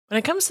When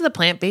it comes to the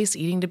plant-based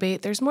eating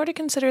debate, there's more to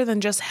consider than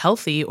just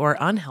healthy or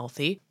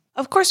unhealthy.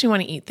 Of course, we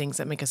want to eat things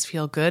that make us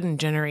feel good and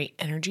generate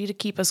energy to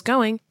keep us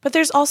going, but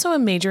there's also a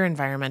major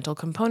environmental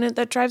component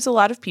that drives a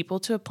lot of people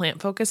to a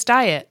plant-focused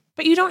diet.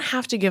 But you don't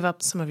have to give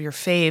up some of your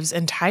faves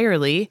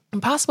entirely.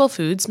 Impossible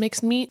Foods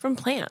makes meat from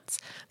plants.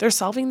 They're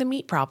solving the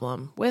meat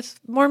problem with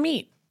more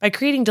meat. By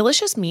creating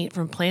delicious meat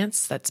from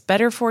plants that's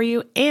better for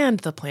you and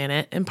the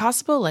planet,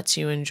 Impossible lets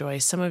you enjoy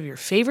some of your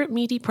favorite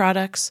meaty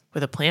products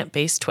with a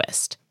plant-based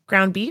twist.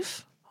 Ground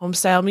beef,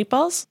 home-style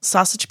meatballs,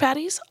 sausage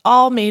patties,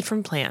 all made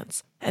from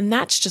plants. And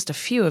that's just a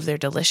few of their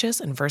delicious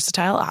and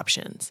versatile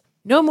options.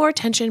 No more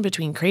tension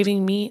between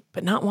craving meat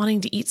but not wanting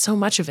to eat so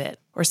much of it,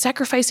 or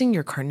sacrificing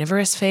your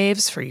carnivorous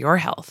faves for your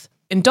health.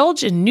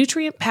 Indulge in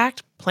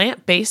nutrient-packed,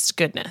 plant-based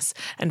goodness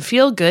and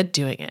feel good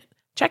doing it.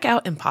 Check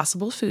out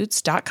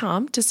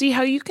impossiblefoods.com to see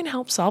how you can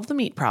help solve the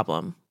meat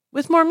problem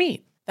with more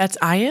meat. That's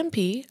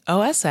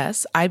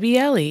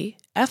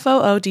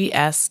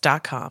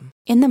IMPOSSIBLEFOODS.com.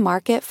 In the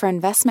market for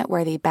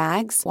investment-worthy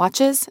bags,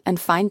 watches, and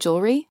fine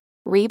jewelry,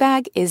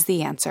 Rebag is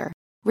the answer.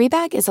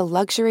 Rebag is a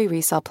luxury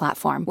resale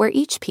platform where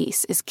each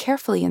piece is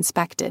carefully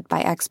inspected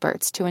by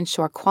experts to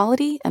ensure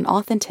quality and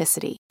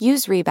authenticity.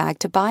 Use Rebag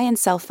to buy and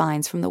sell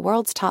finds from the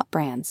world's top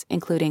brands,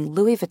 including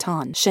Louis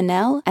Vuitton,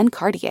 Chanel, and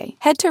Cartier.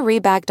 Head to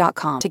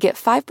Rebag.com to get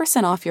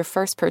 5% off your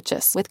first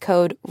purchase with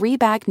code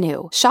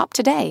REBAGNEW. Shop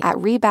today at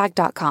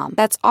Rebag.com.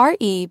 That's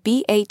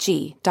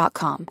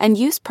REBAG.com. And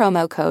use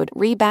promo code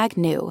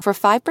REBAGNEW for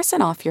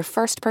 5% off your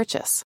first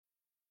purchase.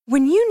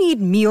 When you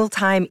need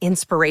mealtime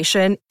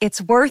inspiration,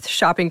 it's worth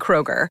shopping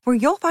Kroger, where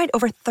you'll find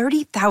over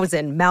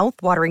 30,000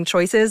 mouth-watering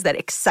choices that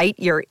excite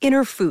your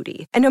inner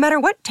foodie. And no matter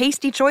what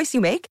tasty choice you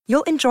make,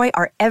 you'll enjoy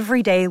our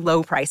everyday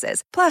low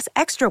prices, plus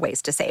extra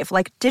ways to save,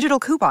 like digital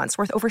coupons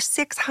worth over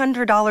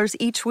 $600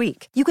 each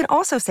week. You can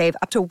also save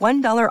up to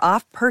 $1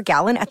 off per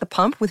gallon at the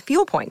pump with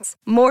fuel points.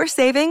 More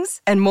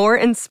savings and more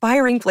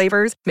inspiring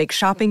flavors make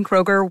shopping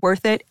Kroger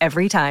worth it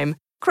every time.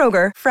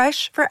 Kroger,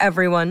 fresh for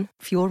everyone.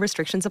 Fuel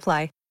restrictions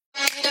apply.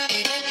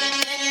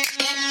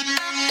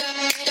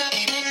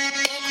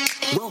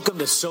 Welcome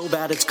to So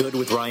Bad It's Good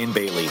with Ryan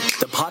Bailey,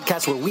 the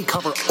podcast where we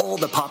cover all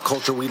the pop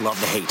culture we love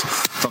to hate,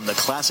 from the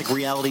classic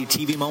reality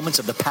TV moments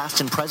of the past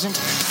and present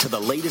to the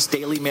latest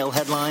Daily Mail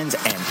headlines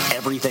and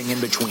everything in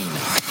between.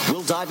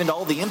 We'll dive into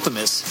all the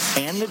infamous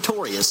and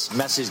notorious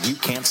messes you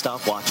can't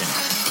stop watching.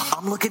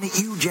 I'm looking at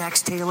you,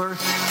 Jax Taylor.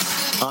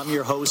 I'm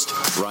your host,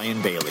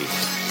 Ryan Bailey.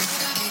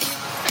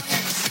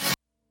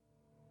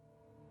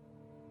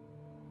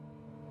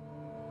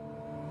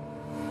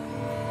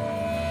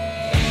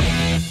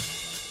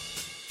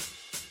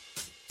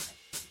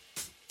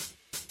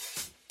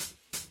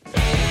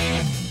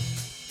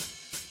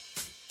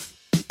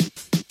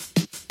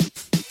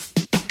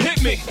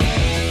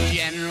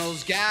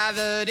 Generals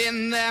gathered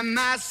in their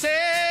masses.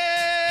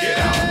 Get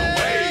out the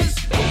way.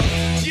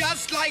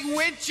 Just like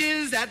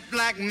witches at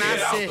black masses.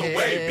 Get out the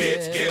way,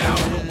 bitch. Get out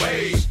the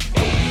way.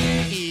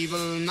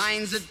 Evil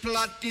minds that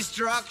plot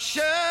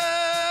destruction.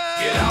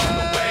 Get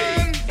out the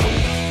way.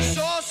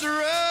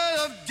 Sorcerer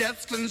of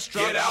death's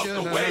construction. Get out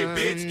the way,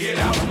 bitch. Get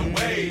out the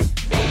way.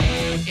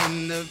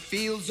 In the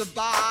fields of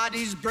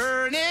bodies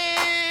burning.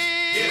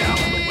 Get out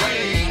the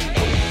way.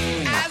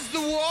 As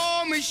the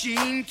war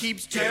machine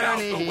keeps turning. Get out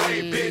the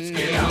way, bitch.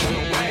 Get out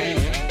the way.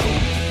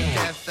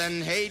 Death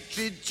and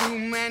hatred to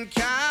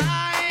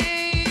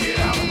mankind. Get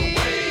out the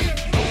way.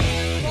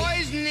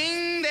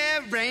 Poisoning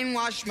their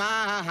brainwashed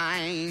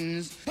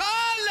minds. Oh,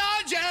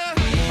 Lord, yeah.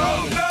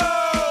 Oh,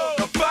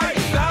 no. The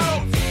fight's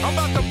out. I'm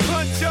about to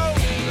punch your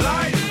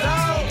lights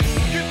out.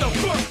 Get the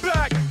fuck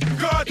back.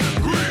 Guard the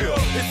grill.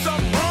 It's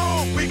something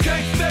wrong. We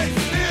can't stay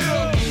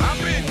still.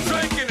 I've been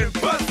drinking and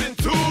busting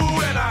too.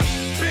 And I've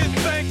been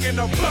thinking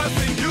of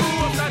busting you.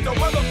 I'm not the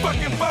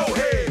motherfucking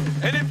bowhead.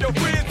 And if your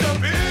friends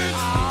jump in,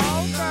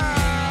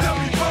 tell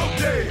me both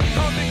days.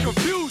 Causing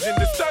confusion,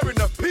 disturbing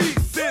the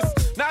peace.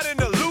 It's not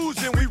an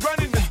illusion. We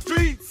run in the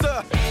streets.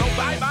 So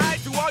bye-bye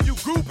to all you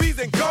groupies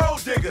and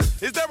gold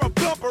diggers. Is there a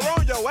bumper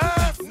on your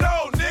ass?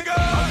 No, nigga.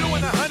 I'm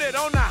doing 100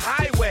 on the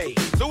highway.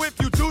 So if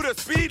you do the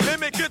speed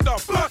limit, get the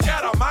fuck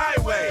out of my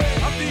way.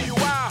 I'm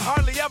DUI,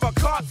 hardly ever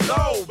caught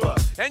sober.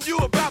 And you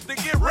about to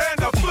get ran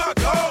the fuck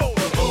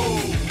over.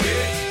 Ooh,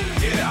 bitch,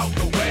 get out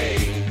the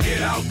way.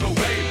 Get out the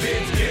way,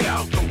 bitch, get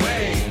out the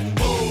way.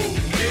 Ooh,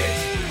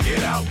 bitch,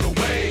 get out the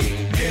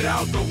way. Get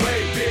out the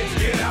way, bitch,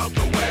 get out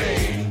the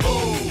way.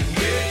 Ooh,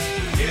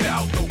 bitch, get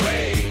out the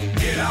way.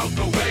 Get out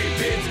the way,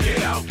 bitch,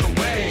 get out the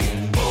way.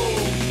 Ooh,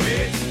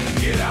 bitch,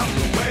 get out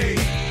the way.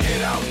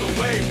 Get out the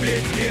way,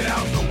 bitch, get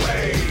out the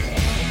way.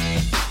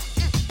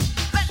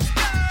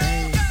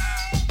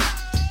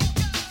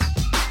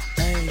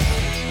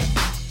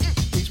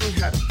 Teach me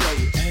how to play it.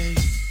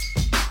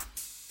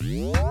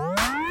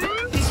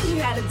 Teach me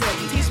how to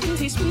duck it. Teach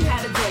me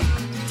how to duck it.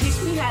 Teach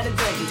me how to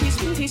duck it.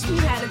 Teach me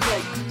how to duck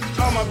it.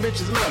 All my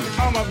bitches love me.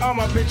 All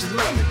my bitches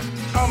love me.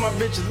 All my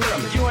bitches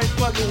love me. You ain't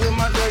fucking with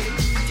my duggy.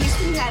 Teach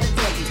me how to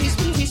duck it. Teach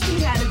me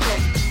how to duck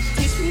it.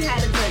 Teach me how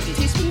to duck it.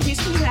 Teach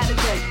me how to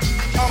duck it.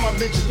 All my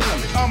bitches love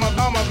me. All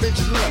my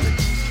bitches love me.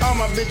 All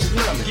my bitches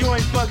love me. You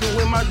ain't fucking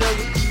with my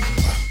Duggar.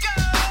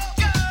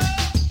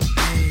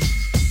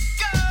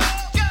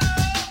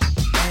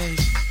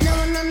 No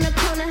one on the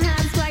corner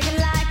had swagger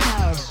like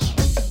her.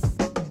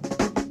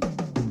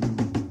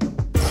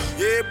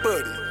 Yeah,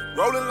 buddy.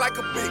 Rolling like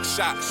a big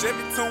shot.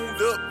 Chevy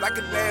tuned up like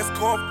a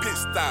NASCAR pit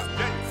stop.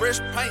 Fresh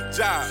paint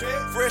job,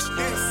 fresh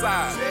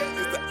inside.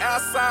 Is the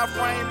outside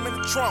frame in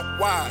the trunk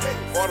wide?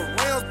 Or the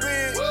rims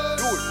big?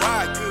 Do it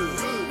ride good.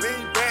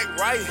 Lean back,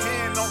 right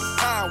hand on the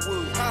pine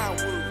wood.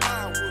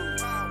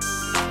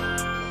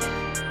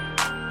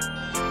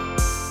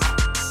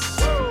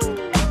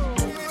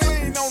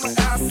 Clean on the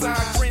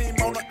outside, cream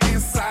on the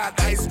inside.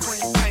 Ice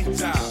cream paint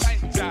job.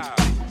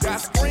 Got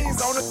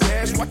screens on the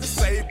dash, what to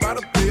say by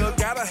the bill.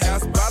 Got a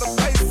house by the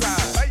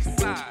bayside.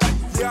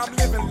 Yeah, I'm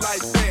living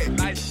like that.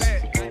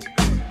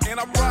 And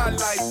I'm riding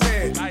like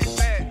that.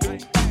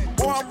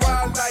 Boy, I'm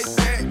riding like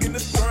that. In the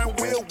steering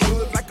wheel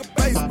wood like a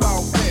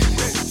baseball bat.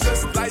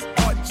 Just like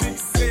RG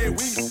said,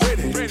 we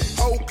ready.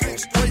 Whole click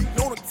straight,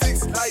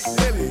 lunatics like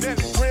Nelly.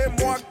 Grand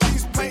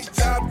Marquis paint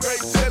job,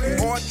 great jelly.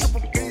 Or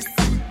triple BC,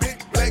 big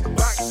black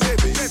box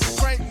Chevy.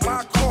 Crank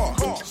my car,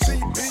 she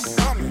be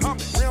humming.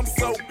 Rim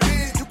so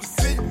big, you can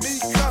see me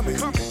coming.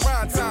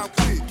 Prime time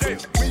quick,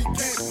 we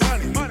get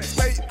money.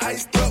 Stay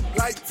iced up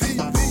like TV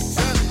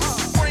Johnny.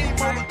 Cream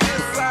on the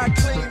inside,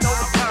 clean on the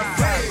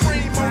outside.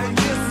 Cream on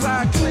the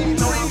inside, clean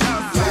on the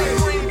outside.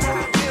 Cream on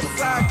the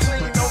inside,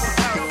 clean on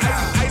the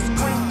outside. Ice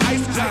cream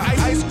paint job.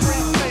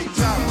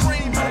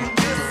 Cream on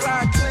the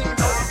inside, clean on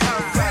the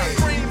outside.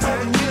 Cream on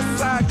the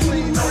inside,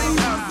 clean on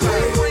the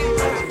outside. Cream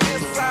on the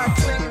inside,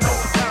 clean on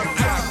the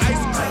outside.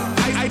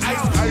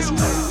 Ice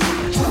cream.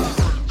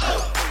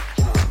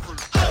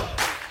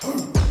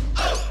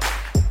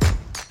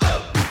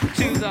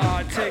 To the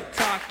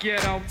TikTok, you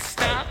don't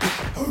stop.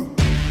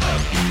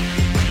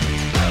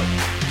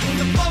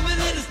 The moment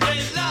in a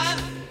straight line,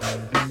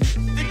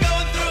 they're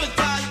going through a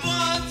tight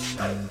once.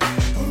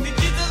 The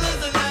kids are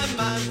losing their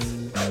minds.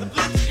 The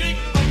blitzkrieg,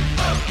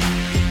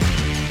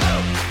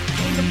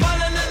 the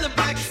ballin' in the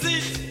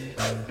backseat.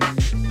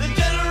 The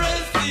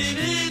generous scene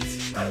hits,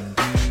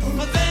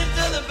 but then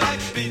to the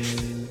backbeat.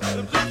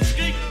 The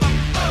blitzkrieg,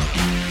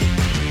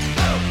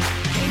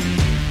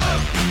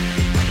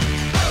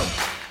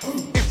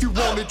 If you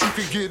want it, you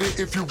can get it.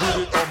 If you with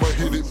it, I'ma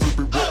hit it, flip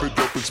it, rub it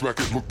up and smack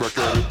it. Look back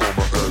at it on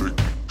my attic.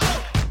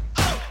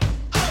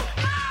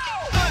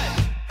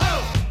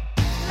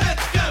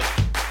 let's go.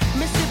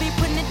 Mississippi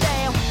putting it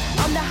down.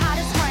 I'm the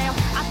hottest round.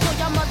 I told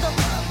y'all mother,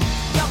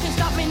 y'all can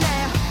stop me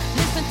now.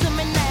 Listen to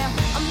me now.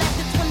 I'm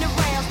lasting 20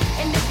 rounds.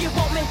 And if you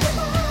want me, then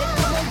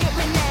you won't get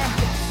me now.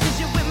 Since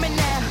you with me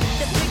now,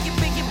 the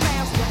biggie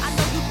bounce. I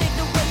know you dig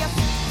the way I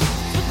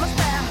switch my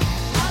style.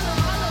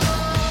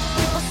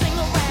 People sing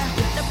around,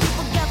 the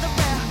people gather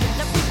round,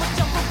 the people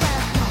jump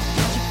around.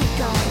 Get your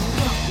freak on,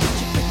 get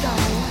your freak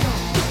on,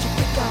 get your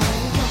freak on,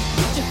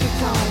 get your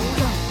freak on,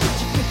 get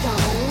your freak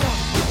on,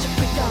 get your freak on, get your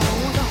freak on,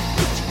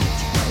 get your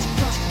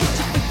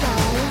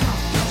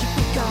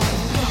freak on,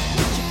 get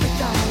your freak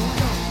on,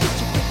 get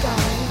your freak on,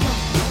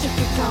 get your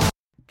freak on.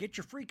 Get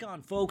your freak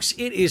on, folks.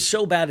 It is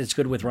So Bad It's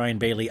Good with Ryan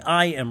Bailey.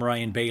 I am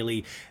Ryan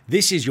Bailey.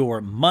 This is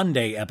your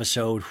Monday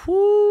episode.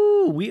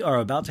 Whoo! We are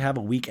about to have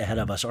a week ahead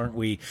of us, aren't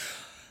we?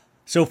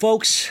 So,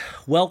 folks,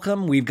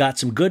 welcome. We've got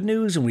some good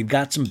news and we've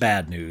got some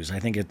bad news. I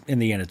think in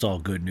the end, it's all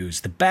good news.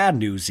 The bad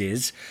news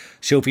is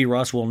Sophie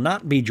Ross will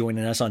not be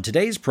joining us on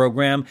today's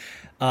program.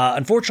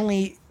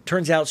 Unfortunately,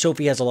 turns out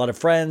Sophie has a lot of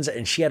friends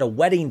and she had a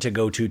wedding to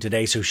go to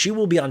today. So she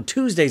will be on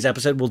Tuesday's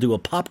episode. We'll do a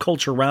pop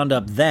culture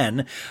roundup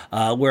then,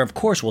 where, of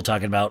course, we'll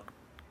talk about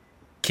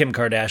Kim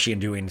Kardashian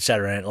doing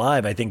Saturday Night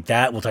Live. I think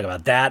that we'll talk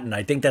about that. And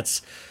I think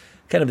that's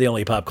kind of the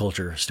only pop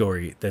culture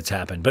story that's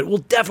happened. But we'll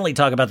definitely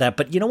talk about that.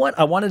 But you know what?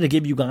 I wanted to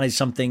give you guys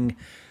something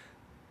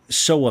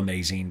so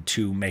amazing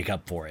to make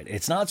up for it.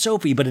 It's not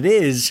Sophie, but it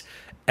is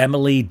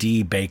Emily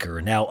D.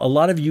 Baker. Now, a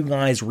lot of you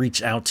guys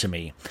reached out to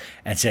me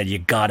and said, you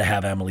got to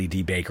have Emily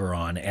D. Baker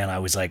on. And I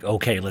was like,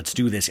 okay, let's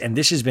do this. And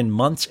this has been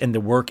months in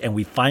the work, and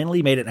we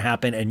finally made it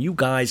happen. And you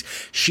guys,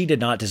 she did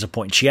not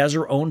disappoint. She has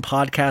her own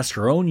podcast,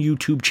 her own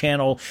YouTube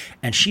channel,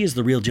 and she is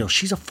the real deal.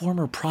 She's a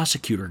former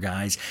prosecutor,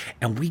 guys,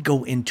 and we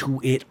go into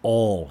it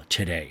all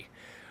today.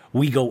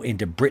 We go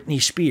into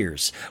Britney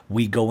Spears.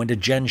 We go into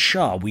Jen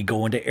Shah. We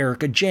go into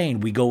Erika Jayne.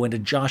 We go into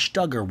Josh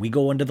Duggar. We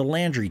go into the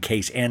Landry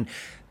case. And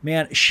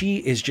man, she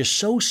is just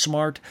so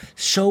smart,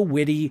 so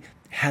witty,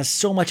 has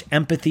so much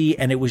empathy,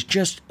 and it was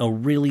just a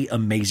really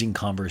amazing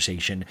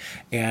conversation.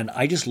 And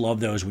I just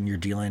love those when you're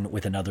dealing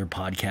with another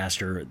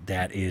podcaster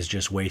that is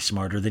just way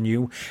smarter than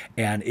you.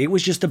 And it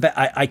was just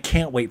I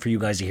can't wait for you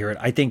guys to hear it.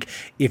 I think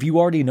if you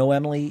already know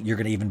Emily, you're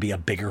going to even be a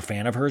bigger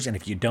fan of hers. And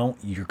if you don't,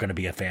 you're going to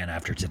be a fan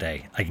after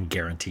today. I can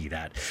guarantee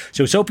that.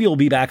 So Sophie will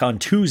be back on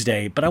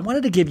Tuesday, but I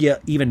wanted to give you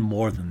even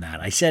more than that.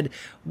 I said,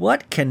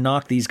 what can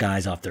knock these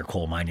guys off their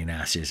coal mining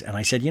asses? And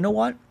I said, you know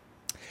what?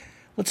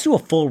 let's do a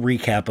full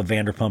recap of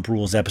Vanderpump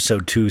Rules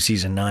episode 2,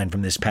 season 9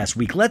 from this past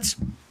week. Let's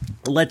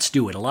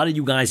do it. A lot of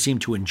you guys seem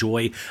to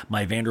enjoy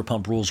my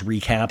Vanderpump Rules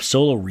recap,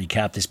 solo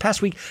recap this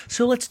past week,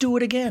 so let's do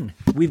it again.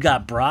 We've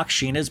got Brock,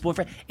 Sheena's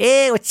boyfriend.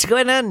 Hey, what's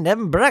going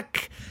on,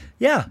 Brock?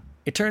 Yeah,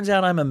 it turns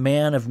out I'm a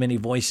man of many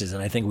voices,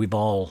 and I think we've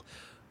all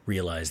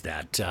realized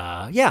that.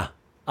 Yeah,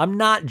 I'm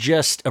not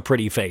just a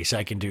pretty face.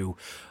 I can do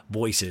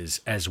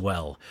voices as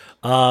well.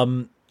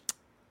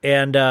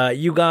 And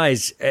you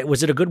guys,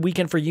 was it a good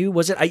weekend for you?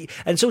 Was it?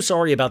 And so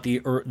sorry about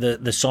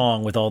the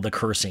song with all the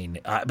cursing.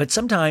 But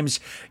sometimes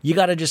you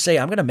got to just say,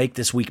 I'm going to make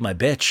this week my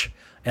bitch.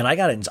 And I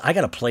got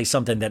to play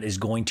something that is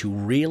going to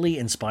really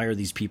inspire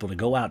these people to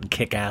go out and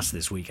kick ass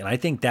this week. And I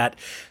think that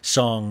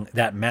song,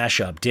 that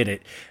mashup did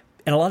it.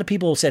 And a lot of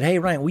people said, hey,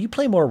 Ryan, will you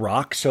play more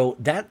rock? So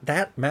that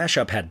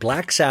mashup had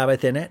Black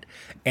Sabbath in it,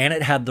 and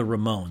it had the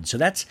Ramones. So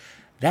that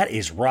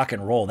is rock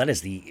and roll. That is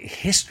the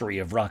history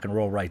of rock and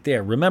roll right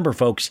there. Remember,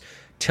 folks,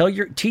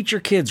 teach your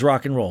kids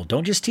rock and roll.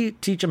 Don't just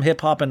teach them hip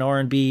hop and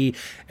R&B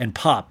and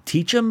pop.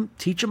 Teach them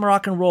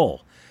rock and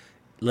roll.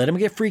 Let them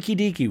get freaky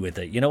deaky with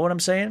it. You know what I'm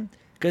saying?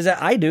 Because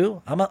I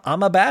do.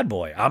 I'm a bad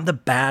boy. I'm the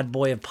bad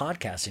boy of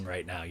podcasting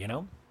right now. You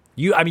know.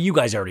 You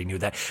guys already knew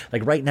that.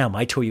 Like right now,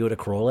 my Toyota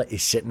Corolla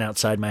is sitting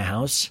outside my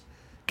house.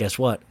 Guess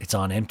what? It's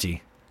on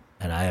empty,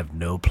 and I have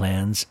no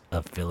plans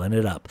of filling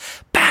it up.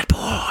 Bad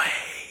boy.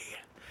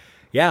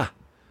 Yeah,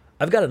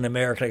 I've got an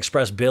American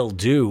Express bill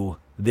due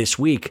this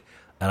week,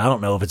 and I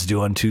don't know if it's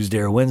due on Tuesday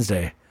or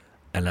Wednesday,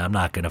 and I'm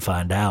not going to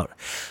find out.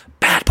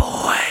 Bad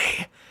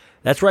boy.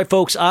 That's right,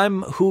 folks.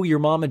 I'm who your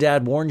mom and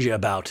dad warned you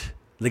about.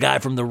 The guy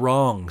from the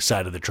wrong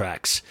side of the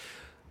tracks.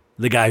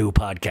 The guy who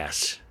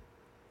podcasts.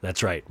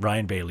 That's right.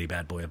 Ryan Bailey,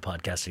 bad boy of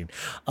podcasting.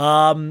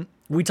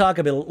 We talk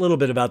a little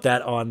bit about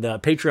that on the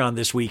Patreon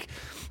this week.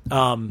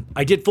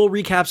 I did full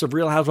recaps of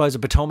Real Housewives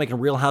of Potomac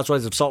and Real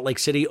Housewives of Salt Lake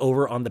City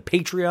over on the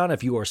Patreon.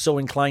 If you are so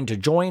inclined to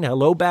join,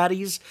 hello,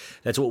 baddies.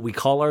 That's what we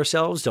call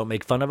ourselves. Don't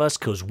make fun of us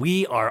because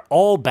we are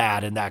all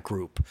bad in that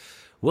group.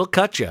 We'll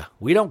cut you.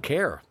 We don't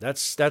care.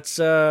 That's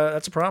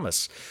a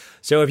promise.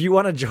 So if you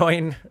want to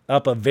join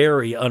up a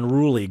very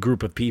unruly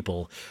group of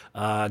people,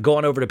 go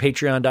on over to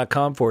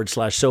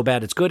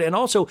patreon.com/SoBadIt'sGood. And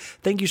also,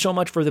 thank you so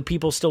much for the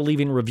people still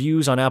leaving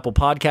reviews on Apple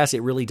Podcasts.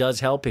 It really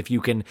does help. If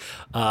you can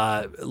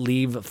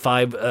leave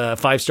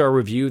five-star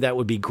review, that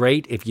would be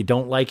great. If you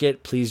don't like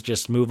it, please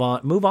just move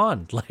on. Move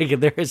on. Like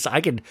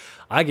I could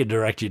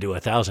direct you to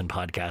 1,000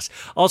 podcasts.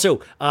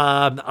 Also,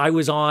 I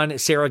was on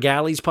Sarah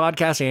Galley's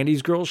podcast,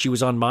 Andy's Girl. She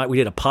was on we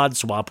did a pod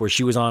swap where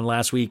she was on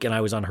last week and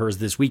I was on hers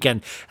this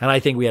weekend. And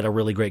I think we had a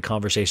really great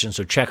conversation.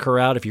 So check her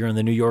out. If you're in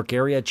the New York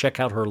area, check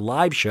out her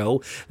live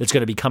show that's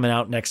going to be coming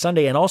out next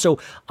Sunday. And also,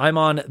 I'm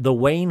on the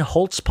Wayne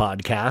Holtz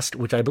podcast,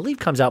 which I believe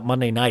comes out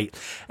Monday night.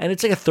 And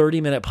it's like a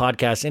 30-minute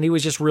podcast. And he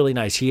was just really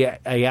nice. He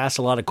asked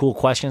a lot of cool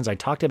questions. I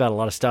talked about a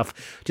lot of stuff,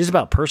 just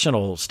about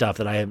personal stuff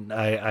that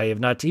I have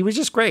not. He was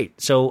just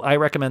great. So I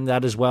recommend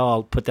that as well.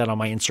 I'll put that on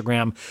my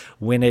Instagram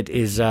when it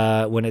is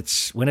when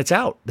it's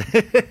out.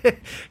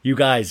 You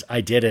guys, I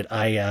did it.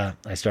 I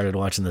started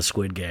watching the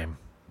Squid Game.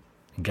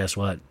 And guess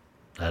what?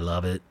 I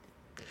love it.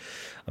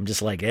 I'm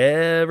just like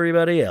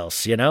everybody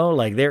else, you know,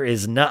 like there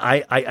is not,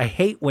 I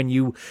hate when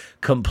you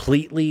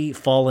completely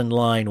fall in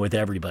line with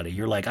everybody.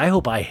 You're like, I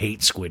hope I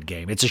hate Squid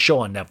Game. It's a show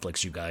on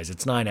Netflix, you guys.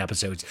 It's 9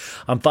 episodes.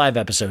 I'm 5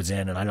 episodes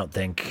in and I don't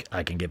think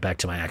I can get back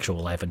to my actual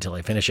life until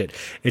I finish it.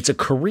 It's a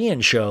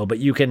Korean show, but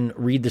you can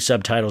read the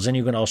subtitles and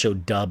you can also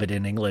dub it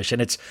in English.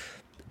 And it's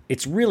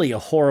really a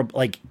horrible,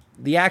 like,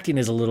 the acting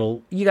is a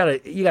little, you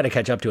gotta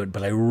catch up to it,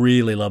 but I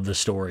really love the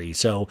story.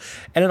 So,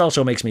 and it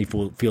also makes me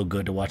feel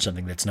good to watch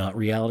something that's not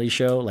reality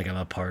show. Like I'm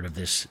a part of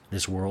this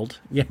world,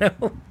 you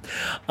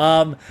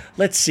know?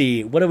 Let's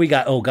see. What do we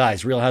got? Oh,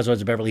 guys, Real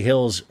Housewives of Beverly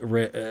Hills,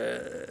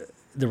 the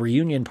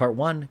reunion part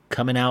 1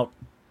 coming out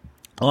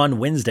on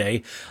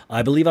Wednesday.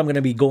 I believe I'm going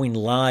to be going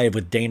live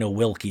with Dana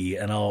Wilkie,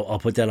 and I'll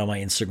put that on my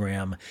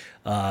Instagram.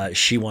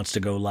 She wants to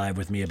go live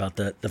with me about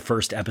the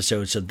first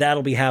episode, so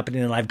that'll be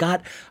happening. And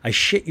I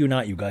shit you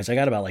not, you guys, I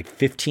got about like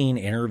 15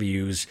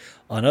 interviews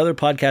on other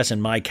podcasts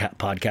and my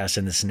podcast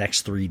in this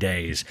next 3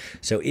 days.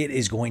 So it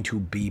is going to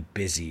be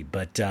busy,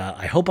 but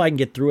I hope I can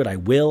get through it. I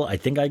will. I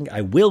think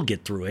I will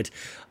get through it.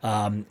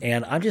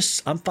 And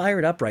I'm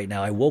fired up right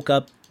now. I woke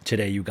up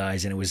today, you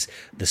guys, and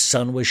the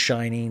sun was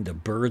shining, the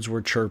birds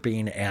were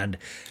chirping, and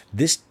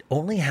this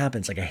only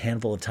happens like a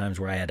handful of times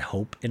where I had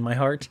hope in my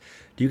heart.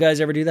 Do you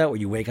guys ever do that, where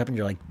you wake up and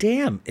you're like,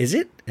 damn,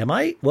 am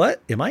I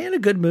in a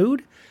good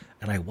mood?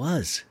 And I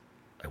was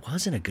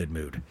in a good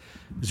mood.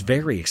 It was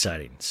very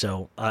exciting.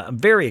 So I'm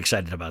very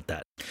excited about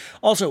that.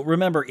 Also,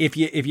 remember, if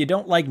you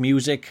don't like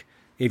music,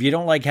 if you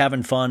don't like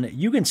having fun,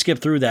 you can skip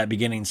through that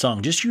beginning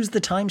song. Just use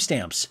the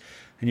timestamps.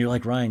 And you're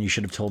like, Ryan, you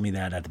should have told me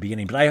that at the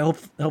beginning. But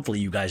hopefully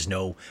you guys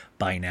know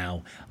by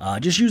now.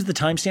 Just use the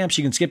timestamps.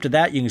 You can skip to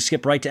that. You can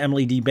skip right to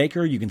Emily D.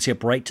 Baker. You can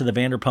skip right to the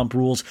Vanderpump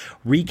Rules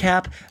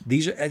recap.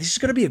 This is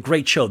going to be a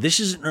great show. This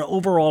is an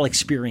overall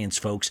experience,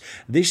 folks.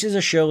 This is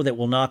a show that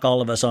will knock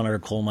all of us on our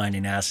coal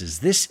mining asses.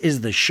 This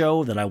is the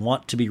show that I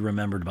want to be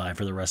remembered by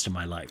for the rest of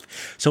my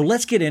life. So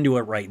let's get into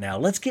it right now.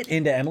 Let's get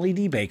into Emily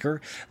D.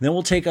 Baker. Then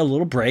we'll take a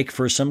little break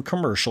for some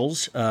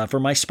commercials for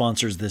my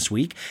sponsors this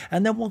week.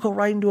 And then we'll go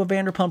right into a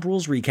Vanderpump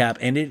Rules recap.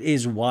 And it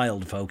is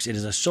wild, folks. It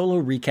is a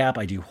solo recap.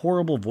 I do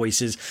horrible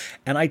voices.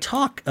 And I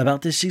talk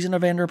about this season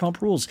of Vanderpump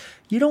Rules.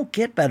 You don't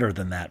get better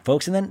than that,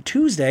 folks. And then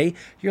Tuesday,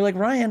 you're like,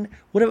 Ryan,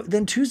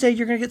 then Tuesday,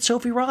 you're going to get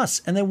Sophie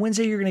Ross. And then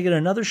Wednesday, you're going to get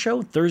another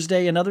show.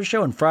 Thursday, another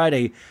show. And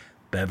Friday,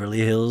 Beverly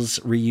Hills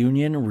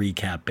reunion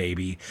recap,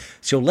 baby.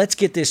 So let's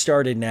get this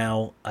started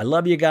now. I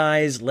love you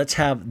guys. Let's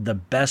have the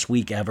best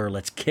week ever.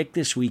 Let's kick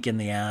this week in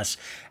the ass.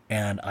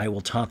 And I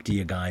will talk to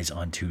you guys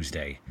on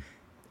Tuesday.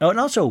 Oh, and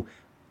also,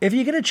 if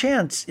you get a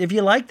chance, if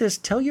you like this,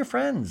 tell your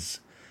friends.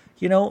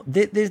 You know,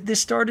 this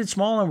started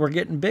small and we're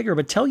getting bigger,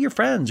 but tell your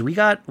friends. We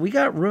got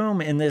room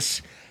in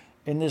this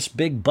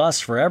big bus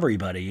for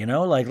everybody, you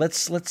know, like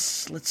let's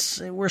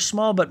we're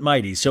small but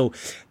mighty. So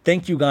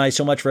thank you guys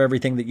so much for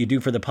everything that you do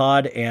for the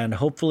pod. And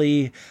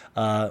hopefully,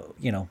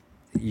 you know,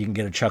 you can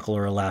get a chuckle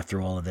or a laugh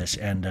through all of this.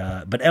 And,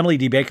 but Emily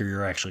D. Baker,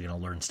 you're actually going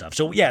to learn stuff.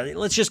 So yeah,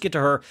 let's just get to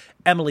her.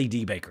 Emily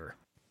D. Baker.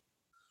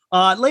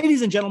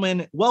 Ladies and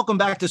gentlemen, welcome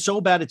back to So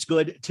Bad It's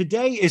Good.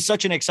 Today is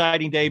such an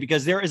exciting day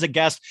because there is a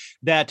guest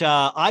that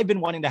I've been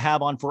wanting to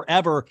have on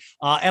forever.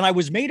 And I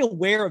was made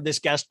aware of this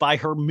guest by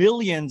her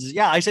millions.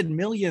 Yeah, I said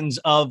millions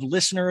of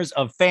listeners,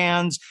 of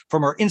fans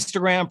from her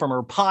Instagram, from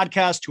her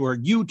podcast to her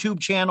YouTube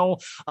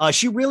channel.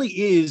 She really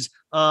is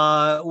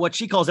what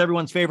she calls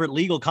everyone's favorite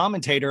legal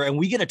commentator. And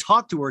we get to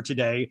talk to her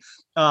today.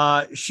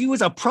 She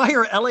was a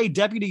prior LA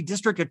deputy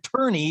district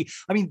attorney.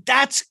 I mean,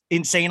 that's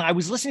insane. I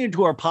was listening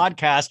to her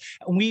podcast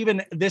and we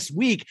even this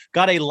week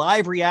got a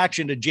live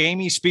reaction to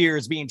Jamie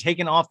Spears being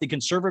taken off the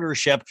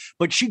conservatorship,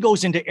 but she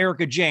goes into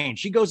Erika Jayne.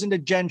 She goes into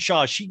Jen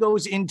Shah. She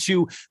goes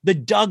into the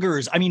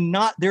Duggars. I mean,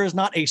 there is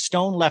not a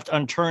stone left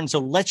unturned. So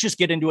let's just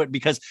get into it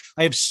because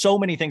I have so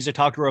many things to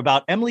talk to her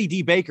about. Emily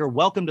D. Baker,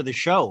 welcome to the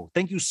show.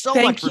 Thank you so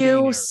much for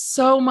being here.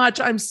 So much.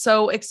 I'm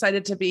so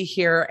excited to be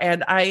here.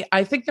 And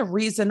I think the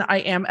reason I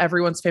am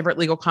everyone's favorite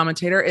legal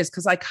commentator is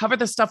because I cover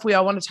the stuff we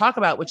all want to talk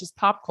about, which is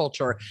pop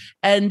culture.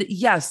 And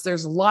yes,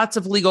 there's lots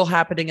of legal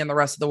happening in the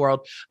rest of the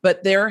world,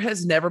 but there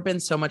has never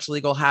been so much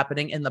legal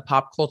happening in the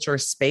pop culture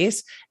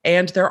space.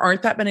 And there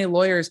aren't that many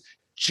lawyers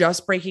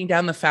just breaking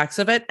down the facts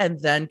of it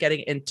and then getting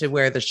into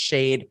where the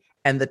shade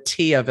and the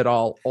tea of it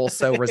all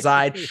also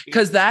reside,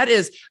 because that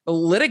is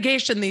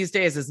litigation these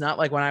days is not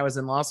like when I was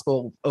in law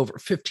school over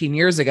 15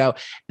 years ago.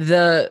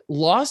 The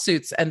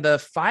lawsuits and the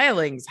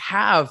filings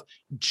have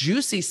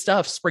juicy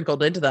stuff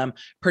sprinkled into them,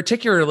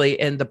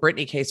 particularly in the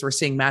Britney case. We're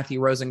seeing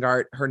Matthew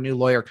Rosengart, her new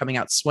lawyer, coming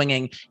out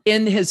swinging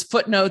in his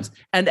footnotes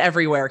and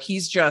everywhere.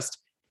 He's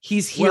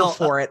here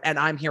for it. And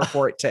I'm here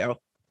for it too.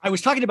 I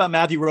was talking about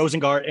Matthew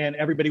Rosengart and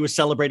everybody was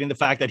celebrating the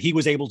fact that he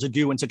was able to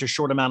do in such a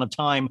short amount of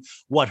time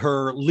what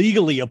her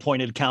legally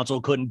appointed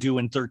counsel couldn't do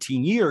in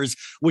 13 years,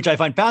 which I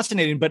find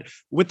fascinating. But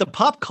with the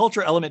pop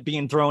culture element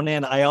being thrown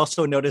in, I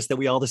also noticed that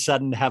we all of a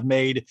sudden have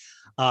made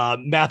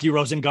Matthew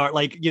Rosengart,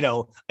 like, you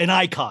know, an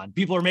icon.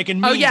 People are making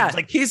memes,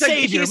 like he's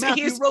Matthew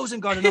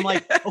Rosengart. And I'm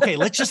like, okay,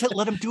 let's just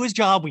let him do his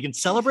job. We can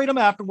celebrate him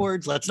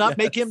afterwards. Let's not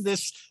make him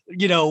this,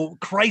 you know,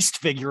 Christ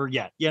figure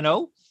yet, you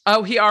know?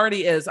 Oh, he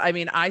already is. I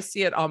mean, I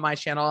see it on my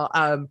channel.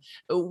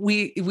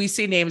 We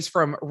see names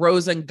from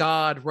Rosen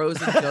God,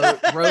 Rosen Goat,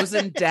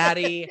 Rosen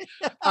Daddy,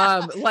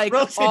 like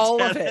Rosen all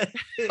Daddy. Of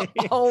it,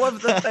 all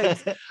of the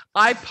things.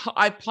 I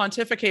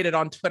pontificated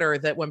on Twitter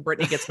that when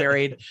Britney gets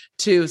married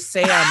to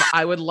Sam,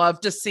 I would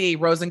love to see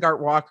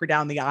Rosengart walk her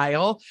down the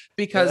aisle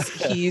because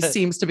he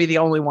seems to be the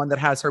only one that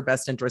has her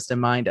best interest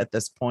in mind at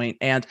this point.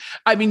 And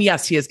I mean,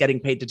 yes, he is getting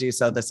paid to do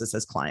so. This is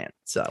his client.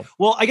 So,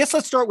 well, I guess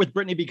let's start with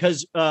Britney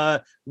because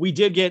we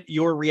did get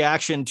your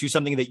reaction to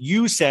something that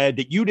you said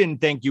that you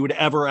didn't think you would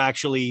ever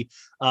actually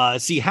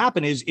see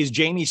happen is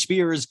Jamie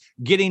Spears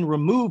getting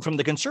removed from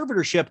the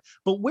conservatorship.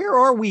 But where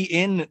are we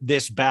in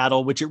this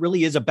battle, which it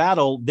really is a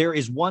battle? There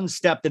is one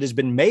step that has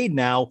been made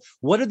now.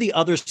 What are the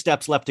other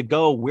steps left to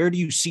go? Where do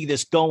you see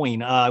this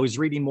going? I was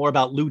reading more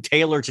about Lou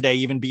Taylor today,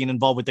 even being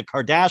involved with the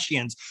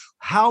Kardashians.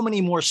 How many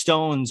more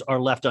stones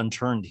are left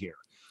unturned here?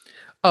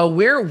 Oh,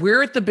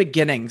 we're at the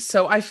beginning.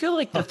 So I feel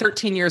like the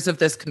 13 years of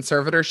this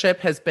conservatorship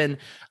has been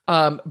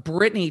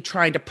Britney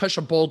trying to push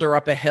a boulder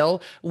up a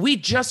hill. We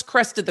just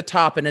crested the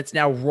top and it's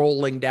now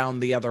rolling down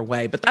the other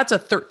way. But that's a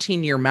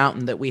 13-year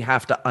mountain that we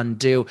have to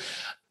undo.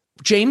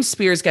 James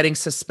Spears getting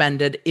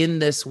suspended in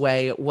this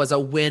way was a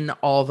win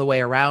all the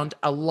way around.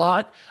 A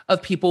lot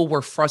of people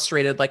were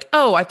frustrated, like,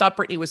 oh, I thought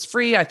Britney was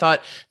free. I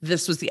thought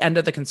this was the end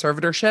of the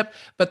conservatorship.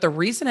 But the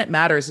reason it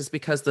matters is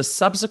because the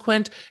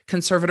subsequent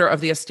conservator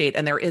of the estate,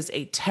 and there is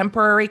a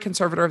temporary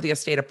conservator of the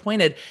estate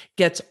appointed,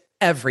 gets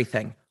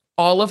everything.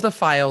 all of the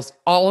files,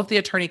 all of the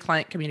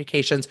attorney-client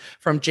communications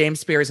from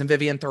James Spears and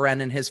Vivian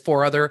Thoren and his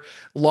 4 other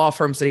law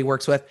firms that he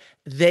works with.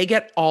 They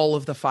get all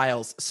of the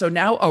files. So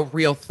now a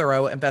real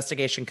thorough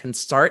investigation can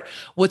start.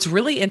 What's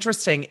really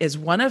interesting is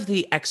one of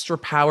the extra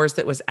powers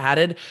that was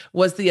added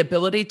was the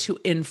ability to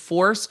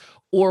enforce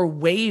or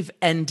waive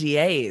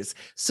NDAs.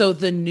 So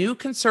the new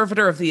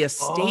conservator of the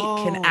estate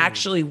can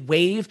actually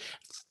waive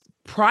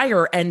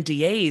prior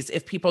NDAs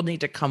if people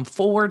need to come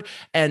forward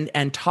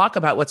and talk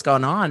about what's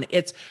going on.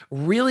 It's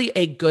really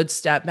a good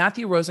step.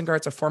 Matthew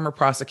Rosengart's a former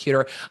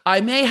prosecutor. I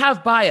may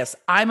have bias.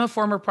 I'm a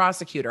former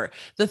prosecutor.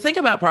 The thing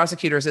about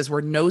prosecutors is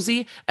we're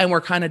nosy and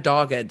we're kind of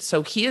dogged.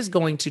 So he is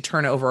going to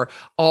turn over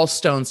all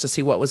stones to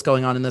see what was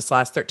going on in this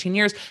last 13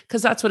 years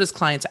because that's what his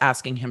client's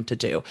asking him to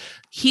do.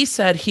 He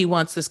said he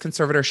wants this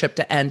conservatorship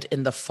to end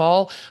in the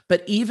fall,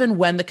 but even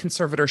when the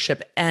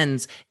conservatorship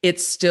ends,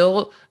 it's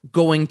still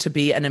going to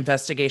be an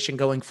investigation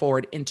going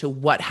forward into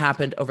what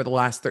happened over the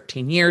last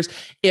 13 years,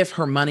 if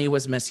her money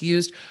was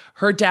misused.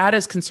 Her dad,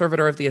 as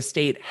conservator of the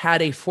estate,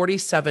 had a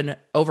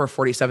over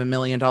 $47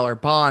 million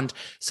bond.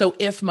 So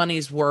if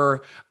monies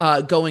were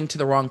going to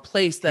the wrong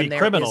place, then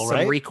there is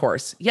some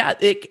recourse. Yeah,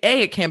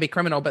 it can be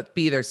criminal, but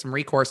B, there's some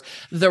recourse.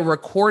 The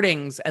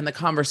recordings and the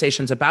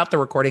conversations about the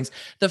recordings,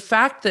 the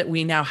fact that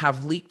we now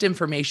have leaked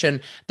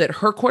information that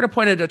her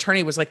court-appointed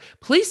attorney was like,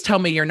 please tell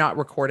me you're not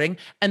recording,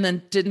 and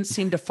then didn't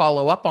seem to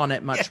follow up on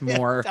it much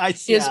more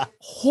is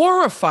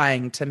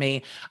horrifying to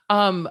me.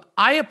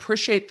 I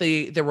appreciate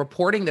the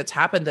reporting that's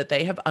happened, that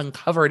they have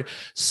uncovered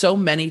so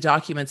many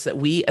documents that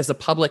we as a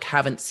public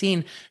haven't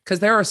seen, because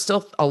there are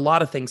still a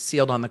lot of things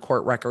sealed on the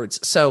court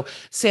records. So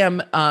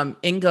Sam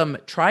Ingham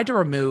tried to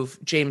remove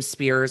James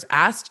Spears,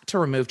 asked to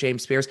remove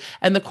James Spears,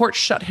 and the court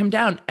shut him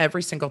down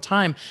every single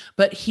time.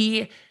 But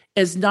he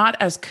is not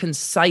as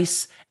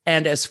concise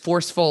and as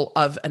forceful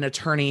of an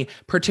attorney,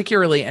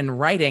 particularly in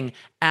writing,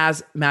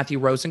 as Matthew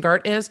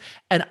Rosengart is.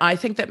 And I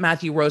think that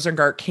Matthew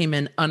Rosengart came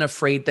in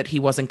unafraid that he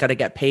wasn't going to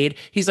get paid.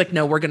 He's like,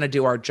 no, we're going to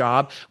do our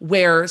job.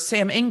 Where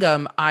Sam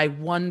Ingham, I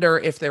wonder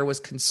if there was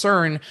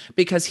concern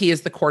because he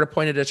is the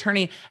court-appointed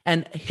attorney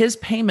and his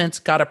payments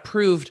got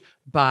approved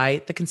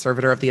by the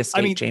conservator of the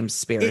estate, James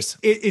Spears.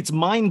 It's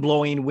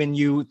mind-blowing when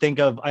you think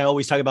of, I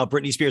always talk about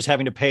Britney Spears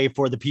having to pay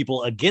for the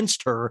people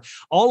against her.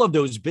 All of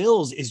those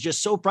bills is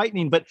just so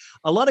frightening. But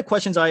a lot of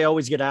questions I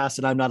always get asked,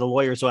 and I'm not a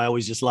lawyer, so I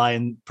always just lie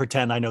and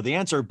pretend I know the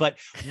answer. But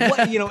what,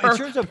 in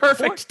terms of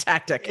perfect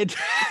tactic.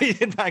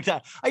 In fact,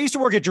 I used to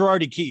work at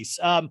Girardi Keese.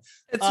 I'm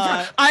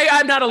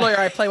not a lawyer.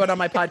 I play one on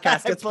my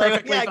podcast. It's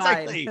perfectly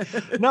fine.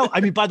 Exactly. No,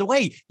 by the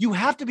way, you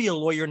have to be a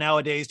lawyer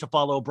nowadays to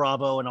follow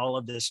Bravo and all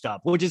of this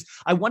stuff, which is,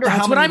 I wonder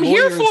That's what I'm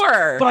here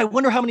for. But I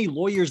wonder how many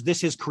lawyers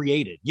this has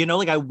created.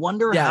 I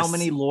wonder how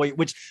many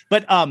lawyers,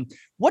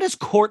 what does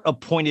court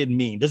appointed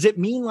mean? Does it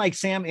mean like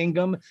Sam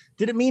Ingham?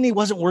 Did it mean he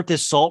wasn't worth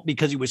his salt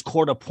because he was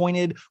court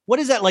appointed? What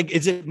is that like?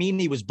 Does it mean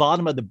he was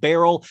bottom of the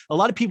barrel? A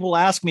lot of people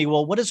ask me,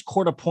 well, what does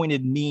court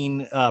appointed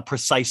mean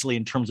precisely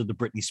in terms of the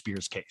Britney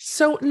Spears case?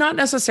 So not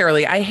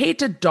necessarily. I hate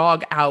to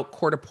dog out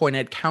court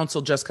appointed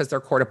counsel just because they're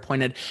court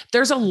appointed.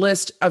 There's a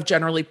list of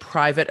generally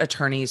private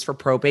attorneys for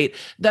probate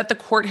that the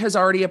court has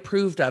already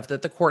approved of,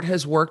 that the court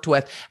has worked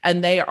with,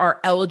 and they are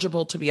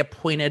eligible to be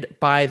appointed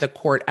by the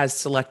court as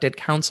selected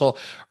counsel.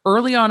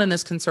 Early on in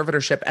this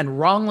conservatorship, and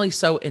wrongly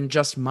so in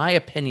just my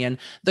opinion,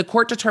 the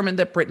court determined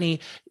that Britney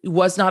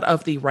was not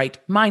of the right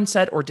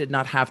mindset or did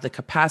not have the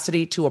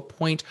capacity to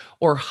appoint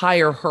or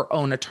hire her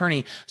own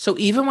attorney. So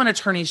even when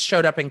attorneys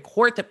showed up in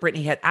court that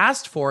Britney had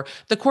asked for,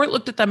 the court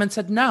looked at them and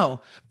said,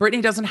 no,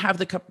 Britney doesn't have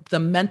the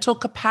mental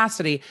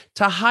capacity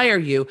to hire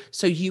you,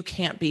 so you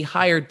can't be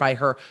hired by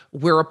her.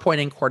 We're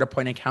appointing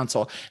court-appointed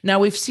counsel. Now,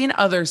 we've seen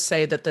others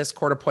say that this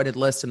court-appointed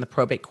list in the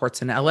probate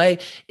courts in LA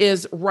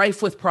is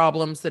rife with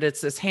problems, that it's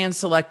this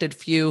hand-selected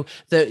few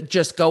that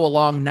just go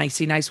along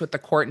nicey nice with the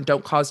court and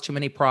don't cause too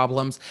many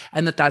problems,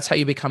 and that's how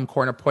you become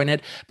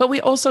court-appointed. But we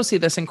also see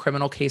this in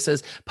criminal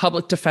cases.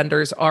 Public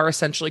defenders are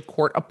essentially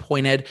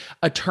court-appointed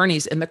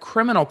attorneys in the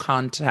criminal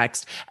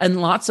context,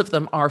 and lots of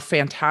them are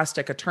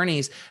fantastic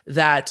attorneys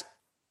that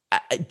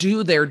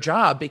do their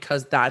job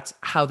because that's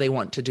how they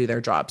want to do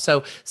their job.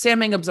 So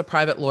Sam Ingham's a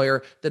private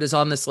lawyer that is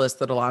on this list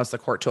that allows the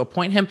court to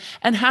appoint him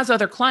and has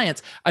other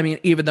clients.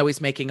 Even though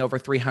he's making over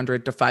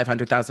 $300,000 to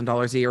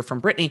 $500,000 a year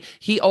from Britney,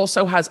 he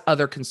also has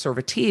other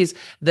conservatees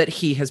that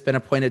he has been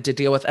appointed to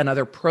deal with and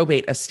other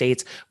probate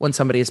estates when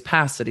somebody is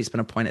passed that he's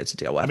been appointed to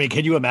deal with.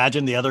 Can you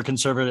imagine the other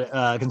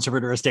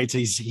conservator estates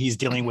he's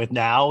dealing with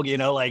now?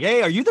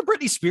 Hey, are you the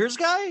Britney Spears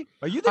guy?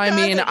 Are you the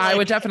guy I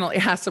would definitely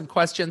ask some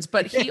questions,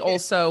 but he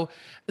also,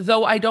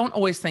 though I don't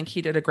always think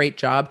he did a great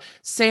job,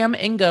 Sam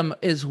Ingham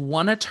is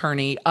one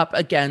attorney up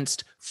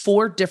against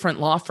 4 different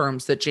law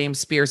firms that James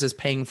Spears is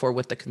paying for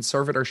with the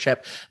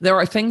conservatorship. There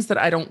are things that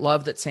I don't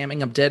love that Sam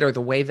Ingham did or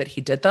the way that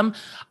he did them.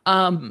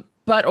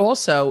 But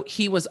also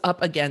he was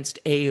up against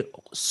a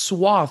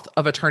swath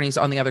of attorneys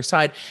on the other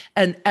side.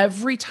 And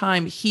every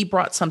time he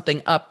brought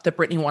something up that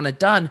Britney wanted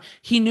done,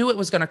 he knew it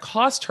was going to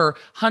cost her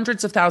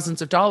hundreds of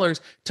thousands of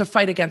dollars to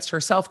fight against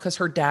herself because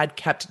her dad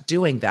kept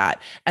doing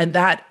that. And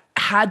that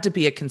had to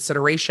be a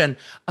consideration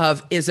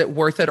of, is it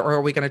worth it, or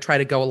are we going to try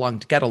to go along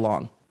to get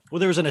along? Well,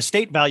 there was an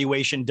estate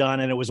valuation done,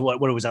 and it was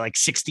what it was like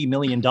 $60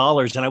 million.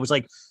 And I was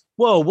like,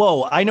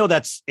 whoa. I know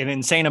that's an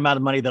insane amount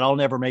of money that I'll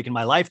never make in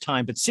my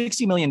lifetime, but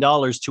 $60 million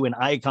to an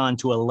icon,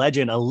 to a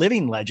legend, a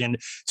living legend.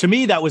 To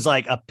me, that was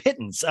like a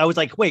pittance. I was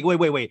like,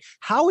 wait.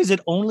 How is it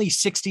only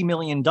 $60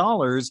 million?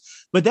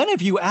 But then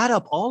if you add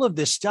up all of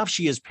this stuff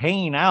she is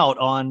paying out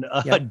on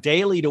a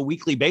daily to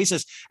weekly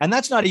basis, and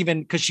that's not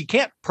even because she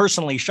can't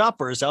personally shop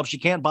for herself. She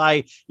can't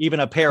buy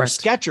even a pair of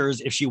Skechers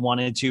if she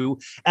wanted to.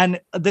 And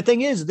the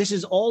thing is, this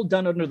is all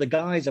done under the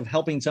guise of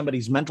helping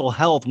somebody's mental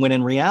health, when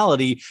in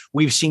reality,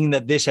 we've seen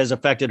that this has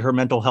affected her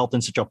mental health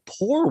in such a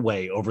poor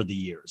way over the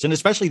years, and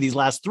especially these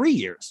last 3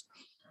 years.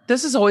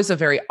 This is always a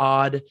very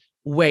odd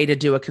way to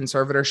do a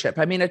conservatorship.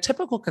 I mean, a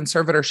typical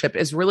conservatorship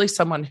is really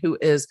someone who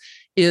is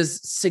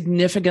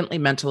significantly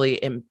mentally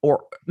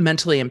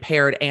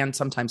impaired, and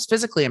sometimes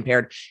physically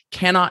impaired,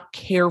 cannot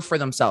care for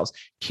themselves,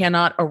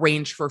 cannot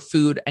arrange for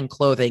food and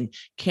clothing,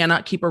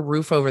 cannot keep a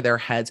roof over their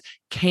heads,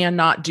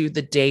 cannot do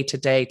the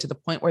day-to-day, to the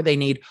point where they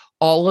need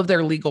all of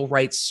their legal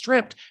rights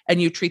stripped,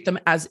 and you treat them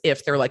as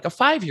if they're like a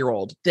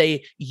 5-year-old.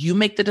 You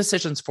make the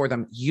decisions for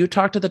them. You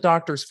talk to the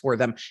doctors for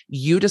them.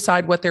 You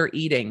decide what they're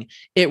eating.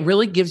 It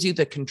really gives you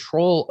the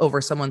control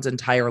over someone's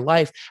entire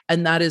life.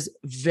 And that is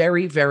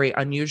very, very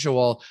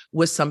unusual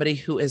with somebody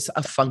who is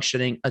a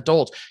functioning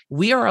adult.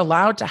 We are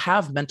allowed to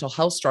have mental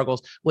health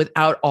struggles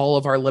without all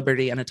of our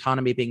liberty and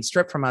autonomy being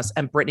stripped from us.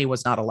 And Britney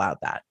was not allowed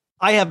that.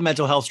 I have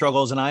mental health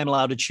struggles, and I am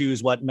allowed to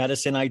choose what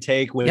medicine I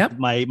take with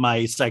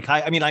my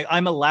psychiatry. I mean,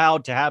 I'm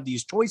allowed to have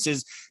these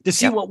choices to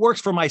see what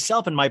works for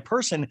myself and my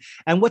person.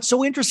 And what's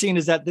so interesting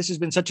is that this has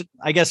been such,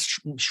 I guess,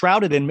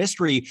 shrouded in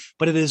mystery,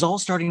 but it is all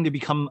starting to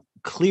become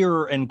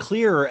clearer and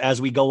clearer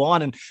as we go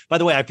on. And by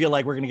the way, I feel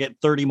like we're going to get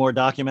 30 more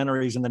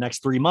documentaries in the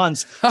next 3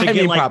 months.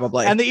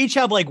 Probably. And they each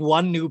have like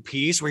one new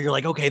piece where you're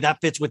like, okay, that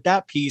fits with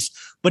that piece.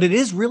 But it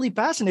is really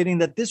fascinating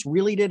that this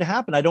really did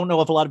happen. I don't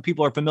know if a lot of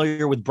people are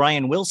familiar with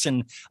Brian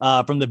Wilson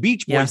from the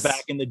Beach Boys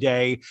back in the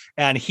day.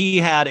 And he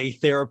had a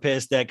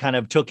therapist that kind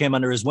of took him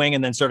under his wing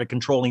and then started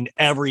controlling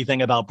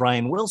everything about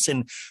Brian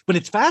Wilson. But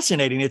it's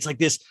fascinating. It's like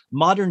this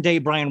modern day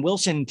Brian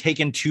Wilson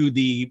taken to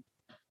the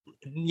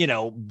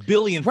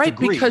billionth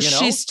degree, because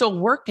she's still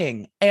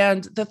working.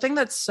 And the thing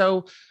that's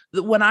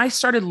when I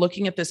started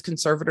looking at this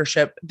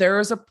conservatorship, there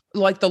is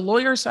the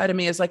lawyer side of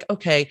me is like,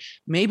 okay,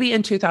 maybe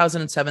in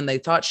 2007, they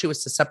thought she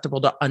was susceptible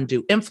to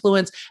undue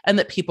influence and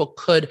that people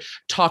could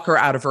talk her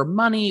out of her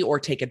money or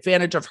take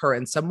advantage of her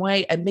in some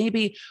way. And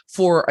maybe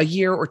for a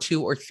year or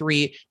 2 or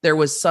 3, there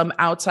was some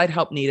outside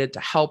help needed to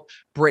help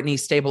Britney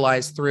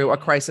stabilize through a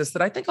crisis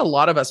that I think a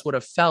lot of us would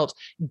have felt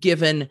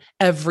given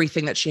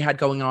everything that she had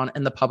going on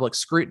in the public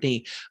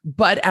scrutiny.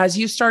 But as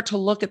you start to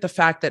look at the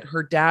fact that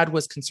her dad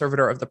was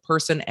conservator of the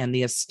person and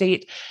the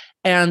estate,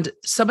 and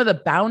some of the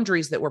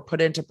boundaries that were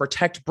put in to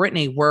protect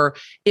Britney were,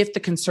 if the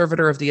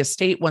conservator of the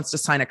estate wants to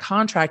sign a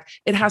contract,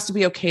 it has to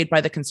be okayed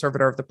by the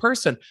conservator of the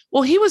person.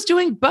 Well, he was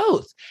doing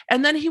both.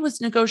 And then he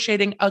was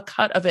negotiating a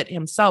cut of it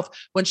himself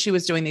when she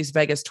was doing these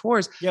Vegas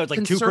tours. Yeah, it's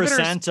like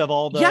 2% of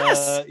all the,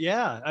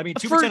 I mean,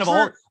 2%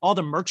 of all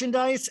the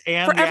merchandise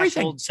and the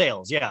actual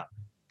sales. Yeah.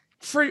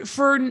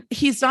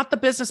 He's not the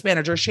business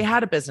manager. She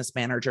had a business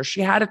manager.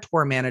 She had a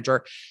tour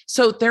manager.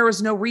 So there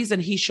was no reason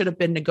he should have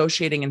been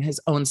negotiating in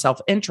his own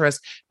self-interest,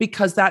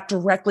 because that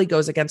directly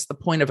goes against the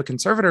point of a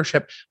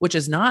conservatorship, which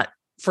is not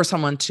for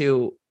someone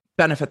to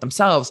benefit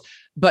themselves,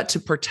 but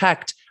to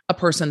protect a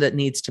person that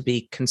needs to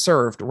be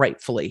conserved,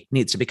 rightfully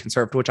needs to be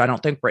conserved, which I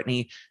don't think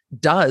Britney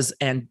does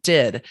and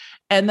did.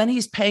 And then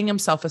he's paying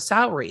himself a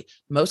salary.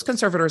 Most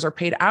conservators are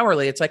paid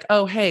hourly. It's like,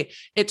 oh, hey,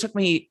 it took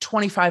me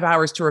 25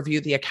 hours to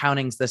review the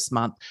accountings this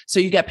month, so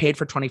you get paid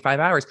for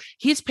 25 hours.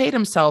 He's paid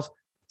himself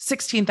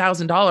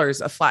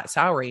 $16,000 a flat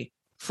salary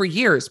for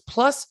years,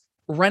 plus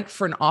rent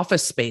for an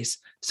office space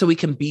so he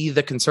can be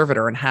the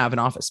conservator and have an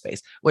office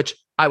space, which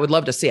I would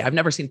love to see. I've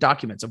never seen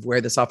documents of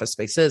where this office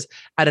space is,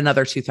 at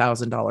another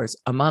 $2,000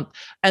 a month.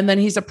 And then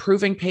he's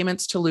approving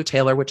payments to Lou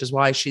Taylor, which is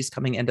why she's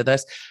coming into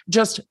this,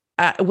 just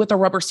with a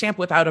rubber stamp,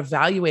 without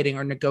evaluating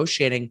or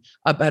negotiating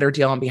a better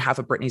deal on behalf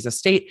of Britney's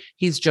estate.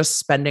 He's just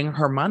spending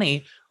her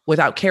money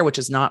without care, which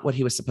is not what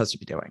he was supposed to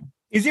be doing.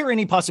 Is there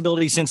any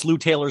possibility, since Lou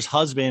Taylor's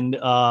husband,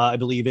 I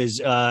believe, is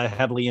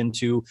heavily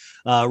into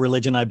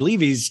religion? I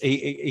believe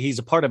he's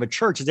a part of a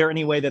church. Is there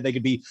any way that they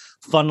could be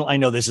I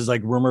know this is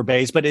like rumor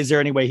based, but is there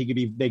any way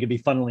they could be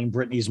funneling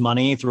Britney's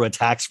money through a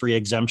tax-free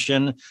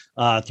exemption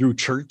through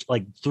church,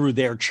 like through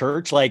their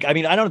church? Like, I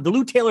mean, I don't know, the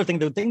Lou Taylor thing.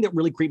 The thing that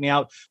really creeped me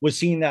out was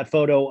seeing that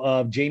photo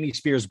of Jamie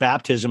Spears'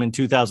 baptism in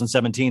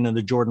 2017 in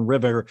the Jordan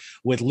River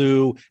with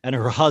Lou and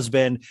her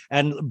husband,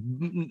 and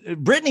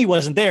Britney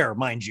wasn't there,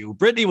 mind you.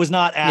 Britney was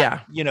not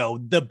at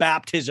the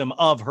baptism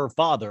of her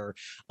father,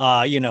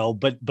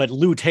 but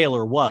Lou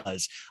Taylor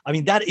was. I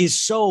mean, that is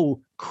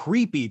so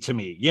creepy to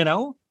me,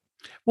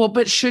 Well,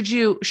 but should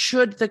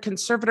the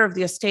conservator of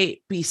the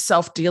estate be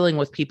self-dealing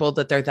with people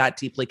that they're that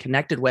deeply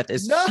connected with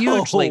is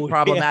hugely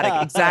problematic.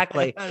 Yeah.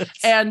 Exactly.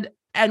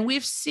 And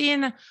we've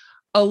seen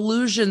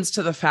allusions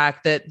to the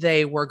fact that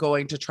they were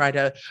going to try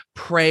to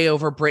pray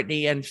over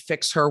Britney and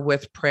fix her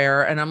with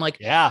prayer. And I'm like,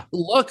 yeah,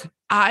 look,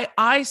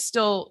 I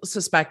still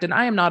suspect, and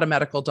I am not a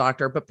medical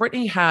doctor, but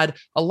Britney had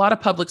a lot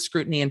of public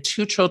scrutiny and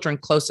 2 children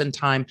close in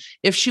time.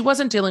 If she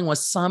wasn't dealing with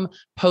some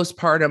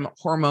postpartum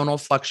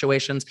hormonal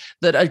fluctuations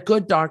that a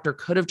good doctor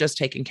could have just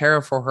taken care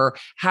of for her,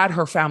 had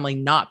her family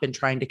not been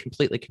trying to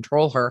completely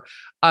control her,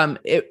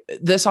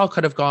 this all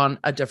could have gone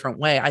a different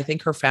way. I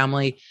think her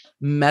family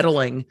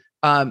meddling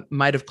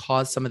might have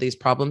caused some of these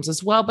problems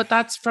as well, but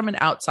that's from an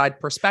outside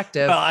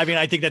perspective. Well, I mean,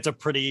 I think that's a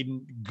pretty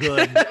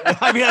good,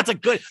 I mean, that's a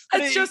good,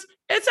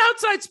 it's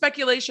outside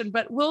speculation,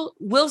 but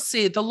we'll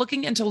see. The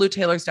looking into Lou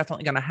Taylor is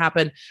definitely going to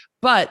happen,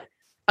 but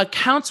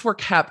accounts were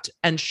kept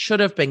and should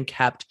have been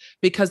kept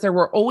because there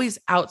were always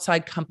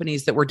outside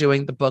companies that were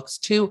doing the books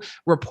too,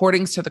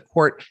 reportings to the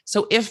court.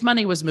 So if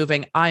money was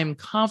moving, I'm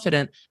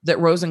confident that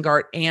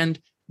Rosengart and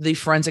the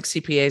forensic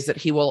CPAs that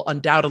he will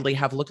undoubtedly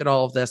have look at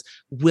all of this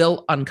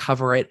will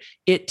uncover it.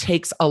 It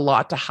takes a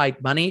lot to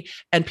hide money.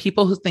 And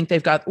people who think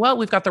we've got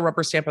the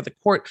rubber stamp of the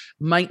court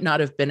might not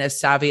have been as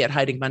savvy at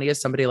hiding money as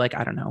somebody like,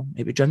 I don't know,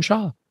 maybe Jen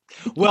Shah.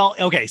 Well,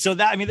 okay. So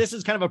this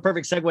is kind of a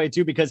perfect segue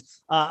too,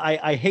 because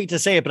I hate to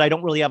say it, but I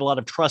don't really have a lot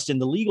of trust in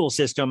the legal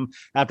system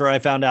after I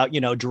found out,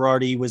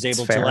 Girardi was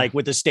able to,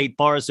 with the State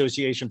Bar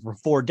Association for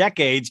 4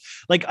 decades.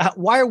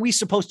 Why are we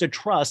supposed to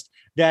trust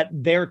that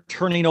they're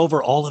turning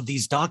over all of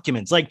these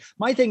documents?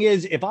 My thing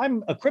is, if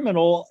I'm a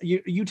criminal,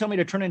 you tell me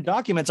to turn in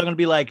documents, I'm going to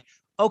be like,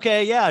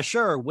 okay, yeah,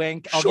 sure,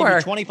 wink. I'll give you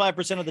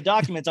 25% of the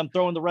documents. I'm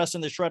throwing the rest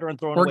in the shredder and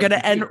throwing. We're gonna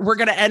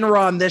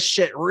Enron this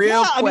shit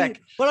real quick.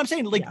 But I'm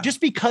saying,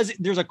 just because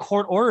there's a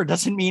court order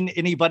doesn't mean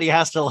anybody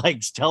has to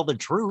tell the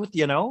truth.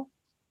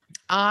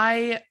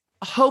 I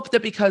hope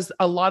that because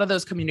a lot of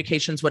those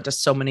communications went to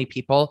so many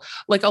people,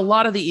 a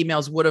lot of the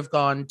emails would have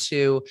gone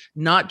to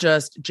not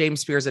just James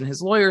Spears and his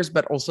lawyers,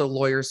 but also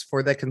lawyers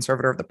for the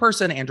conservator of the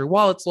person, Andrew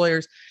Wallett's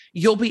lawyers.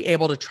 You'll be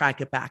able to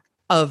track it back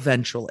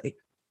eventually.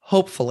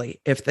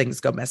 Hopefully, if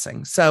things go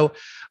missing. So,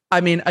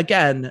 I mean,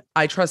 again,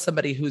 I trust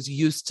somebody who's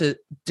used to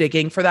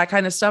digging for that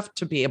kind of stuff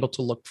to be able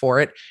to look for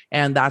it.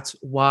 And that's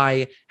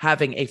why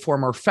having a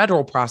former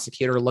federal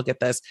prosecutor look at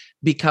this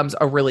becomes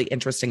a really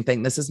interesting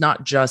thing. This is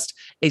not just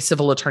a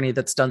civil attorney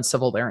that's done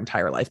civil their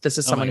entire life. This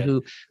is someone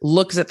who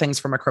looks at things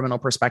from a criminal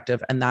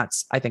perspective. And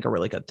that's, I think, a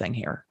really good thing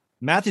here.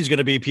 Matthew's going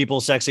to be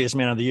People's Sexiest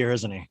Man of the Year,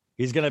 isn't he?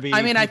 He's going to be.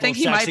 I think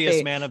he might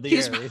be Man of the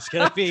Year. He's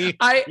going to be.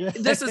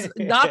 This is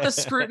not the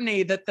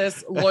scrutiny that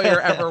this lawyer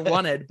ever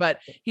wanted, but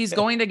he's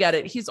going to get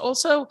it. He's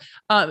also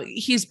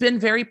he's been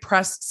very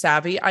press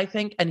savvy, I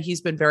think, and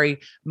he's been very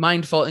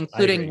mindful,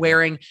 including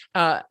wearing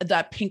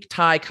that pink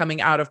tie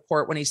coming out of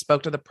court when he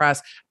spoke to the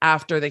press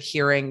after the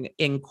hearing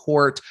in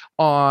court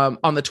on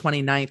the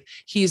 29th.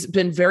 He's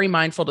been very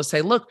mindful to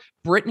say, look,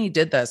 Britney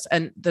did this.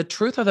 And the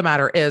truth of the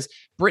matter is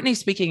Britney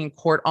speaking in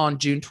court on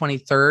June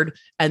 23rd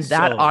and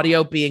that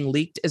audio being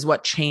leaked is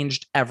what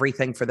changed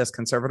everything for this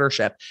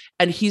conservatorship.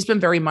 And he's been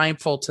very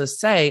mindful to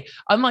say,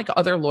 unlike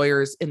other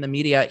lawyers in the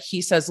media,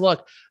 he says,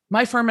 look,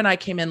 my firm and I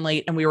came in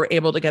late and we were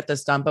able to get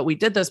this done, but we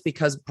did this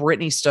because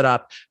Britney stood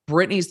up.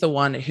 Britney's the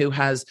one who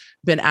has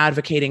been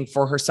advocating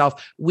for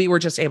herself. We were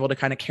just able to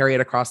kind of carry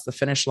it across the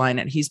finish line.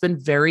 And he's been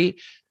very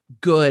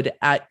good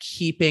at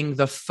keeping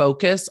the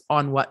focus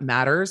on what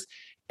matters.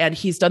 And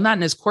he's done that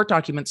in his court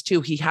documents too.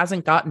 He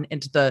hasn't gotten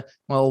into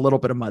a little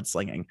bit of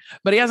mudslinging,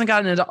 but he hasn't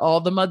gotten into all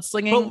the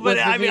mudslinging. But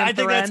I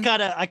think that's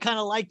I kind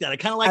of like that.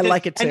 I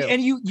like it too.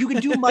 And you can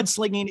do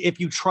mudslinging if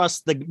you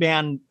trust the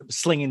man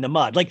slinging the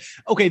mud.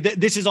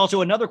 This is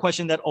also another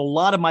question that a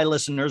lot of my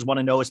listeners want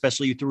to know,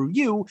 especially through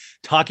you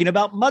talking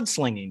about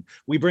mudslinging.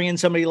 We bring in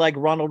somebody like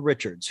Ronald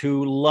Richards,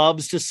 who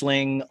loves to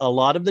sling a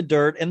lot of the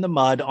dirt and the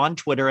mud on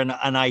Twitter. And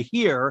I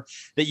hear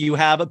that you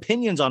have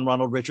opinions on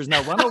Ronald Richards.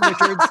 Now, Ronald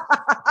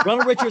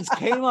Richards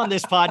came on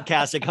this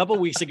podcast a couple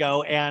weeks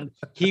ago and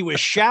he was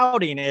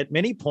shouting at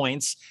many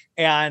points.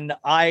 And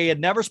I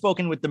had never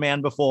spoken with the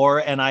man before.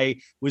 And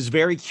I was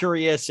very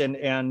curious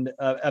and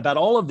about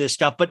all of this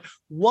stuff. But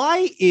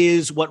why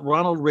is what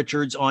Ronald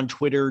Richards on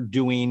Twitter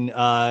doing,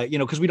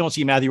 because we don't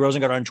see Matthew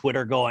Rosengart on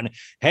Twitter going,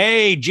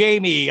 hey,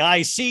 Jamie,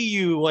 I see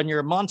you on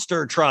your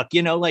monster truck,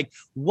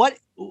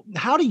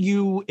 how do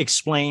you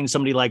explain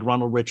somebody like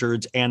Ronald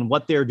Richards and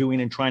what they're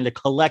doing and trying to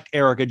collect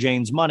Erika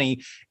Jayne's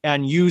money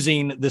and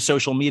using the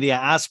social media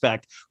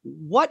aspect?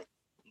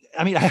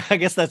 I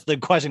guess that's the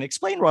question.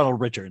 Explain Ronald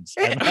Richards.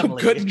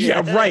 Good.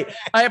 Yeah, right.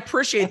 I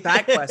appreciate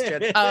that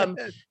question.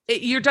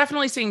 You're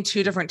definitely seeing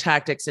 2 different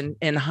tactics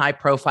in high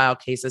profile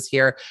cases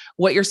here.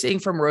 What you're seeing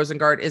from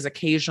Rosengart is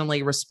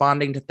occasionally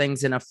responding to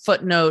things in a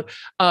footnote,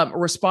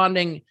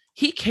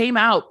 he came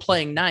out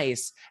playing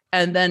nice.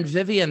 And then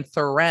Vivian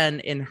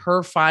Thoren in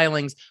her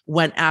filings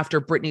went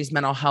after Britney's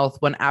mental health,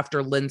 went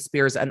after Lynn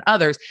Spears and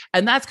others.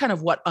 And that's kind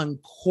of what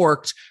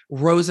uncorked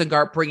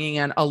Rosengart bringing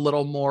in a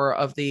little more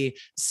of the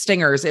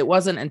stingers. It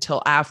wasn't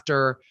until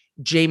after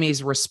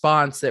Jayme's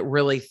response that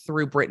really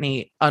threw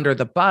Britney under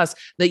the bus,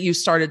 that you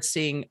started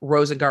seeing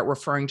Rosengart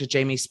referring to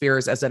Jayme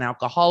Spears as an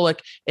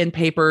alcoholic in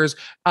papers,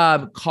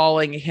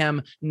 calling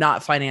him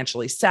not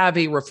financially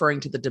savvy, referring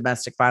to the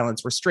domestic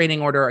violence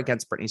restraining order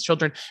against Britney's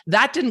children.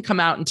 That didn't come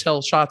out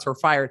until shots were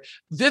fired.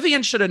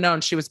 Vivian should have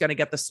known she was going to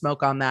get the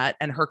smoke on that,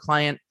 and her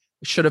client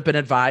should have been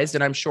advised.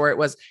 And I'm sure it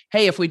was,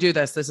 hey, if we do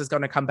this, this is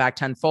going to come back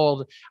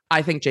tenfold.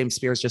 I think Jayme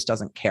Spears just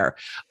doesn't care.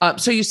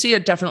 So you see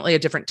definitely a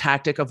different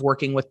tactic of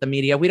working with the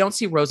media. We don't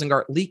see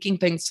Rosengart leaking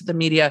things to the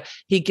media.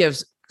 He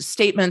gives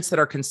statements that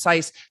are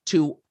concise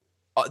to,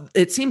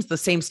 it seems the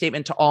same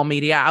statement to all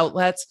media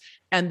outlets.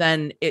 And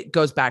then it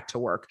goes back to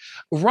work.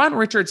 Ron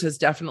Richards has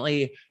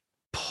definitely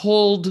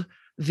pulled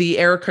the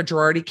Erika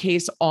Girardi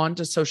case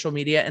onto social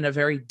media in a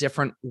very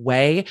different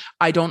way.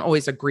 I don't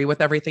always agree with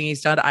everything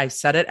he's done. I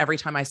said it. Every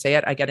time I say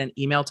it, I get an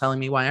email telling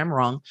me why I'm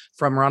wrong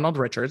from Ronald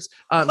Richards.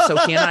 So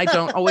he and I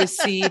don't always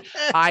see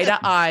eye to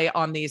eye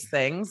on these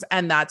things.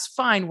 And that's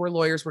fine. We're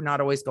lawyers. We're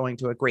not always going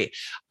to agree.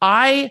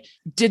 I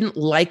didn't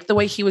like the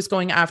way he was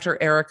going after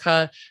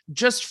Erika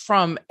just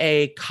from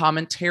a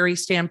commentary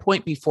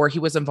standpoint before he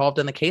was involved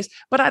in the case,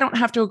 but I don't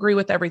have to agree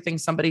with everything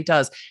somebody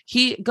does.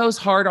 He goes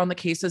hard on the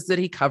cases that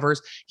he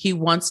covers. He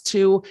wants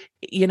to,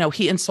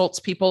 he insults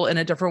people in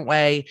a different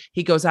way.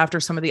 He goes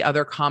after some of the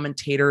other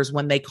commentators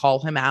when they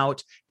call him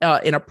out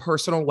in a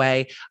personal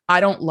way. I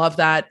don't love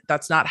that.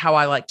 That's not how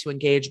I like to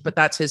engage, but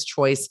that's his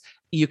choice.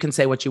 You can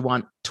say what you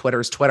want.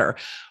 Twitter's Twitter.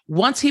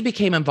 Once he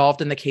became involved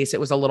in the case, it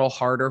was a little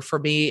harder for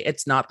me.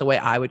 It's not the way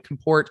I would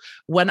comport.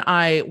 When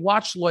I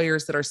watch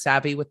lawyers that are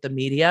savvy with the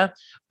media,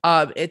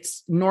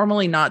 it's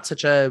normally not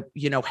such a,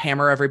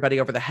 hammer everybody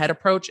over the head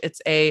approach.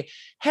 It's a,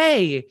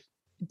 hey,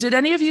 did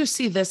any of you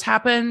see this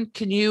happen?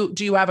 Do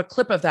you have a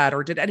clip of that?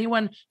 Or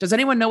does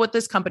anyone know what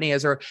this company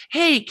is? Or,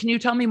 hey, can you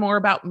tell me more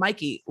about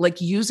Mikey? Like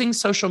using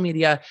social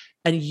media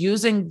and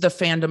using the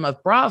fandom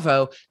of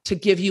Bravo to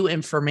give you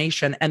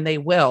information, and they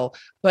will,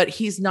 but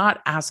he's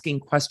not asking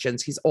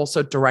questions. He's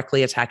also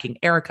directly attacking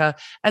Erika.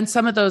 And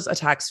some of those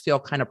attacks feel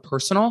kind of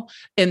personal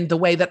in the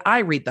way that I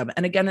read them.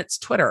 And again, it's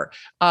Twitter.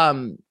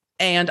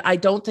 And I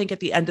don't think at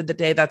the end of the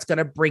day, that's going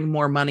to bring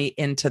more money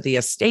into the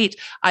estate.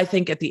 I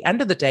think at the end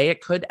of the day,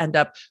 it could end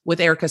up with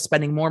Erika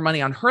spending more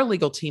money on her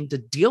legal team to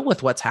deal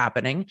with what's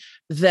happening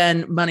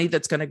than money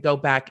that's going to go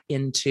back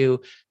into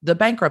the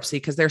bankruptcy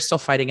because they're still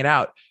fighting it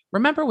out.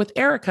 Remember, with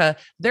Erika,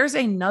 there's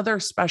another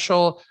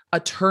special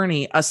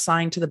attorney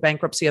assigned to the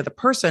bankruptcy of the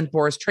person,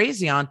 Boris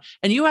Trazian,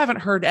 and you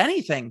haven't heard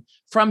anything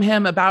from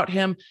him about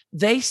him.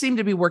 They seem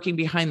to be working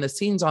behind the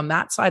scenes on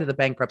that side of the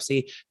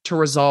bankruptcy to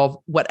resolve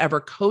whatever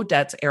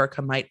co-debts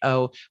Erika might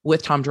owe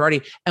with Tom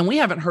Girardi, and we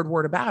haven't heard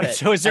word about it.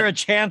 So is there a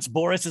chance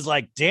Boris is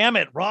like, damn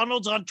it,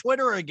 Ronald's on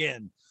Twitter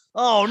again?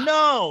 Oh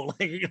no.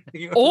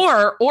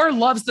 or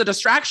loves the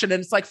distraction.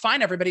 And it's like,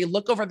 fine, everybody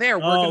look over there.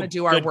 We're going to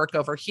do our work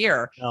over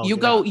here. Oh,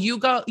 you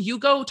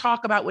go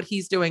talk about what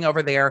he's doing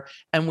over there.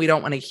 And we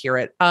don't want to hear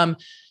it.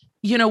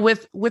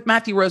 With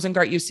Matthew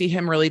Rosengart, you see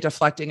him really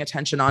deflecting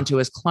attention onto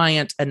his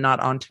client and not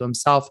onto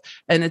himself.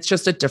 And it's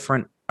just a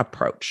different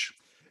approach.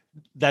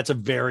 That's a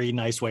very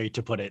nice way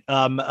to put it.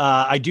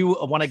 I do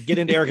want to get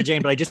into Erika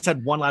Jayne, but I just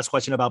had one last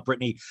question about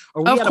Britney.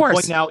 Are we at a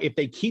point now, if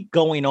they keep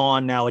going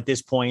on now at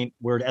this point,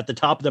 we're at the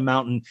top of the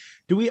mountain,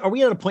 are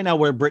we at a point now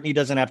where Britney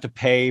doesn't have to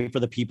pay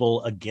for the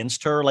people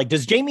against her? Like,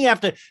 does Jayme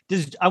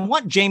I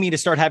want Jayme to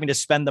start having to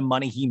spend the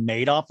money he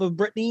made off of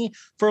Britney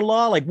for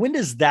law? Like, when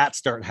does that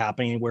start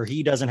happening where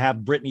he doesn't have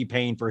Britney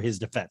paying for his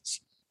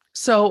defense?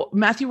 So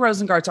Matthew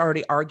Rosengart's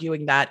already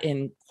arguing that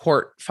in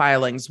court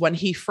filings. When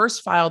he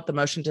first filed the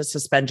motion to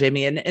suspend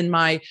Jayme, and in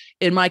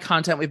my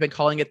content, we've been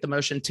calling it the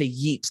motion to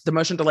yeet, the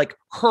motion to like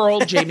hurl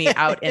Jayme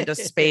out into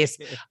space.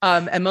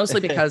 And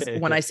mostly because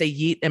when I say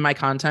yeet in my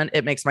content,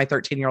 it makes my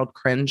 13-year-old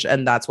cringe,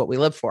 and that's what we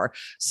live for.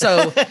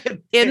 So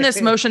in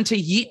this motion to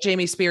yeet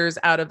Jayme Spears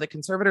out of the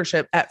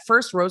conservatorship, at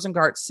first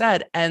Rosengart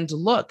said, and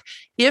look,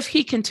 if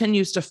he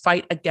continues to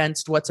fight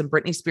against what's in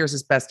Britney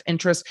Spears' best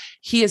interest,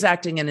 he is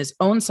acting in his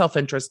own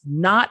self-interest,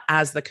 not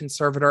as the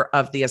conservator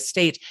of the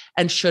estate,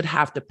 and should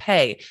have to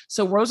pay.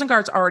 So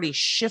Rosengart's already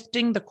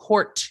shifting the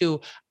court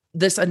to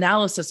this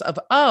analysis of,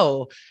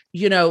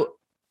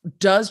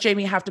 does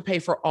Jayme have to pay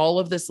for all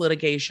of this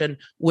litigation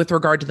with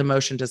regard to the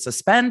motion to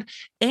suspend?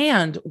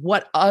 And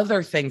what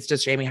other things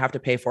does Jayme have to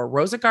pay for?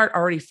 Rosengart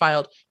already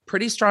filed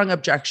pretty strong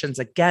objections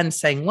again,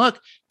 saying,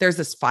 look, there's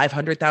this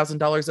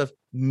 $500,000 of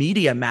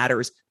media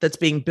matters that's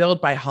being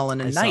billed by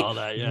Holland and Knight.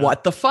 That, yeah.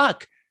 What the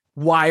fuck?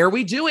 Why are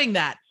we doing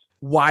that?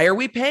 Why are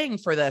we paying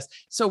for this?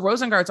 So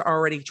Rosengart's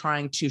already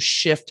trying to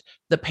shift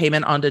the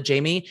payment onto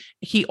Jayme.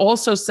 He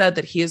also said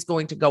that he is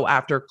going to go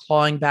after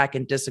clawing back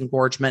and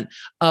disengorgement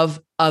of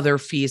other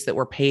fees that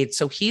were paid.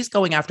 So he's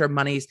going after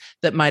monies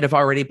that might have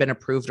already been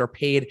approved or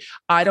paid.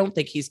 I don't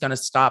think he's going to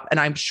stop. And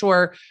I'm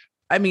sure,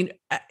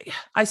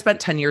 I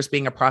spent 10 years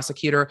being a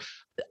prosecutor.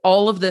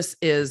 All of this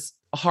is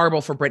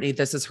horrible for Britney.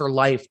 This is her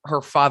life.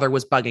 Her father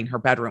was bugging her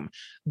bedroom.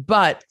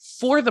 But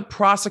for the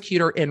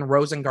prosecutor in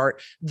Rosengart,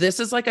 this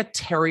is like a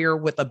terrier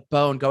with a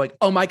bone going,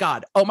 oh my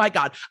God,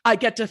 I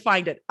get to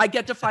find it. I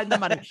get to find the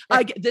money.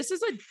 This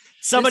is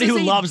somebody who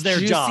a loves their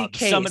job,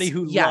 case. somebody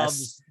who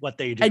loves what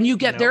they do. And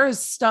there is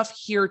stuff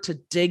here to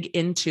dig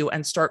into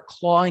and start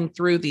clawing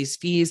through these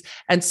fees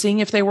and seeing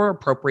if they were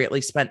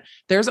appropriately spent.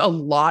 There's a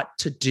lot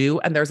to do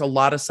and there's a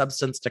lot of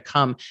substance to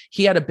come.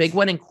 He had a big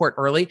win in court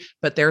early,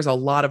 but there's a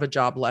lot of a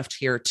job left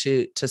here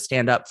to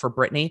stand up for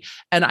Britney.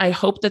 And I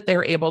hope that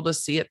they're able to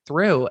see it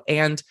through.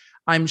 And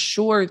I'm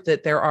sure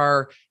that there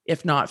are,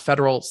 if not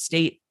federal,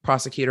 state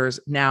prosecutors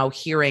now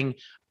hearing,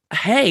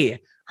 hey,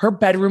 her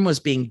bedroom was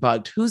being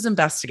bugged. Who's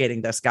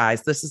investigating this,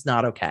 guys? This is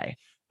not okay.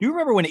 Do you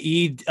remember when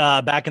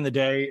back in the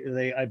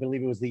day, I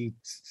believe it was the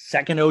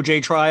second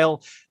OJ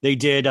trial, they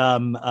did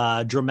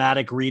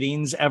dramatic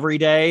readings every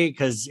day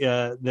because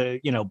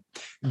the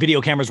video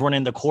cameras weren't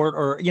in the court,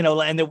 or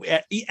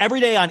every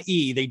day on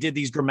E they did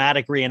these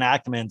dramatic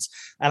reenactments,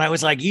 and I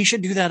was like, you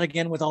should do that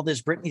again with all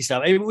this Britney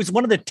stuff. It was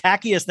one of the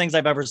tackiest things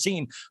I've ever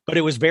seen, but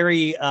it was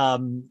very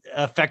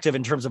effective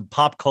in terms of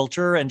pop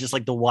culture and just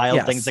like the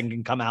wild things that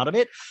can come out of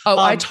it.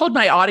 I told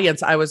my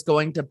audience I was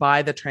going to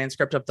buy the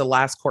transcript of the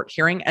last court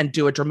hearing and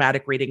do a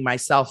dramatic reading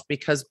myself,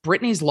 because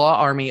Britney's law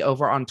army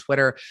over on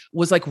Twitter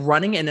was like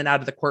running in and out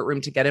of the courtroom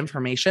to get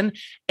information.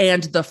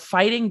 And the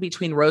fighting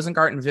between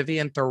Rosengart and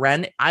Vivian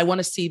Thoren, I want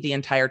to see the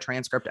entire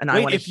transcript and I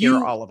want to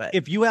hear all of it.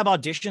 If you have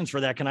auditions for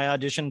that, can I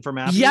audition for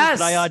Matthew? Yes.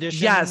 Can I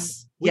audition?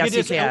 Yes. Yes,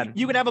 you can.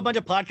 You could have a bunch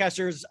of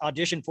podcasters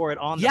audition for it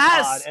on the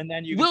pod, and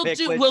then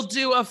we'll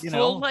do a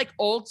full like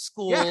old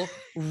school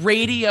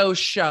radio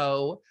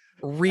show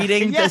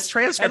reading this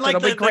transcript. And like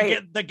it'll be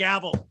great. The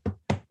gavel.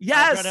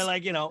 Yes.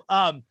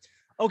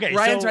 Okay.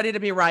 Ryan's ready to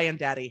be Ryan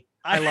Daddy.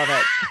 I love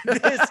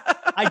it.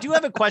 I do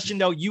have a question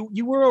though.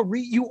 You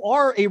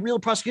are a real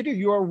prosecutor.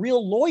 You are a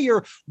real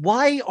lawyer.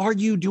 Why are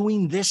you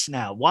doing this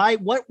now?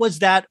 What was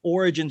that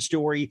origin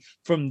story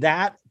from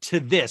that to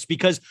this?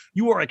 Because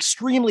you are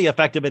extremely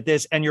effective at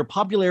this and your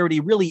popularity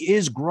really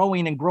is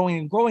growing and growing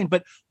and growing.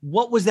 But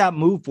what was that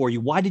move for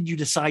you? Why did you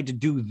decide to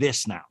do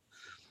this now?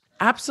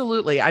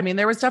 Absolutely. I mean,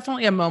 there was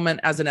definitely a moment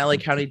as an LA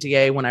County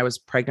DA when I was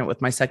pregnant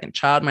with my second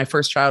child. My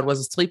first child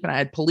was asleep and I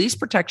had police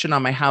protection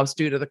on my house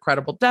due to the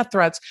credible death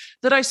threats,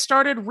 that I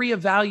started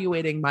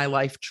reevaluating my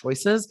life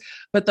choices.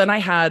 But then I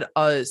had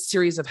a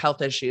series of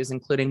health issues,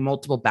 including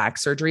multiple back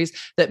surgeries,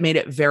 that made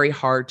it very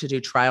hard to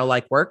do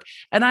trial-like work.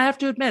 And I have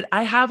to admit,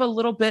 I have a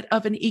little bit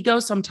of an ego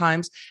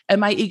sometimes.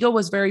 And my ego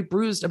was very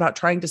bruised about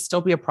trying to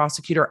still be a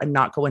prosecutor and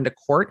not go into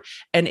court.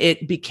 And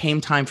it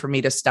became time for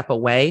me to step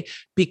away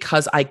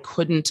because I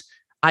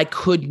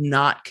could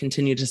not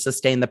continue to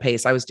sustain the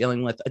pace. I was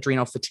dealing with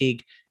adrenal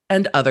fatigue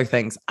and other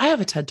things. I have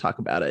a TED talk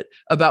about it,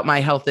 about my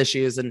health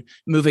issues and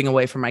moving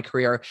away from my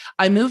career.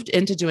 I moved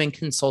into doing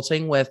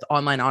consulting with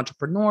online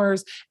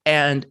entrepreneurs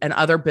and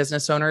other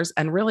business owners,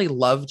 and really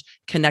loved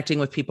connecting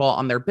with people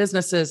on their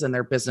businesses and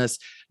their business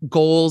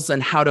goals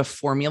and how to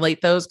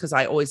formulate those, because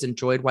I always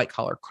enjoyed white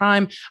collar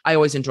crime. I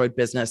always enjoyed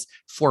business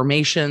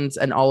formations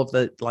and all of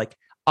the like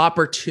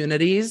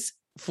opportunities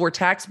for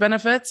tax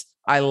benefits.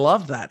 I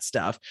love that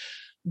stuff.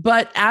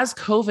 But as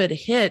COVID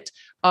hit,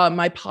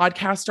 my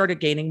podcast started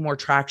gaining more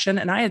traction.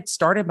 And I had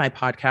started my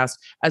podcast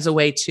as a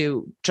way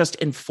to just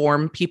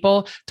inform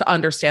people to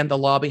understand the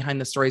law behind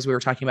the stories we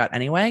were talking about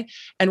anyway.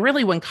 And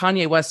really, when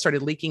Kanye West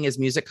started leaking his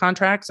music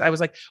contracts, I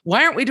was like,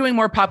 why aren't we doing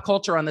more pop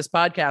culture on this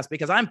podcast?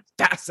 Because I'm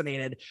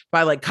fascinated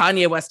by like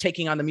Kanye West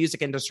taking on the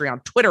music industry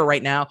on Twitter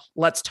right now.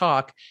 Let's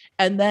talk.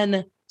 And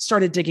then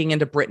started digging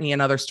into Britney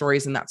and other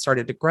stories, and that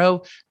started to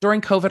grow.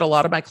 During COVID, a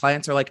lot of my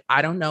clients are like,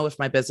 I don't know if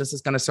my business is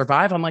going to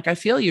survive. I'm like, I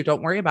feel you.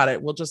 Don't worry about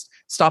it. We'll just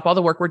stop all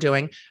the work we're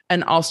doing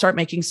and I'll start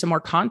making some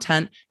more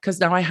content, because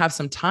now I have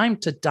some time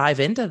to dive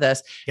into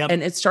this. Yep.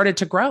 And it started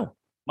to grow.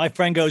 My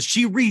friend goes,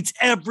 she reads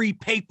every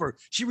paper.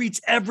 She reads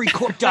every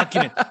court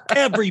document,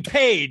 every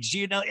page,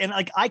 and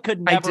like I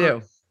could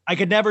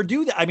never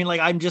do that. I mean,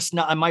 like, I'm just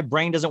not, my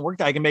brain doesn't work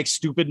that. I can make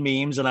stupid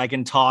memes and I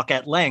can talk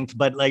at length,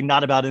 but like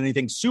not about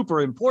anything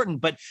super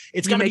important, but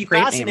it's going to be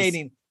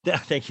fascinating. Memes.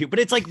 Thank you. But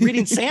it's like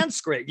reading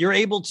Sanskrit. You're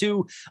able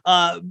to,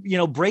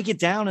 break it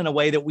down in a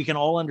way that we can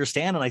all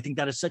understand. And I think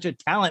that is such a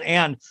talent.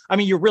 And I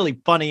mean, you're really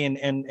funny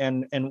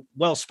and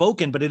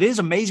well-spoken, but it is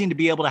amazing to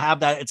be able to have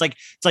that. It's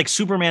like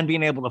Superman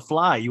being able to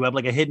fly. You have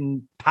like a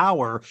hidden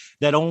power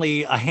that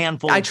only a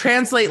handful. I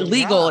translate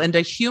legal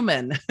into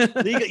human.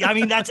 I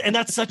mean,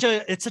 that's such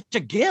a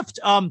gift.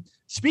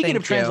 Speaking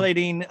of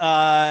translating,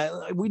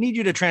 we need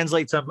you to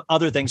translate some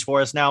other things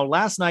for us. Now,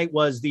 last night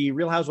was the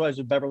Real Housewives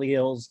of Beverly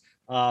Hills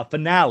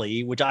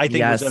finale, which I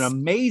think was an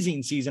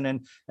amazing season.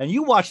 And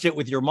you watched it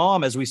with your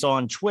mom, as we saw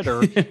on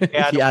Twitter.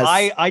 And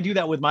I do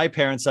that with my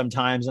parents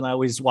sometimes. And I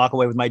always walk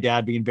away with my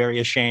dad being very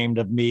ashamed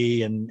of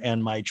me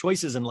and my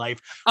choices in life.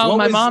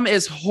 My mom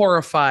is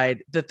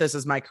horrified that this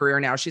is my career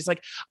now. She's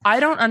like, I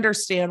don't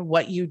understand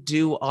what you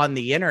do on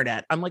the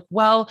internet. I'm like,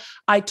 well,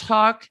 I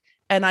talk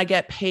and I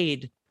get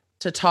paid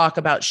to talk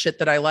about shit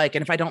that I like.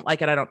 And if I don't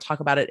like it, I don't talk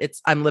about it.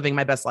 I'm living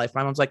my best life.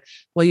 My mom's like,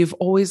 well, you've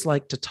always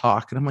liked to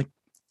talk. And I'm like,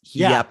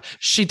 Yeah. Yep.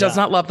 She does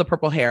not love the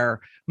purple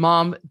hair.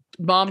 Mom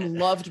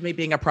loved me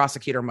being a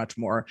prosecutor much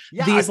more.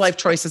 Yeah, These life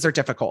choices are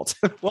difficult.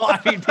 Well, I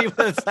mean,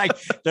 people, it's like,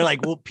 they're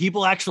like, well,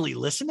 people actually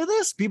listen to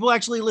this? People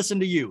actually listen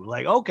to you.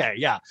 Like, okay,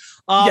 yeah.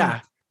 Yeah.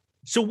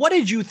 So what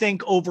did you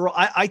think overall?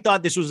 I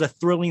thought this was a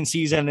thrilling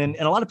season, and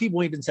a lot of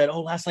people even said,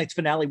 oh, last night's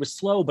finale was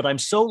slow, but I'm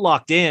so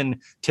locked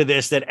in to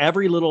this that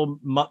every little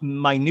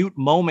minute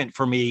moment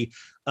for me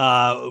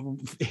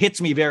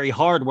hits me very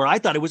hard, where I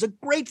thought it was a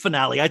great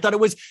finale. I thought it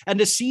was, and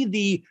to see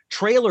the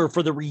trailer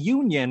for the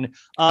reunion.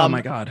 Oh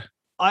my God.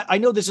 I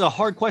know this is a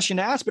hard question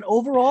to ask, but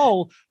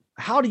overall,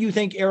 how do you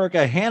think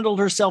Erika handled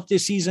herself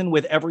this season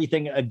with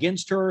everything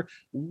against her?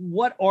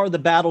 What are the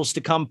battles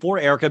to come for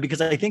Erika? Because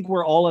I think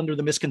we're all under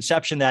the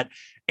misconception that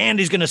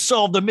Andy's going to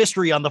solve the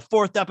mystery on the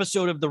 4th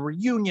episode of the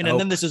reunion. And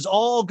then this is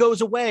all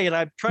goes away. And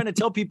I'm trying to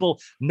tell people,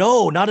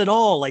 no, not at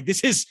all. Like, this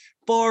is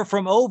far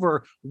from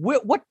over.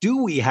 What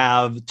do we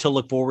have to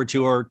look forward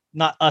to, or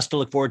not us to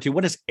look forward to?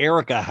 What does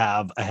Erika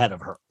have ahead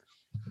of her?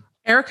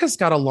 Erika's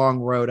got a long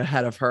road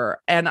ahead of her.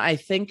 And I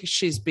think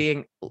she's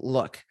being,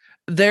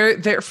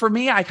 there for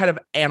me, I kind of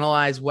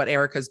analyze what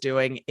Erika's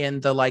doing in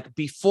the, like,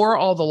 before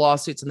all the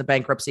lawsuits and the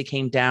bankruptcy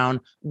came down,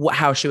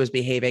 how she was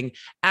behaving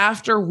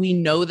after we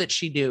know that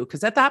she knew.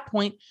 Because at that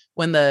point,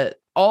 when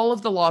all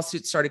of the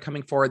lawsuits started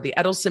coming forward, the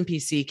Edelson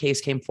PC case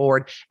came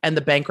forward and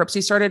the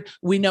bankruptcy started,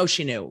 we know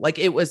she knew. Like,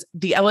 it was,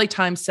 the LA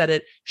Times said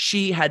it.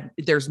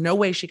 There's no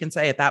way she can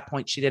say at that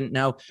point she didn't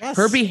know. Yes.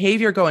 Her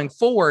behavior going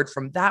forward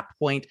from that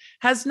point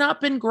has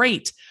not been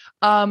great.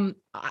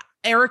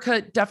 Erika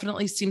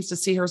definitely seems to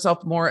see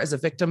herself more as a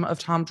victim of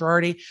Tom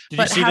Girardi. Did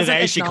you see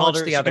today? She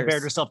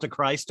compared herself to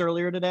Christ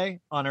earlier today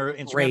on her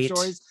Instagram Great.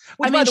 stories.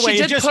 Which, I mean, she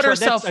did put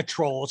herself, that's a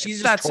troll.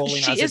 She's just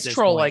trolling. She is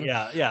trolling.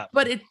 Yeah.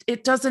 But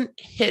it doesn't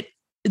hit.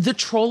 The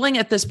trolling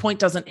at this point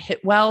doesn't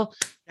hit well.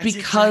 That's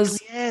because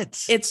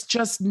exactly it's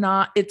just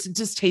not. It's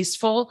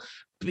distasteful.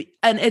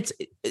 And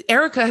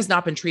Erika has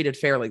not been treated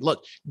fairly.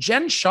 Look,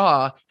 Jen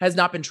Shah has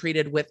not been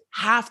treated with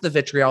half the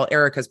vitriol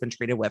Erika's been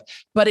treated with,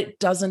 but it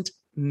doesn't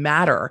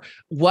matter.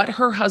 What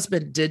her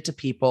husband did to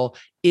people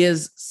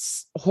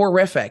is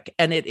horrific.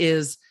 And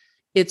it's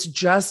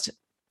just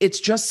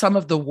some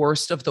of the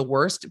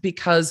worst,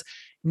 because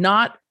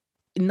not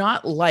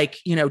like,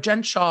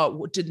 Jen Shah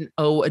didn't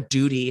owe a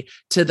duty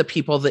to the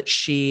people that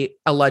she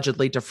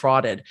allegedly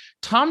defrauded.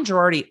 Tom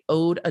Girardi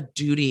owed a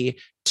duty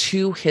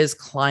to his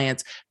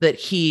clients that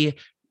he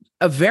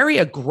very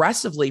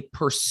aggressively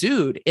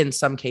pursued, in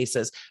some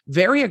cases,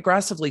 very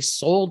aggressively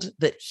sold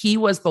that he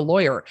was the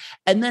lawyer,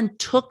 and then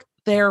took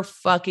their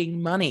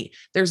fucking money.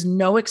 There's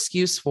no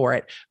excuse for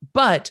it.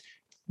 But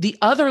the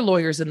other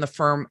lawyers in the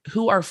firm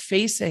who are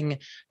facing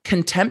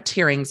contempt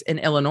hearings in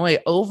Illinois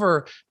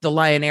over the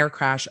Lion Air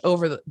crash,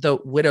 over the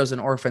widows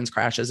and orphans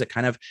crash, as it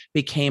kind of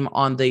became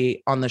on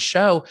the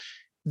show,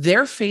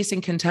 they're facing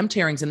contempt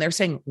hearings and they're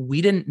saying,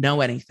 we didn't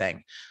know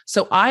anything.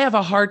 So I have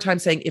a hard time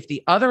saying, if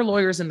the other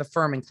lawyers in the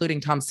firm, including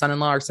Tom's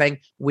son-in-law, are saying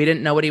we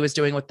didn't know what he was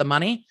doing with the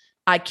money,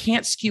 I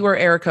can't skewer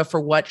Erika for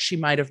what she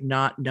might have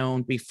not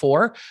known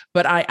before,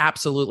 but I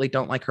absolutely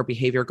don't like her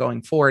behavior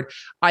going forward.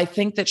 I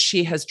think that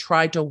she has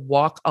tried to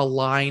walk a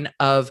line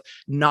of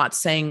not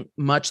saying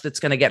much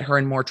that's going to get her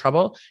in more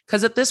trouble,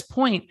 because at this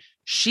point,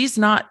 she's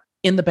not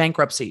in the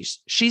bankruptcy.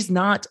 She's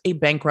not a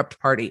bankrupt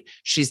party.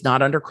 She's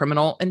not under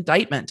criminal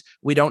indictment.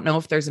 We don't know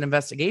if there's an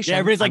investigation. Yeah,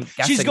 everybody's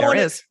like, she's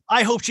going.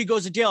 I hope she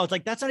goes to jail. It's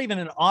like, that's not even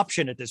an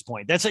option at this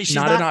point. That's like, she's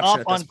not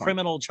up on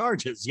criminal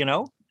charges,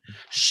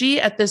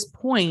 She, at this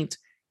point,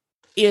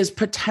 is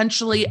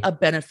potentially a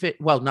benefit.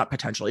 Well, not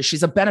potentially.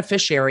 She's a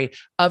beneficiary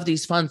of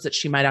these funds that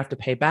she might have to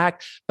pay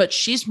back, but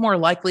she's more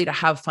likely to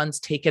have funds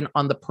taken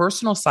on the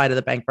personal side of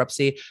the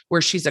bankruptcy,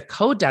 where she's a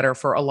co-debtor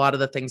for a lot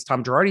of the things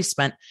Tom Girardi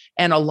spent,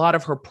 and a lot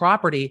of her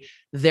property,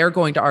 they're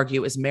going to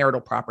argue, is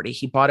marital property.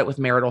 He bought it with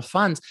marital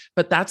funds,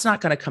 but that's not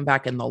going to come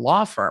back in the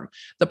law firm.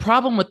 The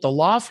problem with the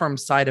law firm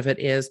side of it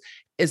is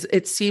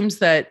it seems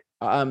that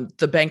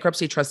the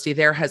bankruptcy trustee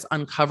there has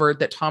uncovered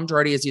that Tom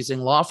Girardi is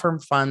using law firm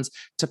funds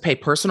to pay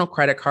personal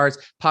credit cards,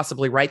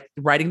 possibly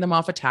writing them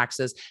off of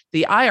taxes.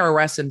 The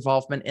IRS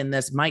involvement in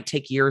this might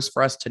take years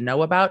for us to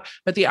know about,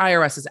 but the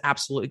IRS is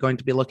absolutely going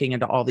to be looking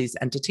into all these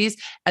entities.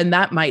 And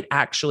that might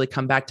actually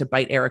come back to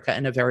bite Erika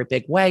in a very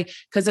big way,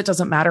 because it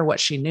doesn't matter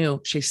what she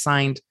knew. She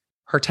signed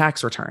her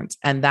tax returns,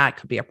 and that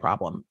could be a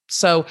problem.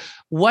 So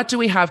what do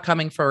we have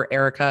coming for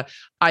Erika?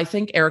 I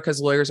think Erika's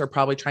lawyers are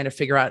probably trying to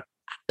figure out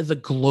the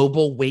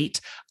global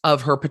weight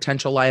of her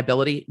potential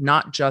liability,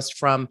 not just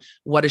from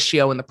what does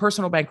she owe in the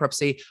personal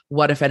bankruptcy,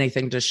 what, if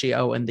anything, does she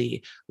owe in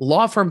the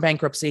law firm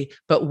bankruptcy,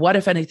 but what,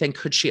 if anything,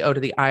 could she owe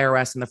to the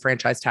IRS and the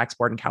Franchise Tax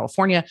Board in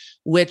California,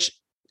 which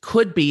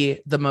could be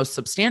the most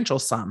substantial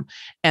sum.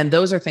 And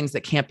those are things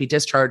that can't be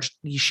discharged.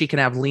 She can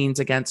have liens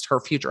against her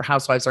future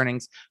housewives'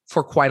 earnings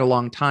for quite a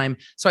long time.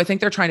 So I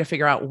think they're trying to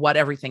figure out what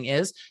everything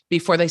is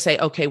before they say,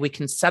 okay, we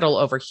can settle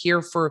over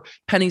here for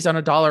pennies on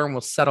a dollar and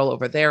we'll settle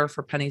over there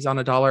for pennies on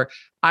a dollar.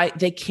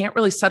 They can't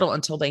really settle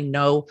until they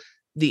know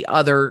the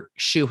other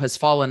shoe has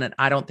fallen. And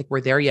I don't think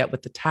we're there yet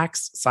with the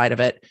tax side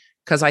of it.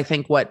 because I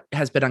think what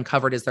has been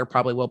uncovered is there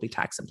probably will be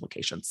tax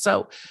implications.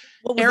 So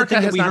What was the Erika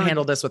thing that has we not heard?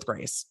 handled this with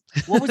grace.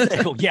 What was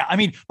that? Oh, yeah. I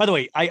mean, by the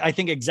way, I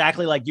think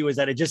exactly like you is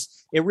that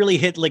it really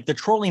hit, like the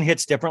trolling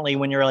hits differently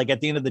when you're like,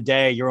 at the end of the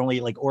day, you're only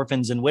like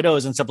orphans and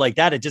widows and stuff like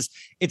that.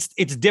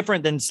 It's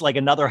different than like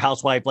another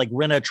housewife, like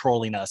Rinna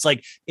trolling us.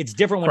 Like it's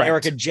different when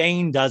Correct. Erika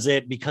Jayne does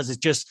it because it's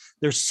just,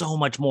 there's so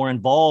much more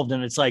involved.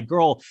 And it's like,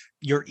 girl,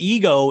 your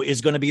ego is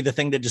going to be the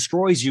thing that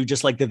destroys you.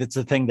 Just like that it's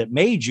the thing that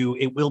made you,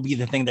 it will be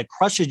the thing that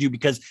crushes you,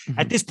 because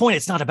at this point,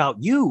 it's not about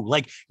you.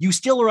 Like you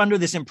still are under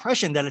this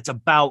impression that it's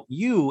about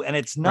you, and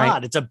it's not.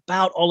 Right. It's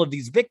about all of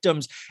these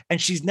victims. And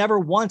she's never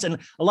once, and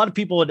a lot of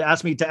people had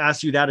asked me to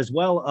ask you that as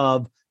well,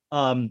 of,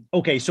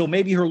 okay, so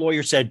maybe her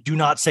lawyer said, do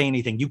not say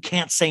anything. You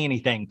can't say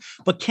anything,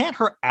 but can't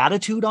her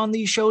attitude on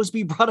these shows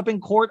be brought up in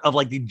court of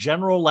like the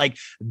general, like,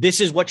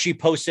 this is what she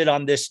posted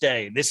on this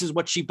day. This is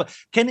what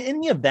can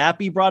any of that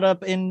be brought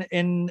up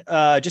in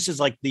just as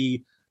like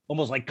the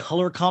almost like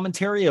color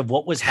commentary of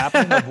what was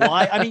happening, of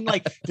why? I mean,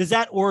 like, does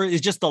that, or is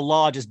just the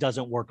law just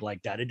doesn't work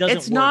like that? It doesn't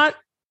It's work. not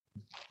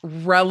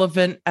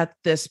relevant at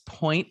this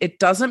point. It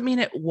doesn't mean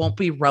it won't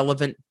be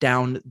relevant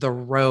down the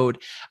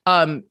road.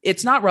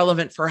 It's not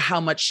relevant for how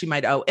much she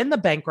might owe in the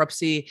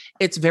bankruptcy.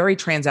 It's very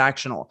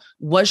transactional.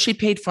 Was she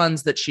paid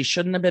funds that she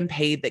shouldn't have been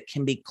paid that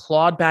can be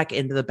clawed back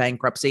into the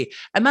bankruptcy?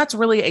 And that's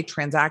really a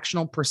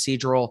transactional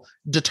procedural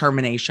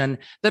determination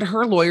that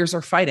her lawyers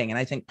are fighting. And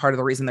I think part of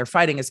the reason they're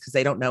fighting is because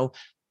they don't know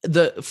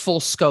the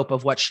full scope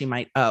of what she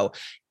might owe.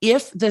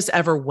 If this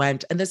ever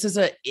went, and this is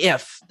a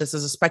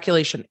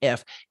speculation,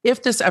 if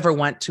this ever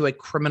went to a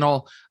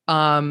criminal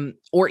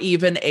or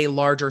even a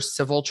larger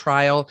civil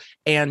trial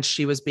and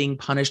she was being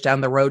punished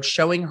down the road,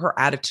 showing her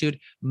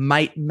attitude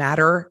might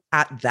matter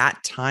at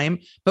that time.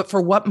 But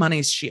for what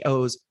monies she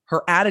owes,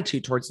 her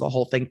attitude towards the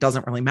whole thing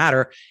doesn't really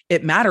matter.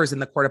 It matters in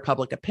the court of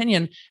public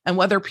opinion and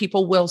whether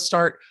people will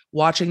start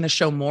watching the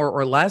show more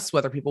or less,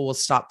 whether people will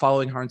stop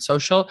following her on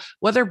social,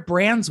 whether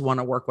brands want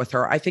to work with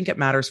her. I think it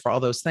matters for all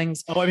those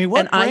things. Oh, I mean,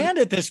 what brand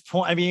at this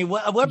point? I mean,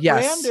 what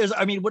Yes. brand is?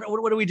 I mean, what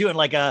are we doing?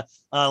 Like a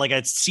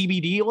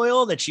CBD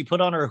oil that she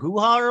put on her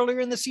hoo-ha earlier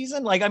in the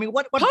season? Like, I mean,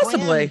 what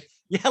Possibly. brand?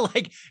 Yeah,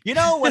 like, you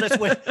know what? It's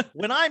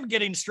when I'm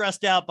getting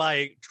stressed out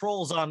by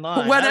trolls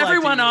online. When I like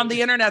everyone to on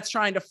the internet's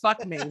trying to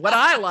fuck me, what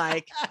I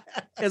like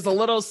is a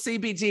little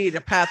CBD to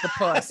pat the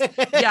puss.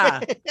 Yeah,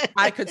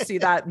 I could see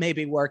that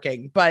maybe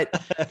working, but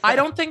I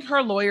don't think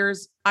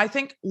I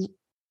think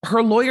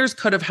her lawyers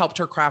could have helped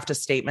her craft a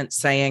statement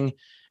saying,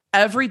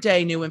 every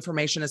day new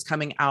information is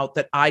coming out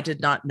that I did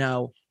not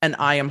know, and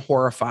I am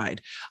horrified.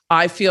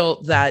 I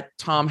feel that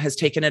Tom has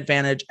taken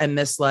advantage and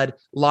misled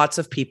lots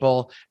of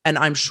people, and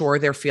I'm sure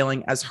they're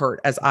feeling as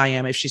hurt as I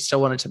am if she still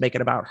wanted to make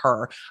it about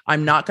her.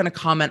 I'm not going to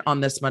comment on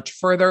this much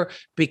further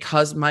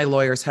because my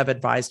lawyers have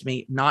advised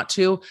me not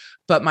to,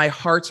 but my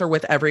hearts are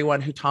with everyone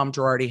who Tom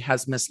Girardi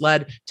has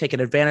misled, taken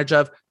advantage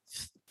of,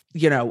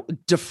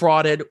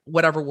 defrauded,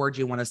 whatever word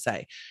you want to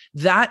say.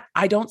 That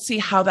I don't see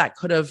how that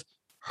could have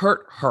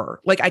hurt her.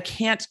 Like, I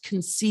can't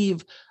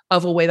conceive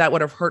of a way that would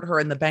have hurt her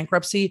in the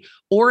bankruptcy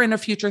or in a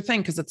future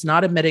thing, because it's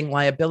not admitting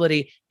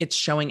liability, it's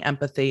showing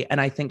empathy.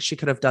 And I think she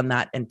could have done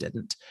that and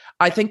didn't.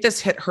 I think this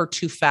hit her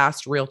too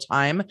fast, real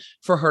time,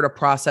 for her to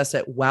process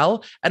it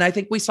well. And I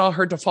think we saw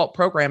her default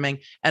programming,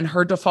 and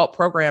her default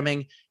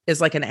programming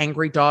is like an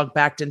angry dog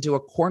backed into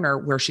a corner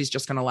where she's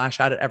just going to lash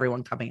out at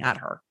everyone coming at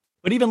her.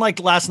 But even like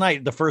last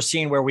night, the first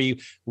scene where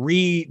we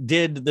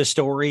redid the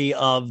story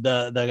of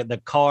the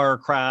car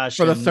crash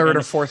for the third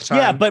or fourth time.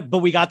 Yeah,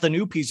 but we got the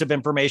new piece of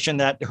information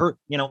that her,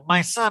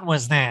 my son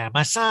was there.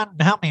 My son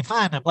helped me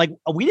find him. Like,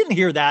 we didn't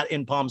hear that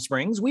in Palm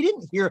Springs. We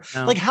didn't hear,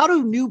 like, how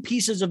do new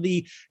pieces of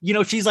the,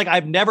 she's like,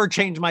 I've never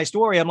changed my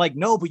story. I'm like,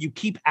 no, but you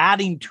keep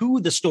adding to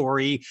the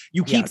story.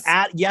 You keep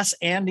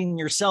anding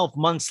yourself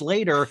months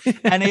later.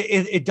 And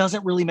it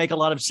doesn't really make a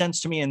lot of sense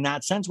to me in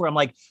that sense, where I'm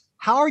like,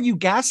 how are you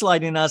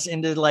gaslighting us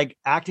into like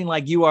acting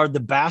like you are the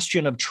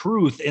bastion of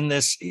truth in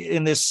this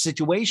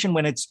situation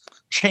when it's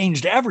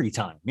changed every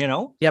time,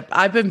 Yep.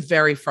 I've been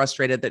very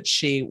frustrated that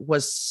she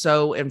was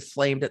so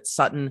inflamed at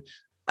Sutton.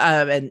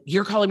 And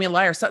you're calling me a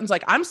liar. Sutton's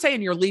like, I'm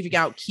saying you're leaving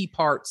out key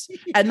parts.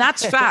 And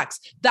that's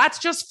facts. That's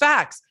just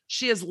facts.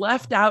 She has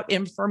left out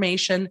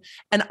information.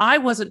 And I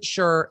wasn't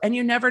sure. And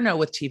you never know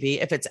with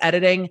TV, if it's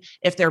editing,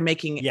 if they're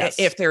making,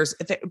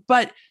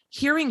 but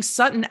hearing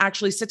Sutton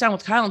actually sit down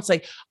with Kyle and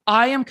say,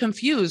 I am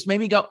confused,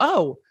 maybe go,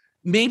 oh,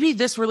 maybe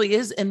this really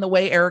is in the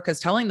way Erika's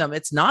telling them.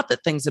 It's not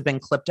that things have been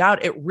clipped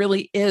out. It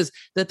really is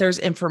that there's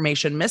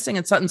information missing.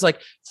 And Sutton's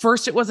like,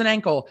 first it was an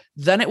ankle,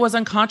 then it was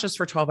unconscious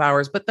for 12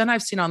 hours. But then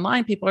I've seen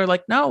online, people are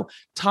like, no,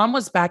 Tom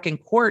was back in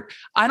court.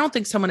 I don't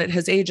think someone at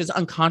his age is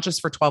unconscious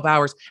for 12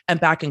 hours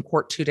and back in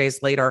court 2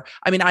 days later.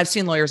 I mean, I've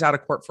seen lawyers out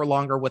of court for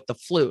longer with the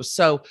flu.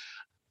 So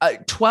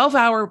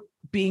 12-hour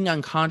being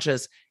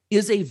unconscious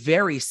is a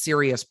very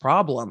serious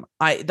problem.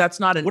 That's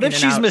not an. What if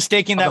she's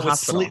mistaking that with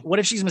hospital. sleep? What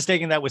if she's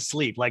mistaking that with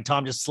sleep? Like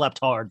Tom just slept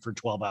hard for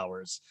 12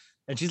 hours.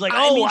 And she's like,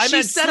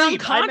 she said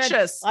sleep.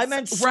 unconscious. I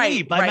meant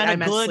sleep. I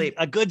meant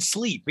a good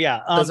sleep.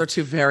 Yeah. Those are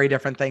two very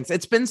different things.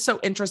 It's been so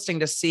interesting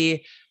to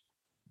see.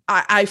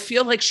 I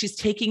feel like she's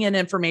taking in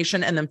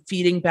information and then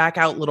feeding back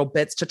out little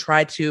bits to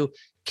try to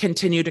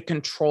continue to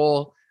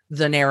control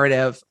the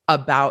narrative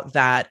about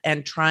that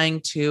and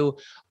trying to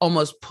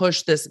almost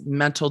push this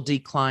mental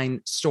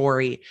decline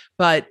story.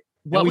 But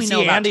what we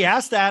know, Andy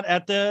asked that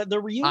at the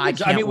reunion. I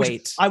can't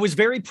wait. I was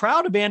very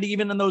proud of Andy,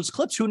 even in those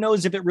clips. Who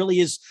knows if it really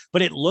is,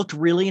 but it looked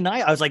really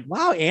nice. I was like,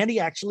 wow, Andy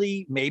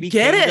actually maybe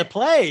came to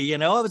play.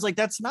 I was like,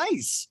 that's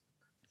nice.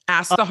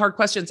 Ask the hard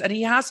questions, and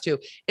he has to.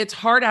 It's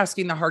hard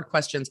asking the hard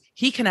questions.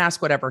 He can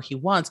ask whatever he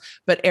wants,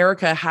 but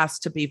Erika has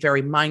to be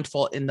very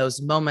mindful in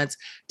those moments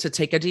to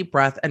take a deep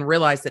breath and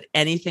realize that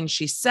anything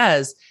she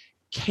says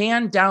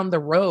can down the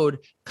road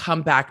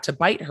come back to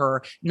bite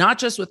her, not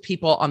just with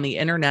people on the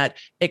internet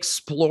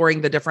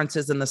exploring the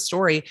differences in the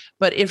story,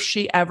 but if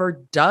she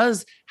ever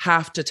does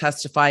have to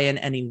testify in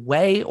any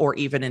way or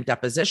even in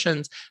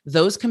depositions,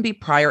 those can be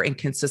prior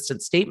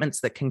inconsistent statements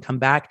that can come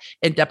back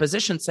in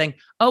depositions saying,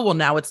 oh, well,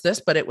 now it's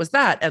this, but it was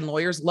that. And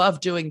lawyers love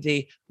doing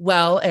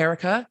well,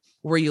 Erika,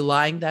 were you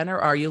lying then or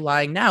are you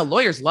lying now?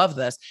 Lawyers love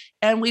this.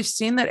 And we've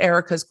seen that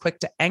Erika's quick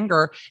to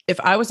anger. If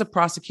I was a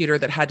prosecutor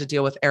that had to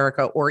deal with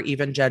Erika or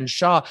even Jen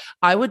Shah,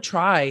 I would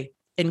try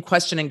in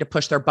questioning to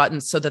push their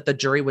buttons so that the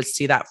jury would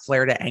see that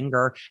flare to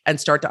anger and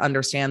start to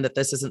understand that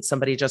this isn't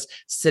somebody just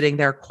sitting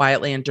there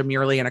quietly and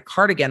demurely in a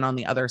cardigan on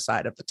the other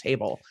side of the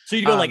table. So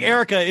you go like,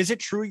 Erika, is it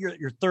true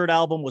your third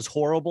album was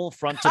horrible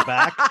front to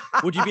back?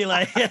 Would you be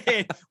like,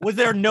 hey, was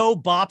there no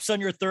bops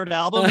on your third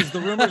album? Is the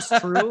rumors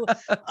true?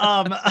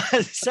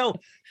 So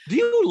do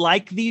you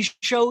like these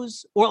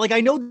shows? Or like,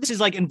 I know this is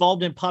like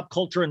involved in pop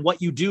culture and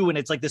what you do, and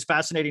it's like this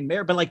fascinating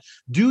mayor, but like,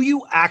 do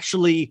you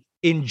actually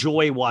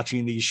enjoy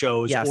watching these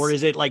shows? Yes. Or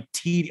is it like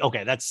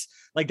okay, that's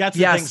the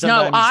thing sometimes.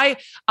 No,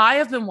 I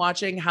have been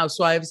watching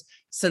Housewives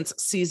since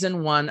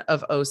season 1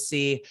 of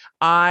OC.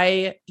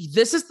 I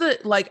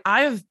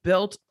have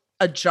built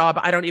a job.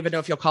 I don't even know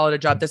if you'll call it a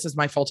job. This is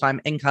my full-time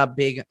income,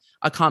 being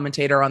a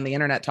commentator on the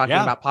internet, talking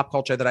about pop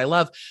culture that I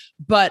love.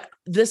 But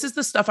this is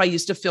the stuff I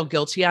used to feel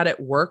guilty at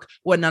work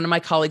when none of my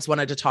colleagues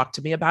wanted to talk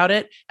to me about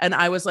it. And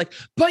I was like,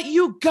 but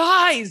you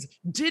guys,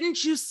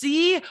 didn't you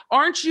see?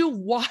 Aren't you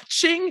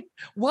watching?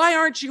 Why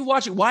aren't you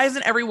watching? Why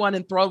isn't everyone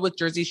enthralled with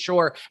Jersey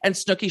Shore and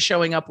Snooki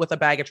showing up with a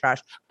bag of trash?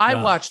 I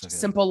watched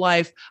Simple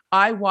Life.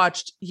 I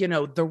watched,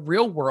 The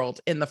Real World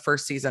in the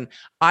first season.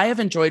 I have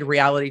enjoyed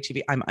reality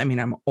TV.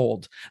 I'm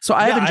old. So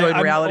I have enjoyed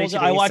reality TV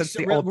I watched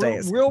since the old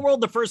days. Real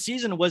World, the first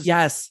season was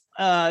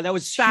that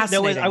was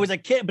fascinating. I was a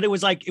kid, but it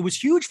was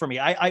huge for me.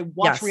 I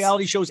watched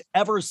reality shows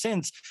ever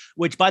since.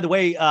 Which, by the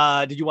way,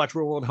 did you watch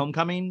Real World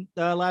Homecoming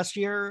last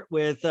year?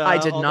 I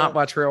did not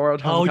watch Real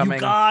World Homecoming. Oh,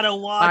 you gotta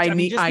watch.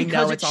 I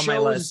know it's on my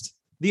list.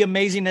 The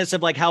amazingness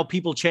of like how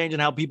people change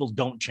and how people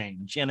don't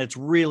change. And it's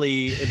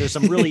really, there's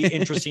some really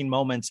interesting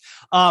moments.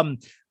 Well,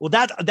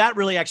 that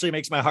really actually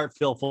makes my heart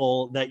feel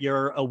full that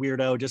you're a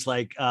weirdo, just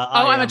like,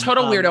 I'm a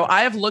total weirdo.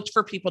 I have looked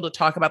for people to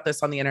talk about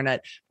this on the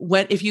internet.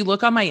 If you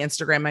look on my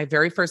Instagram, my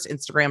very first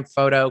Instagram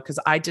photo, cause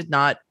I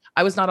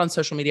was not on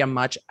social media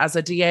much as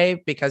a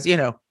DA because,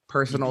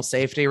 personal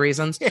safety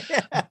reasons,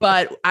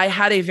 but I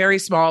had a very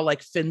small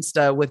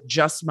Finsta with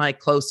just my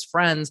close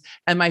friends.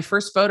 And my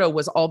first photo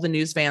was all the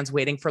news vans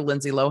waiting for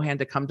Lindsay Lohan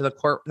to come to the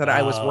court that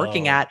I was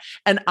working at.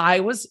 And I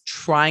was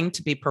trying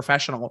to be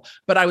professional,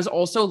 but I was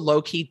also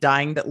low-key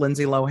dying that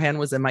Lindsay Lohan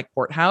was in my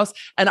courthouse.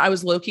 And I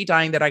was low-key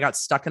dying that I got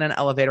stuck in an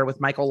elevator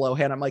with Michael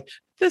Lohan. I'm like,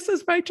 this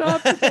is my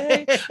job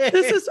today.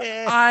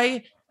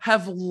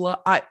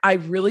 I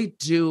really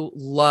do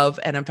love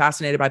and am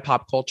fascinated by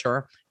pop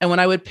culture. And when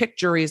I would pick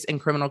juries in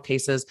criminal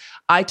cases,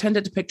 I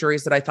tended to pick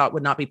juries that I thought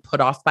would not be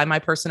put off by my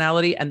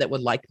personality and that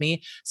would like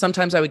me.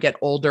 Sometimes I would get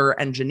older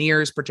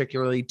engineers,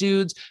 particularly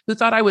dudes, who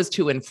thought I was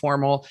too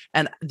informal,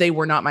 and they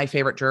were not my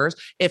favorite jurors.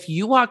 If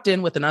you walked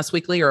in with an Us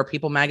Weekly or a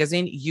People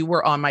magazine, you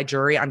were on my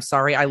jury. I'm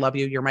sorry. I love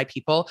you. You're my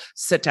people.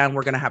 Sit down.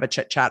 We're going to have a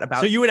chit chat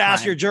about. So you would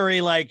ask your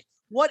jury,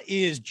 what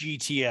is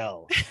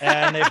GTL?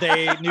 And if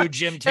they knew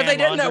Jim Tam, if they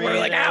didn't know, we're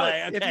like, out.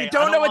 Okay, if you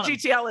don't know what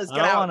GTL is, get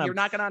out. You're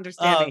not going to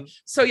understand me.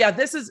 So yeah,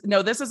 this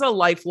is a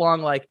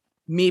lifelong,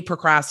 me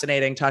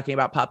procrastinating, talking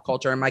about pop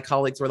culture. And my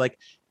colleagues were like,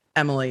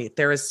 Emily,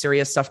 there is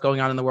serious stuff going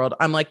on in the world.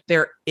 I'm like,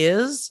 there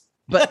is,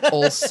 but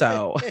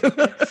also.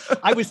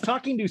 I was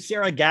talking to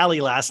Sarah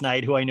Galley last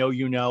night, who I know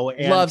you know.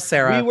 And love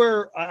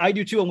Sarah. I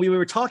do too. And we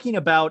were talking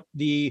about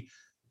the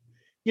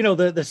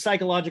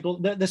psychological,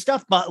 the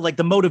stuff, but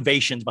the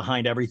motivations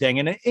behind everything.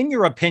 And in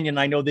your opinion,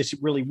 I know this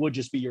really would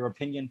just be your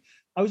opinion.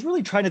 I was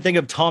really trying to think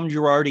of Tom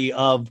Girardi,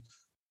 of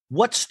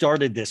what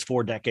started this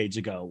 4 decades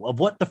ago, of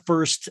what the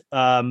first,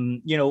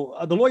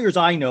 the lawyers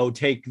I know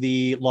take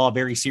the law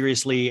very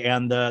seriously,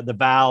 and the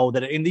vow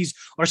that in these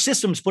are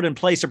systems put in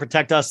place to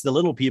protect us, the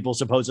little people,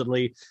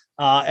 supposedly.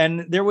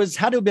 And there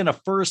had to have been a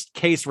first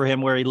case for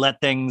him where he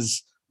let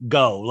things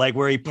go,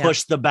 where he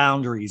pushed the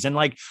boundaries, and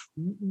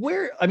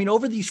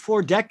over these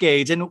 4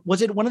 decades. And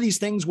was it one of these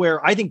things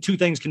where I think 2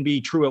 things can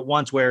be true at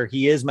once, where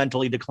he is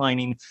mentally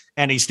declining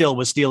and he still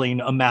was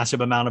stealing a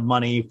massive amount of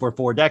money for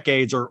 4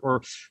 decades,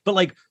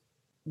 but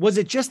was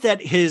it just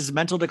that his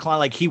mental decline,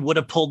 like he would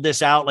have pulled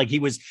this out, like he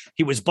was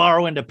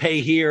borrowing to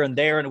pay here and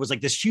there, and it was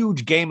like this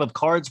huge game of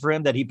cards for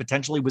him that he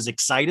potentially was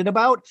excited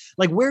about?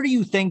 Like, where do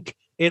you think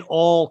it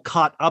all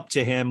caught up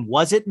to him?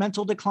 Was it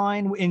mental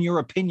decline, in your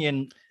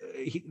opinion?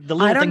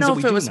 I don't know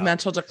if it was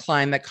mental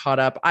decline that caught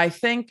up. I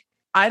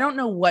don't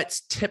know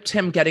what's tipped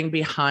him getting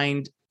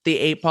behind the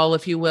 8 ball,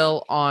 if you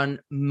will, on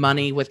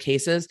money with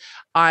cases.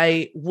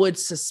 I would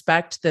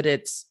suspect that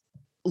it's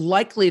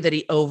likely that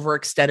he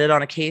overextended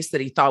on a case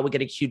that he thought would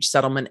get a huge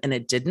settlement and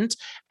it didn't.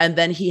 And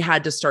then he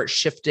had to start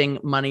shifting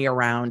money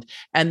around.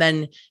 And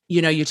then,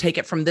 you take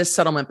it from this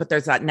settlement, but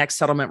there's that next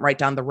settlement right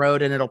down the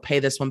road and it'll pay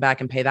this one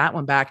back and pay that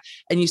one back.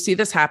 And you see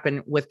this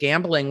happen with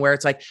gambling where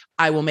it's like,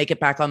 I will make it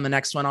back on the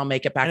next one. I'll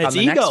make it back on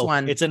the next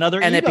one. It's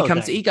another and ego it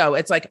becomes thing. ego.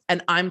 It's like,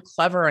 and I'm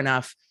clever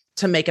enough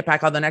to make it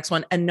back on the next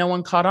one. And no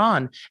one caught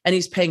on. And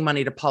he's paying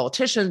money to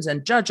politicians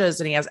and judges.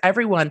 And he has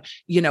everyone,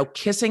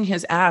 kissing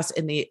his ass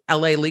in the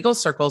LA legal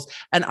circles.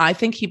 And I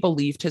think he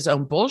believed his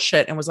own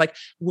bullshit and was like,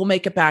 we'll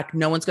make it back.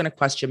 No one's going to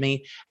question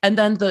me. And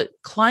then the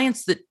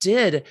clients that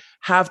did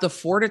have the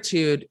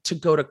fortitude to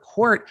go to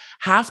court,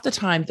 half the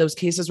time those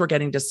cases were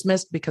getting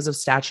dismissed because of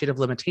statute of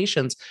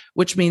limitations,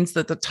 which means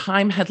that the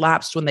time had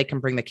lapsed when they can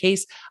bring the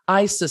case.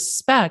 I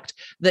suspect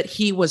that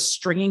he was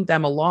stringing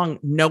them along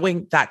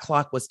knowing that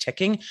clock was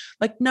ticking.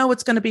 Like, no,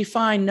 it's going to be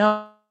fine.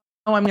 No,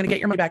 I'm going to get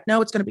your money back.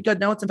 No, it's going to be good.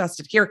 No, it's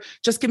invested here.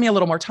 Just give me a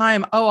little more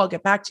time. Oh, I'll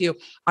get back to you.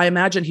 I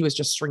imagine he was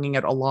just stringing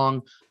it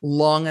along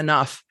long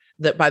enough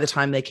that by the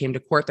time they came to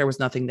court, there was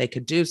nothing they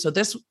could do. So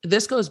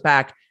this goes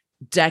back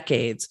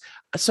decades.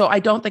 So I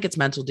don't think it's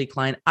mental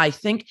decline. I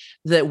think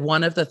that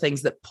one of the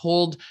things that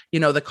pulled,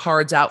 the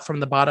cards out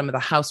from the bottom of the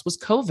house was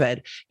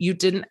COVID. You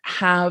didn't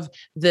have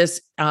this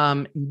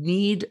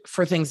need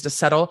for things to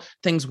settle.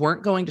 Things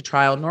weren't going to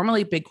trial.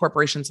 Normally, big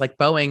corporations like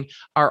Boeing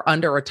are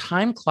under a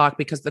time clock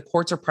because the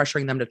courts are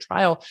pressuring them to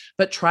trial,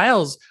 but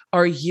trials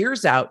are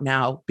years out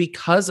now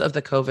because of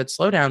the COVID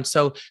slowdown.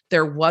 So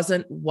there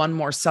wasn't one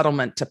more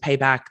settlement to pay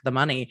back the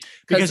money.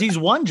 Because he's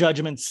won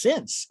judgment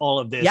since all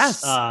of this.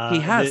 Yes, he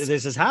has.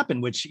 This has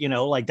happened, which,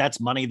 like that's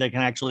money that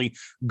can actually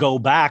go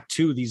back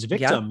to these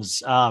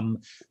victims. Yep.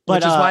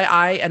 Which is why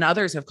I and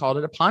others have called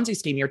it a Ponzi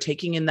scheme. You're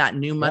taking in that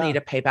new money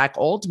to pay back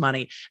old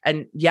money.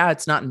 And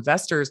it's not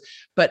investors,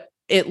 but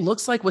it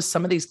looks like with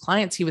some of these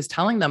clients, he was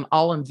telling them,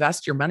 I'll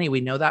invest your money.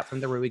 We know that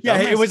from the Ruy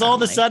Gomez it was family. all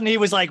of a sudden he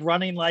was like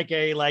running like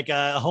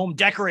a home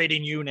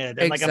decorating unit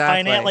and like a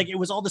finance, like it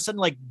was all of a sudden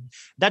like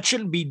that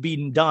shouldn't be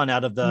being done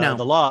out of the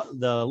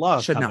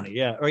law Should company.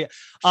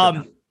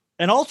 Not.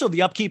 And also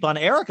the upkeep on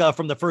Erika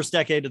from the first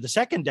decade to the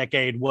second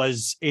decade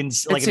was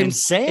insane.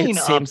 It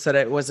seems that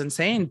it was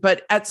insane.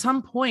 But at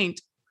some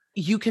point,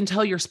 you can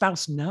tell your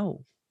spouse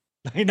no.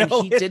 I know.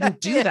 And he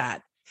didn't do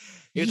that.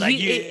 He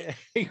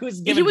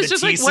was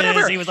just like,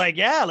 whatever. He was like,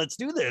 yeah, let's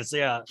do this.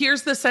 Yeah.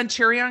 Here's the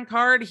Centurion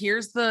card.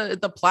 Here's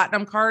the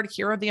Platinum card.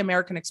 Here are the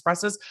American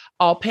Expresses.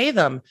 I'll pay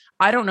them.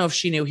 I don't know if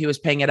she knew he was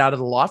paying it out of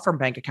the law firm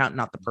bank account,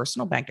 not the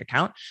personal bank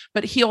account,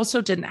 but he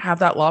also didn't have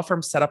that law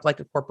firm set up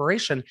like a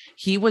corporation.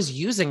 He was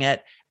using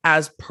it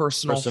as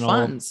personal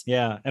funds.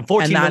 Yeah. And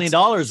 $14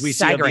 million we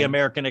see of the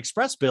American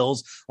Express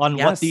bills on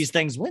what these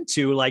things went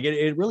to. Like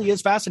it really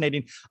is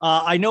fascinating.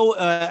 I know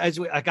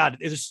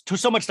there's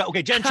so much stuff.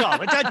 Okay. Jen Shah.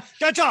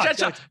 Jen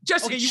Shah.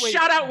 Just okay,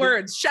 shout out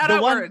words.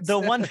 Words. The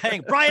one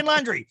thing, Brian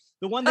Landry.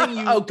 The one thing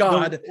you, oh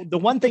God, the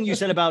one thing you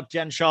said about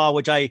Jen Shah,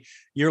 which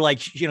you're like,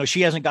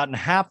 she hasn't gotten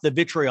half the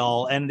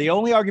vitriol. And the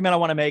only argument I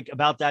want to make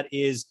about that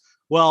is,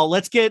 well,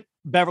 let's get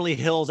Beverly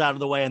Hills out of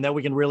the way, and then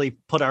we can really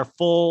put our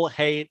full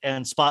hate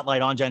and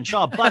spotlight on Jen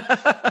Shah.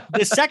 But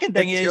the second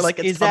thing is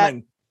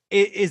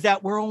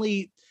that we're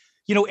only,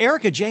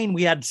 Erika Jayne,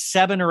 we had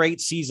 7 or 8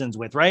 seasons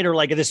with, right? Or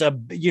like this,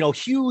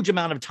 huge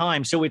amount of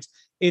time. So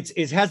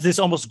it has this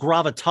almost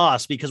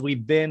gravitas because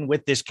we've been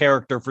with this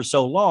character for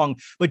so long.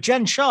 But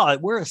Jen Shah,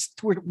 we're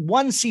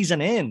 1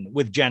 season in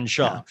with Jen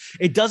Shah. Yeah.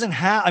 It doesn't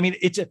have,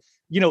 it's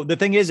the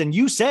thing is, and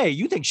you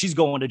think she's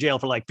going to jail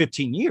for like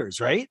 15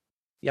 years, right?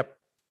 Yep.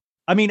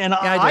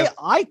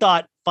 I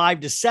thought 5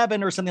 to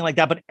 7 or something like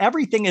that, but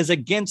everything is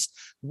against.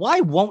 Why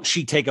won't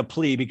she take a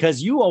plea?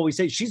 Because you always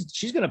say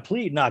she's going to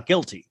plead not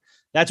guilty.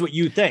 That's what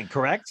you think,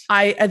 correct?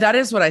 That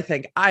is what I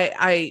think.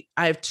 I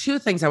have 2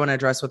 things I want to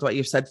address with what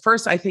you've said.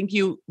 First, I think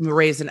you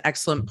raise an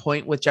excellent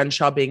point with Jen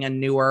Shah being a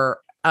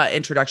newer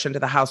introduction to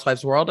the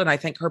housewives world. And I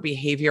think her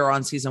behavior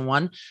on season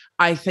 1,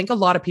 I think a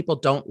lot of people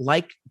don't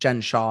like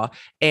Jen Shah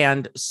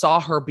and saw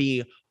her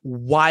be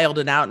wild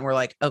and out and we're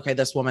like, okay,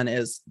 this woman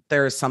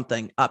there's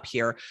something up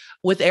here.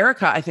 With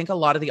Erika, I think a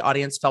lot of the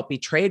audience felt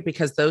betrayed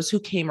because those who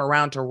came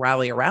around to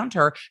rally around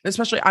her,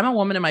 especially I'm a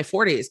woman in my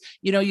 40s,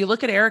 you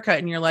look at Erika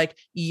and you're like,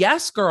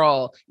 yes,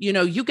 girl,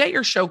 you get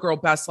your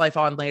showgirl best life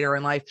on later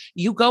in life.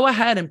 You go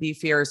ahead and be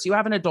fierce. You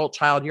have an adult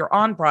child. You're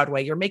on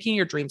Broadway. You're making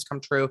your dreams come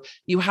true.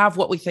 You have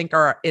what we think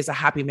is a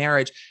happy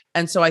marriage.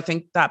 And so I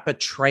think that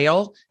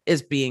betrayal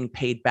is being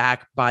paid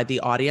back by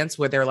the audience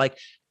where they're like,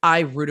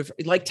 I rooted for,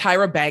 like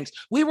Tyra Banks.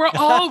 We were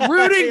all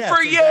rooting Yes,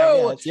 for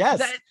you.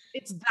 yes.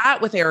 It's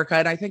that with Erika.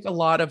 And I think a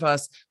lot of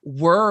us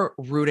were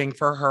rooting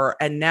for her.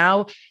 And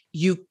now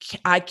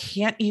I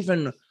can't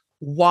even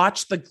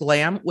watch the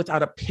glam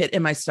without a pit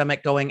in my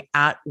stomach going,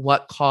 at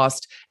what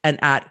cost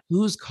and at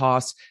whose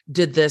cost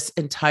did this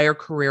entire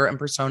career and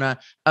persona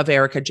of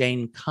Erika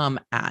Jayne come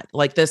at?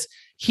 Like this,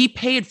 he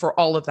paid for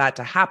all of that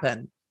to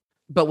happen,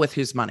 but with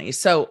whose money?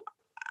 So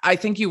I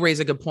think you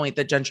raise a good point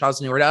that Jen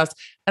Shah's newer to us.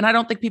 And I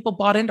don't think people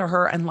bought into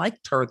her and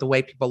liked her the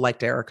way people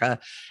liked Erika.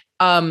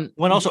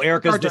 When also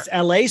Erika's this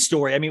LA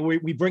story. I mean,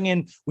 we bring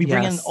in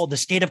all the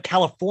state of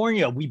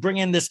California. We bring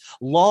in this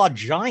law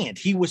giant.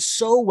 He was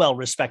so well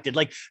respected.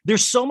 Like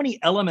there's so many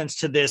elements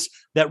to this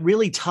that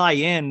really tie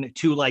in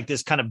to like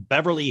this kind of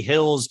Beverly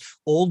Hills,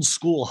 old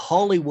school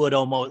Hollywood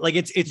almost. Like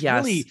it's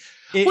really.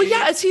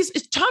 As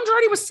Tom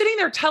Girardi was sitting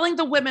there telling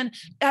the women,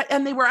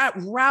 and they were at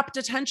rapt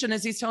attention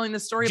as he's telling the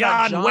story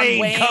about John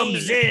Wayne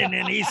comes in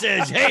and he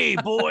says, "Hey,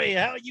 boy,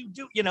 how you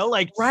do?" You know,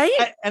 like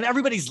right, and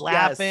everybody's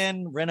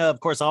laughing. Yes. Rinna, of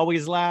course,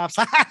 always laughs.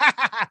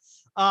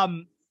 But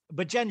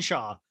Jen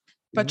Shah.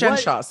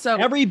 So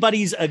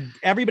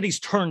everybody's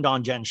turned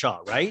on Jen Shah,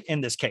 right?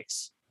 In this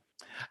case,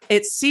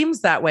 it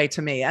seems that way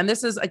to me. And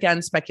this is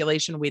again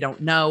speculation. We don't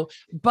know,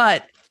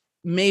 but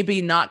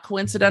maybe not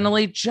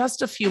coincidentally,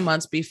 just a few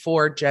months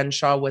before Jen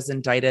Shah was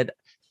indicted,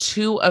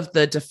 2 of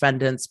the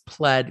defendants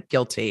pled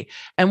guilty.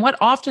 And what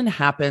often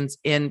happens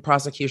in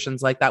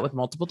prosecutions like that with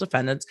multiple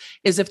defendants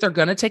is if they're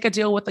going to take a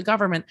deal with the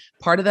government,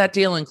 part of that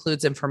deal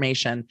includes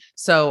information.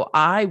 So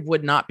I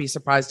would not be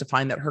surprised to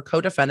find that her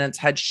co-defendants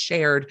had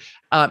shared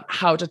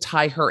how to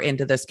tie her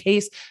into this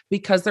case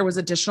because there was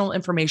additional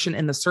information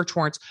in the search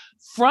warrants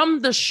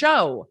from the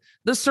show.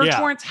 The search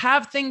warrants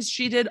have things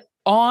she did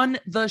on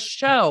the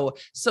show.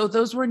 So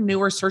those were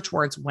newer search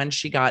warrants when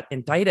she got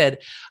indicted.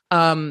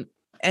 And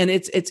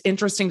it's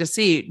interesting to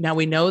see. Now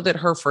we know that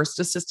her first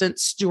assistant,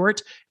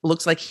 Stuart,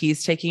 looks like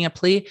he's taking a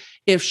plea.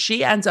 If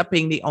she ends up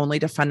being the only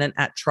defendant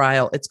at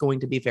trial, it's going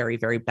to be very,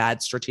 very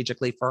bad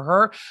strategically for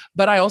her.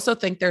 But I also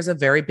think there's a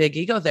very big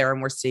ego there.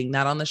 And we're seeing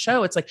that on the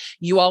show. It's like,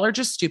 you all are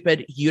just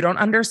stupid. You don't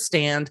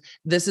understand.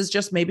 This is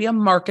just maybe a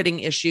marketing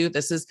issue.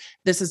 This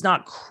is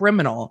not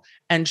criminal.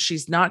 And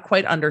she's not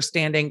quite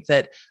understanding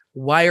that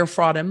wire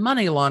fraud and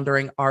money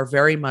laundering are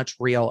very much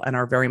real and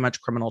are very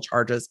much criminal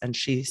charges. And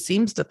she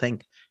seems to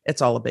think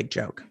it's all a big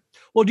joke.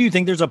 Well, do you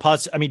think there's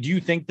do you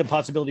think the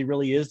possibility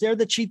really is there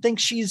that she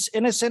thinks she's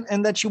innocent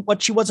and that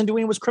what she wasn't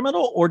doing was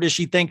criminal? Or does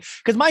she think,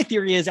 because my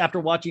theory is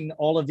after watching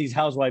all of these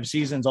Housewives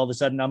seasons, all of a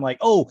sudden I'm like,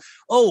 oh,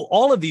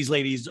 all of these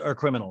ladies are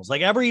criminals.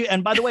 Like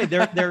and by the way,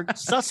 they're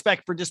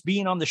suspect for just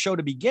being on the show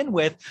to begin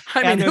with.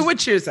 I mean, who would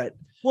choose it?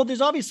 Well,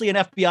 there's obviously an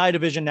FBI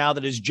division now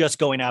that is just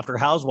going after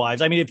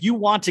housewives. I mean, if you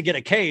want to get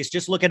a case,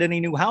 just look at any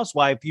new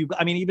housewife.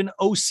 Even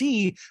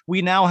OC,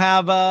 we now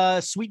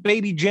have Sweet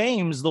Baby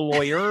James, the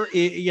lawyer,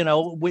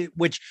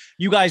 which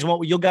you guys will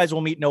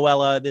meet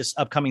Noella this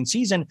upcoming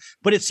season.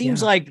 But it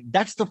seems like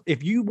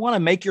if you want to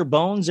make your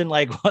bones in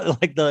like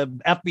the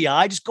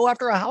FBI, just go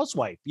after a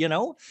housewife,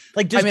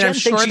 Like, I'm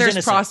sure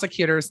there's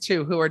prosecutors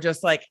too who are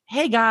just like,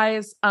 hey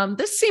guys,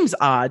 this seems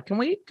odd. Can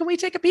we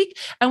take a peek?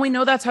 And we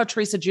know that's how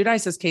Teresa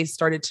Giudice's case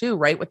started too,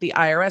 right? With the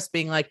IRS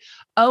being like,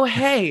 oh,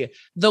 hey,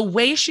 the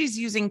way she's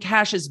using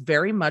cash is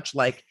very much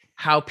like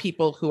how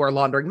people who are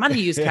laundering money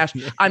use cash.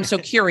 I'm so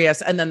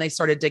curious. And then they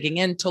started digging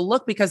in to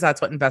look, because that's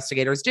what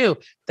investigators do.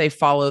 They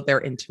follow their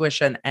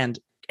intuition and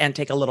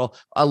take a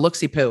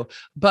look-see poo.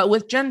 But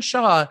with Jen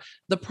Shah,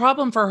 the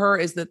problem for her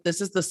is that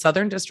this is the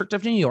Southern District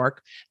of New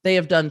York. They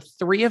have done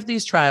 3 of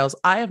these trials.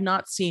 I have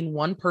not seen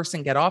one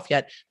person get off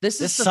yet.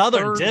 This is the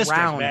Southern District,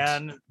 round.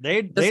 Man.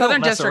 The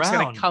Southern District's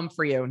going to come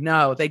for you.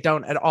 No, they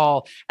don't at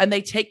all. And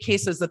they take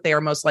cases that they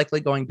are most likely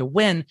going to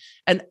win.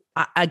 And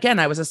again,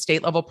 I was a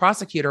state level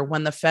prosecutor.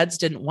 When the feds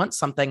didn't want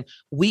something,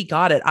 we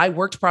got it. I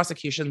worked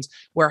prosecutions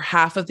where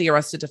half of the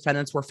arrested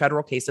defendants were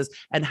federal cases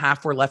and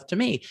half were left to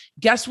me.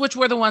 Guess which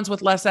were the ones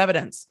with less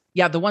evidence?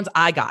 Yeah, the ones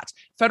I got.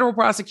 Federal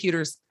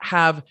prosecutors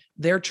have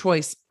their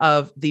choice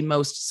of the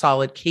most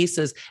solid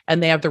cases,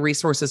 and they have the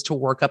resources to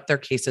work up their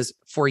cases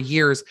for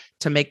years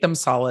to make them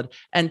solid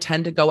and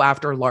tend to go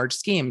after large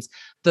schemes.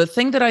 The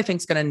thing that I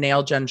think is going to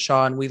nail Jen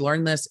Shah, and we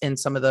learned this in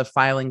some of the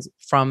filings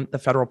from the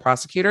federal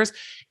prosecutors,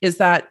 is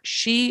that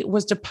she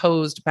was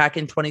deposed back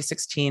in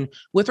 2016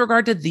 with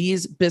regard to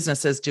these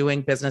businesses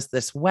doing business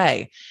this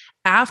way.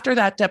 After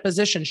that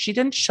deposition, she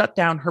didn't shut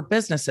down her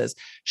businesses.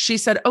 She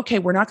said, okay,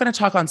 we're not going to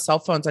talk on cell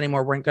phones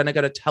anymore. We're going to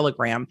go to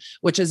Telegram,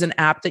 which is an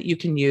app that you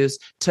can use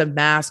to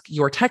mask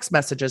your text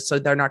messages so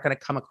they're not going to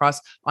come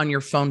across on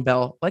your phone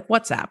bill like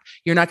WhatsApp.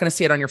 You're not going to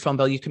see it on your phone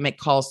bill. You can make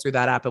calls through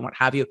that app and what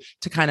have you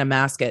to kind of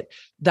mask it.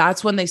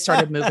 That's when they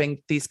started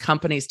moving these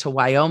companies to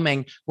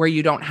Wyoming, where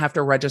you don't have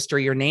to register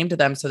your name to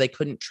them, so they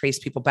couldn't trace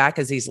people back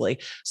as easily.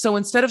 So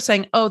instead of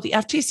saying, oh, the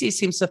FTC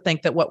seems to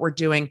think that what we're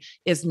doing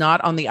is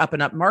not on the up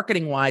and up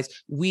marketing wise,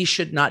 we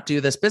should not do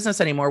this business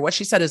anymore. What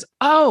she said is,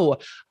 oh,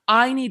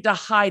 I need to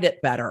hide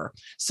it better.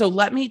 So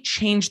let me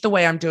change the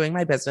way I'm doing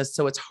my business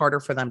so it's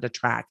harder for them to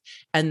track.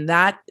 And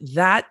that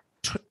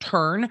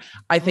turn,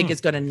 I think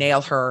is going to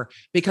nail her,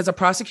 because a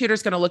prosecutor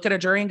is going to look at a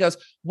jury and goes,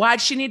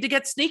 why'd she need to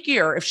get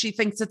sneakier if she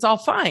thinks it's all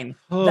fine?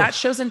 That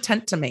shows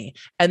intent to me.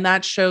 And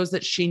that shows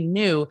that she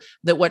knew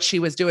that what she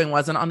was doing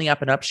wasn't on the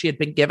up and up. She had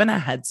been given a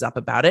heads up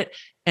about it,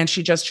 and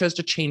she just chose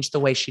to change the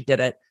way she did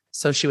it,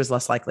 so she was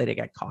less likely to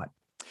get caught.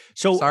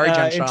 So sorry,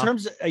 Jen in Shah.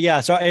 terms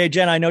of, sorry,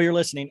 Jen, I know you're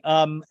listening.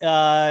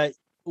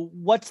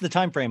 What's the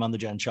time frame on the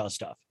Jen Shah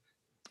stuff?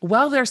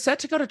 Well, they're set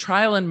to go to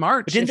trial in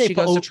March. But didn't if they she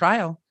goes to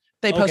trial.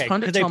 They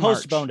postponed it. They till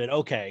postponed March. it.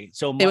 Okay.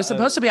 So it was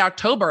supposed to be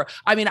October.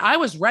 I mean, I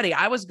was ready.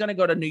 I was going to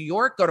go to New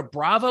York, go to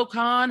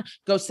BravoCon,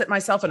 go sit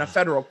myself in a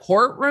federal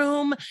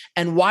courtroom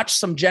and watch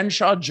some Jen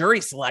Shah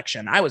jury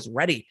selection. I was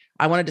ready.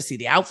 I wanted to see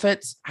the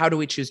outfits. How do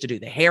we choose to do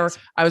the hair?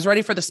 I was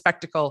ready for the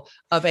spectacle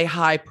of a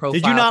high profile.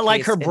 Did you not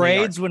like her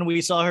braids when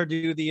we saw her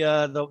do the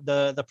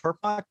perp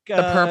walk? The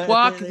perp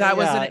walk. That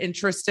was an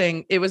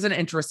interesting. It was an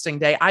interesting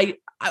day.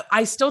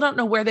 I still don't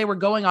know where they were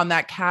going on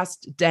that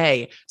cast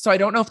day. So I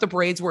don't know if the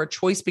braids were a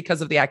choice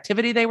because of the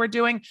activity they were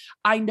doing.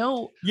 I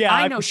know. Yeah,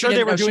 I know. I'm sure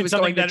they were doing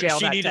something that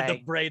she needed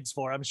the braids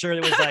for. I'm sure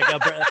it was like,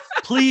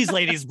 please,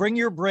 ladies, bring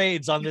your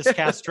braids on this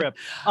cast trip.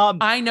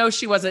 I know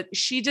she wasn't.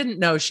 She didn't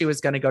know she was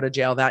going to go to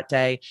jail that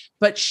day,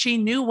 but she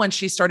knew when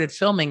she started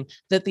filming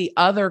that the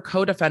other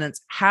co-defendants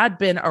had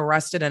been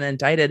arrested and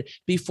indicted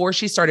before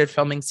she started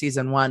filming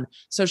season 1.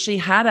 So she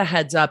had a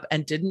heads up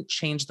and didn't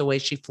change the way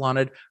she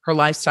flaunted her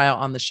lifestyle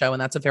on the show. And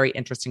that's a very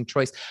interesting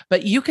choice.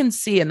 But you can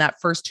see in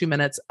that first 2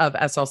 minutes of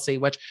SLC,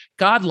 which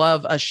God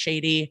love a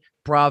shady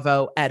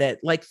Bravo edit.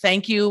 Like,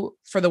 thank you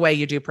for the way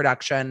you do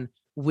production.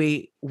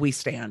 We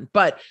stand.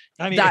 But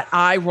I mean, that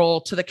eye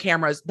roll to the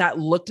cameras, that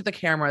look to the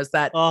cameras,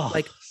 that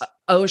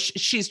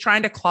she's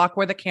trying to clock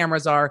where the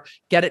cameras are,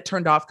 get it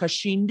turned off, because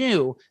she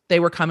knew they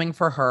were coming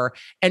for her,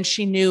 and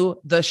she knew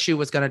the shoe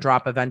was going to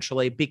drop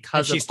eventually,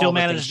 because she still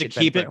managed to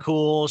keep it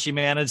cool. She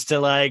managed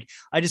to I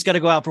just got to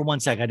go out for 1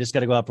 second. I just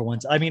got to go out for one.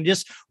 I mean,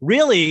 just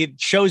really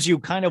shows you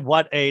kind of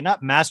what a,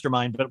 not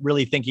mastermind, but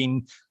really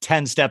thinking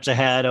 10 steps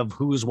ahead of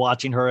who's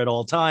watching her at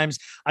all times.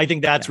 I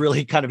think that's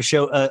really kind of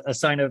a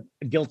sign of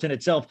guilt in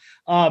itself.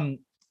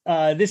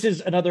 This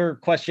is another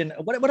question.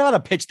 What about a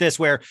pitch this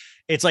where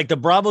it's like the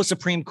Bravo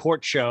Supreme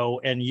Court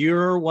show and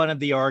you're one of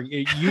the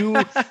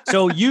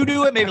so you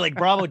do it, maybe like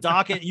Bravo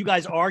docket, you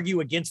guys argue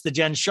against the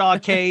Jen Shah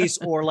case,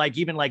 or like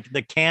even like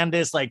the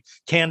Candace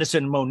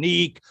and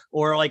Monique,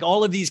 or like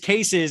all of these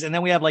cases. And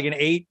then we have like an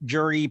 8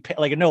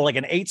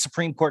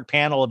 Supreme Court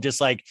panel of just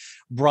like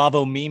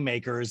Bravo meme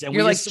makers. And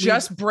you're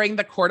just bring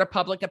the court of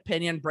public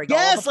opinion, bring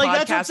all the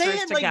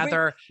podcasters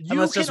together.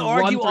 You can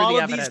argue all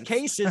of these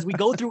cases. We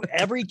go through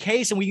every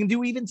case, and we can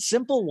do even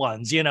simple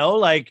ones,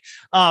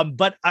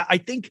 but I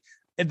think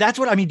that's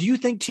what I mean. Do you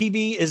think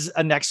TV is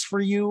a next for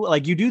you?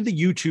 Like, you do the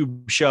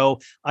YouTube show.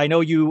 I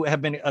know you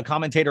have been a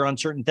commentator on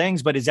certain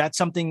things, but is that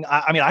something,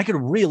 I mean, I could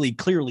really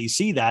clearly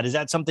see that. Is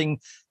that something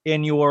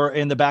in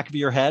the back of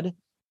your head?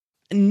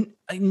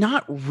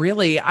 Not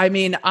really. I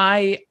mean,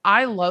 I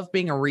love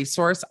being a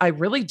resource. I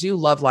really do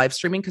love live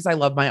streaming because I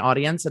love my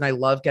audience and I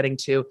love getting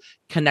to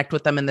connect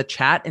with them in the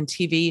chat. And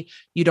TV,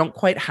 you don't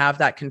quite have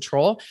that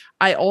control.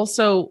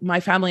 My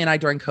family and I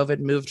during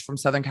COVID moved from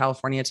Southern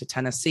California to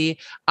Tennessee.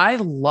 I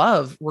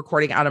love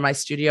recording out of my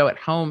studio at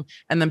home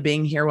and then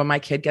being here when my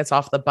kid gets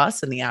off the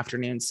bus in the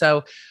afternoon.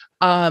 So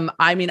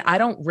I mean, I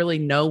don't really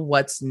know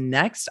what's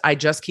next. I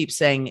just keep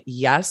saying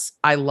yes.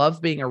 I love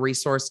being a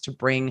resource to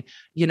bring,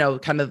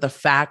 kind of the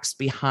facts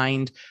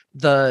behind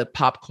the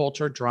pop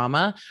culture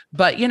drama.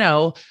 But,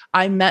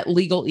 I met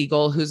Legal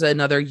Eagle, who's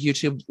another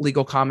YouTube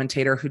legal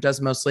commentator who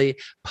does mostly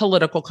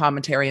political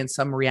commentary and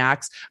some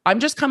reacts. I'm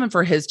just coming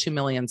for his 2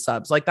 million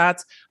subs.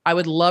 I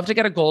would love to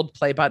get a gold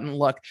play button.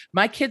 Look,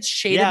 my kids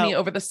shaded me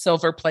over the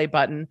silver play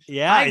button.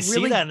 Yeah, I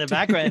see that in the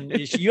background.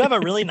 You have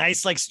a really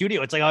nice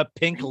studio. It's like a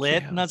pink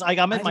lit. And that's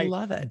I'm in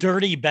my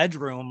dirty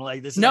bedroom.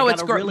 Like this. No,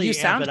 it's great. Really, you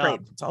sound great.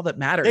 It's all that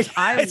matters.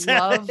 I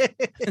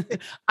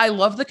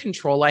love the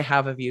control I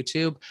have of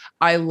YouTube.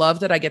 I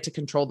love that I get to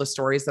control the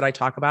stories that I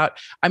talk about.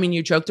 I mean,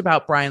 you joked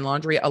about Brian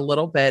Laundrie a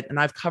little bit, and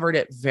I've covered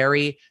it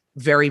very,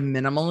 very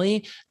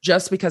minimally,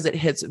 just because it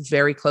hits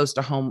very close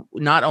to home,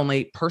 not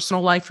only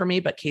personal life for me,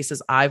 but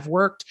cases I've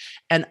worked.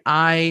 And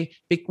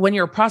when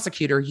you're a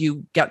prosecutor,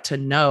 you get to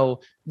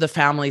know the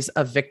families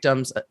of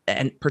victims,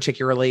 and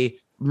particularly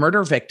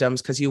murder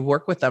victims, because you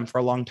work with them for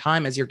a long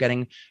time as you're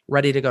getting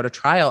ready to go to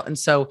trial. And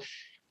so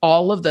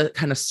all of the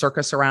kind of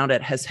circus around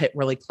it has hit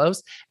really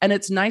close. And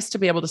it's nice to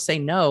be able to say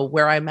no,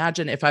 where I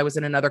imagine if I was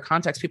in another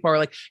context, people are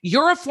like,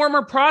 you're a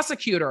former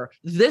prosecutor.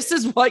 This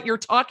is what you're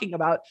talking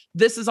about.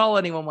 This is all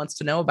anyone wants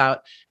to know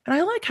about. And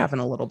I like having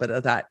a little bit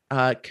of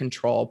that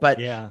control. But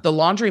the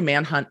Laundrie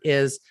manhunt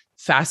is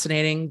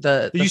fascinating.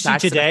 The you see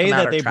today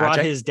that they brought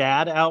his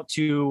dad out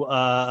to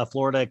a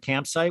Florida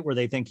campsite where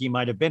they think he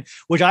might have been,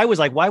 which I was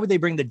like, why would they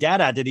bring the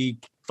dad out? Did he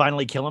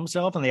finally kill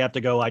himself and they have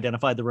to go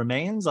identify the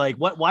remains? Like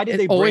why did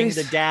they bring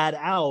the dad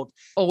out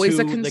always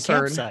to a concern. the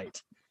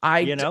campsite?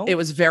 It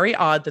was very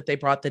odd that they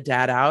brought the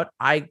dad out.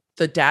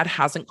 The dad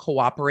hasn't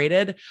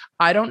cooperated.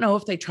 I don't know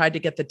if they tried to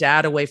get the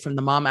dad away from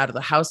the mom out of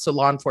the house so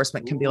law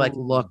enforcement can be like,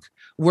 look,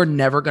 we're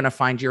never going to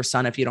find your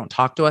son if you don't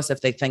talk to us.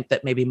 If they think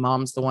that maybe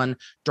mom's the one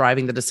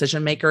driving the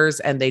decision makers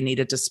and they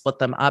needed to split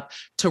them up,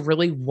 to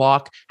really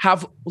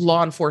have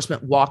law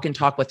enforcement walk and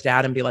talk with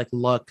dad and be like,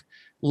 look,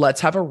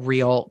 let's have a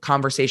real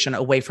conversation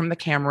away from the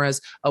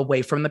cameras,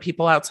 away from the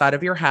people outside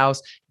of your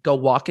house. Go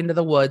walk into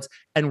the woods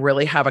and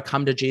really have a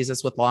come to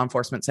Jesus with law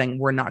enforcement saying,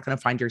 we're not going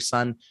to find your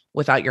son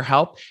without your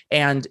help.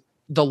 And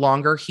the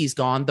longer he's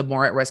gone, the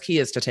more at risk he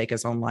is to take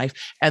his own life.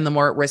 And the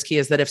more at risk he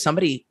is that if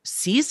somebody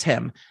sees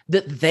him,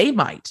 that they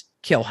might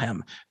kill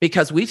him,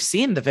 because we've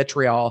seen the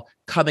vitriol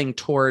coming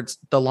towards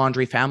the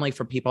Laundrie family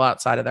from people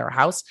outside of their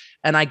house.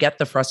 And I get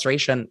the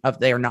frustration of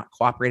they are not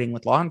cooperating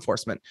with law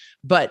enforcement,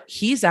 but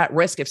he's at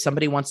risk if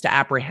somebody wants to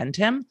apprehend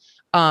him,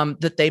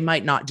 that they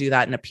might not do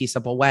that in a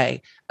peaceable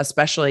way,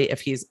 especially if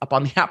he's up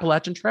on the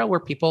Appalachian Trail where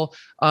people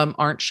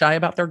aren't shy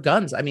about their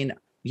guns. I mean,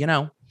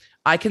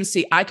 I could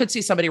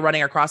see somebody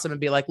running across him and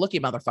be like,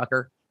 looky,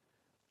 motherfucker,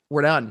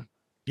 we're done.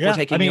 We're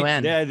taking you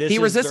in. Yeah, he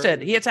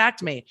resisted. He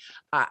attacked me.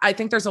 I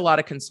think there's a lot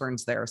of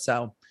concerns there.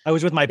 So I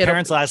was with my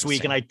parents last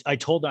week and I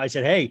told them, I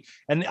said, hey,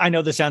 and I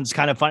know this sounds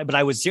kind of funny, but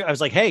I was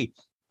like, hey,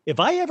 if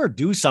I ever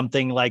do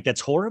something like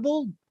that's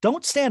horrible,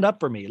 don't stand up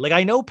for me. Like,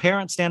 I know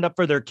parents stand up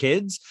for their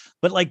kids,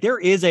 but like, there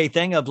is a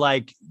thing of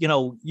like,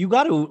 you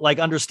got to like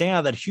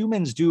understand that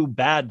humans do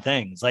bad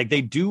things. Like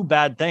they do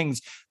bad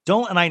things.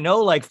 And I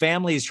know like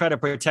families try to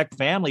protect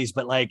families,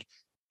 but like,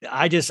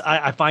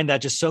 I find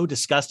that just so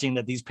disgusting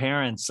that these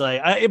parents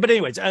but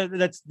anyways,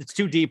 it's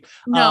too deep.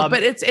 No,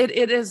 but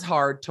it is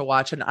hard to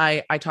watch. And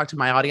I talk to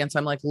my audience.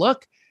 I'm like,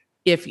 look,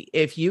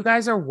 if you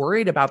guys are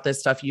worried about this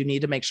stuff, you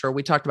need to make sure.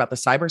 We talked about the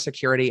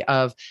cybersecurity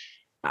of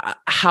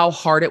how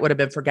hard it would have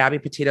been for Gabby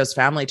Petito's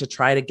family to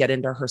try to get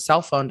into her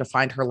cell phone to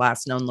find her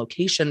last known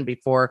location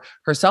before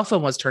her cell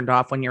phone was turned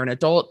off when you're an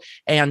adult,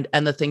 and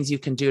the things you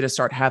can do to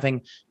start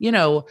having,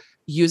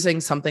 using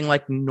something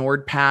like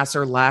NordPass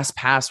or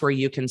LastPass, where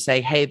you can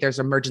say, hey, there's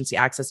emergency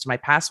access to my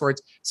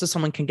passwords so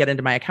someone can get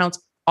into my accounts.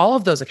 All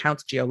of those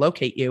accounts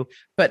geolocate you.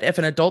 But if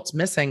an adult's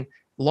missing,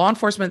 law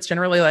enforcement's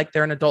generally like,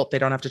 they're an adult. They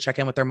don't have to check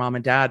in with their mom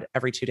and dad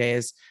every 2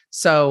 days.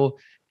 So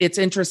it's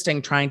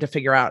interesting trying to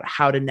figure out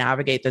how to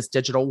navigate this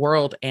digital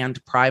world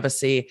and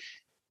privacy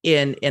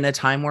in a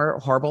time where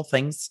horrible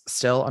things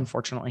still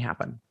unfortunately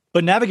happen.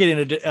 But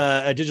navigating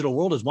a digital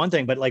world is one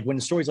thing, but like when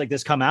stories like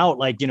this come out,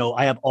 like,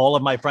 I have all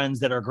of my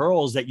friends that are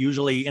girls that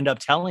usually end up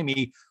telling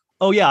me,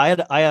 oh yeah,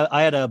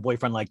 I had a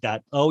boyfriend like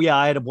that. Oh yeah,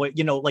 I had a boy,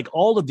 like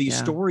all of these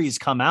stories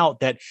come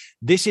out that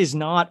this is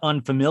not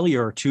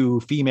unfamiliar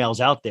to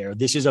females out there.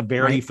 This is a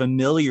very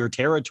familiar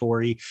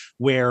territory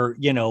where,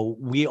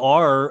 we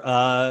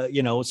are,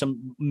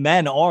 some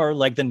men are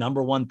like the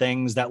number one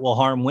things that will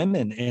harm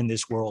women in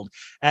this world.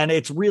 And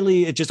it's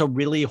just a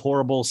really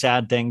horrible,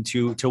 sad thing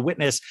to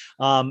witness.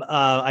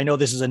 I know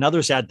this is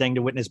another sad thing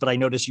to witness, but I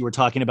noticed you were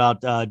talking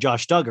about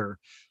Josh Duggar.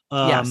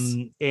 Yes.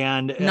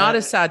 And not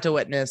as sad to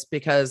witness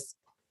because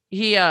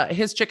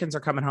his chickens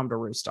are coming home to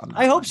roost on that.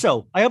 I hope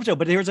so.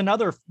 But here's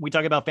another, we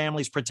talk about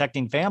families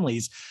protecting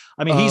families.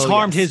 I mean, he's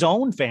harmed his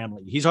own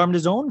family. He's harmed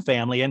his own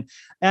family.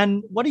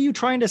 And what are you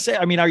trying to say?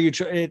 I mean, are you,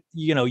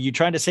 you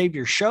trying to save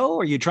your show?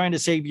 Or are you trying to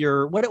save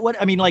your, what,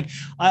 I mean, like,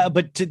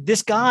 but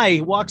this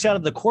guy walks out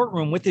of the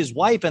courtroom with his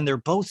wife and they're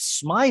both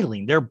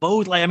smiling. They're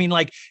both like, I mean,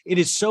 like, it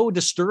is so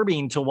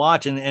disturbing to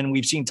watch. And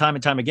we've seen time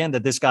and time again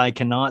that this guy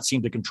cannot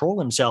seem to control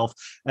himself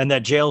and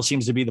that jail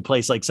seems to be the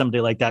place like somebody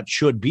like that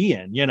should be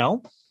in,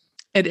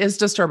 It is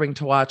disturbing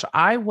to watch.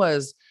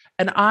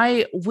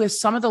 With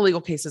some of the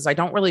legal cases, I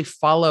don't really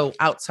follow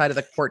outside of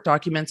the court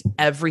documents,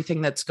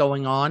 everything that's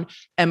going on.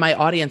 And my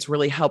audience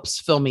really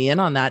helps fill me in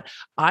on that.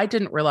 I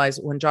didn't realize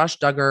when Josh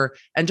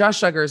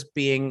Duggar's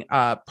being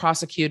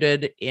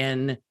prosecuted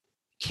in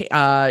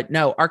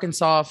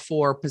Arkansas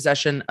for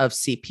possession of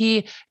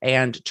CP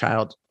and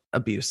child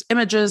abuse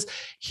images.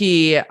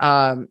 He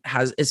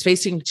is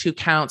facing 2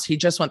 counts. He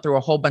just went through a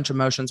whole bunch of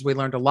motions. We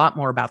learned a lot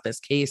more about this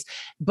case,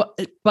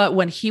 but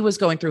when he was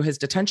going through his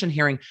detention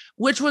hearing,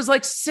 which was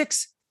like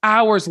 6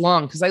 hours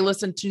long, because I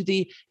listened to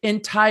the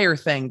entire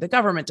thing. The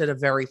government did a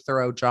very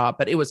thorough job,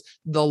 but it was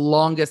the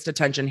longest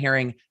detention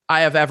hearing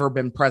I have ever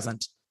been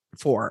present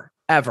for.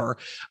 Ever.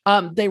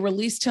 They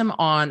released him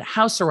on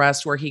house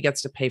arrest where he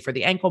gets to pay for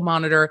the ankle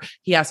monitor.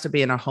 He has to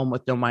be in a home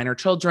with no minor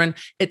children.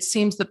 It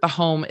seems that the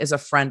home is a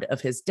friend of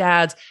his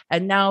dad's.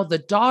 And now the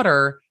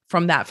daughter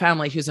from that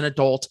family, who's an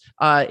adult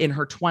in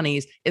her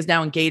 20s, is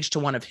now engaged to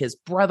one of his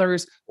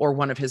brothers or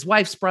one of his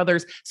wife's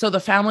brothers. So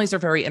the families are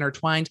very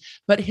intertwined.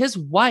 But his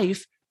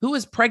wife, who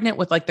is pregnant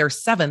with like their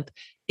 7th,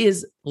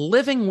 is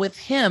living with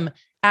him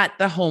at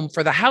the home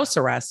for the house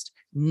arrest,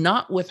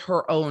 not with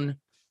her own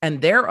and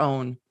their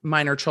own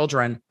minor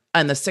children.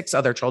 And the 6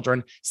 other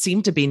children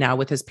seem to be now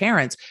with his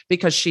parents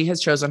because she has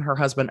chosen her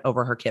husband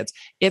over her kids.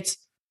 It's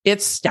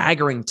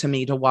staggering to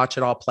me to watch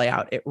it all play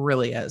out. It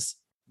really is.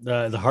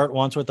 The heart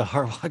wants what the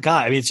heart.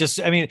 God, I mean, it's just.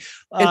 I mean,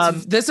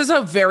 this is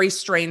a very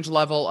strange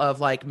level of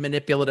like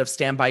manipulative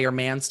stand by your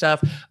man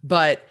stuff,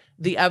 but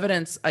the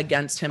evidence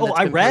against him that's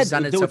been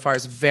presented so far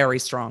is very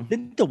strong.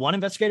 Didn't the one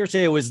investigator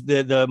say it was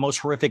the most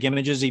horrific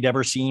images he'd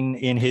ever seen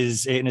in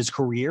his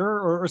career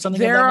or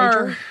something of that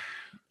nature?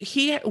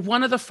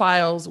 One of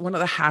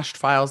the hashed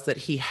files that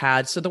he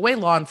had. So the way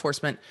law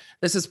enforcement,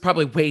 this is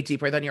probably way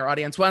deeper than your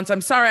audience wants.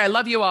 I'm sorry. I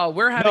love you all.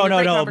 We're having a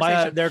great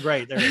conversation. They're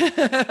great.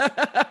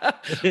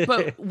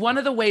 But one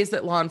of the ways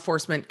that law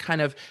enforcement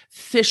kind of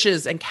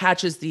fishes and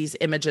catches these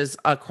images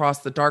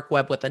across the dark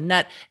web with a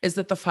net is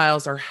that the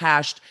files are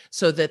hashed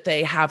so that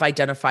they have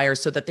identifiers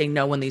so that they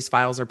know when these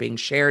files are being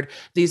shared.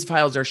 These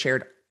files are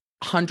shared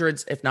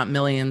hundreds, if not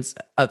millions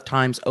of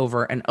times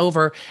over and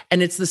over.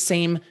 And it's the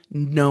same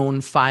known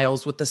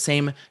files with the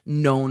same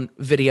known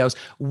videos.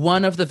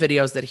 One of the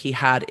videos that he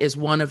had is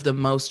one of the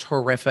most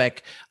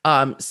horrific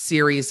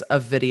series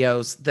of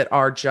videos that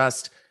are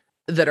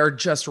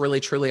just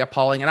really, truly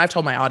appalling. And I've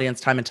told my audience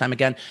time and time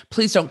again,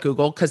 please don't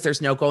Google because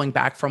there's no going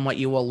back from what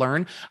you will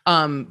learn.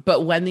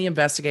 But when the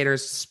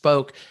investigators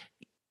spoke,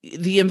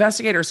 the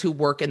investigators who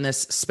work in this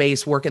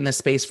space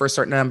for a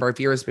certain number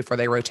of years before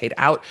they rotate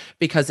out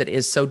because it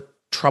is so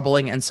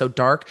troubling and so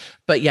dark.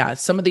 But yeah,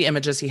 some of the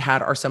images he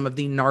had are some of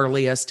the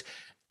gnarliest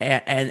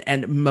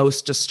and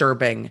most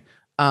disturbing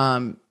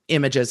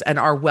images and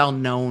are well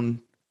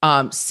known.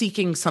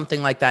 Seeking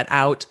something like that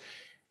out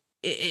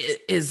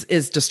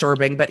is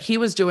disturbing, but he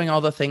was doing all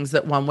the things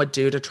that one would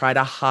do to try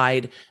to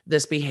hide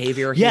this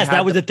behavior. Yes,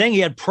 that was the thing. He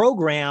had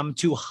programmed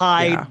to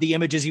hide the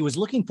images he was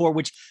looking for,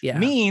 which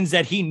means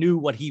that he knew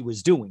what he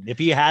was doing. If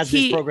he has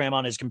this program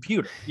on his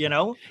computer,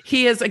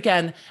 he is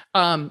again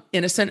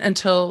innocent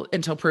until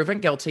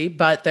proven guilty.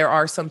 But there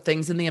are some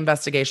things in the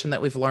investigation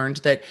that we've learned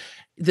that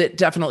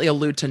definitely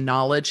allude to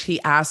knowledge. He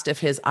asked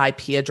if his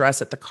IP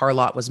address at the car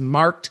lot was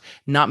marked.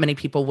 Not many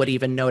people would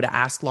even know to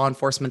ask law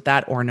enforcement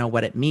that or know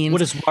what it means. What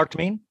does marked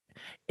mean?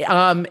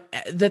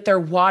 That they're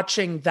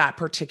watching that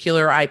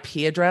particular IP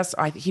address.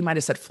 He might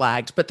have said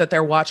flagged, but that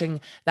they're watching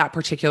that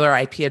particular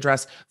IP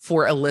address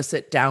for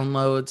illicit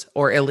downloads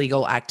or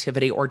illegal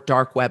activity or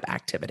dark web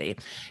activity.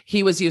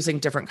 He was using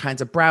different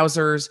kinds of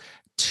browsers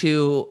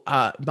to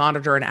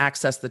monitor and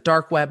access the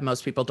dark web.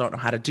 Most people don't know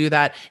how to do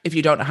that. If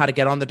you don't know how to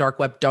get on the dark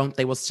web,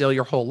 they will steal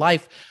your whole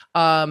life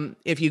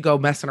if you go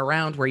messing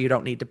around where you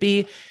don't need to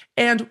be.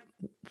 And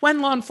when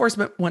law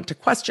enforcement went to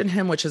question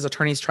him, which his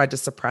attorneys tried to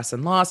suppress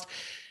and lost,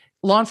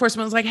 law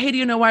enforcement was like, hey, do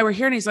you know why we're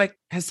here? And he's like,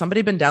 has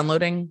somebody been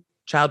downloading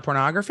child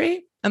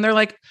pornography? And they're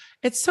like,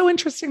 it's so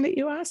interesting that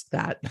you asked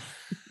that.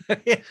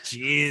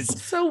 Jeez.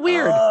 So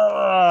weird.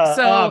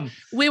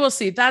 We will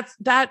see.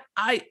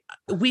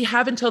 We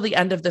have until the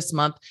end of this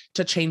month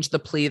to change the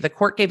plea. The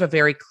court gave a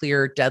very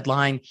clear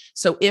deadline.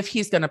 So if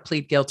he's going to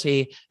plead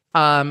guilty,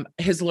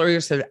 his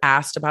lawyers have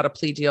asked about a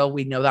plea deal.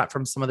 We know that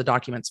from some of the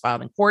documents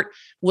filed in court.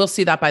 We'll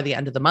see that by the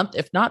end of the month.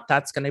 If not,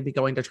 that's going to be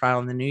going to trial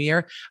in the new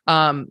year.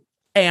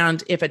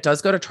 And if it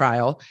does go to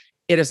trial,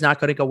 it is not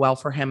going to go well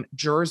for him.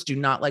 Jurors do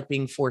not like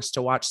being forced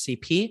to watch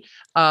CP.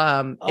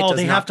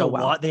 They have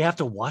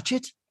to watch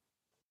it?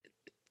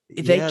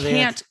 They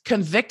can't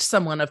convict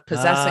someone of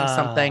possessing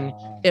something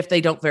if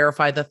they don't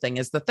verify the thing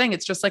is the thing.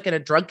 It's just like in a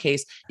drug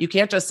case. You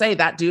can't just say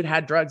that dude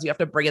had drugs. You have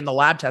to bring in the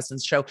lab test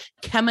and show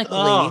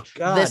chemically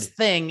this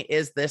thing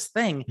is this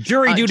thing.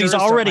 Jury duty's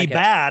already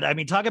bad. I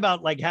mean, talk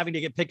about like having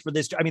to get picked for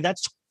this. I mean,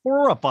 that's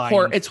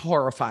horrifying. It's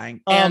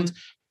horrifying. And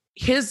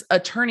his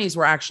attorneys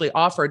were actually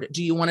offered,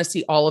 do you want to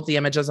see all of the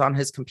images on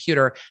his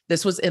computer?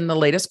 This was in the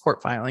latest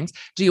court filings.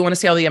 Do you want to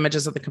see all the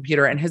images of the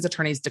computer? And his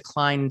attorneys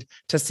declined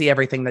to see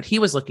everything that he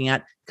was looking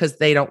at because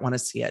they don't want to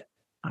see it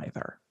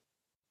either.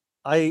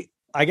 I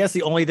guess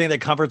the only thing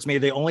that comforts me,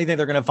 the only thing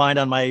they're going to find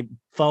on my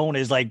phone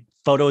is like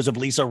photos of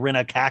Lisa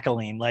Rinna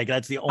cackling. Like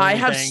that's the only thing. I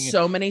have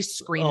so many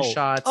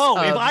screenshots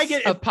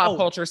of pop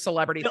culture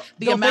celebrities.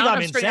 The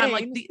amount of screen, I'm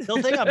like,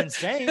 they'll think I'm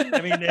insane.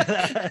 I mean,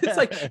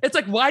 it's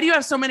like, why do you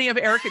have so many of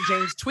Erika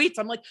Jayne's tweets?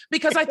 I'm like,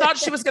 because I thought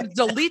she was going to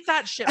delete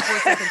that shit for a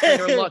second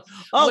later. Look,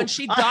 when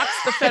she doxed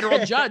the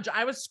federal judge,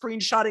 I was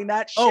screenshotting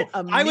that shit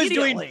immediately. I was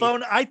doing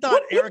phone. I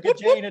thought Erika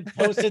Jayne had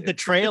posted the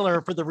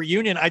trailer for the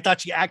reunion. I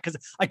thought she because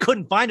I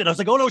couldn't find it. I was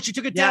like, oh no, she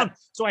took it down.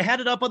 So I had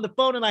it up on the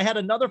phone and I had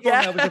another phone.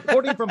 I was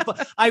recording from.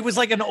 I was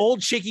like an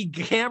old shaky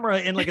camera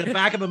in like the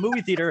back of a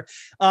movie theater.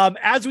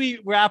 As we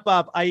wrap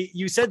up,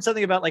 you said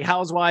something about like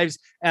housewives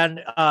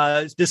and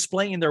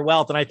displaying their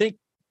wealth. And I think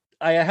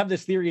I have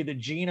this theory that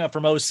Gina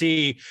from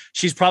OC,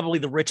 she's probably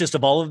the richest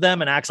of all of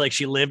them and acts like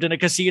she lived in a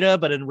casita,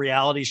 but in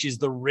reality, she's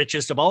the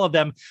richest of all of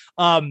them.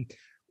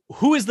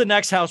 Who is the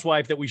next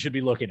housewife that we should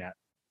be looking at?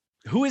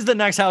 Who is the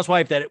next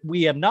housewife that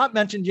we have not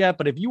mentioned yet?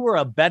 But if you were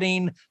a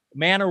betting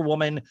man or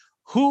woman,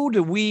 who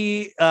do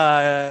we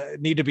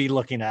need to be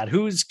looking at?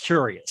 Who's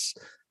curious?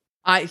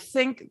 I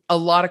think a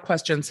lot of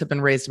questions have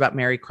been raised about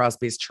Mary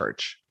Crosby's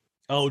church.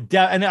 And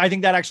I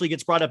think that actually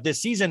gets brought up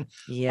this season.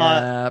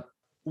 Yeah.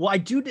 Well, I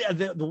do.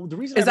 The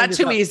reason is that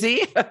too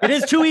easy? It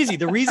is too easy.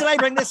 The reason I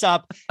bring this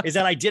up is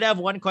that I did have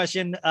one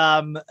question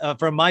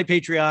from my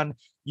Patreon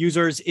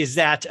users is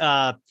that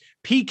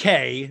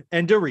PK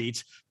and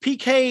Dorit.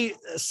 PK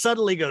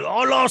suddenly goes,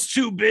 I lost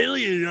 $2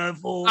 billion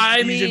for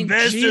these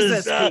investors.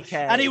 Jesus, PK.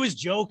 And he was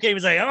joking. He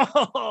was like,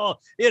 oh,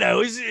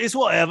 it's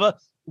whatever.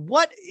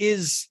 What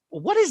is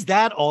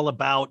that all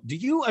about?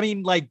 What is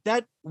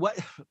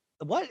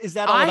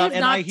that all about?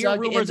 And I hear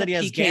rumors that he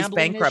has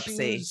gambling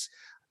bankruptcy. issues.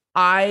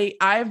 I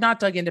have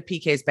not dug into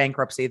PK's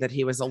bankruptcy that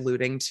he was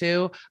alluding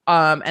to.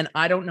 And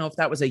I don't know if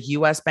that was a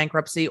US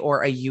bankruptcy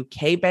or a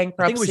UK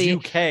bankruptcy. I think it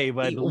was UK,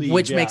 but I believe,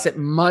 which makes it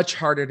much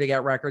harder to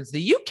get records.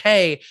 The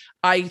UK,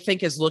 I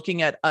think, is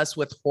looking at us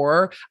with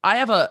horror. I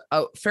have a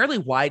fairly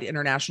wide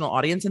international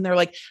audience, and they're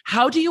like,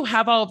 how do you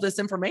have all of this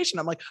information?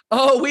 I'm like,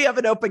 oh, we have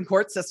an open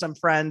court system,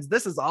 friends.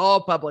 This is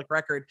all public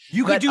record.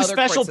 You could do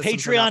special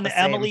Patreon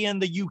Emily in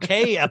the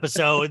UK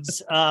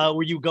episodes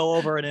where you go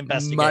over and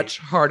investigate. Much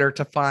harder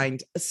to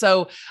find. So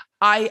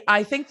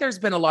I think there's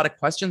been a lot of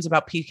questions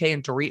about PK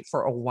and Dorit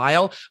for a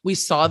while. We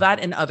saw that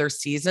in other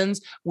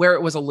seasons where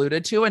it was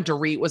alluded to, and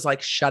Dorit was like,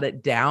 shut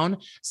it down.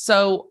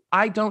 So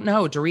I don't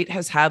know. Dorit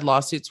has had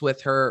lawsuits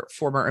with her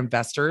former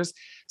investors.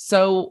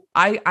 So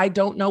I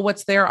don't know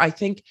what's there. I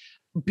think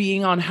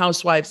being on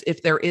Housewives,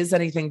 if there is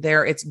anything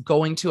there, it's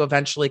going to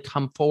eventually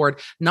come forward,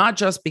 not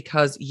just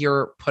because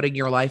you're putting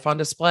your life on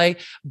display,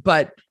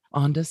 but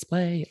on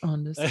display, all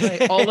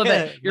of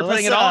it. You're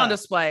putting it all on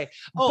display.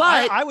 Oh,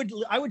 but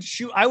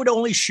I would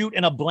only shoot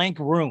in a blank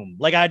room.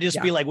 Like I'd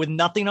just be like with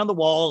nothing on the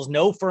walls,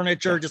 no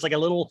furniture, just like a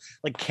little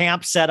like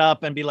camp set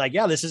up and be like,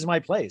 yeah, this is my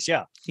place.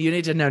 Yeah. You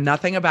need to know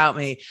nothing about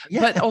me.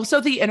 Yeah. But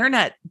also the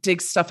internet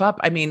digs stuff up.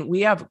 I mean,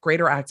 we have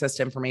greater access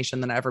to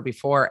information than ever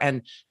before,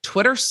 and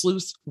Twitter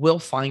sleuths will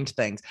find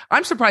things.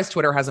 I'm surprised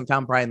Twitter hasn't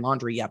found Brian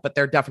Laundrie yet, but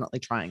they're definitely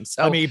trying.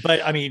 So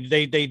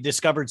they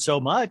discovered so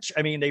much.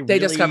 I mean, they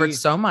discovered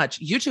so much.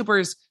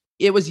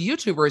 It was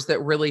YouTubers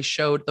that really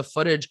showed the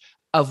footage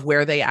of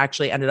where they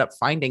actually ended up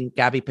finding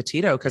Gabby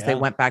Petito, because they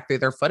went back through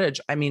their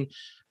footage. I mean,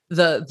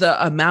 the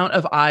amount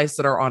of eyes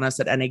that are on us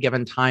at any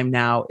given time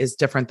now is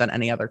different than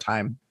any other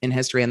time in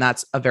history. And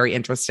that's a very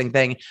interesting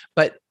thing,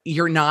 but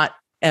you're not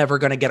ever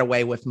going to get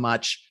away with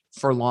much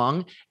for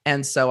long.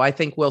 And so I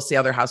think we'll see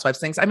other Housewives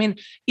things. I mean,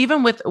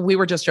 we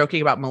were just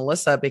joking about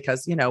Melissa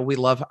because, we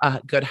love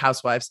a good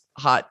Housewives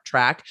hot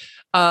track.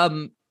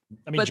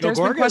 But there's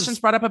been questions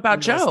brought up about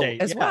Joe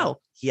as well.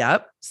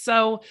 Yep.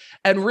 So,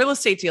 and real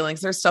estate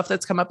dealings, there's stuff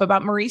that's come up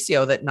about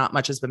Mauricio that not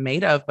much has been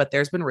made of, but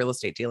there's been real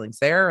estate dealings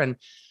there. And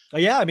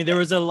I mean, there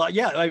was a lot.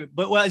 Yeah.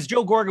 But as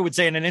Joe Gorga would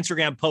say in an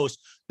Instagram post,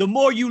 the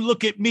more you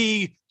look at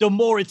me, the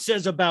more it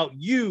says about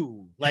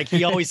you. Like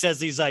he always says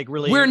these like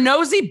really. We're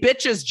nosy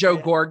bitches, Joe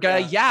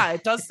Gorga. Yeah,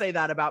 it does say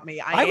that about me.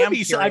 I am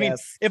curious. I mean,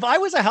 if I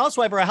was a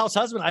housewife or a house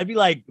husband, I'd be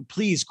like,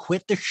 please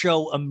quit the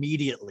show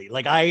immediately.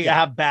 Like I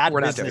have bad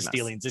business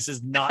dealings. This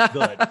is not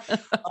good.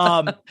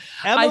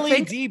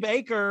 Emily D.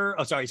 Baker.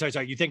 Oh, sorry.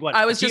 You think what?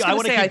 I was just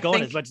going to say, keep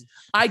going as much.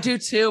 I do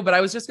too, but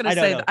I was just going to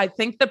say that I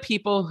think the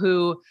people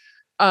who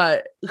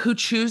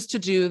choose to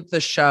do the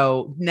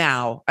show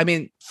now. I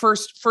mean,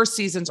 first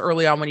seasons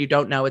early on when you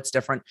don't know, it's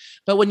different.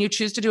 But when you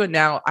choose to do it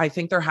now, I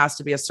think there has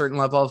to be a certain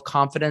level of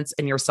confidence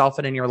in yourself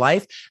and in your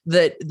life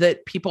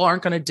that people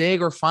aren't going to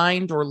dig or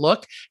find or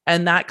look.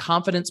 And that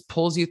confidence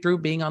pulls you through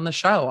being on the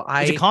show.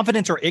 Is it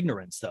confidence or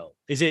ignorance though?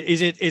 Is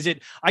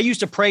it, I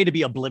used to pray to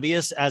be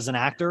oblivious as an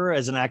actor,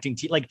 as an acting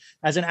team, like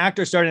as an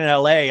actor starting in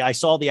LA, I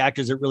saw the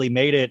actors that really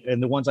made it.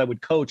 And the ones I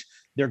would coach,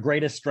 their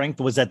greatest strength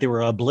was that they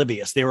were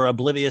oblivious. They were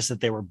oblivious that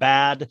they were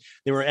bad.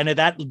 And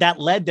that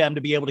led them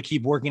to be able to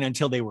keep working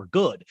until they were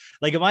good.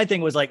 Like if my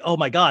thing was like, oh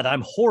my God,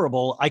 I'm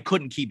horrible, I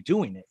couldn't keep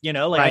doing it.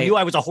 I knew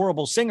I was a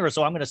horrible singer,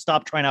 so I'm going to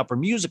stop trying out for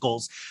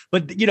musicals.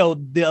 But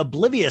the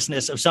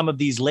obliviousness of some of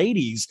these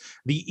ladies,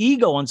 the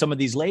ego on some of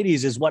these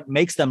ladies is what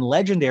makes them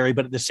legendary.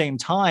 But at the same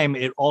time,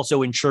 it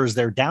also ensures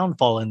their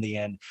downfall in the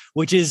end,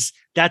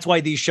 that's why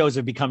these shows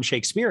have become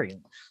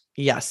Shakespearean.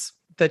 Yes.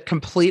 The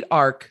complete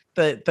arc,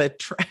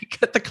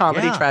 the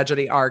comedy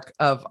tragedy arc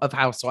of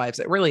Housewives.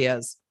 It really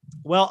is.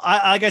 Well,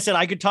 like I said,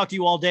 I could talk to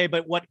you all day,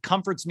 but what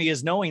comforts me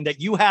is knowing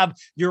that you have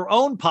your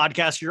own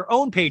podcast, your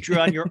own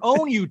Patreon, your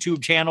own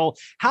YouTube channel.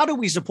 How do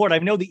we support? I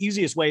know the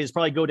easiest way is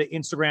probably go to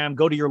Instagram,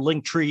 go to your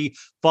link tree,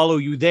 follow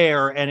you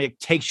there, and it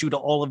takes you to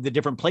all of the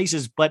different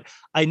places. But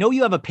I know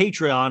you have a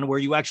Patreon where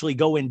you actually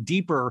go in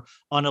deeper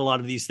on a lot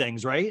of these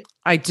things, right?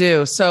 I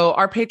do. So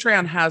our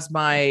Patreon has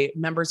my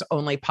members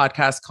only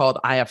podcast called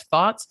I Have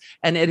Thoughts,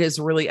 and it is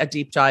really a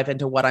deep dive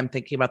into what I'm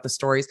thinking about the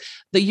stories.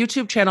 The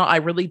YouTube channel, I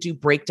really do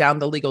break down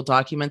the legal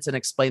documents and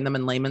explain them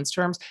in layman's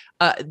terms.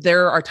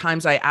 There are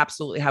times I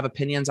absolutely have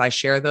opinions. I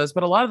share those,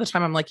 but a lot of the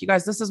time I'm like, you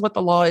guys, this is what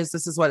the law is.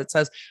 This is what it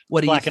says.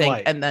 What do you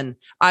think? And then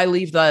I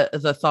leave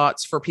the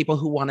thoughts for people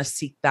who want to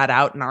seek that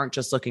out and aren't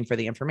just looking for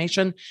the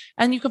information.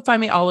 And you can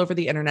find me all over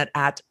the internet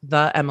at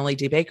the Emily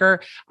D.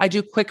 Baker. I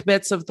do quick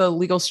bits of the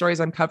legal stories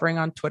I'm covering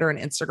on Twitter and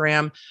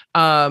Instagram.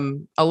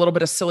 A little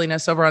bit of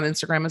silliness over on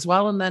Instagram as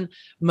well. And then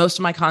most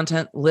of my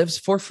content lives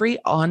for free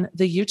on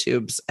the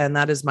YouTubes. And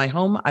that is my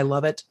home. I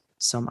love it.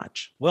 so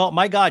much. Well,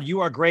 my God,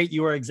 you are great.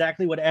 You are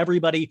exactly what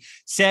everybody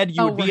said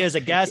you would be as a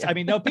guest. I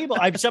mean, no people.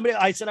 I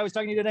said I was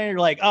talking to you today, and you're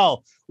like,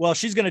 oh, well,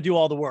 she's going to do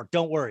all the work.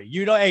 Don't worry.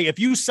 You know, hey, if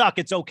you suck,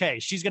 it's okay.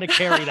 She's going to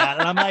carry that.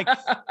 And I'm like,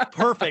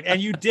 perfect.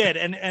 And you did,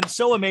 and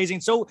so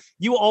amazing. So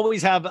you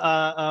always have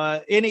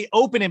any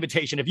open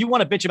invitation. If you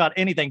want to bitch about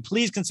anything,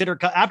 please consider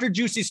after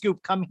Juicy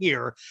Scoop, come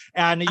here,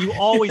 and you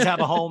always have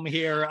a home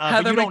here.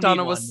 Heather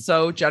McDonough was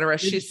so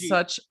generous. She's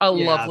such a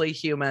lovely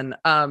human.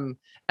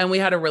 And we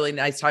had a really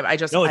nice time. I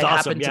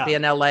happened to be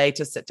in LA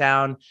to sit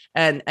down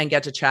and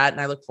get to chat.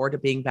 And I look forward to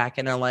being back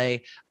in LA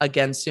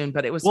again soon.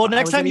 But it was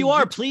next time you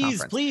are,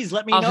 please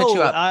let me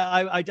know.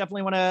 I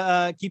definitely want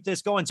to keep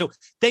this going. So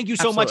thank you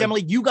so much,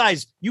 Emily. You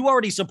guys, you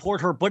already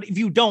support her, but if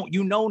you don't,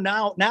 you know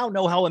now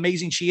know how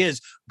amazing she is.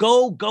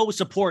 Go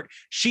support.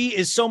 She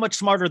is so much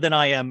smarter than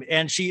I am,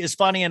 and she is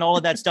funny and all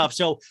of that stuff.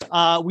 So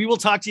we will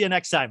talk to you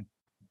next time.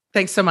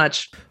 Thanks so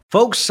much.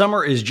 Folks,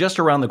 summer is just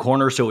around the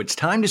corner, so it's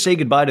time to say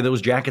goodbye to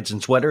those jackets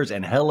and sweaters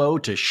and hello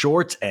to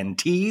shorts and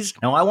tees.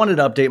 Now, I wanted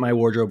to update my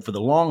wardrobe for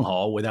the long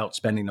haul without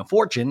spending a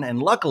fortune,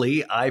 and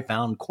luckily, I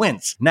found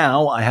Quince.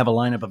 Now, I have a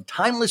lineup of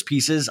timeless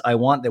pieces I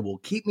want that will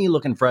keep me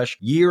looking fresh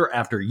year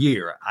after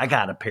year. I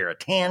got a pair of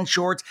tan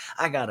shorts.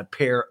 I got a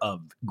pair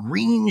of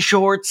green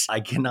shorts.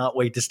 I cannot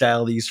wait to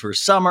style these for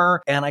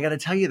summer, and I gotta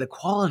tell you, the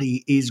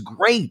quality is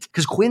great,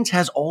 because Quince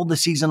has all the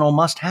seasonal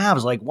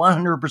must-haves, like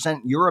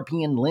 100%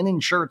 European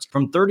linen shirts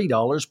from $30,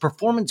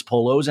 performance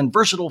polos, and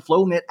versatile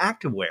flow knit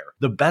activewear.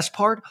 The best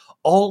part?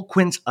 All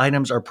Quince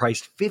items are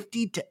priced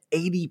 50 to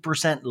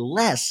 80%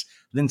 less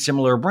than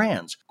similar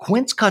brands.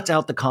 Quince cuts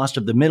out the cost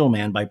of the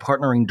middleman by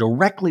partnering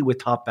directly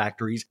with top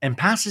factories and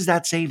passes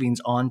that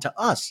savings on to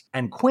us.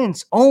 And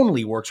Quince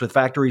only works with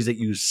factories that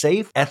use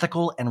safe,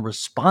 ethical, and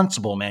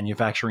responsible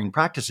manufacturing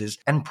practices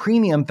and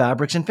premium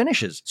fabrics and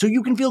finishes, so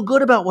you can feel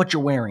good about what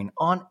you're wearing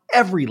on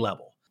every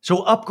level.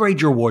 So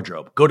upgrade your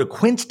wardrobe. Go to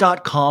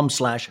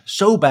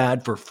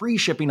quince.com/sobad for free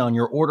shipping on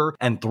your order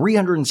and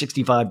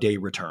 365-day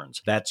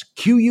returns. That's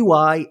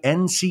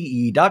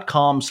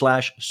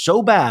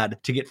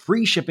QUINCE.com/sobad to get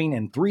free shipping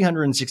and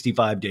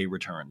 365-day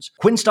returns.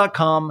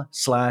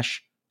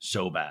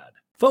 Quince.com/sobad.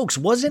 Folks,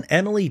 wasn't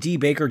Emily D.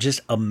 Baker just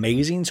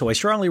amazing? So I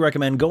strongly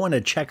recommend going to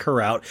check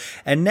her out.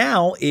 And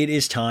now it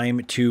is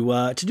time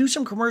to do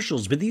some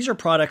commercials. But these are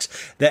products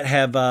that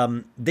have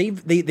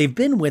they've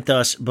been with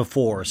us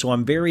before, so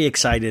I'm very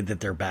excited that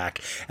they're back.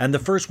 And the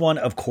first one,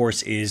 of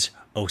course, is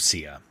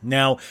Osea.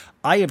 Now,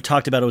 I have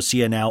talked about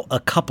Osea now a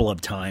couple of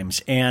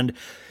times, and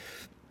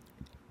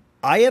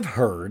I have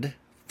heard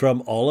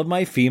from all of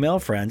my female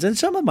friends and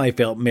some of my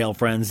male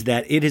friends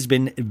that it has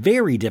been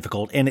very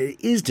difficult, and it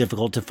is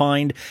difficult to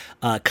find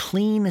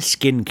clean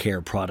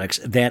skincare products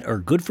that are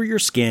good for your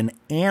skin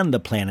and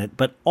the planet,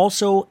 but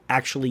also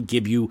actually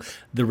give you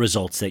the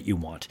results that you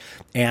want.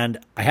 And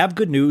I have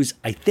good news.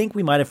 I think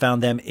we might have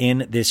found them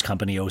in this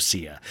company,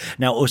 Osea.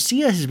 Now,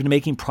 Osea has been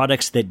making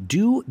products that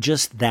do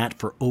just that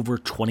for over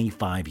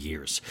 25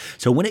 years.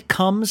 So when it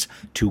comes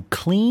to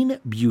clean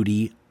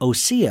beauty,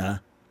 Osea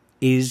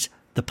is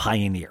the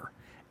pioneer.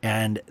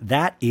 And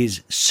that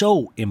is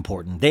so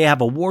important. They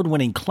have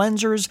award-winning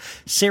cleansers,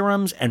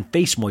 serums, and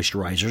face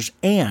moisturizers,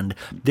 and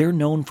they're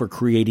known for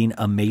creating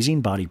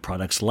amazing body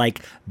products like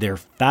their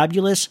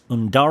fabulous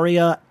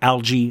Undaria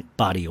Algae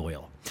Body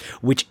Oil,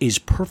 which is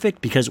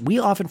perfect because we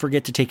often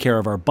forget to take care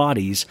of our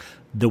bodies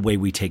the way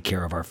we take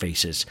care of our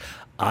faces.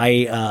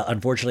 I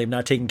unfortunately have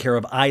not taken care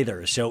of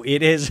either. So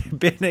it has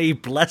been a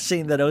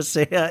blessing that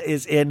Osea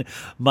is in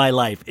my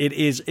life.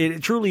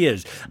 It truly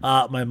is.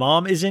 My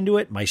mom is into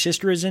it. My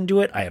sister is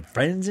into it. I have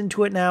friends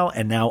into it now,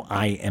 and now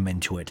I am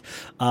into it.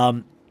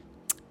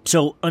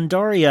 So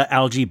Undaria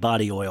Algae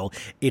Body Oil,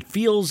 it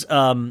feels,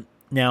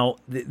 now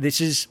this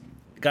is,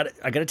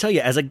 I got to tell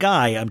you, as a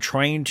guy, I'm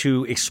trying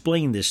to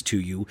explain this to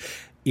you.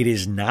 It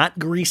is not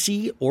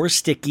greasy or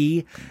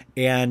sticky,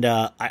 and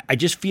I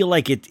just feel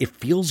like it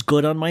feels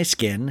good on my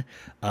skin.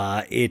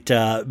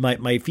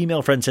 My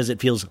female friend says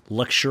it feels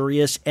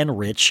luxurious and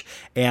rich,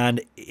 and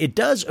it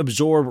does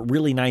absorb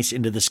really nice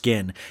into the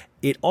skin.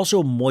 It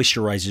also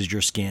moisturizes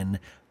your skin,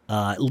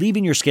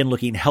 leaving your skin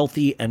looking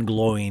healthy and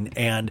glowing.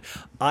 And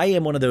I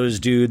am one of those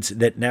dudes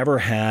that never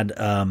had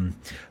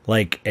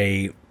like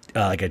a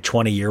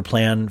 20-year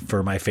plan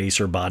for my face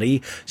or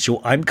body.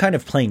 So I'm kind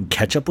of playing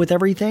catch up with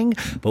everything.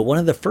 But one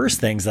of the first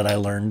things that I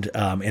learned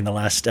in the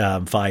last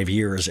 5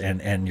 years,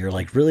 and you're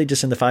like, really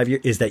just in the 5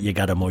 years, is that you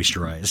got to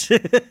moisturize.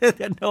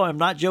 No, I'm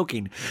not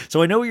joking.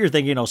 So I know what you're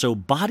thinking. Also,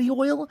 body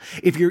oil.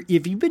 If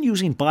you've been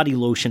using body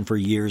lotion for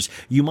years,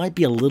 you might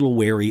be a little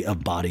wary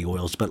of body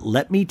oils. But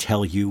let me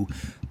tell you,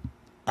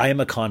 I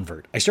am a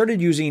convert. I started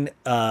using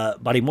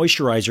body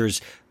moisturizers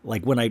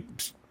like when I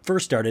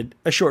first started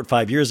a short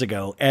 5 years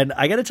ago. And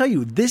I got to tell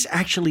you, this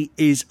actually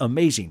is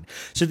amazing.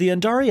 So the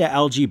Undaria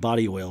Algae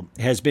Body Oil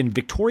has been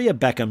Victoria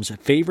Beckham's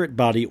favorite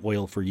body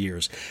oil for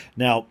years.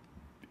 Now,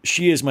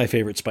 she is my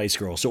favorite Spice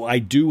Girl, so I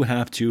do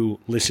have to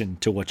listen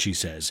to what she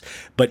says.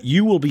 But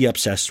you will be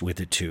obsessed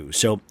with it too.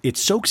 So it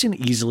soaks in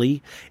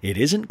easily, it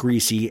isn't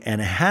greasy, and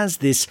it has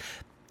this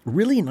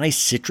really nice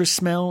citrus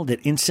smell that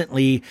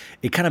instantly,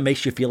 it kind of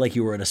makes you feel like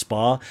you were at a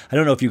spa. I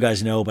don't know if you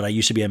guys know, but I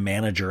used to be a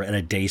manager at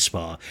a day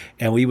spa,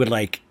 and we would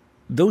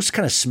those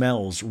kind of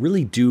smells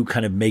really do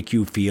kind of make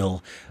you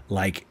feel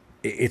like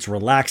it's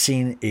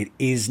relaxing. It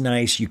is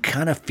nice. You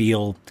kind of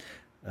feel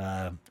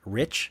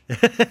rich.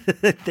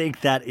 I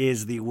think that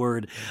is the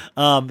word.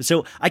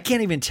 So I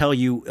can't even tell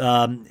you,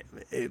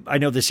 I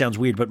know this sounds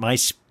weird, but my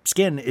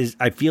skin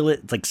I feel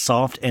it like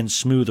soft and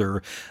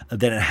smoother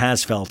than it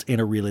has felt in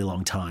a really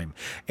long time.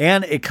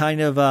 And it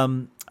kind of,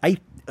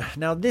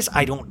 now this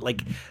I don't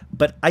like,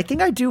 but I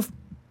think I do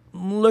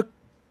look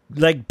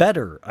like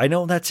better. I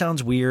know that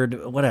sounds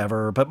weird,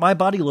 whatever, but my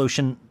body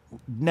lotion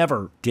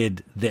never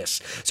did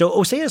this. So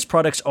Osea's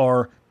products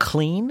are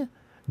clean,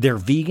 they're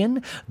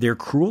vegan, they're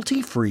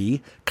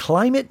cruelty-free,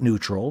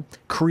 climate-neutral,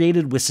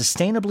 created with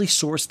sustainably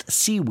sourced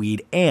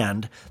seaweed,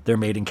 and they're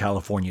made in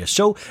California.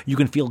 So you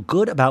can feel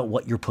good about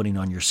what you're putting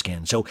on your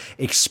skin. So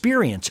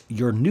experience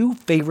your new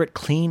favorite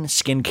clean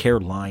skincare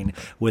line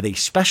with a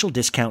special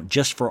discount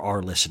just for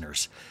our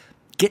listeners.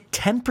 Get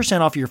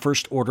 10% off your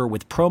first order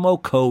with promo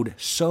code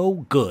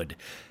SOGOOD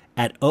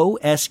at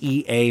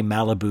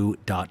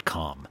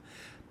OSEAMalibu.com.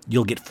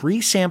 You'll get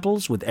free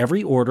samples with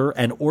every order,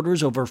 and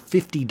orders over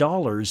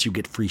 $50, you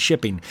get free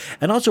shipping.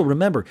 And also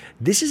remember,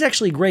 this is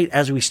actually great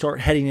as we start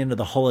heading into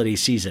the holiday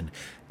season.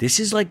 This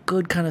is like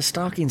good kind of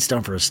stocking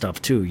stuffer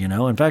stuff too, you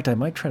know? In fact, I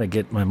might try to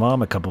get my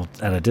mom a couple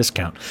at a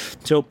discount.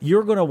 So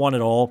you're going to want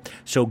it all.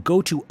 So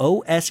go to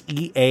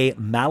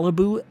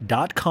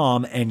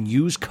OSEAMalibu.com and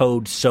use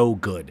code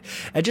SOGOOD.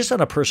 And just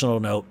on a personal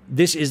note,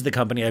 this is the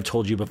company I've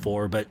told you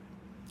before, but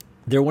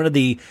they're one of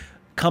the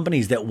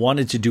companies that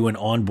wanted to do an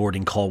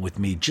onboarding call with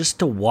me just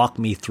to walk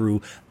me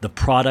through the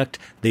product.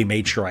 They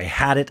made sure I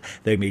had it.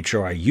 They made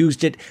sure I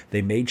used it.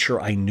 They made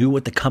sure I knew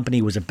what the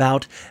company was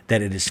about,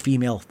 that it is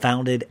female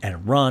founded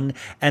and run.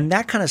 And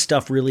that kind of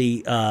stuff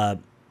really,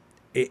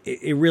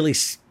 it really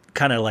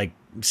kind of like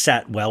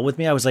sat well with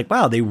me. I was like,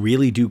 wow, they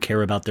really do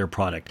care about their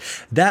product.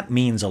 That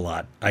means a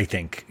lot, I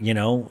think. You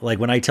know, like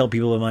when I tell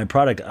people about my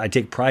product, I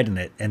take pride in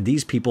it. And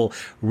these people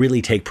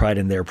really take pride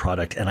in their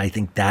product. And I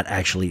think that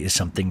actually is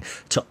something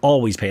to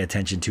always pay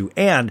attention to.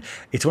 And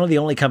it's one of the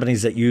only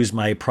companies that use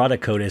my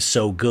product code as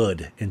so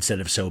good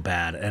instead of so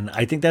bad. And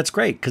I think that's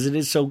great because it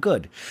is so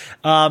good.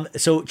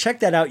 So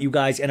check that out, you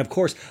guys. And of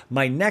course,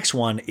 my next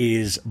one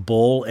is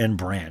Boll and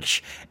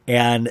Branch.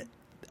 And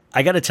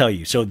I got to tell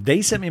you, so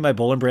they sent me my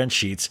Boll and Branch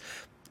sheets,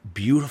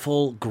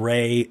 beautiful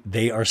gray.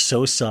 They are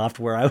so soft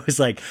where I was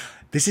like,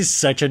 this is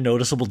such a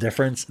noticeable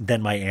difference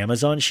than my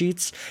Amazon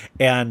sheets.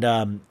 And,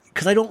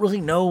 cause I don't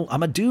really know,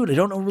 I'm a dude. I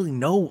don't really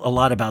know a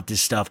lot about this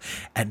stuff.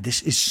 And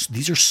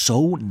these are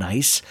so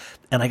nice.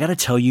 And I got to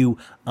tell you,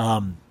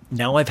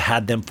 now I've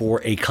had them for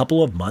a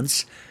couple of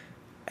months,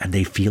 and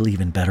they feel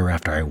even better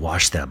after I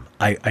wash them.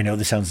 I know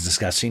this sounds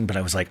disgusting, but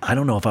I was like, I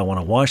don't know if I want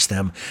to wash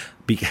them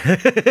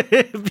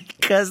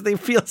because they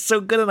feel so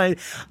good. And I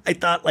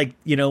thought, like,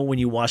 you know, when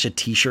you wash a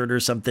t-shirt or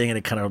something and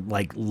it kind of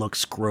like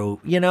looks gross,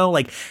 you know,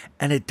 like,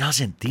 and it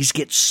doesn't. These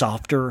get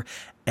softer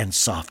and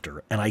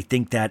softer. And I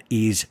think that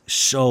is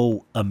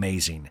so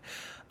amazing.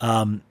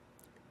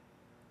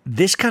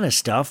 This kind of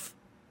stuff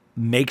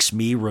makes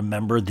me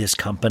remember this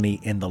company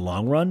in the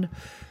long run.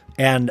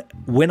 And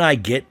when I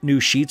get new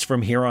sheets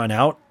from here on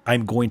out,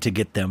 I'm going to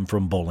get them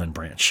from Boll and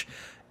Branch.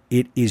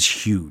 It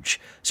is huge.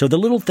 So the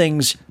little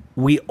things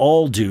we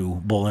all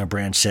do, Boll and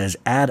Branch says,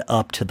 add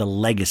up to the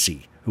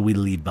legacy we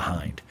leave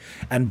behind.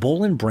 And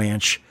Boll and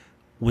Branch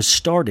was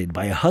started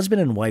by a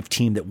husband and wife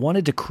team that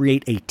wanted to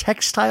create a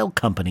textile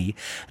company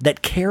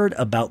that cared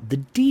about the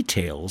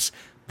details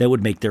that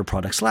would make their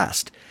products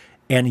last.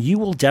 And you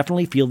will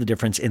definitely feel the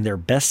difference in their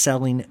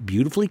best-selling,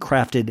 beautifully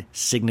crafted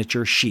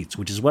signature sheets,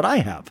 which is what I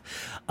have.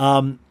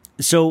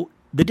 So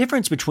the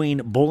difference between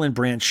Boll and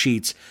Branch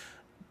sheets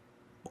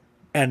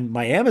and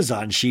my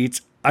Amazon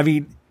sheets, I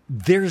mean,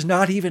 there's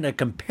not even a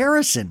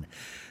comparison.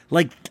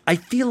 Like, I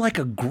feel like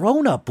a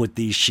grown-up with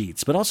these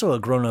sheets, but also a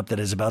grown-up that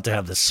is about to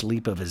have the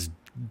sleep of his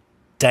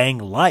dang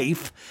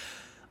life.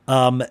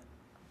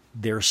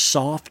 They're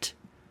soft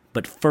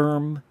but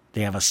firm.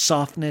 They have a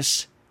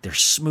softness. They're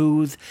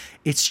smooth.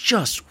 It's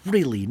just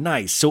really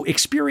nice. So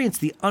experience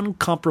the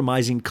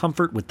uncompromising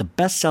comfort with the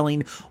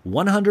best-selling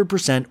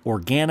 100%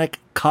 organic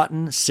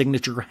cotton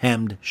signature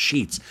hemmed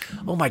sheets.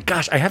 Oh my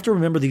gosh, I have to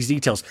remember these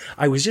details.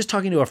 I was just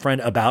talking to a friend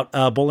about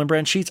Boll and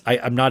Branch sheets.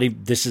 I'm not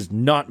even, this is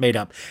not made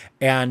up.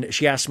 And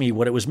she asked me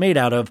what it was made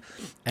out of,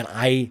 and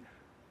I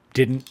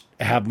didn't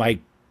have my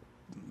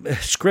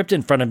script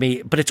in front of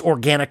me, but it's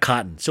organic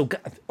cotton. So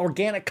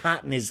organic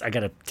cotton is, I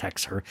got to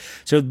text her.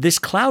 So this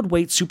cloud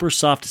weight, super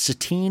soft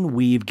sateen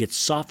weave gets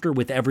softer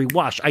with every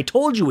wash. I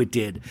told you it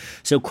did.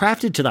 So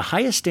crafted to the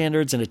highest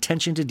standards and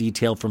attention to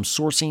detail from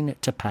sourcing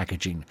to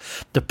packaging.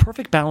 The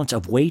perfect balance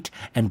of weight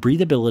and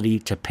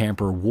breathability to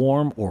pamper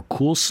warm or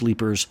cool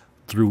sleepers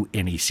through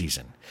any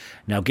season.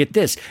 Now get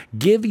this,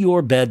 give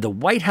your bed the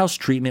White House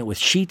treatment with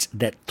sheets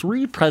that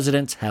 3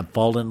 presidents have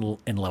fallen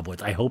in love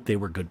with. I hope they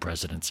were good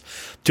presidents.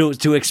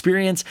 To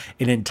experience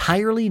an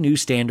entirely new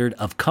standard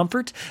of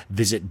comfort,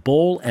 visit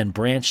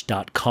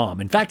bowlandbranch.com.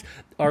 In fact,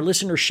 our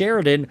listener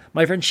Sheridan,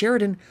 my friend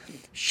Sheridan,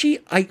 she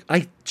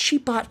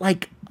bought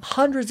like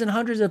hundreds and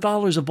hundreds of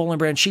dollars of Boll and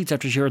Branch sheets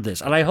after she heard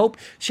this. And I hope,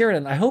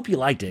 Sheridan, I hope you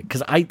liked it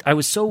because I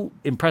was so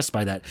impressed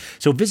by that.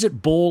 So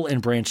visit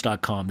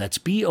bowlandbranch.com. That's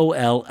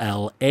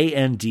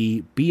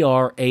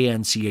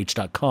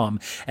BOLLANDBRANCH.com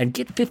and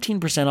get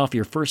 15% off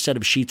your first set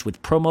of sheets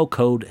with promo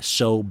code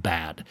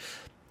SOBAD.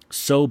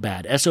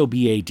 SOBAD,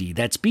 SOBAD.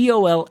 That's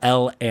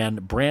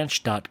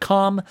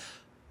BOLLandbranch.com.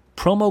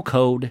 Promo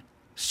code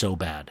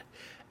SOBAD.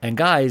 And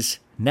guys,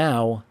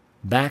 now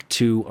back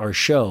to our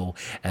show,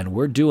 and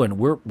we're getting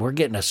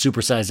a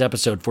supersized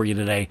episode for you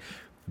today.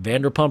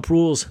 Vanderpump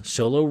Rules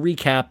solo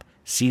recap,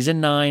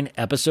 season 9,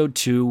 episode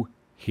 2.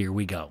 Here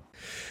we go.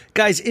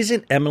 Guys,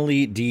 isn't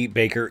Emily D.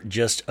 Baker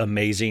just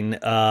amazing?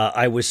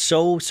 I was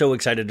so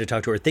excited to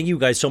talk to her. Thank you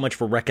guys so much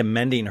for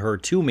recommending her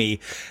to me.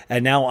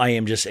 And now I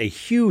am just a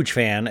huge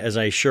fan, as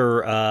I'm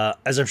sure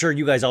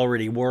you guys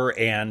already were.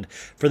 And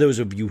for those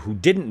of you who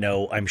didn't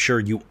know, I'm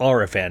sure you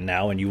are a fan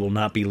now, and you will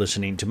not be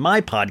listening to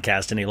my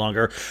podcast any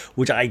longer,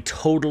 which I'm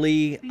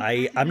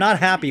not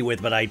happy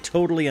with, but I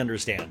totally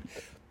understand.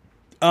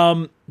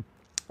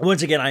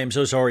 Once again, I am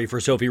so sorry for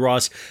Sophie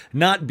Ross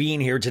not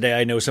being here today.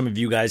 I know some of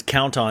you guys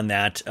count on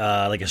that,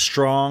 like a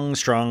strong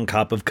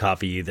cup of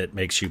coffee that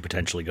makes you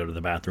potentially go to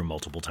the bathroom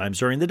multiple times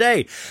during the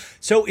day.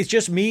 So it's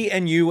just me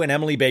and you and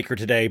Emily Baker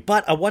today,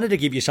 but I wanted to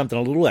give you something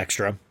a little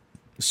extra.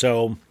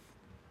 So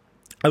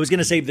I was going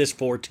to save this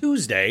for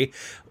Tuesday,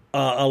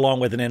 along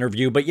with an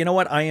interview, but you know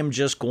what? I am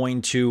just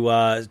going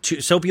to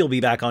Sophie will be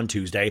back on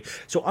Tuesday,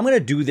 so I'm going to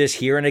do this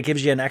here, and it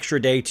gives you an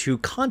extra day to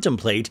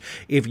contemplate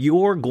if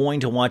you're going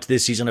to watch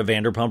this season of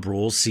Vanderpump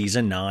Rules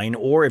season 9,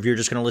 or if you're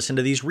just going to listen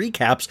to these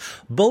recaps.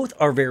 Both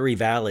are very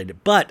valid,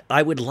 but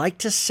I would like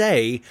to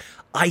say,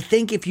 I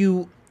think if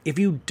you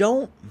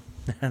don't,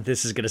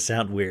 this is going to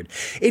sound weird,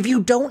 if you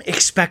don't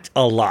expect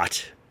a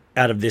lot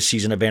out of this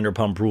season of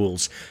Vanderpump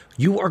Rules,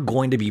 you are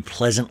going to be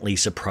pleasantly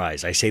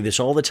surprised. I say this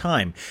all the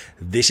time.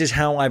 This is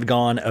how I've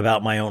gone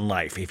about my own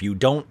life. If you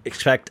don't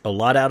expect a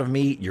lot out of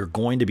me, you're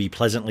going to be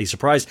pleasantly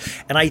surprised.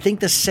 And I think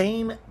the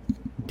same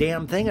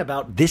damn thing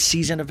about this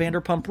season of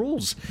Vanderpump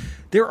Rules.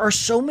 There are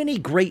so many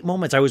great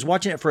moments. I was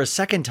watching it for a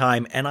second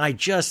time, and I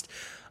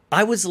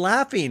was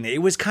laughing.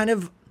 It was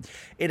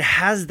it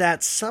has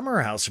that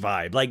Summer House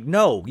vibe. Like,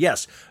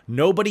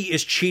 nobody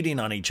is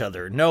cheating on each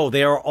other. No,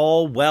 they are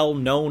all well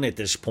known at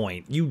this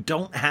point. You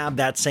don't have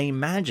that same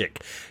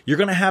magic. You're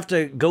going to have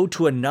to go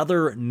to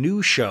another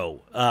new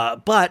show.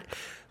 But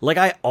like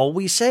I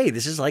always say,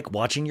 this is like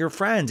watching your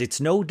friends.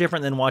 It's no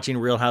different than watching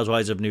Real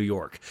Housewives of New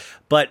York.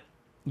 But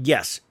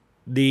yes,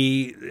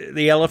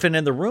 the elephant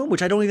in the room,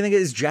 which I don't even think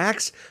is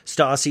Jax,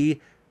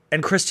 Stassi,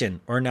 and Kristen,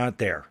 are not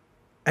there.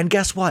 And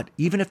guess what?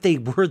 Even if they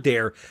were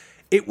there,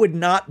 it would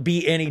not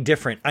be any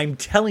different. I'm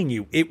telling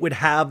you, it would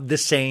have the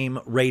same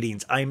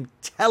ratings. I'm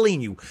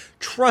telling you,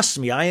 trust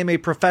me, I am a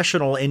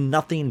professional in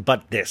nothing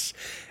but this.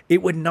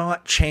 It would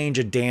not change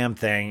a damn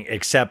thing,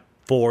 except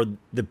for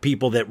the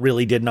people that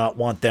really did not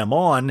want them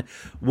on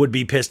would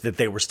be pissed that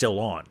they were still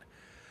on.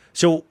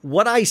 So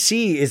what I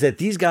see is that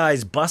these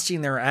guys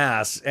busting their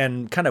ass,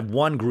 and kind of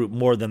one group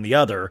more than the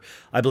other,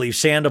 I believe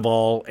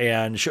Sandoval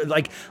and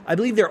I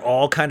believe they're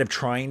all kind of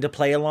trying to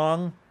play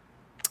along.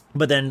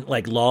 But then,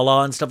 like,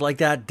 Lala and stuff like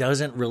that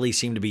doesn't really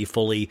seem to be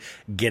fully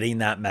getting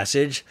that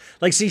message.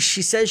 Like, see,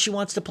 she says she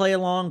wants to play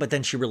along, but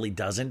then she really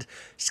doesn't.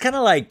 She's kind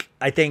of like,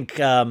 I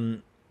think,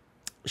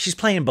 she's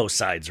playing both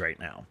sides right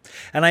now.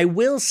 And I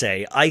will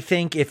say, I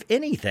think, if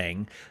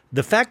anything,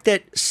 the fact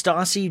that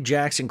Stassi,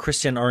 Jax, and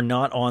Kristen are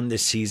not on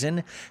this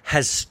season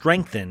has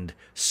strengthened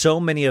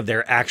so many of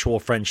their actual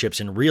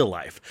friendships in real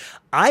life.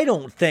 I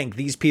don't think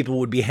these people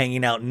would be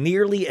hanging out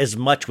nearly as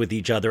much with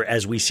each other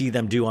as we see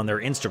them do on their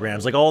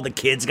Instagrams. Like, all the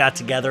kids got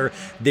together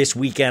this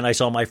weekend. I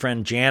saw my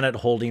friend Janet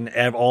holding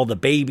all the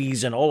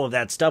babies and all of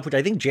that stuff, which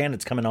I think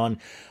Janet's coming on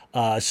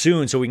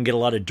soon, so we can get a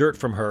lot of dirt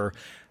from her.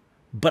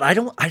 But I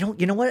don't,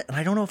 you know what?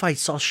 I don't know if I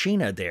saw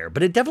Sheena there,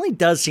 but it definitely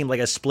does seem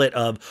like a split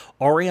of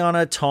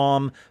Ariana,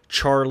 Tom,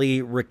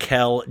 Charlie,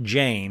 Raquel,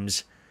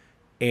 James,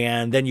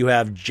 and then you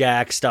have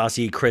Jack,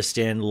 Stassi,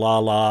 Kristen,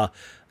 Lala,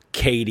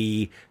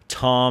 Katie,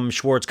 Tom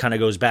Schwartz kind of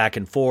goes back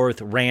and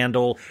forth,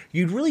 Randall.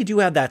 You really do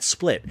have that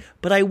split.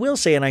 But I will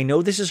say, and I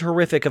know this is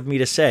horrific of me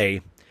to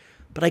say,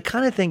 but I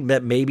kind of think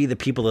that maybe the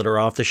people that are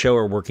off the show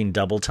are working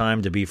double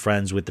time to be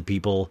friends with the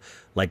people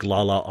like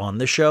Lala on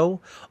the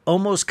show,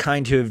 almost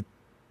kind of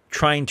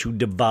trying to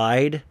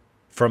divide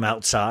from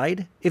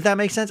outside, if that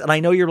makes sense. And I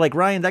know you're like,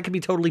 Ryan, that could be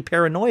totally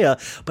paranoia,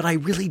 but I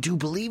really do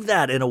believe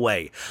that in a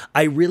way.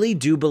 I really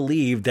do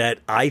believe that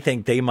I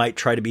think they might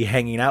try to be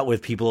hanging out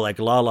with people like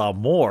Lala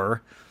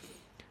more,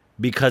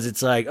 because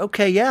it's like,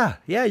 okay, yeah,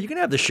 you can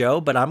have the show,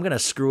 but I'm going to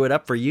screw it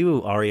up for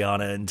you,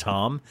 Ariana and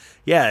Tom.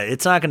 Yeah,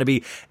 it's not going to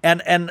be,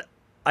 and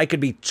I could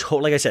be,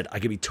 like I said, I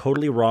could be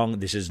totally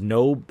wrong.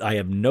 I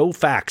have no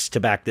facts to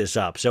back this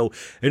up. So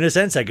in a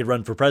sense, I could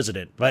run for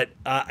president, but,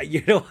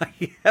 I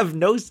have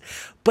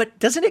but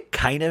doesn't it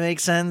kind of make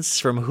sense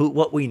from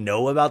what we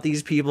know about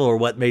these people or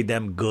what made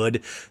them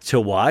good to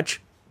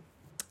watch?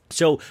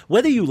 So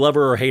whether you love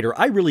her or hate her,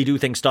 I really do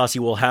think Stassi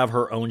will have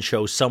her own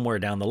show somewhere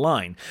down the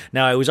line.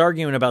 Now, I was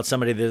arguing about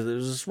somebody that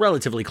was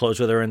relatively close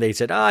with her, and they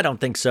said, I don't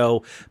think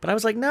so. But I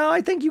was like, no,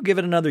 I think you give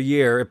it another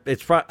year.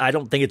 I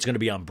don't think it's going to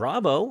be on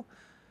Bravo,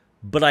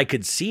 but I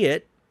could see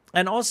it.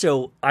 And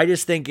also, I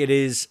just think it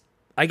is,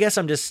 I guess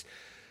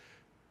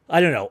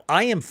I don't know.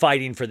 I am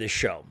fighting for this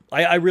show.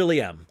 I really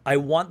am. I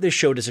want this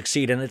show to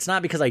succeed, and it's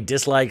not because I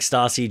dislike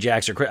Stassi,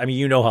 Jax, or Chris. I mean,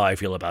 you know how I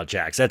feel about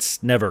Jax.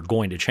 That's never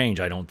going to change,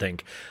 I don't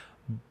think.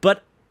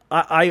 But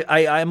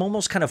I'm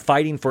almost kind of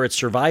fighting for its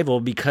survival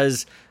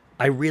because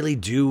I really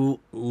do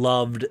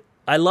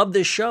I love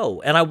this show,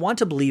 and I want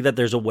to believe that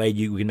there's a way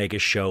you can make a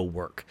show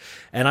work.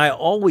 And I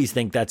always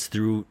think that's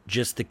through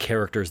just the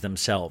characters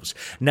themselves.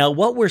 Now,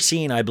 what we're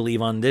seeing, I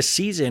believe, on this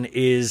season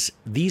is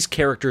these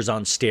characters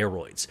on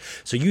steroids.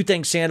 So you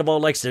think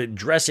Sandoval likes to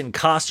dress in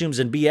costumes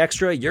and be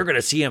extra? You're going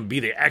to see him be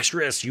the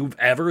extraest you've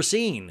ever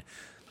seen.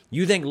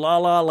 You think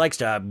Lala likes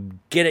to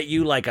get at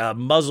you like a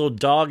muzzled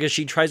dog, as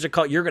she tries to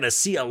call? You're going to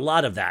see a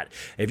lot of that.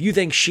 If you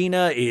think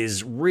Sheena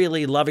is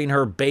really loving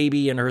her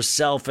baby and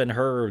herself and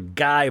her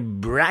guy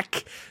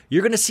Breck,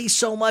 you're going to see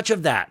so much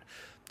of that.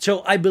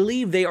 So I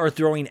believe they are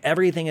throwing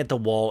everything at the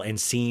wall and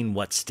seeing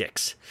what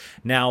sticks.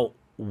 Now,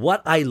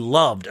 what I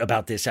loved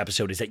about this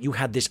episode is that you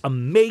had this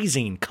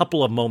amazing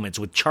couple of moments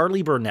with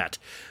Charlie Burnett,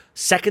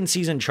 second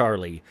season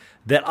Charlie,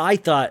 that I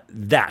thought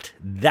that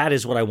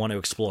is what I want to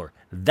explore.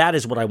 That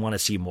is what I want to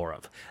see more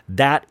of.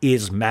 That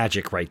is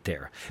magic right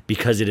there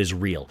because it is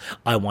real.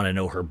 I want to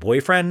know her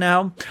boyfriend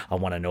now. I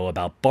want to know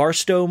about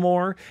Barstow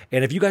more.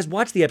 And if you guys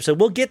watch the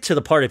episode, we'll get to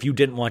the part if you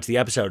didn't watch the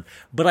episode.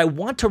 But I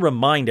want to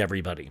remind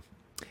everybody,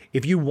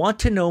 if you want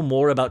to know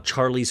more about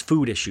Charlie's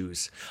food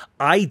issues,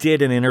 I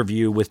did an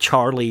interview with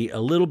Charlie a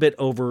little bit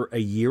over a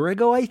year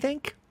ago, I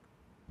think.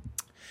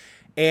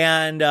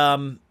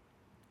 And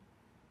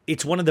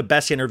it's one of the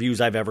best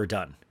interviews I've ever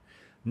done.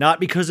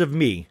 Not because of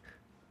me,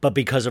 but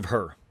because of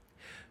her.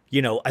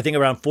 I think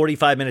around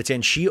 45 minutes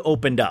in, she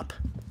opened up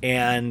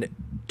and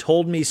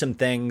told me some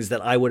things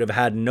that I would have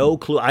had no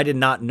clue. I did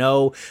not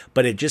know,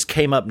 but it just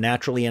came up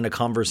naturally in a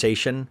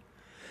conversation,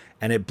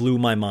 and it blew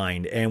my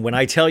mind. And when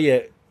I tell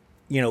you,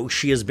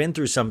 she has been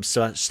through some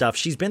stuff.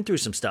 She's been through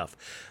some stuff.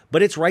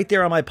 But it's right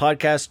there on my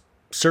podcast.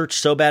 Search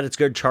So Bad It's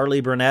Good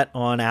Charlie Burnett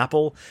on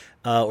Apple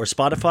or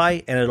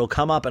Spotify, and it'll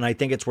come up, and I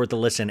think it's worth a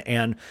listen.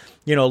 And,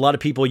 a lot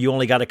of people, you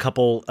only got a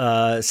couple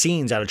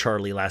scenes out of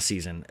Charlie last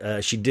season.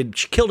 She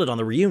killed it on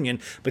the reunion,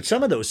 but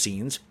some of those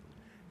scenes,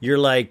 you're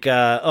like,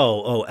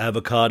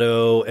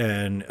 avocado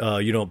and,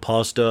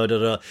 pasta,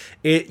 da-da.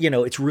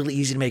 It's really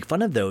easy to make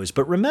fun of those.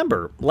 But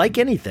remember, like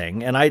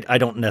anything, and I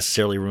don't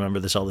necessarily remember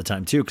this all the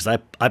time, too, because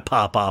I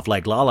pop off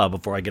like Lala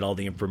before I get all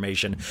the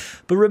information.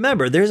 But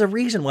remember, there's a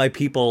reason why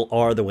people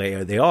are the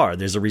way they are.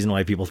 There's a reason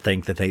why people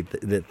think that they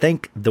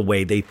think the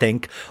way they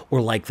think, or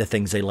like the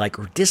things they like,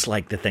 or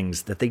dislike the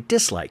things that they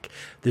dislike.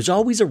 There's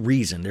always a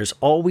reason. There's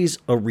always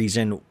a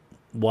reason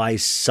why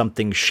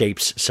something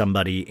shapes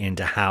somebody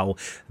into how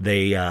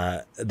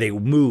they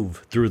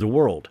move through the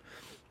world.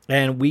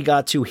 And we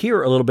got to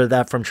hear a little bit of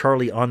that from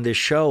Charlie on this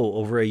show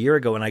over a year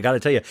ago. And I got to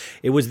tell you,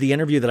 it was the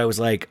interview that I was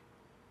like,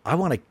 I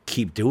want to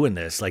keep doing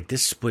this. Like,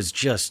 this was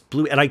just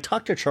blue. And I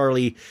talked to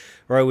Charlie,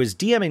 or I was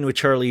DMing with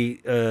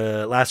Charlie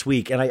last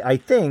week. And I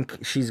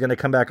think she's going to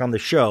come back on the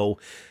show.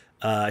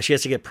 She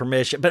has to get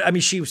permission, but I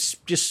mean, she's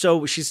just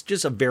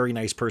a very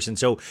nice person.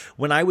 So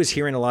when I was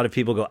hearing a lot of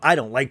people go, I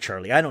don't like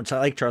Charlie,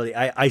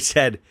 I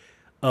said,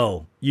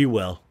 oh, you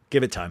will.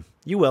 Give it time.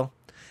 You will.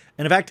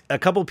 And in fact, a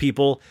couple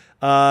people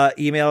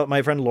emailed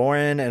my friend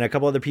Lauren, and a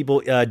couple other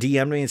people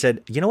DM'd me and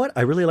said, you know what?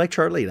 I really like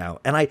Charlie now.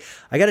 And I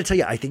got to tell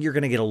you, I think you're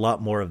going to get a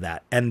lot more of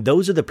that. And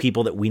those are the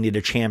people that we need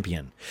to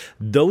champion.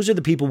 Those are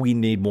the people we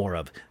need more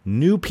of.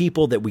 New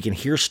people that we can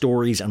hear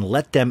stories and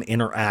let them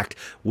interact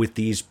with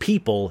these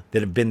people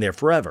that have been there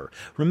forever.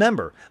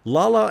 Remember,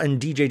 Lala and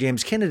DJ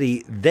James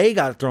Kennedy, they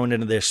got thrown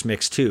into this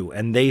mix too,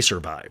 and they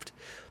survived.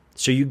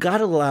 So you got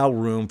to allow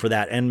room for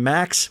that. And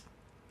Max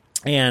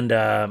and,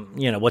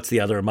 what's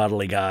the other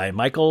modelly guy?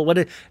 Michael,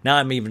 now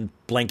I'm even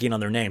blanking on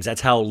their names.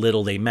 That's how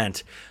little they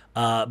meant.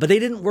 But they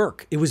didn't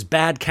work. It was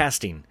bad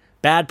casting,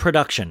 bad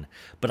production.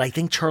 But I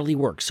think Charlie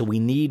works, so we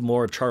need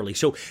more of Charlie.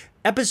 So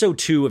episode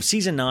 2 of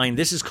season 9,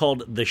 this is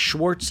called The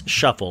Schwartz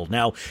Shuffle.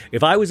 Now,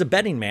 if I was a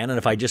betting man, and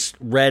if I just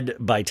read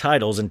by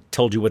titles and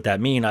told you what that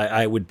mean,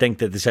 I would think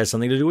that this has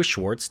something to do with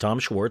Schwartz, Tom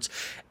Schwartz.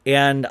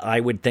 And I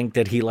would think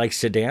that he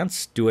likes to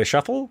dance, do a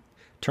shuffle.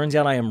 Turns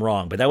out I am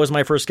wrong, but that was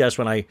my first guess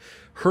when I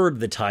heard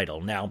the title.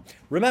 Now,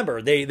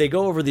 remember, they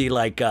go over the,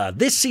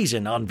 this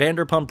season on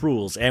Vanderpump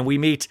Rules, and we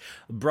meet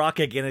Brock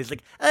again, and he's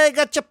like, I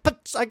got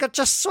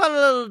you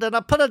swallowed, and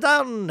I put it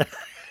down.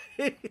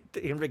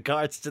 In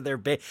regards to their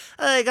baby,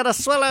 I got it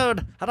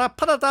swallowed, and I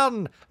put it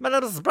down. My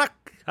name is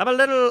Brock. I'm a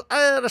little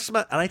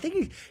Irishman. And I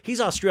think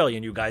he's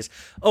Australian, you guys.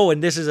 Oh,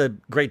 and this is a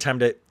great time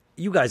to,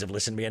 you guys have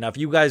listened to me enough.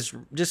 You guys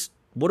just,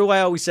 what do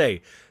I always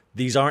say?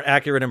 These aren't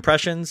accurate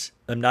impressions.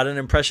 I'm not an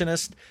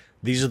impressionist.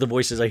 These are the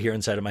voices I hear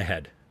inside of my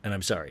head. And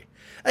I'm sorry.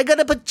 I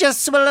gotta put your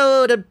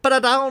swallowed and put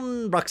it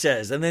down, Brock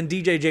says. And then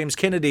DJ James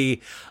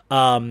Kennedy,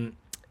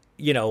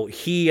 you know,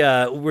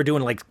 we're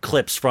doing like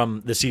clips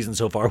from the season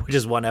so far, which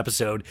is one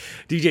episode.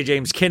 DJ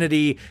James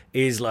Kennedy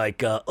is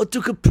like, I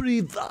took a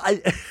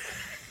pre-vitamin.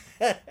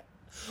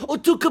 I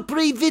took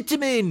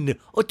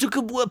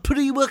a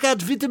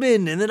pre-workout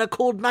vitamin, and then I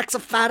called Max a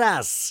fat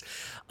ass.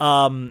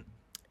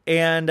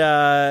 And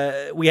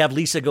we have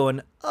Lisa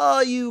going,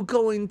 are you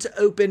going to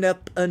open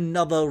up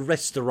another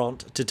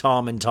restaurant to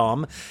Tom and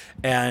Tom?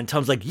 And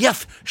Tom's like,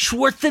 yes,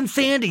 Schwartz and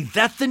Sandy,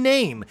 that's the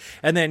name.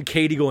 And then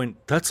Katie going,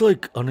 that's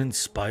like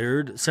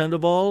uninspired,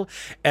 Sandoval.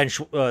 And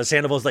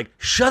Sandoval's like,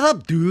 shut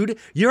up, dude.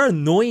 You're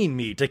annoying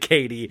me, to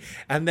Katie.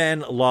 And then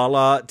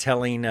Lala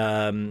telling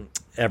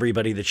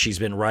everybody that she's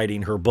been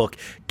writing her book,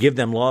 give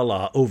them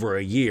Lala over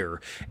a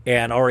year.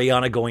 And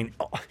Ariana going,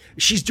 oh,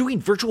 she's doing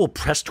virtual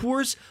press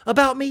tours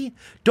about me?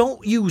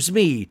 Don't use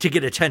me to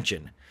get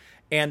attention.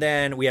 And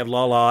then we have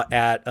Lala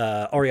at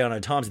Ariana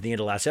and Tom's at the end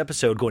of last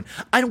episode going,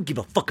 I don't give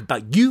a fuck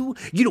about you.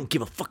 You don't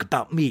give a fuck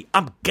about me.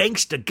 I'm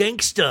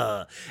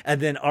gangsta. And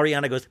then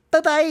Ariana goes,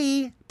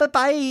 bye-bye,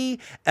 bye-bye.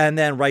 And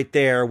then right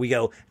there we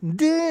go,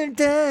 da,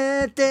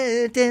 da,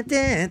 da, da,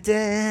 da,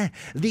 da.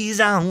 These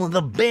are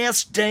the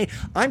best days.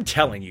 I'm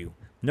telling you,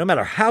 no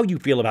matter how you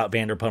feel about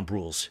Vanderpump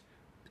Rules,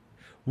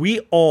 we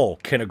all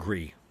can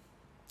agree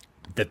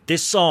that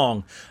this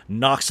song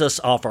knocks us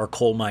off our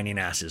coal mining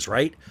asses,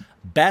 right?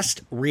 Best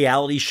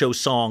reality show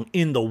song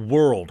in the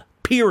world,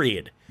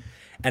 period.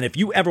 And if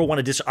you ever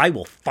want to I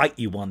will fight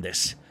you on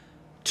this.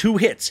 2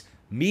 hits,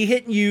 me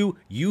hitting you,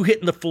 you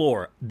hitting the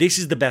floor. This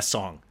is the best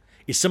song.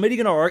 Is somebody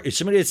going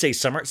to say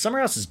Summer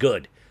House is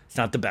good? It's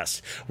not the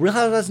best. Real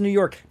Housewives of New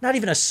York, not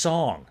even a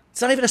song.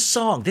 It's not even a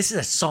song. This is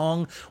a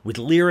song with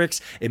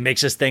lyrics. It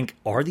makes us think,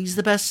 are these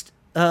the best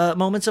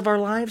moments of our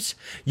lives?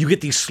 You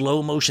get these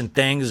slow motion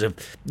things of,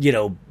 you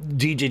know,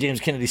 DJ James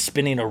Kennedy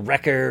spinning a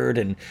record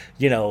and,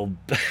 you know,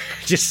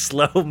 just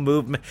slow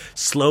movement,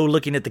 slow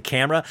looking at the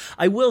camera.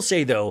 I will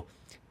say, though,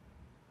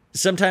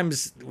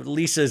 sometimes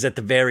Lisa's at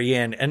the very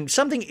end and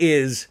something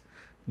is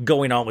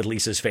going on with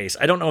Lisa's face.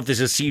 I don't know if this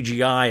is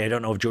CGI. I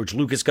don't know if George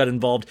Lucas got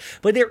involved,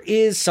 but there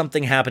is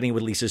something happening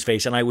with Lisa's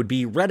face, and I would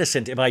be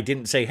reticent if I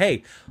didn't say,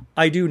 hey,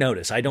 I do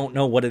notice. I don't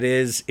know what it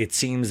is. It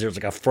seems there's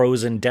like a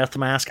frozen death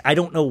mask. I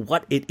don't know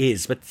what it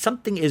is, but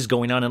something is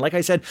going on. And like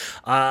I said,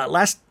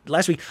 last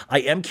week, I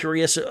am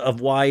curious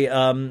of why,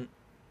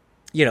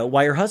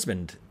 why her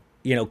husband,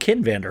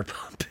 Ken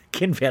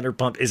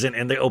Vanderpump isn't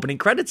in the opening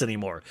credits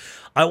anymore.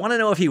 I want to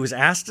know if he was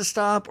asked to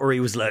stop or he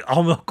was like,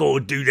 I'm not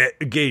going to do that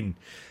again.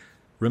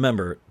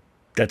 Remember,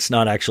 that's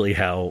not actually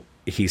how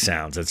he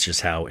sounds. That's just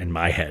how, in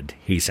my head,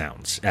 he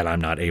sounds. And I'm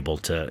not able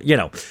to,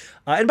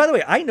 and by the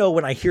way, I know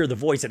when I hear the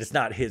voice that it's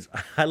not his.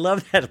 I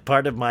love that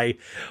part of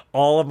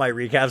all of my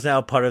recaps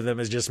now. Part of them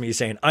is just me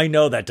saying, I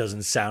know that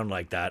doesn't sound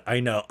like that. I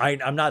know.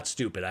 I'm not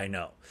stupid. I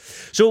know.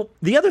 So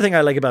the other thing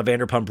I like about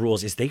Vanderpump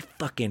Rules is they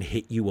fucking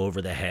hit you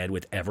over the head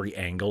with every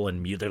angle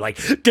and mute. They're like,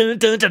 dun,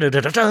 dun, dun, dun,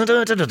 dun, dun, dun,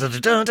 dun,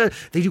 dun, dun, dun.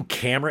 They do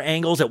camera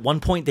angles. At one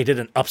point, they did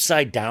an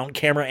upside down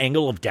camera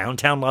angle of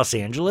downtown Los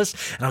Angeles.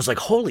 And I was like,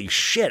 holy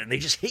shit. And they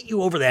just hit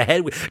you over the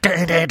head with,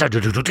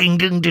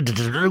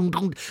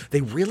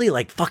 they really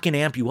like fucking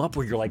amp you up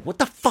where you're like, what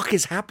the fuck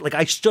is happening? Like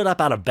I stood up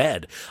out of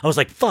bed. I was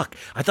like, fuck.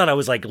 I thought I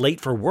was like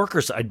late for work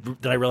or so.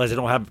 Then I realized I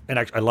don't have, and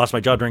I lost my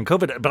job during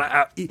COVID,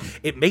 but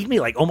it made me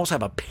like almost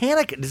have a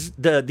panic.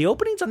 The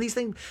openings on these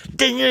things,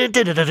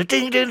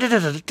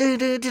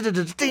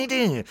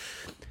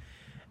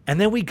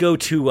 and then we go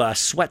to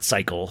Sweat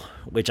Cycle,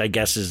 which I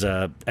guess is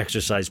a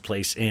exercise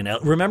place in.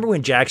 Remember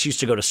when Jax used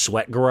to go to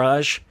Sweat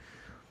Garage?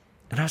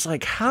 And I was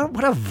like,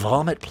 what a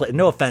vomit place.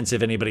 No offense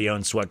if anybody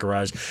owns Sweat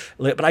Garage,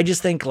 but I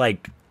just think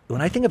like,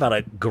 when I think about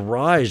a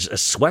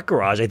sweat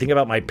garage, I think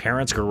about my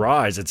parents'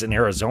 garage. It's in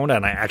Arizona,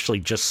 and I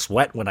actually just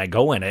sweat when I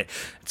go in it.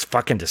 It's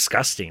fucking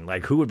disgusting.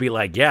 Like, who would be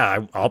like,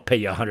 yeah, I'll pay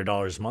you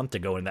 $100 a month to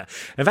go in that?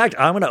 In fact,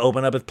 I'm going to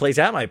open up a place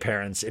at my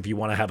parents if you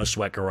want to have a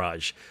sweat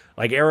garage.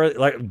 Like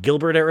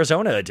Gilbert,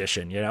 Arizona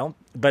edition,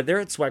 But they're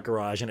at Sweat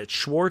Garage, and it's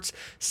Schwartz,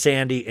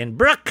 Sandy, and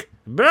Brooke.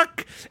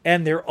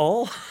 And they're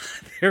all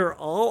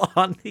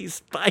on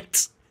these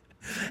bikes.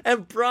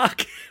 And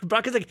Brock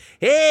is like,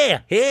 hey,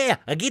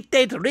 get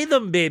that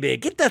rhythm, baby.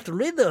 Get that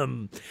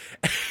rhythm.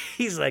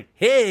 He's like,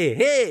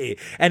 hey.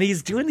 And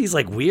he's doing these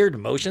like weird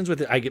motions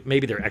with it.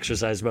 Maybe they're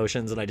exercise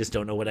motions and I just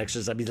don't know what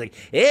exercise. He's like,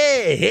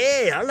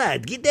 hey, all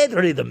right, get that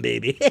rhythm,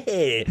 baby.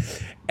 Hey.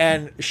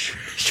 And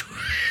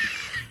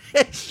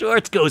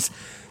Schwartz goes,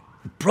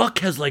 Brock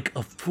has like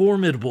a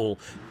formidable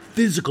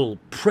physical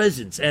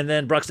presence. And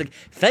then Brock's like,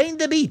 find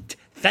the beat.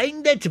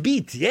 Find that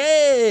beat,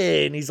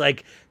 yeah. And he's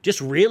like,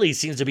 just really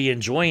seems to be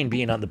enjoying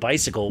being on the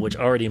bicycle, which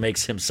already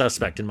makes him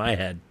suspect in my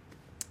head.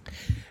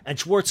 And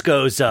Schwartz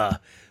goes,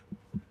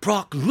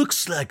 Brock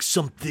looks like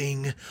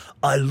something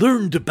I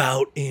learned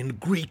about in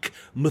Greek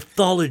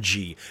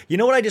mythology. You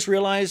know what I just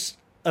realized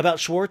about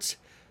Schwartz?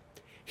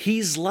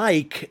 He's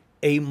like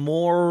a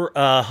more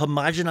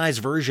homogenized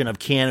version of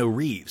Keanu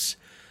Reeves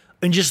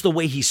in just the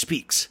way he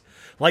speaks.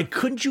 Like,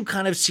 couldn't you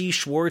kind of see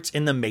Schwartz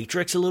in The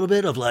Matrix a little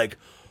bit of like,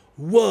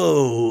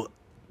 whoa,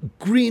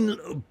 green,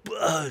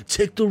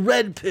 take the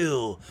red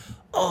pill.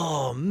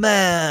 Oh,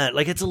 man.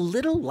 Like, it's a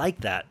little like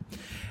that.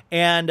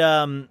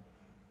 And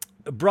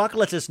Brock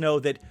lets us know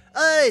that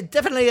I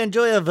definitely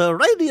enjoy a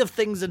variety of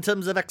things in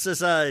terms of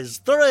exercise.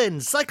 Throwing,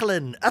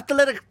 cycling,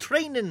 athletic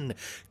training,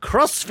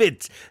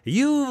 CrossFit.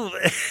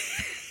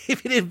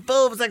 If it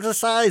involves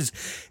exercise,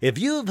 if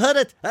you've heard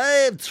it,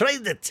 I've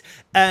trained it.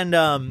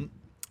 And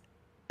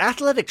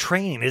athletic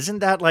training, isn't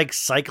that like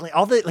cycling?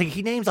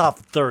 He names off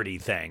 30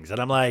 things, and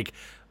I'm like,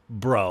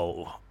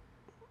 bro,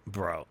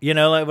 you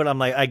know, like, but I'm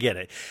like, I get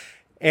it.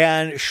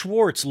 And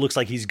Schwartz looks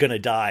like he's gonna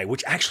die,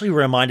 which actually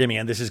reminded me,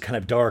 and this is kind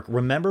of dark.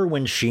 Remember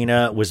when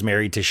Sheena was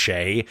married to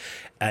Shah,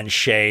 and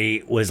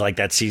Shah was like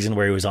that season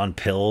where he was on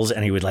pills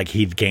and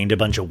he'd gained a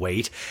bunch of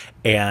weight,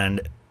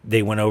 and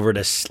they went over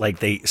to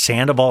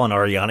Sandoval and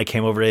Ariana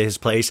came over to his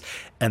place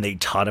and they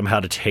taught him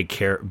how to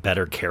take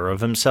better care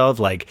of himself,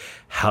 like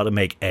how to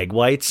make egg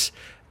whites.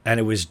 And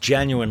it was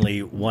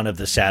genuinely one of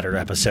the sadder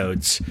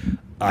episodes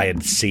I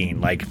had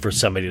seen, like for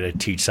somebody to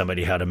teach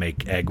somebody how to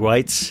make egg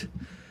whites.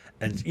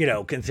 And, you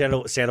know,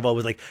 Sandoval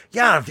was like,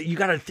 yeah, you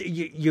gotta,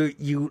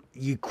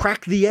 you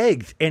crack the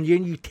eggs and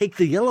you take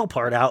the yellow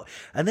part out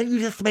and then you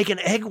just make an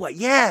egg white.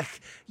 Yes,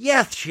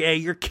 Shay,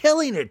 you're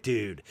killing it,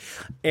 dude.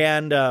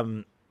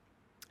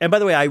 And by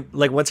the way,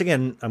 once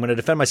again, I'm going to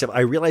defend myself.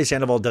 I realize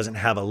Sandoval doesn't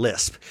have a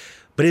lisp,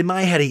 but in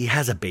my head, he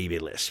has a baby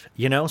lisp,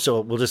 you know?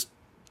 So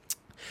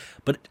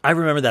but I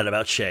remember that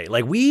about Shay.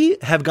 Like, we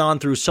have gone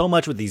through so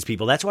much with these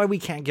people. That's why we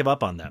can't give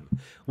up on them.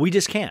 We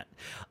just can't.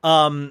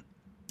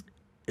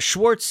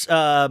 Schwartz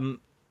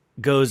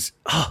goes,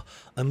 oh,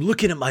 I'm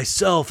looking at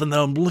myself and then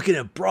I'm looking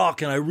at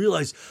Brock and I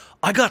realize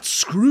I got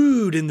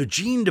screwed in the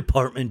gene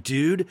department,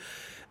 dude.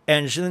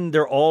 And then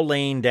they're all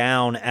laying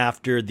down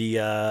after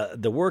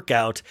the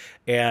workout,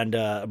 and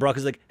Brock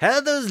is like, how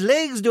are those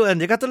legs doing?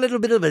 They got a little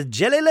bit of a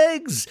jelly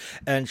legs?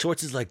 And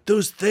Schwartz is like,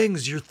 those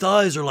things, your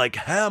thighs are like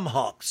ham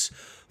hocks.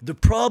 The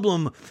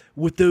problem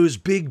with those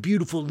big,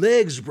 beautiful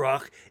legs,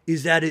 Brock,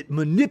 is that it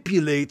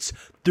manipulates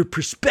their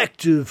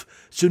perspective,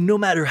 so no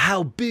matter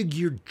how big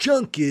your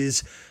junk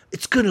is,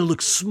 it's going to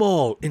look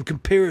small in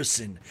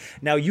comparison.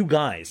 Now, you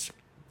guys,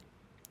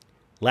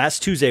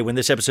 last Tuesday when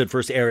this episode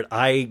first aired,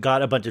 I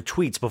got a bunch of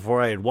tweets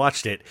before I had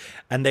watched it,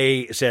 and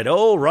they said,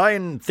 oh,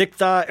 Ryan, thick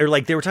thigh, or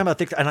like they were talking about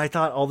thick thigh, and I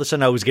thought all of a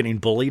sudden I was getting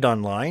bullied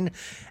online,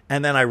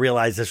 and then I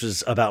realized this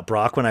was about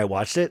Brock when I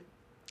watched it.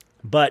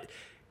 But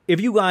if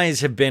you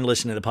guys have been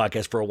listening to the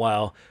podcast for a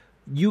while,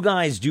 you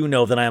guys do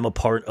know that I am a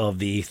part of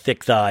the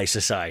Thick Thigh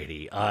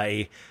Society.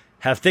 I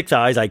have thick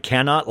thighs, I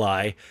cannot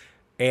lie,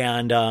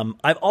 and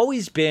I've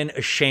always been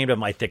ashamed of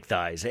my thick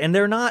thighs, and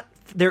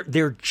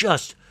they're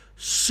just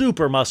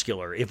super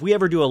muscular. If we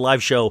ever do a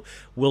live show,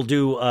 we'll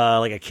do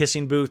like a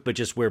kissing booth, but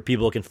just where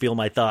people can feel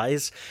my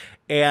thighs.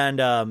 And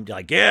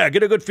like, yeah,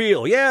 get a good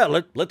feel. Yeah,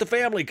 let the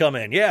family come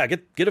in. Yeah,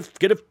 get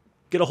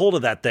a hold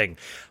of that thing.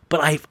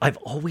 But I've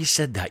always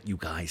said that, you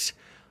guys.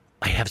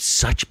 I have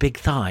such big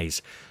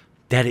thighs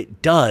that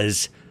it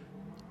does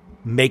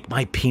make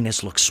my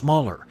penis look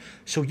smaller.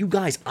 So you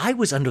guys, I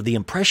was under the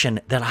impression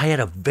that I had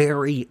a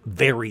very,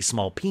 very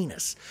small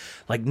penis.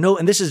 Like, no,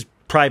 and this is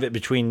private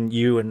between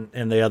you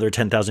and the other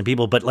 10,000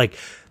 people, but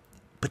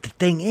the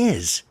thing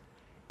is,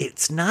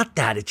 it's not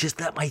that. It's just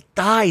that my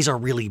thighs are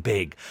really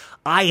big.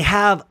 I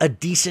have a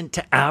decent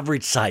to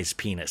average size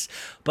penis.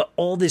 But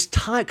all this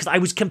time, because I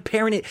was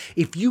comparing it,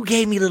 if you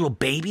gave me little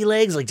baby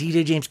legs, like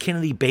DJ James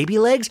Kennedy baby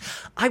legs,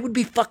 I would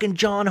be fucking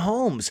John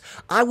Holmes.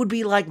 I would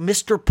be like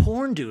Mr.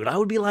 Porn Dude. I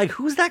would be like,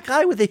 who's that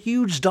guy with a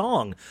huge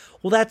dong?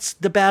 Well, that's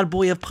the bad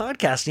boy of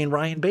podcasting,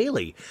 Ryan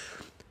Bailey.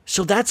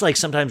 So that's like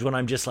sometimes when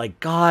I'm just like,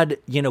 God,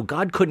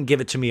 God couldn't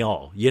give it to me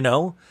all,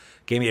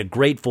 Gave me a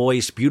great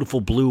voice, beautiful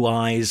blue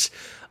eyes,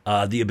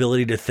 the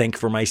ability to think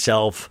for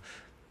myself,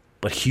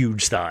 but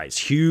huge thighs,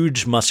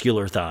 huge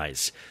muscular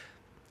thighs.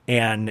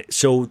 And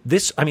so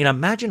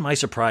imagine my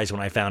surprise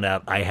when I found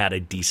out I had a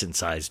decent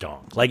sized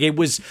dong. Like it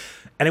was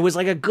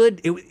like a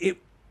good, it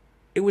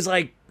was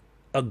like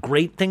a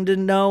great thing to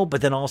know,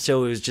 but then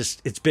also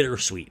it's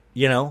bittersweet,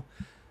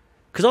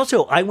 Because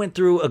also, I went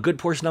through a good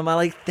portion of my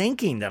life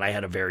thinking that I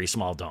had a very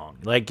small dong.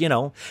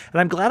 And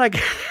I'm glad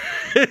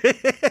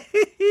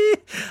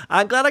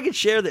I'm glad I could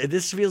share that.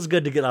 This feels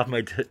good to get off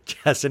my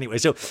chest anyway.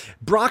 So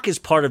Brock is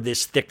part of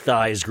this thick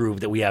thighs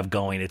group that we have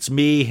going. It's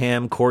me,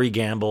 him, Corey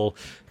Gamble,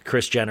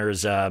 Kris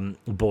Jenner's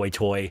boy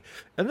toy.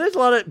 And there's a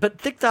lot but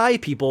thick thigh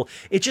people,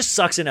 it just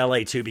sucks in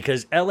LA too,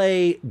 because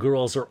LA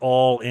girls are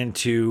all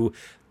into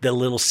the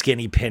little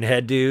skinny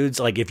pinhead dudes.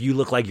 Like, if you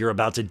look like you're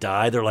about to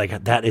die, they're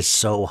like, that is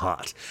so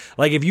hot.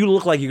 Like, if you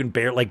look like you can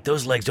bear, like,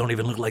 those legs don't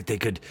even look like they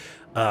could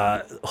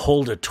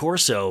hold a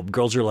torso.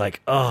 Girls are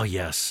like, oh,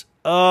 yes.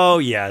 Oh,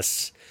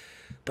 yes.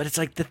 But it's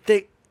like the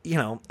thick, I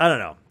don't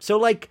know. So,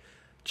 like,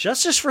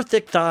 justice for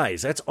thick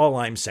thighs. That's all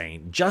I'm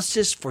saying.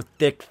 Justice for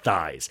thick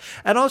thighs.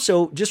 And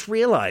also, just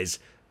realize,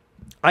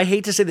 I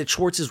hate to say that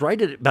Schwartz is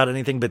right about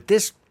anything, but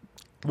this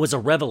was a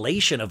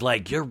revelation of,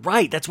 like, you're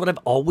right. That's what I've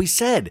always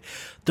said.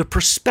 The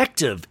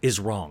perspective is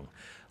wrong.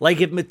 Like,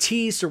 if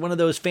Matisse or one of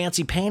those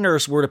fancy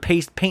painters were to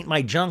paint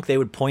my junk, they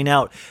would point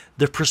out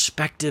the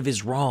perspective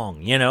is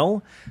wrong,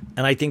 And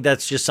I think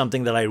that's just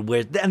something that I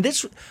wish. And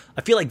this,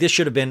 I feel like this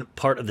should have been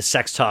part of the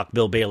sex talk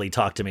Bill Bailey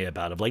talked to me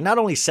about. Of, like, not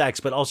only sex,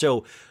 but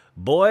also,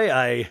 boy,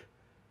 I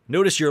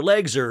notice your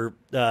legs are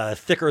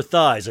thicker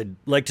thighs. I'd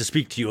like to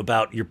speak to you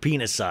about your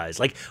penis size.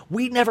 Like,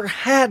 we never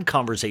had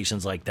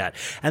conversations like that.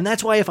 And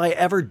that's why if I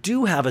ever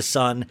do have a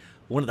son,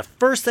 one of the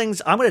first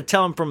things I'm going to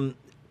tell him from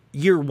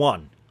year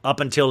one, up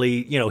until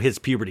he, hits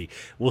puberty.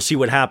 We'll see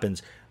what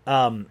happens.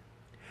 Do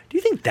you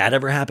think that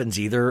ever happens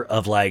either?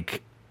 Of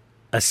like,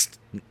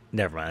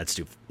 never mind. That's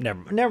too.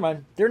 Never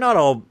mind. They're not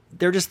all.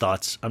 They're just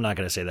thoughts. I'm not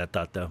going to say that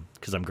thought though,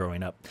 because I'm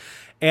growing up.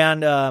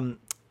 And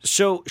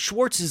so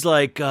Schwartz is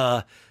like,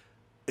 the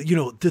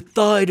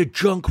thigh to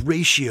junk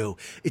ratio.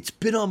 It's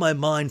been on my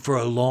mind for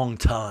a long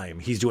time.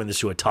 He's doing this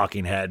to a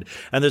talking head,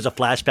 and there's a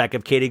flashback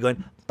of Katie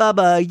going,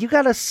 "Bubba, you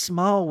got a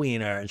small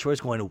wiener," and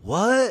Schwartz going,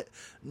 "What?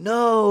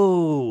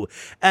 No."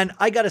 And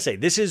I got to say,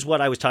 this is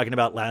what I was talking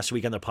about last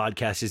week on the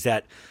podcast, is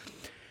that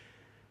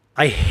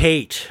I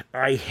hate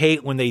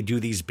when they do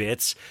these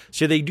bits.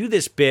 So they do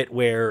this bit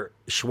where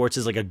Schwartz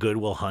is like a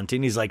Goodwill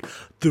Hunting. He's like,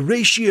 the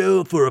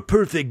ratio for a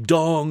perfect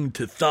dong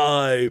to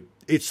thigh,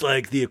 it's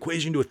like the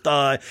equation to a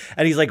thigh.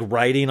 And he's like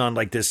writing on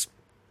like this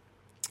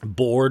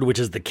board, which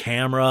is the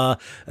camera,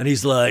 and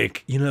he's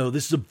like,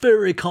 this is a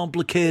very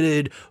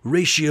complicated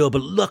ratio,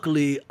 but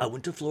luckily I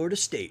went to Florida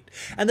State.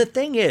 And the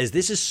thing is,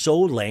 this is so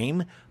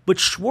lame, but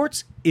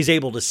Schwartz is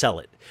able to sell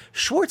it.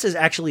 Schwartz is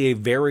actually a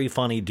very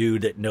funny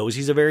dude that knows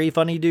he's a very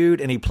funny dude,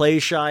 and he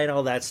plays shy and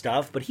all that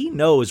stuff, but he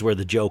knows where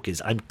the joke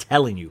is. I'm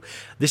telling you,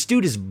 this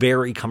dude is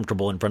very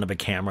comfortable in front of a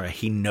camera.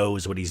 He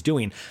knows what he's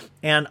doing,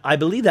 and I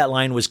believe that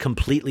line was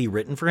completely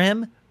written for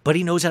him, but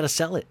he knows how to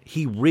sell it.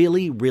 He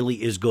really,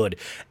 really is good.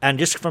 And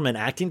just from an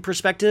acting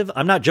perspective,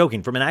 I'm not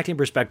joking. From an acting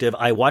perspective,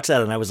 I watched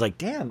that and I was like,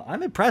 damn,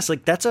 I'm impressed.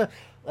 Like, that's a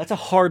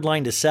hard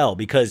line to sell,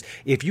 because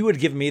if you had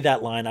given me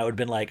that line, I would have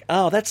been like,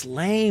 oh, that's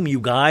lame, you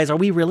guys. Are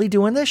we really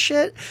doing this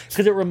shit?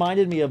 Because it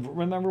reminded me of,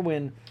 remember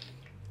when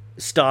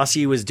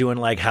Stassi was doing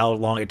like how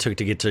long it took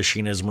to get to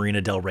Sheena's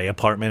Marina Del Rey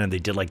apartment, and they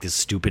did like this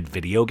stupid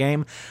video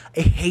game? I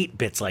hate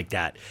bits like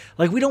that.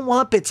 Like, we don't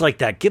want bits like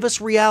that. Give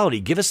us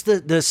reality. Give us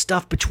the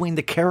stuff between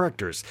the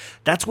characters.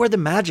 That's where the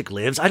magic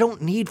lives. I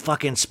don't need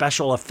fucking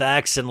special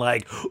effects and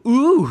like,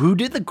 ooh, who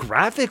did the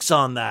graphics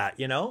on that,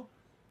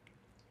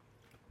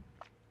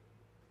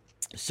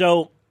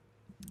 So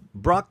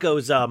Brock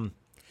goes,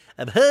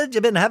 I've heard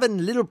you've been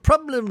having little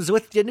problems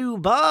with your new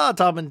bar,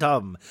 Tom and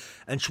Tom.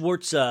 And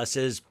Schwartz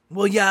says,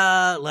 well,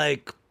 yeah,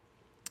 like,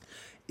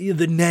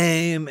 the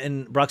name.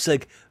 And Brock's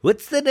like,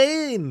 what's the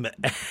name?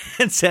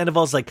 And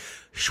Sandoval's like,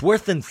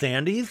 Schwartz and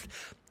Sandy's.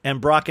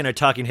 And Brock in a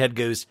talking head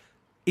goes,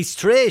 it's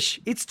trash.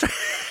 It's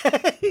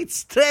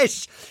it's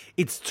trash.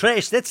 It's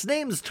trash. That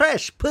name's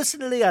trash.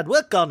 Personally, I'd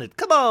work on it.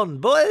 Come on,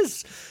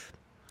 boys.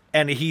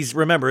 And he's,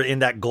 remember, in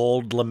that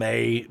gold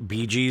lame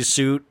Bee Gees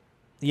suit,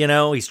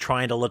 he's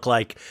trying to look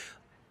like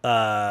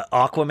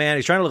Aquaman.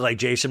 He's trying to look like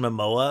Jason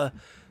Momoa,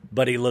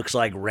 but he looks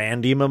like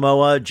Randy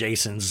Momoa.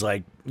 Jason's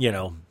like,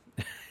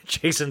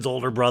 Jason's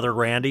older brother,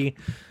 Randy.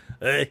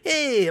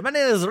 Hey, my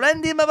name is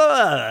Randy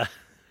Momoa.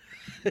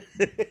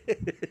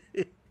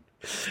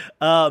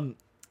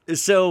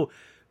 So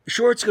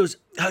Schwartz goes,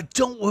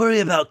 don't worry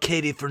about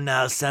Katie for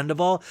now,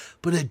 Sandoval,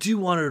 but I do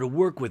want her to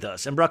work with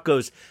us. And Brock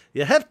goes,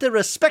 you have to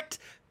respect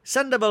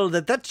Sandoval,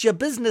 that's your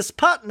business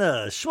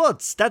partner.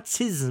 Schwartz, that's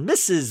his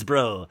missus,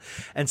 bro.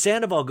 And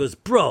Sandoval goes,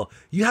 bro,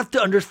 you have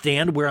to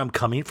understand where I'm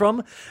coming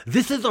from.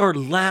 This is our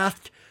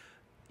last,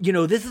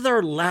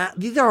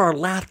 these are our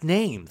last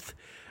names.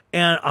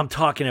 And I'm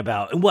talking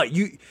about, and what,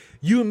 you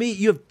and me,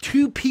 you have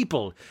two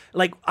people.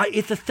 Like,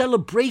 it's a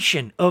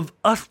celebration of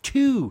us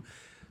two.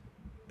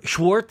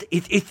 Schwartz,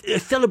 it's a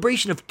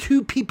celebration of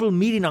two people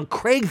meeting on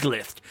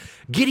Craigslist,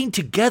 getting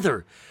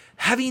together,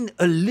 having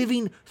a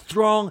loving,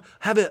 strong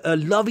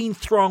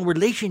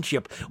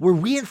relationship where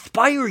we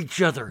inspire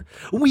each other.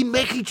 We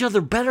make each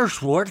other better,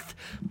 Schwartz.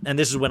 And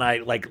this is when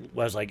I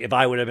was like, if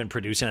I would have been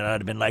producing it,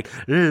 I'd have been like,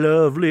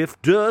 love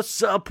lift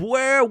us up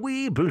where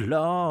we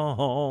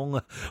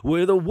belong,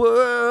 where the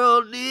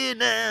world is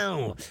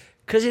now.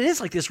 Because it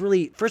is like this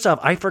really, first off,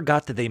 I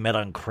forgot that they met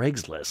on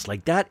Craigslist.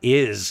 Like, that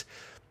is,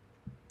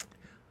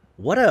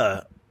 what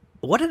a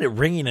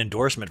ringing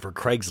endorsement for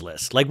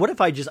Craigslist. Like, what if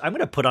I'm going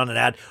to put on an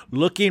ad,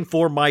 looking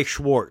for my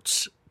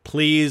Schwartz,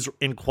 please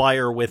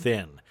inquire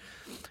within.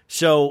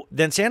 So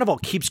then Sandoval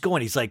keeps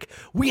going. He's like,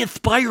 we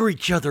inspire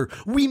each other.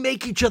 We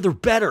make each other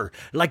better.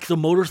 Like the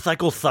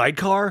motorcycle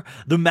sidecar,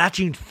 the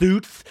matching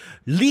suits.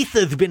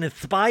 Lisa's been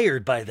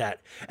inspired by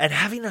that and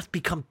having us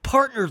become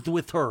partners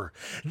with her.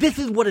 This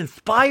is what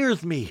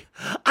inspires me.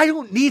 I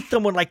don't need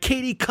someone like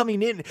Katie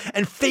coming in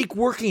and fake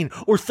working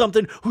or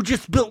something who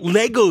just built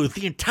Legos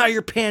the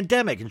entire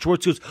pandemic. And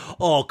Schwartz goes,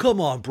 oh,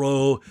 come on,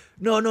 bro.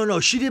 No.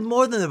 She did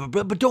more than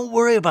that, but don't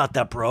worry about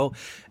that, bro.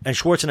 And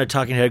Schwartz in a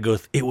talking head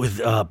goes, it was,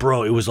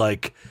 bro, it was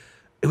like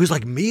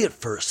me at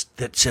first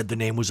that said the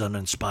name was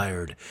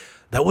uninspired.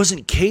 That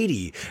wasn't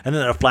Katie. And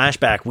then in a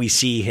flashback, we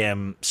see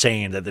him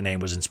saying that the name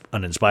was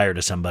uninspired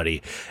to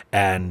somebody.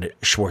 And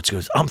Schwartz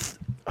goes, I'm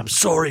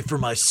sorry for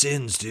my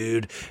sins,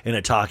 dude, in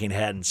a talking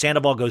head. And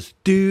Sandoval goes,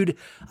 dude,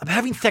 I'm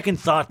having second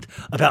thought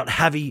about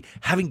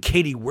having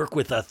Katie work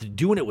with us,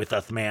 doing it with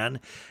us, man.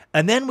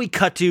 And then we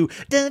cut to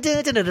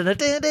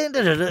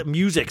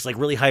music's like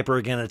really hyper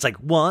again. It's like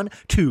 1,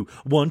 2,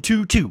 1,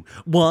 2, 2,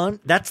 1.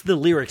 That's the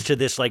lyrics to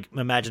this like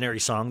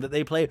imaginary song that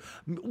they play.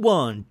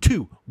 1,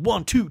 2,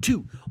 1, 2,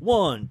 2,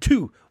 1,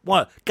 2,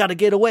 1. Gotta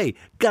get away.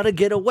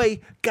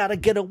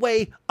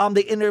 I'm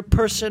the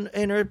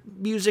inner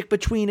music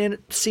between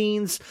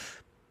scenes.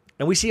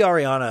 And we see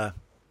Ariana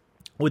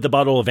with the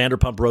bottle of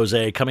Vanderpump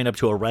Rosé coming up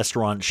to a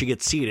restaurant. She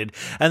gets seated,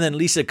 and then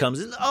Lisa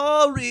comes in.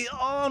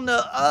 Ariana,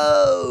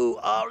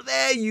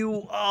 there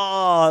you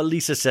are,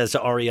 Lisa says to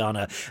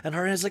Ariana. And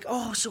Ariana's like,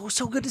 oh,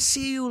 so good to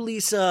see you,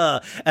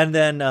 Lisa. And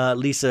then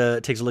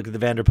Lisa takes a look at the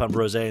Vanderpump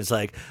Rosé and is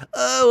like,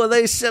 oh, are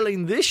they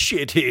selling this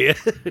shit here?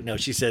 No,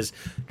 she says,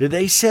 do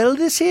they sell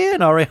this here?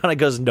 And Ariana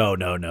goes, no,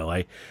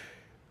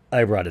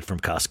 I brought it from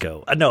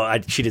Costco.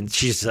 No, she didn't.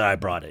 She said I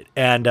brought it.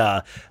 And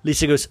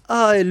Lisa goes,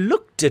 I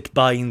looked at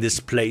buying this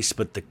place,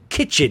 but the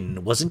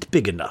kitchen wasn't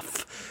big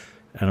enough.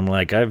 And I'm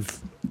like, I've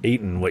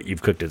eaten what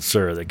you've cooked it,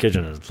 sir. The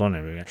kitchen is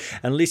plenty.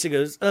 And Lisa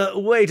goes,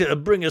 waiter,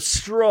 bring a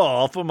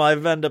straw for my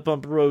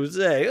Vanderpump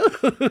Rosé.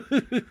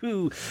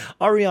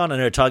 Ariana in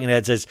her talking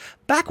head says,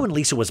 back when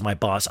Lisa was my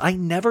boss, I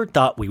never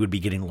thought we would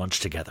be getting lunch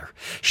together.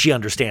 She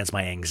understands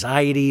my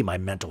anxiety, my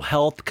mental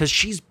health, because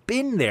she's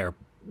been there.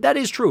 That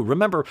is true.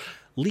 Remember,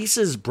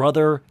 Lisa's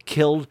brother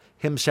killed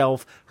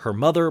himself. Her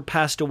mother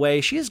passed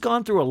away. She has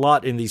gone through a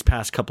lot in these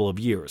past couple of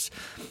years.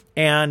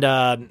 And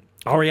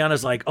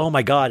Ariana's like, oh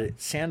my God,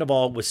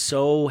 Sandoval was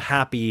so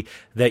happy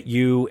that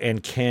you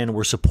and Ken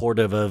were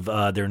supportive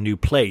of their new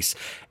place.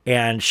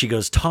 And she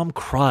goes, Tom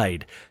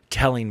cried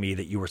telling me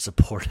that you were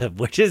supportive,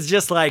 which is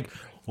just like,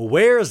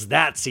 where's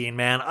that scene,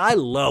 man? I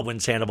love when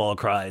Sandoval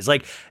cries.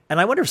 Like, and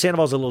I wonder if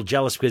Sandoval's a little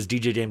jealous because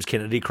DJ James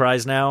Kennedy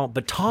cries now,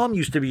 but Tom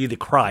used to be the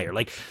crier.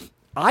 Like,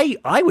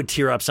 I would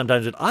tear up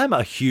sometimes, but I'm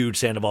a huge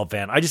Sandoval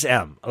fan. I just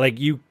am. Like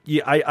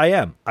I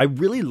am. I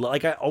really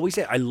like. I always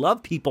say I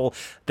love people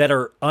that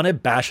are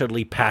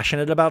unabashedly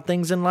passionate about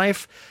things in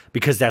life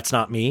because that's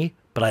not me.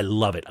 But I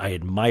love it. I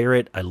admire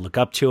it. I look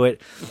up to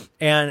it.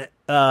 And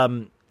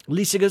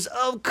Lisa goes,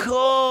 "Of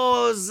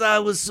course, I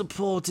was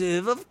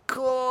supportive. Of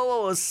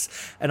course."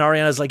 And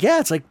Ariana's like,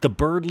 "Yeah, it's like the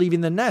bird leaving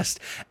the nest."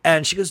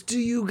 And she goes, "Do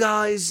you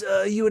guys,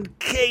 you and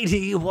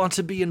Katie, want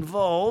to be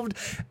involved?"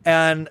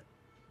 And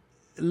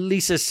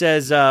Lisa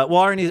says,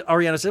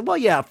 Ariana said, well,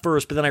 yeah,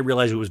 first, but then I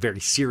realized it was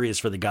very serious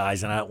for the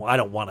guys, and I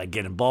don't want to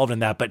get involved in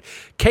that, but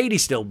Katie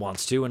still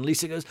wants to. And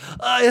Lisa goes,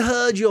 I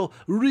heard you're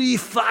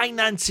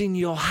refinancing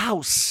your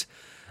house.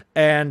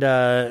 And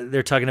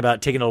they're talking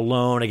about taking a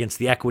loan against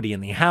the equity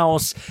in the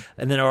house.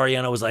 And then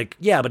Ariana was like,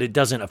 yeah, but it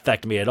doesn't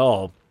affect me at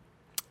all.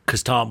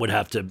 Because Tom would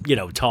have to,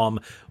 Tom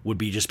would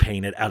be just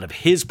paying it out of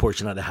his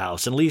portion of the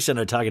house. And Lisa in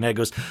her talking head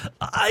goes,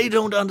 I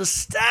don't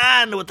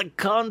understand what the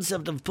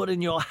concept of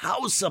putting your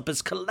house up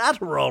as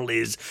collateral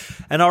is.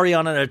 And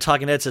Ariana in her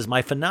talking head says,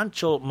 my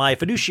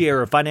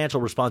fiduciary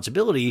financial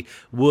responsibility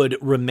would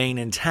remain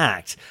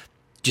intact.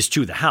 Just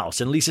to the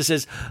house. And Lisa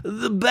says,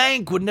 the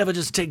bank would never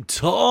just take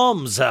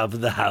Tom's half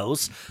of the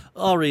house.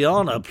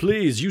 Ariana,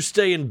 please, you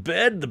stay in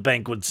bed, the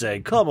bank would say.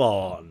 Come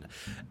on.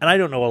 And I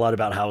don't know a lot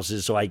about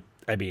houses, so I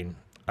mean,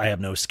 I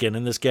have no skin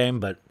in this game,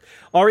 but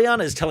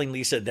Ariana is telling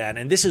Lisa then,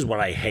 and this is what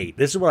I hate.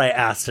 This is what I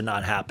ask to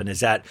not happen,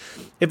 is that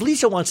if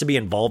Lisa wants to be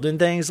involved in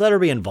things, let her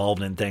be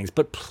involved in things.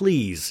 But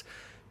please,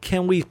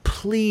 can we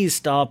please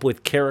stop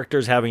with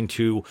characters having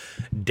to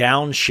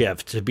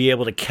downshift to be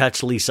able to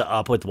catch Lisa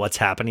up with what's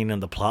happening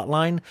in the plot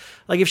line?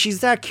 Like, if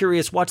she's that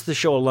curious, watch the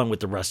show along with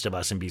the rest of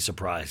us and be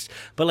surprised.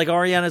 But like,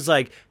 Ariana's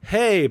like,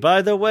 hey,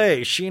 by the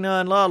way,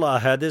 Sheena and Lala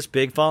had this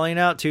big falling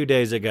out 2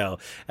 days ago.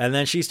 And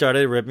then she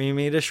started ripping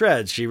me to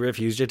shreds. She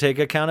refused to take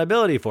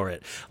accountability for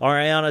it.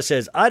 Ariana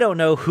says, I don't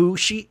know who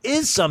she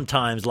is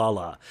sometimes,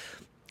 Lala.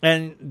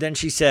 And then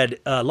she said,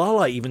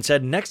 Lala even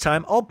said, next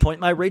time I'll point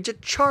my rage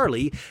at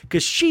Charlie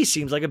because she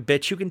seems like a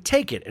bitch who can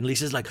take it. And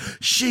Lisa's like,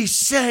 she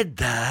said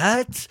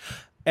that.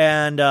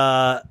 And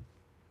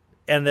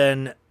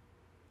then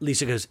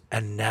Lisa goes,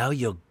 and now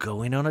you're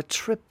going on a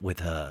trip with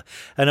her.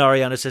 And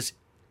Ariana says,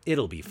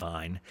 it'll be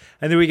fine.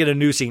 And then we get a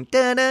new scene.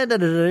 And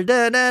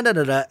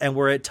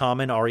we're at Tom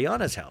and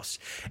Ariana's house.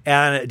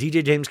 And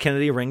DJ James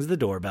Kennedy rings the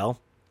doorbell.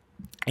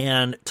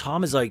 And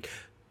Tom is like,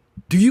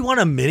 do you want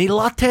a mini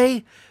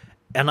latte?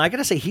 And I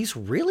gotta say, he's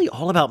really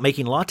all about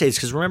making lattes,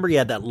 because remember, he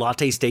had that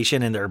latte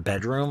station in their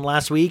bedroom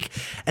last week,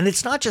 and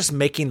it's not just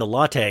making the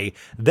latte.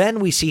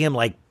 Then we see him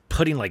like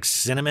putting like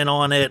cinnamon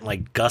on it,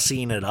 like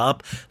gussying it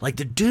up. Like,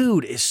 the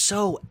dude is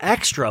so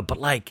extra, but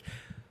like,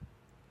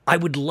 I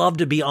would love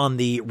to be on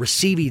the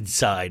receiving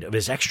side of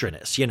his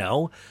extraness, you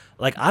know?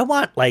 Like, I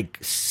want like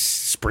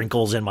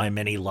sprinkles in my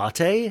mini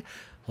latte.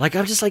 Like,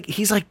 I'm just like,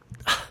 he's like,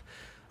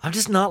 I'm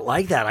just not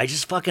like that. I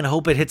just fucking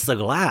hope it hits the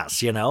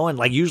glass, you know? And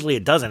like, usually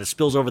it doesn't. It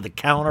spills over the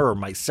counter or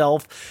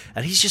myself.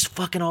 And he's just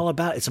fucking all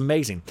about it. It's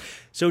amazing.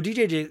 So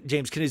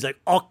James Kennedy's like,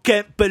 I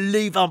can't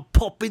believe I'm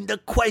popping the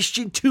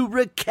question to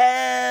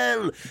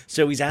Raquel.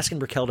 So he's asking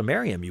Raquel to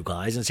marry him, you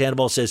guys. And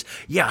Sandoval says,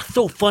 yeah,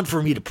 so fun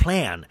for me to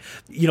plan.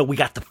 You know, we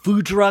got the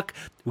food truck,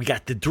 we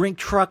got the drink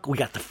truck, we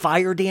got the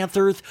fire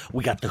dancers,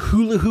 we got the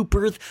hula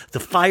hoopers, the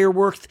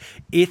fireworks.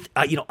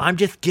 I'm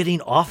just getting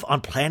off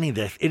on planning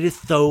this. It is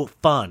so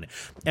fun.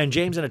 And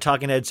James in a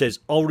talking head says,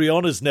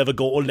 Ariana's never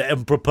going to let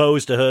him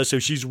propose to her, so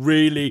he's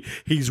really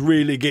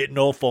getting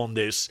off on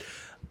this.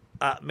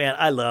 Man,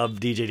 I love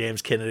DJ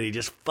James Kennedy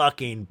just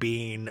fucking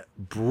being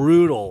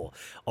brutal.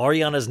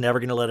 Ariana's never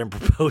going to let him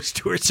propose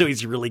to her, so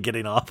he's really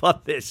getting off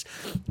on this.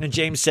 And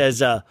James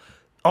says, I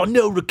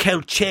know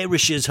Raquel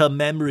cherishes her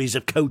memories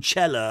of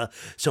Coachella,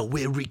 so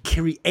we're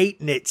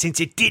recreating it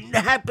since it didn't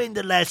happen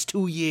the last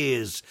 2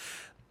 years.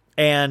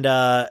 And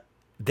then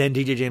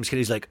DJ James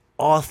Kennedy's like,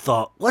 I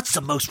thought, what's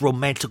the most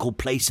romantical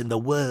place in the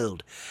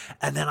world?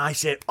 And then I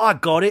said, I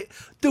got it,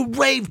 the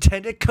rave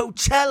tent at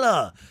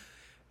Coachella.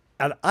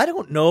 And I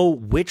don't know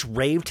which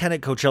rave tent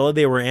at Coachella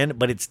they were in,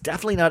 but it's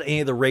definitely not any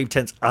of the rave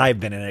tents I've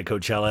been in at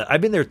Coachella.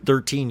 I've been there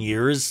 13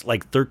 years,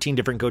 like 13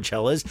 different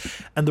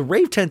Coachellas. And the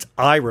rave tents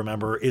I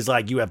remember is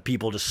like you have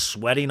people just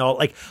sweating all,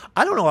 like,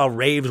 I don't know how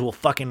raves will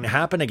fucking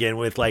happen again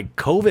with like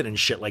COVID and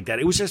shit like that.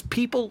 It was just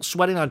people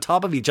sweating on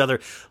top of each other.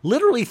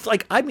 Literally,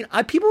 like,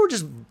 people were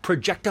just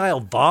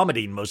projectile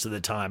vomiting most of the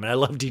time. And I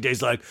love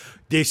DJs like,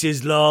 this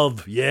is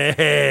love. Yeah,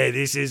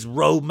 this is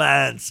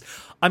romance.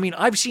 I mean,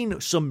 I've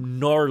seen some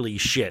gnarly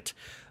shit,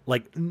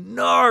 like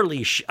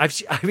gnarly shit. I've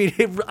seen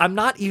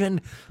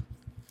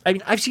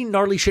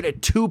gnarly shit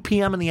at 2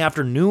 p.m. in the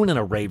afternoon in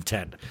a rave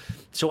tent.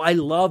 So I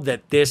love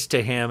that this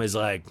to him is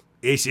like,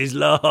 this is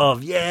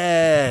love.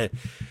 Yeah.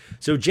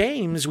 So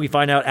James, we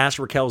find out, asked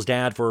Raquel's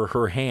dad for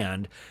her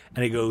hand,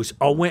 and he goes,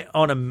 I went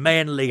on a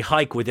manly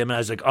hike with him, and I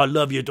was like, I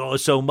love your daughter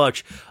so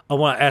much. I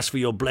want to ask for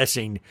your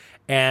blessing.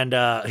 And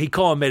he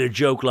kind of made a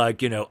joke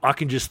like, you know, I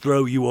can just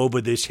throw you over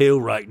this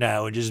hill right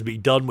now and just be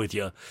done with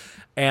you.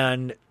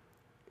 And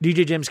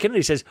DJ James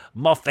Kennedy says,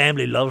 my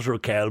family loves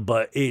Raquel,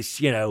 but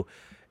it's, you know,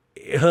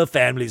 her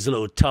family's a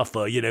little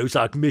tougher. You know, it's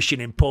like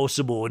Mission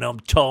Impossible, and I'm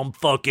Tom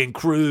fucking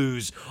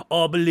Cruise.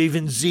 I believe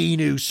in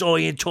Xenu,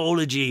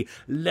 Scientology,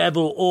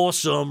 level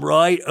awesome,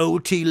 right?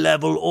 OT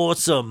level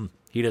awesome.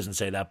 He doesn't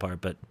say that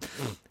part, but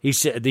he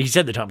said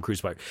the Tom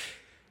Cruise part.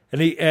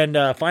 And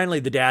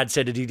finally, the dad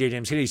said to DJ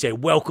James Kennedy, he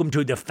said, welcome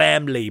to the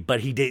family. But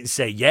he didn't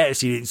say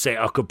yes. He didn't say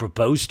I could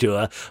propose to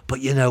her.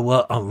 But you know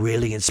what? I'm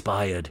really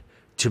inspired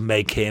to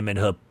make him and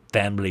her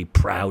family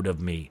proud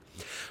of me.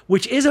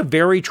 Which is a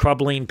very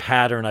troubling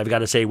pattern, I've got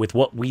to say, with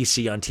what we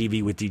see on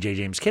TV with DJ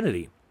James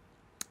Kennedy.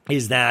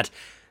 Is that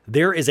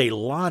there is a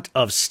lot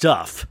of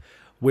stuff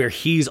where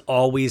he's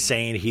always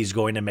saying he's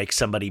going to make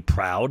somebody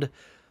proud,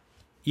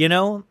 you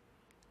know?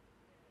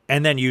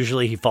 And then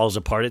usually he falls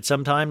apart at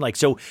some time. Like,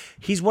 so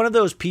he's one of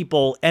those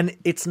people, and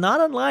it's not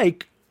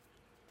unlike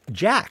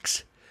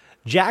Jax.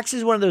 Jax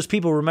is one of those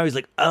people, remember, he's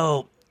like,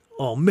 oh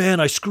man,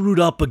 I screwed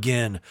up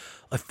again.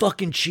 I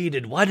fucking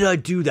cheated. Why did I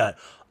do that?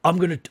 I'm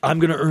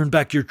gonna earn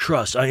back your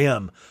trust. I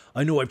am.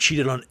 I know I've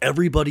cheated on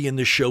everybody in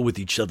this show with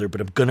each other,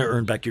 but I'm gonna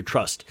earn back your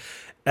trust.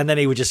 And then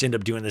he would just end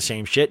up doing the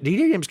same shit.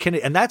 DJ James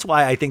Kennedy, and that's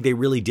why I think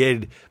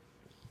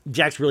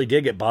Jax really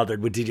did get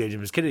bothered with DJ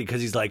James Kennedy,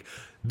 because he's like,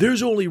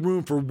 there's only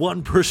room for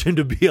one person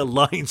to be a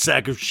lying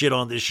sack of shit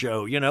on this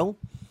show, you know?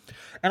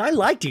 And I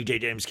like DJ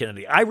James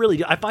Kennedy. I really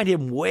do. I find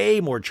him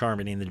way more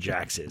charming than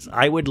Jax is.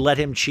 I would let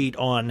him cheat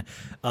on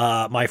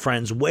my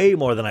friends way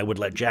more than I would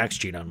let Jax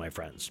cheat on my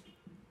friends.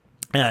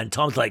 And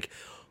Tom's like,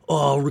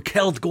 oh,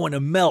 Raquel's going to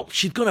melt.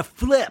 She's going to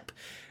flip.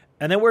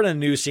 And then we're in a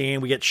new scene.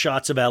 We get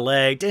shots of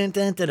LA. And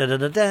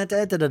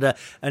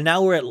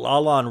now we're at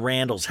Lala and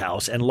Randall's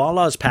house. And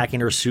Lala is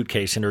packing her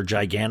suitcase in her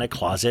gigantic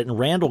closet. And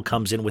Randall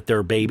comes in with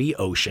their baby,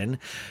 Ocean.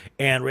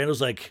 And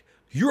Randall's like,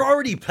 you're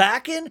already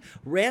packing?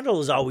 Randall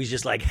is always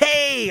just like,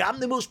 hey, I'm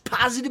the most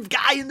positive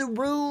guy in the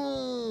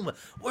room.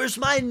 Where's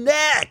my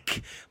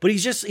neck? But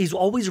he's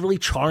always really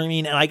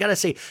charming. And I got to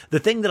say, the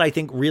thing that I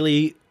think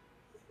really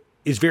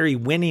is very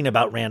winning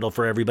about Randall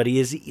for everybody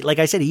is, like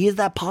I said, he is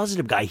that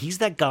positive guy. He's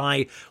that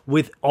guy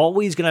with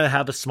always going to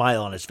have a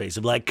smile on his face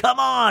of like, come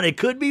on, it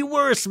could be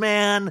worse,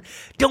 man.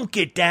 Don't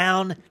get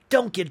down.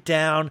 Don't get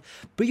down.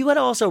 But you got to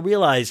also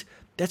realize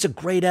that's a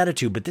great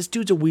attitude, but this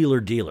dude's a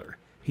wheeler dealer.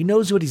 He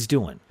knows what he's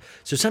doing.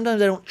 So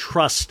sometimes I don't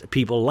trust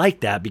people like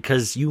that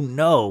because he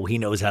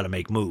knows how to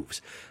make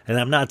moves. And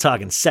I'm not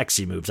talking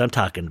sexy moves. I'm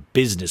talking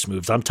business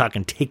moves. I'm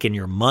talking taking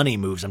your money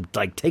moves. I'm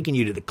like taking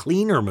you to the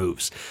cleaner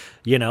moves.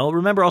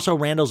 Remember also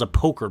Randall's a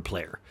poker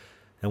player.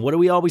 And what do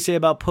we always say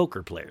about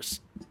poker players?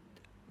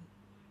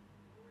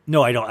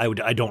 No, I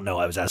don't know.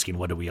 I was asking,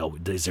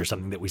 is there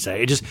something that we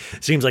say? It just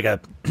seems like I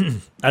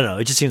don't know.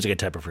 It just seems like a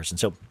type of person.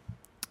 So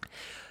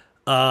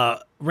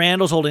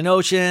Randall's holding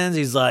Oceans.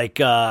 He's like,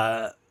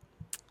 and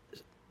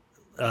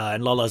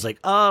Lala's like,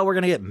 oh, we're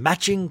going to get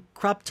matching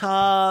crop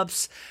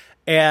tops.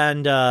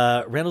 And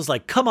Randall's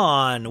like, come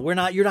on,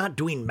 you're not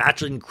doing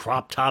matching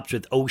crop tops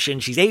with Ocean.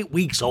 She's 8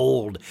 weeks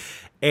old.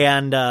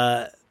 And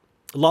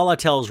Lala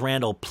tells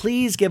Randall,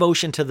 please give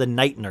Ocean to the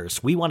night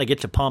nurse. We want to get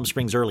to Palm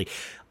Springs early.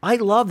 I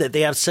love that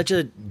they have such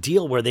a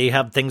deal where they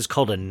have things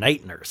called a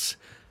night nurse.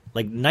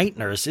 Like night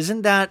nurse,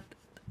 wasn't that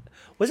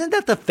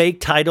the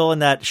fake title in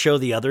that show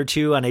The Other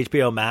Two on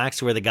HBO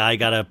Max where the guy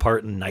got a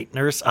part in Night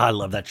Nurse? I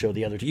love that show,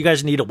 The Other Two. You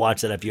guys need to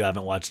watch that if you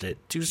haven't watched it.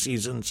 2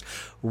 seasons,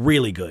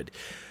 really good.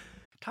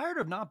 Tired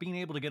of not being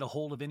able to get a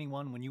hold of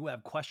anyone when you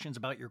have questions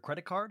about your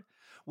credit card?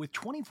 With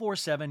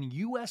 24/7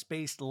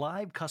 US-based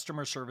live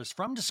customer service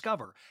from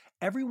Discover,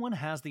 everyone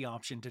has the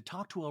option to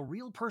talk to a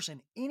real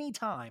person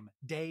anytime,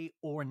 day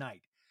or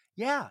night.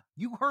 Yeah,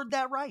 you heard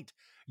that right.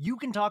 You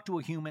can talk to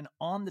a human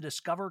on the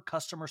Discover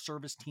customer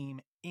service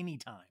team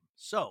anytime.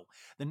 So,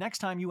 the next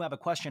time you have a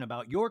question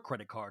about your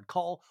credit card,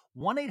 call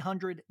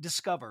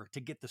 1-800-DISCOVER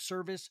to get the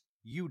service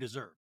you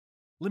deserve.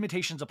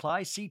 Limitations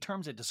apply. See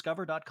terms at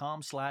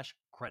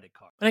discover.com/credit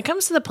card. When it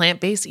comes to the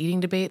plant-based eating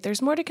debate,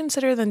 there's more to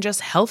consider than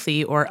just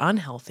healthy or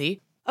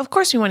unhealthy. Of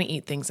course, we want to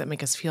eat things that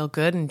make us feel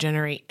good and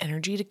generate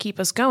energy to keep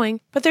us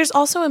going, but there's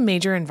also a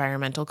major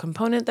environmental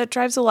component that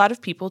drives a lot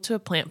of people to a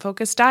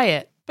plant-focused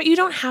diet. But you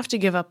don't have to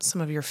give up some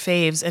of your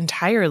faves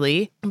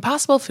entirely.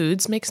 Impossible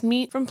Foods makes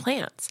meat from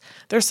plants.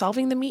 They're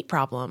solving the meat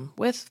problem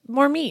with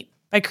more meat.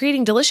 By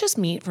creating delicious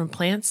meat from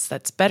plants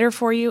that's better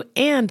for you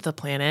and the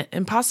planet,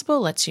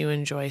 Impossible lets you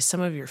enjoy some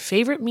of your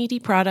favorite meaty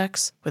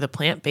products with a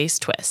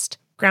plant-based twist.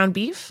 Ground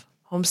beef,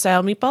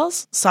 home-style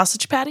meatballs,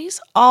 sausage patties,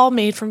 all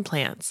made from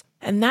plants.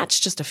 And that's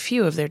just a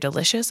few of their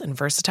delicious and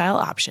versatile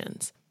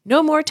options.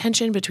 No more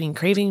tension between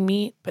craving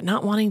meat but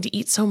not wanting to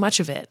eat so much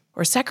of it,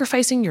 or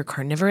sacrificing your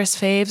carnivorous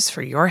faves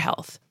for your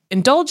health.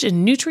 Indulge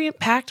in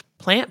nutrient-packed,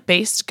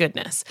 plant-based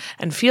goodness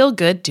and feel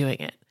good doing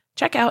it.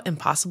 Check out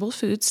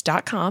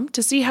impossiblefoods.com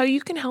to see how you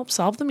can help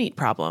solve the meat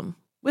problem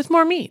with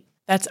more meat.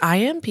 That's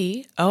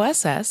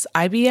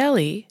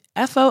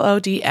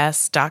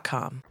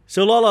IMPOSSIBLEFOODS.com.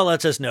 So Lala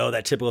lets us know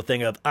that typical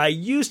thing of, I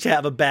used to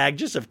have a bag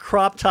just of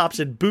crop tops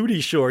and booty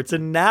shorts,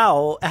 and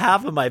now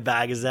half of my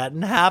bag is that,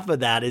 and half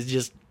of that is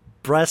just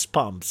breast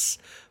pumps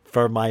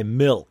for my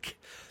milk.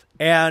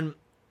 And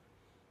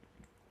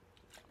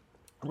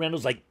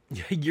Randall's like,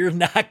 you're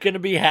not going to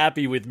be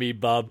happy with me,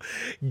 bub.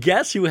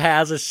 Guess who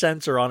has a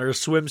sensor on her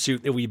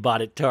swimsuit that we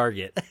bought at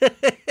Target?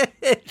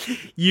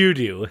 You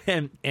do.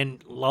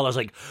 And Lala's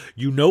like,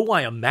 you know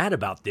why I'm mad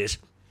about this?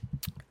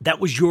 That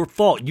was your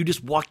fault. You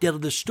just walked out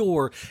of the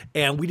store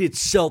and we did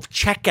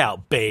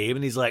self-checkout, babe.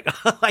 And he's like,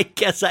 oh, I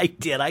guess I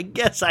did.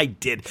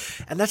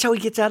 And that's how he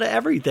gets out of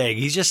everything.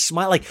 He's just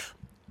smiling. Like,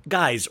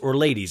 guys or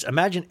ladies,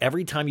 imagine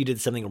every time you did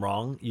something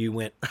wrong, you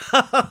went,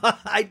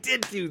 I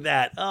did do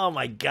that. Oh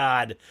my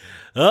God.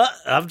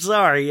 I'm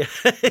sorry.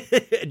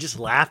 Just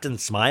laughed and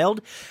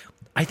smiled.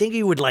 I think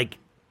you would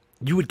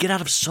get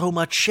out of so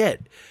much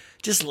shit.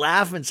 Just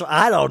laugh and so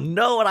I don't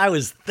know what I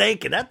was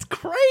thinking. That's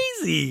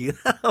crazy.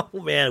 Oh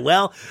man.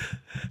 Well,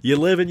 you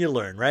live and you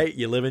learn, right?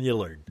 You live and you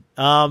learn.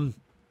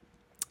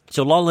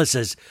 So Lala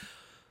says,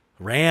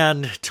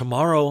 Rand,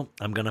 tomorrow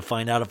I'm going to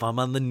find out if I'm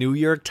on the New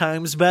York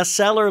Times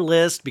bestseller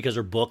list because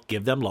her book,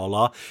 Give Them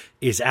Lala,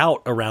 is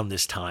out around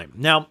this time.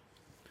 Now,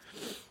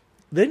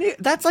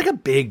 that's like a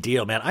big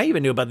deal, man. I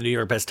even knew about the New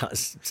York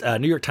Times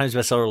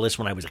bestseller list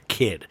when I was a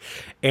kid.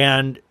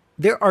 And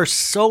there are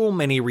so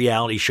many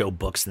reality show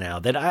books now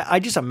that I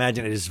just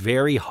imagine it is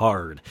very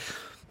hard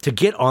to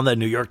get on the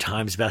New York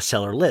Times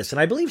bestseller list.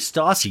 And I believe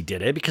Stassi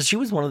did it because she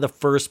was one of the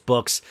first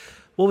books.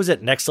 What was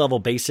it? Next Level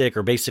Basic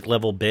or Basic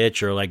Level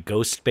Bitch or like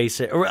Ghost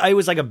Basic? Or I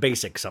was like a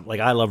basic something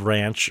like I Love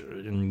Ranch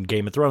and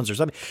Game of Thrones or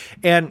something.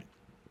 And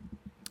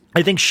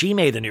I think she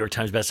made the New York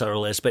Times bestseller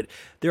list, but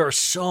there are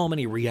so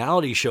many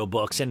reality show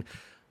books. And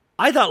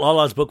I thought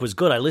Lala's book was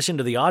good. I listened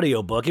to the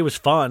audiobook. It was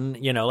fun.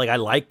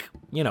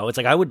 It's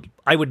like I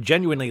would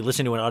genuinely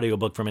listen to an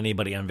audiobook from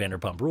anybody on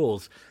Vanderpump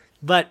Rules.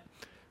 But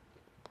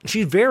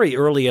she's very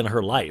early in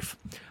her life.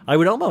 I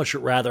would almost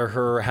rather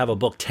her have a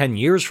book 10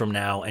 years from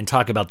now and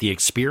talk about the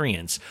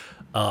experience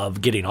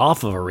of getting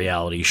off of a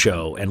reality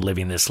show and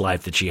living this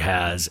life that she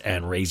has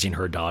and raising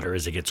her daughter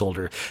as it gets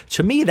older.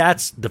 To me,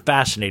 that's the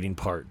fascinating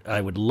part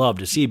I would love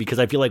to see because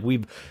I feel like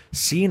we've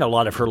seen a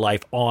lot of her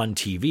life on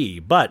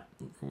TV. But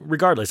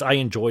regardless, I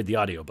enjoyed the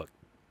audiobook.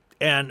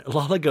 And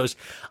Lala goes,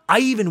 I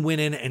even went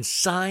in and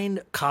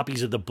signed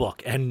copies of the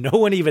book and no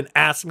one even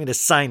asked me to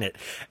sign it.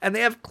 And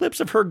they have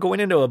clips of her going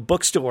into a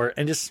bookstore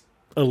and just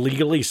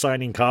illegally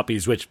signing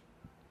copies, which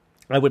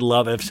I would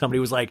love if somebody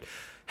was like,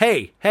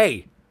 hey,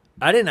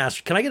 I didn't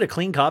ask, can I get a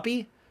clean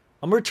copy?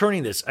 I'm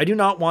returning this. I do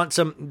not want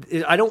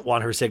I don't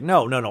want her sick.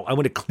 No. I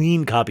want a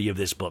clean copy of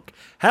this book.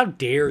 How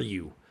dare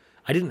you?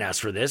 I didn't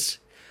ask for this.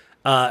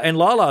 And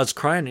Lala is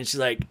crying, and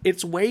she's like,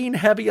 it's weighing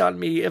heavy on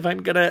me if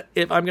I'm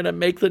gonna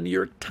make the New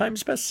York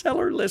Times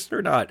bestseller list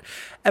or not.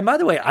 And by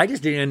the way, I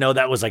just didn't even know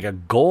that was like a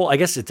goal. I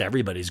guess it's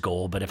everybody's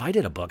goal, but if I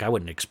did a book, I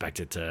wouldn't expect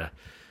it to.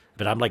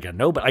 But I'm like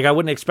I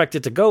wouldn't expect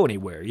it to go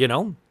anywhere. You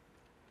know.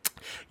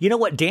 You know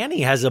what?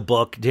 Danny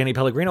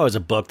Pellegrino has a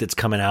book that's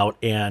coming out,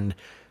 and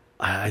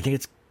I think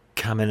it's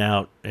coming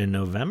out in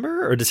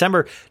November or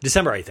December,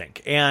 I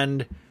think,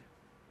 and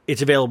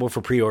it's available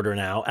for pre-order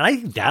now, and I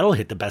think that'll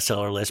hit the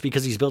bestseller list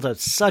because he's built up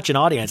such an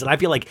audience, and I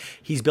feel like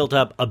he's built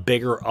up a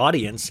bigger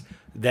audience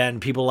than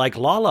people like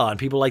Lala and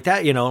people like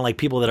that, like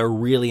people that are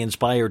really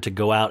inspired to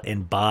go out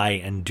and buy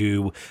and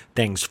do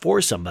things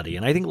for somebody.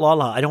 And I think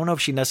Lala, I don't know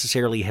if she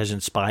necessarily has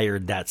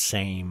inspired that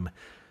same,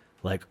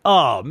 like,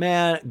 oh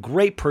man,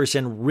 great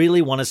person,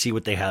 really want to see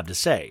what they have to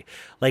say.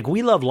 Like,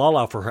 we love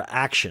Lala for her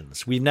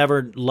actions. We've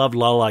never loved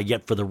Lala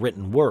yet for the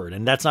written word,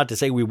 and that's not to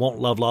say we won't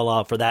love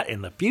Lala for that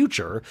in the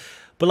future.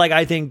 But like,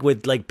 I think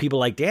with like people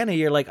like Danny,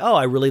 you're like, oh,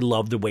 I really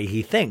love the way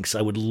he thinks.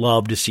 I would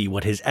love to see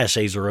what his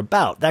essays are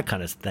about, that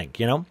kind of thing,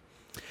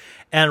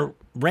 And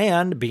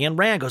Rand, being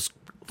Rand, goes,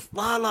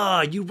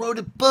 Lala, you wrote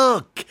a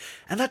book,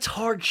 and that's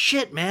hard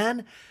shit,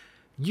 man.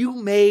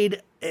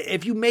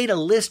 If you made a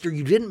list or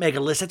you didn't make a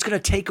list, that's going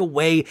to take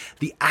away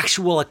the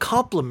actual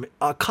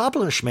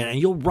accomplishment, and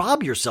you'll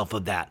rob yourself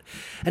of that.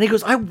 And he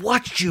goes, I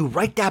watched you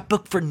write that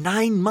book for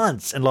 9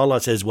 months. And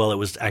Lala says, well, it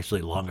was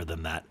actually longer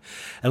than that.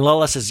 And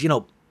Lala says,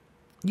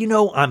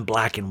 I'm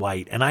black and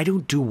white, and I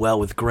don't do well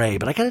with gray.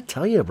 But I got to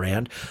tell you,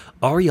 Rand,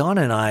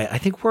 Ariana and I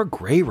think we're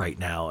gray right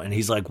now. And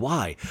he's like,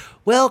 why?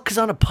 Well, because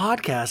on a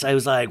podcast, I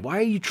was like, why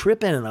are you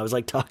tripping? And I was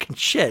like, talking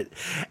shit.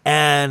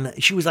 And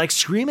she was like,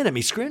 screaming at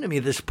me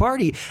at this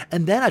party.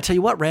 And then I tell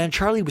you what, Rand,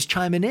 Charlie was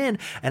chiming in,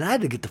 and I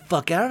had to get the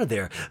fuck out of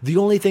there. The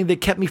only thing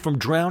that kept me from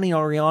drowning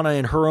Ariana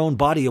in her own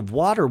body of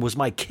water was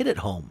my kid at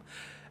home.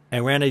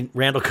 And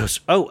Randall goes,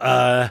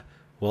 well,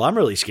 I'm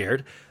really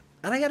scared.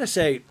 And I got to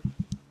say,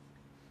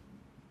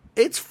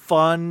 it's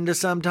fun to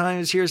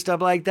sometimes hear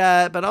stuff like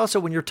that, but also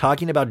when you're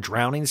talking about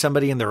drowning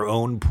somebody in their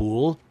own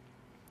pool,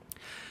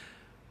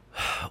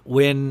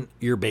 when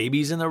your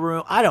baby's in the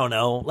room, I don't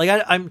know. Like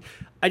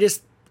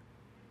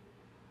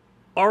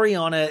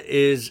Ariana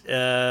is,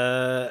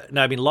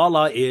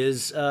 Lala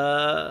is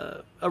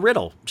a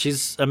riddle.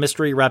 She's a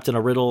mystery wrapped in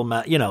a riddle.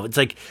 It's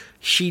like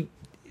she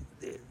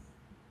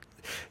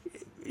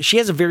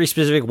has a very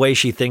specific way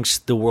she thinks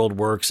the world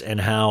works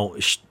and how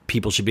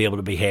people should be able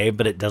to behave,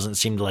 but it doesn't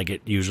seem like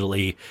it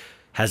usually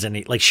has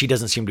any, like, she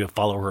doesn't seem to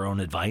follow her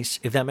own advice,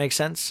 if that makes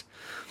sense.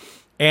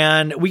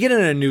 And we get in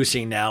a new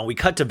scene now. We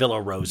cut to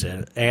Villa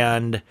Rosa,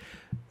 and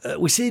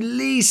we see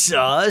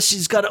Lisa.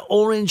 She's got an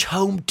orange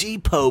Home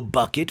Depot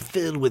bucket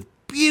filled with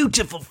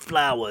beautiful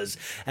flowers,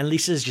 and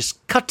Lisa's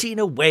just cutting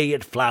away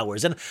at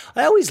flowers. And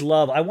I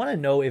want to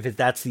know if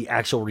that's the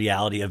actual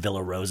reality of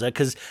Villa Rosa,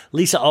 because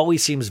Lisa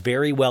always seems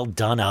very well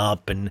done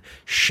up and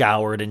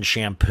showered and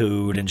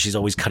shampooed, and she's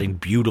always cutting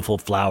beautiful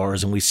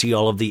flowers, and we see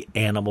all of the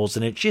animals,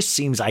 and it just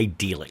seems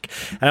idyllic.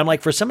 And I'm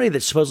like, for somebody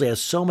that supposedly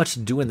has so much to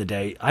do in the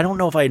day, I don't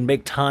know if I'd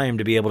make time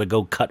to be able to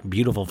go cut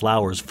beautiful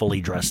flowers fully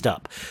dressed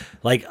up.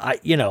 Like, I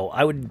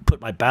would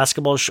put my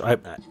basketball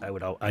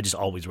I just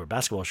always wear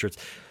basketball shirts.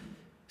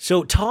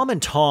 So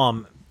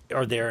Tom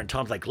are there, and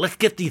Tom's like, let's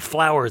get these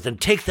flowers and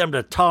take them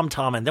to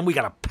Tom, and then we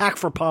got to pack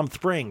for Palm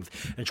Springs.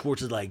 And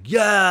Schwartz is like,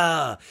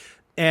 yeah.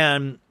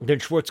 And then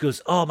Schwartz goes,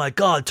 oh my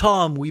God,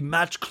 Tom, we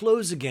matched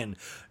clothes again.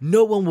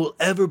 No one will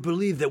ever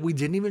believe that we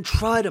didn't even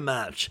try to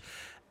match.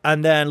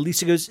 And then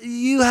Lisa goes,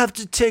 you have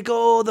to take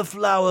all the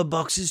flower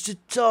boxes to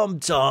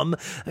Tom,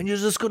 and you're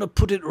just going to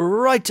put it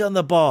right on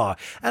the bar.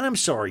 And I'm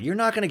sorry, you're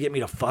not going to get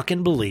me to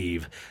fucking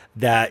believe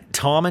that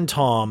Tom and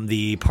Tom,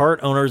 the part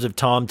owners of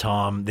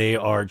Tom, they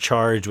are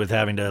charged with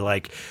having to,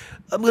 like,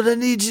 I'm going to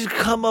need you to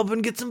come up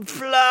and get some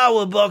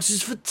flower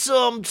boxes for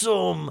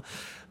Tom.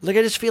 Like,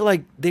 I just feel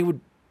like they would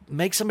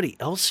make somebody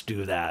else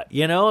do that,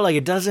 Like,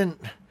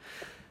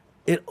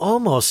 it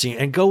almost seems,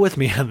 and go with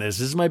me on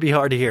this might be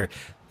hard to hear.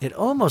 It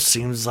almost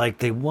seems like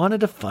they wanted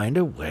to find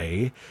a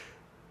way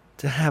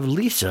to have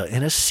Lisa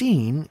in a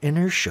scene in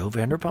her show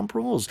Vanderpump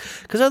Rules.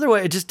 Because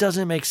otherwise it just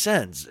doesn't make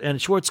sense.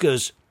 And Schwartz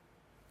goes,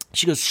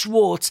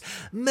 Schwartz,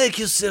 make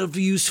yourself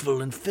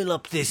useful and fill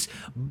up this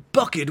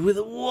bucket with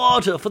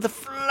water for the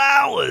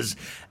flowers.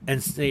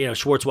 And,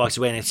 Schwartz walks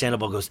away, and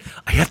Sandoval goes,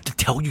 I have to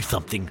tell you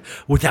something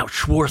without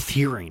Schwartz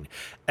hearing.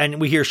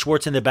 And we hear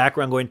Schwartz in the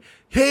background going,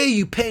 hey,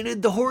 you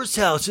painted the horse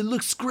house. It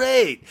looks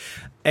great.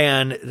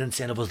 And then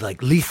Sandoval's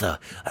like, Lisa,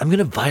 I'm going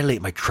to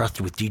violate my trust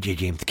with DJ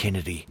James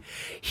Kennedy.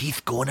 He's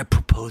going to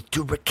propose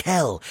to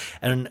Raquel.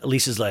 And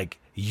Lisa's like,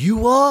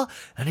 you are?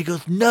 And he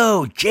goes,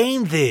 no,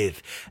 James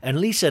is. And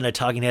Lisa in a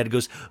talking head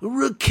goes,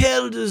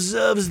 Raquel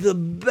deserves the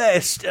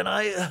best, and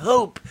I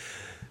hope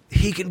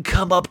he can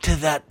come up to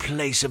that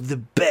place of the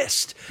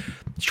best.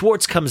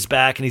 Schwartz comes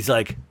back, and he's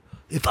like,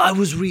 if I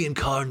was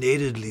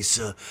reincarnated,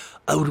 Lisa,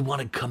 I would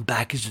want to come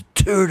back as a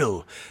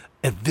turtle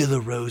at Villa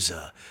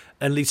Rosa.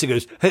 And Lisa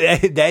goes,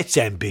 hey, that's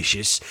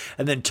ambitious.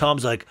 And then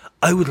Tom's like,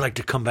 I would like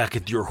to come back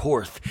at your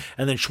horse.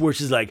 And then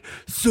Schwartz is like,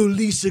 so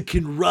Lisa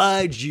can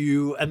ride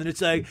you. And then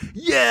it's like,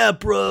 yeah,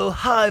 bro,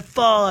 high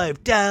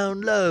five,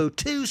 down low,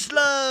 too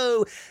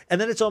slow.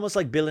 And then it's almost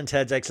like Bill and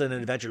Ted's Excellent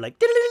Adventure,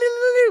 like,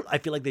 I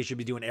feel like they should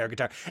be doing air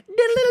guitar.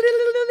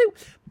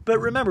 But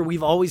remember,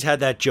 we've always had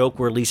that joke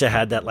where Lisa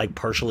had that like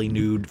partially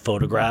nude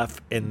photograph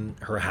in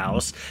her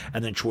house.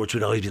 And then Schwartz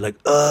would always be like,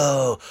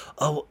 oh,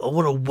 I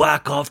want to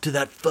whack off to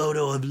that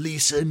photo of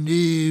Lisa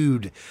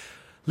nude.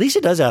 Lisa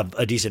does have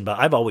a decent, but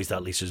I've always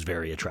thought Lisa's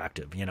very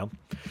attractive, you know?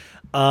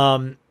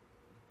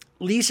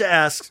 Lisa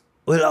asks,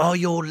 well, are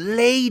your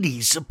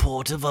ladies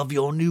supportive of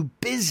your new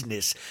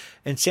business?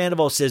 And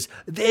Sandoval says,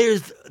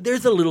 there's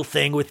a little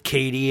thing with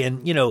Katie,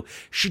 and, you know,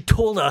 she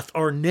told us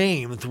our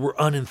names were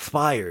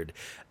uninspired.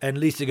 And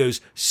Lisa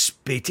goes,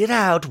 spit it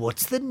out.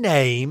 What's the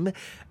name?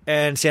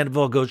 And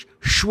Sandoval goes,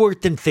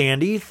 Schwartz and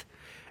Fandies.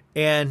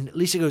 And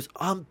Lisa goes,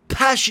 I'm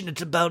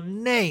passionate about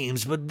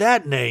names, but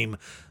that name,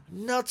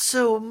 not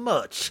so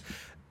much.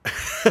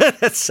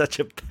 That's such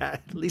a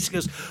bad. Lisa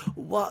goes,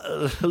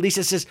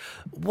 Lisa says,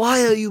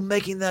 why are you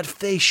making that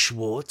face,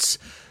 Schwartz?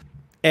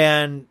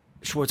 And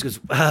Schwartz goes,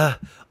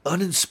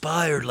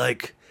 uninspired.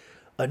 Like,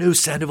 I know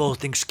Sandoval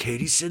thinks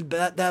Katie said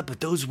that,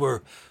 but those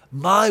were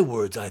my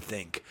words, I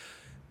think.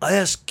 I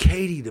asked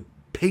Katie to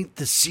paint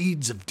the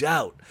seeds of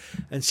doubt.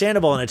 And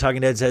Sandoval in a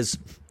Talking Dead says,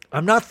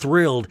 I'm not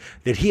thrilled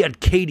that he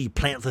had Katie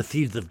plant the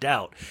seeds of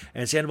doubt.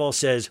 And Sandoval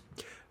says,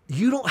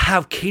 you don't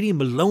have Katie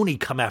Maloney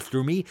come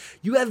after me.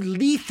 You have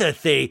Lisa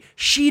say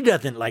she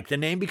doesn't like the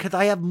name because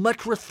I have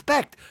much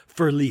respect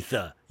for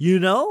Lisa. You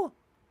know?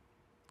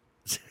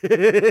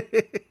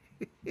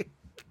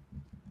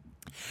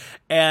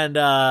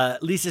 And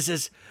Lisa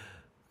says,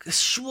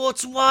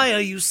 Schwartz, why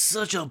are you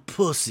such a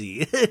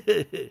pussy?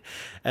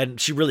 And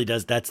she really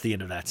does. That's the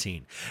end of that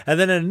scene. And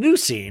then in a new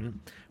scene,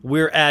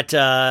 we're at,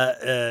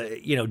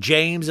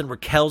 James and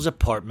Raquel's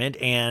apartment,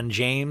 and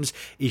James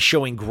is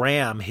showing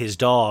Graham his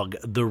dog,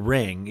 the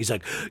ring. He's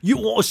like, you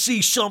want to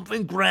see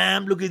something,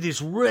 Graham? Look at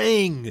this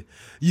ring.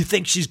 You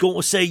think she's going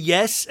to say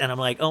yes? And I'm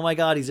like, oh my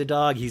God, he's a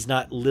dog. He's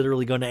not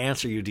literally going to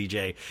answer you,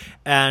 DJ.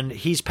 And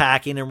he's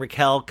packing, and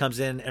Raquel comes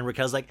in, and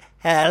Raquel's like,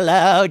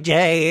 hello,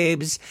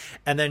 James.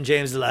 And then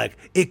James is like,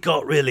 it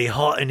got really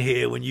hot in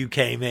here when you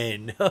came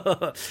in.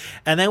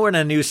 And then we're in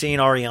a new scene.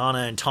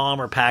 Ariana and Tom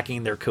are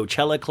packing their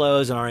Coachella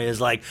clothes, and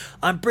Ariana's like,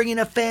 I'm bringing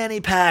a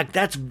fanny pack.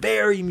 That's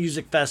very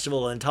music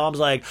festival. And Tom's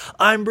like,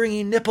 I'm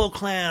bringing nipple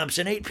clamps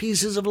and 8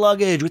 pieces of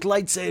luggage with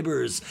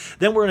lightsabers.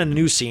 Then we're in a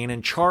new scene,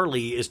 and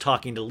Charlie is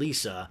talking to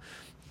Lisa.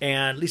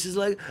 And Lisa's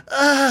like,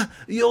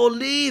 you're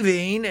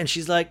leaving? And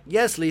she's like,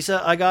 yes,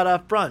 Lisa, I got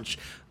off brunch.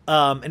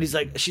 And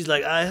she's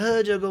like, I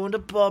heard you're going to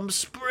Palm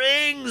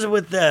Springs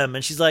with them.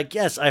 And she's like,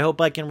 yes, I hope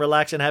I can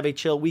relax and have a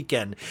chill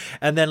weekend.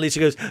 And then Lisa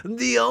goes,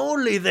 the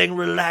only thing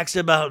relaxed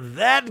about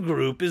that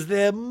group is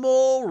their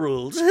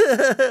morals.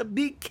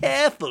 Be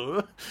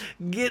careful.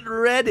 Get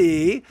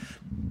ready.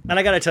 And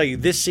I got to tell you,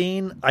 this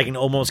scene, I can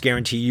almost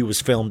guarantee you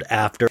was filmed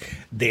after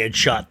they had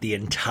shot the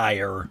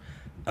entire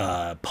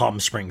Palm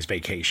Springs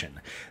vacation.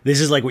 This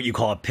is like what you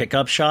call a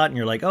pickup shot, and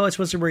you're like, oh, it's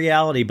supposed to be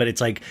reality, but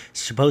it's like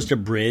supposed to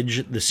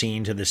bridge the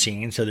scene to the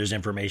scene, so there's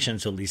information,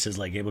 so Lisa's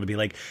like able to be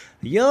like,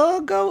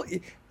 oh,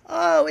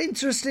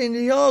 interesting,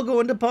 you're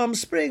going to Palm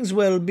Springs,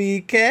 well,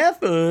 be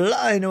careful,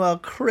 I know how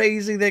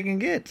crazy they can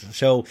get.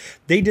 So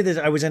they did this.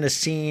 I was in a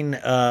scene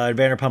at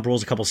Vanderpump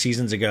Rules a couple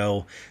seasons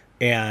ago,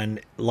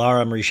 and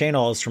Lara Marie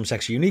Shaynols from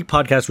Sexy Unique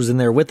podcast was in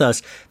there with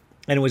us,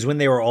 and it was when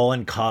they were all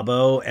in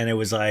Cabo, and it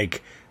was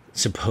like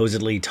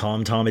supposedly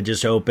Tom had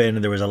just opened,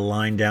 and there was a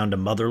line down to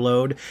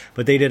Motherlode,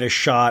 but they did a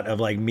shot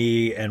of like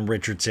me and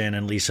Richardson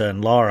and Lisa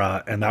and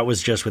Laura, and that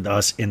was just with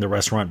us in the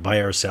restaurant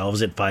by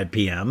ourselves at 5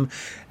 p.m.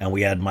 and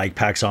we had mic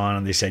packs on,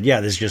 and they said,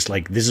 yeah, this is just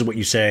like, this is what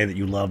you say that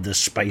you love this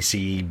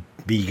spicy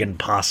vegan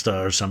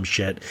pasta or some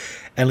shit.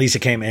 And Lisa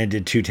came and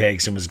did 2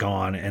 takes and was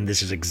gone, and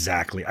this is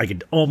exactly, I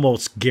could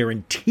almost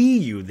guarantee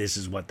you this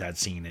is what that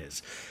scene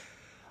is.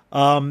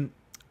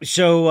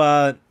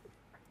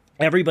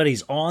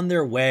 Everybody's on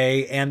their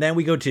way, and then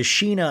we go to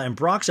Sheena and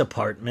Brock's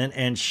apartment,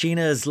 and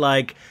Sheena's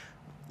like,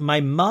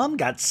 my mom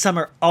got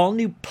summer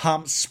all-new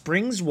Palm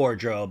Springs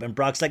wardrobe, and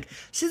Brock's like,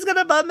 she's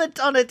gonna vomit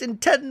on it in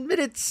 10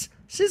 minutes.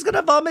 She's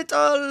gonna vomit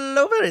all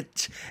over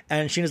it.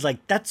 And Sheena's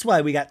like, that's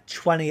why we got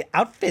 20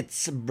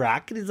 outfits,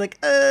 Brock. And he's like,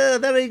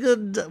 very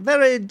good,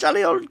 very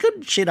jolly old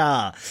good,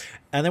 Sheena.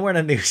 And then we're in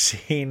a new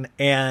scene,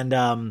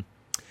 and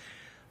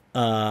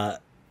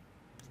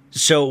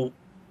so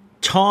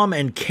Tom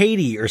and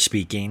Katie are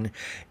speaking,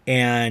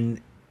 and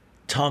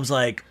Tom's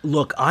like,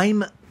 look,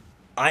 I'm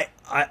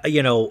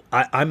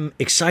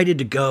excited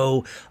to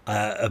go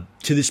to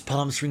this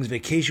Palm Springs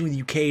vacation with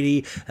you,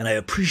 Katie, and I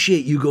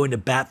appreciate you going to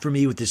bat for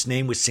me with this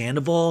name with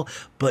Sandoval,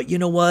 but you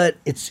know what?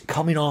 It's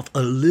coming off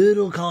a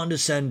little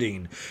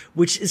condescending,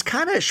 which is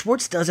kind of,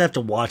 Schwartz does have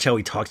to watch how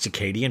he talks to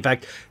Katie. In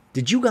fact,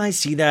 did you guys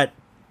see that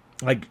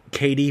like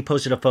Katie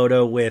posted a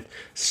photo with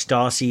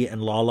Stassi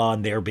and Lala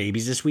and their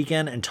babies this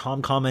weekend, and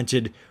Tom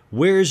commented,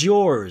 "Where's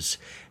yours?"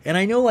 And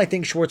I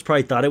think Schwartz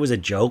probably thought it was a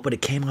joke, but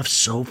it came off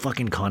so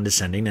fucking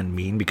condescending and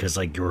mean because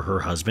like you're her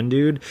husband,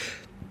 dude.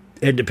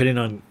 And depending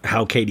on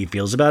how Katie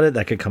feels about it,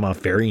 that could come off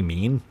very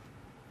mean.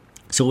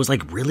 So it was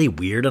like really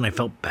weird, and I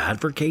felt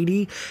bad for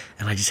Katie,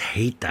 and I just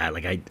hate that.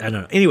 Like I don't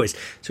know. Anyways,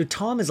 so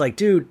Tom is like,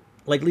 dude,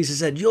 like Lisa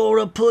said, you're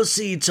a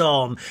pussy,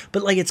 Tom.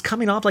 But like it's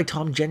coming off like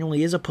Tom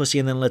genuinely is a pussy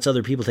and then lets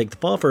other people take the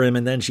fall for him.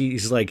 And then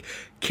she's like,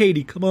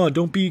 Katie, come on,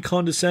 don't be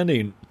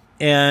condescending.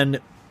 And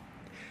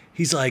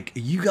he's like,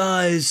 you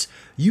guys,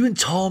 you and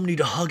Tom need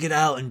to hug it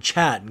out and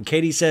chat. And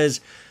Katie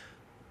says,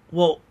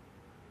 well,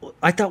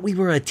 I thought we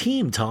were a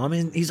team, Tom.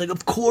 And he's like,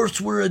 of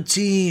course we're a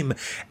team.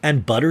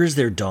 And Butters,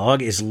 their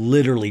dog, is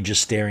literally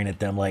just staring at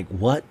them like,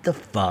 what the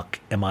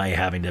fuck am I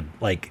having to,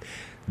 like,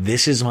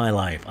 this is my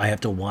life. I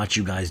have to watch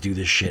you guys do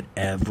this shit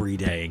every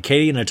day. And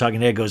Katie in a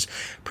talking head goes,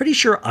 pretty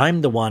sure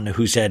I'm the one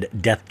who said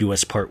death do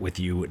us part with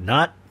you,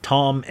 not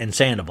Tom and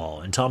Sandoval.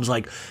 And Tom's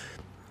like,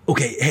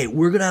 okay, hey,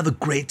 we're going to have a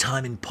great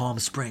time in Palm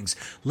Springs.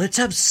 Let's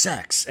have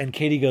sex. And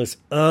Katie goes,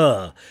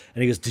 And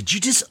he goes, did you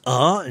just,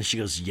 And she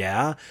goes,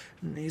 yeah.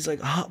 And he's like,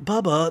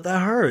 Bubba,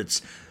 that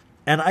hurts.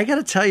 And I got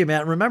to tell you,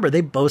 man, remember,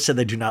 they both said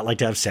they do not like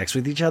to have sex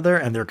with each other,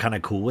 and they're kind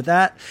of cool with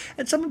that.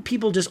 And some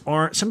people just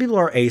aren't. Some people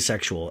are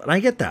asexual, and I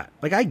get that.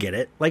 Like, I get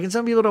it. Like, and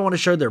some people don't want to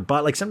show their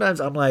butt. Like, sometimes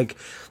I'm like,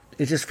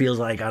 it just feels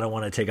like I don't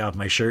want to take off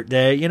my shirt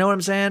day. You know what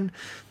I'm saying?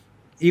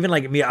 Even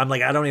like me, I'm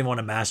like, I don't even want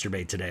to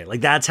masturbate today.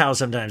 Like, that's how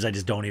sometimes I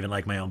just don't even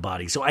like my own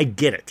body. So I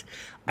get it.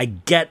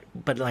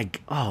 But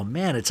like, oh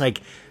man, it's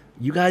like,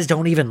 you guys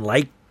don't even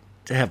like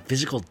to have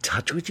physical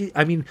touch with you.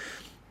 I mean,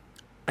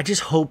 I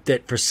just hope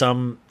that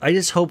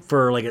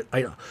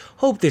I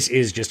hope this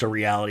is just a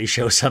reality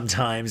show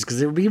sometimes,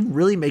 because it would be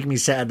really make me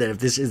sad that if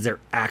this is their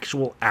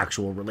actual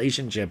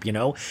relationship, you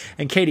know?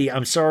 And Katie,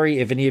 I'm sorry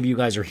if any of you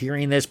guys are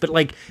hearing this, but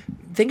like,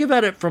 think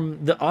about it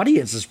from the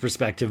audience's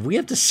perspective. We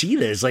have to see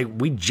this. Like,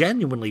 we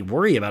genuinely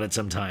worry about it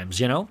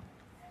sometimes, you know?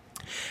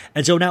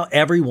 And so now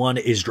everyone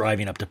is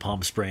driving up to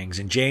Palm Springs,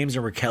 and James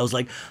and Raquel's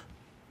like,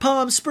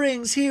 Palm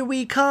Springs, here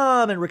we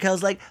come. And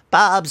Raquel's like,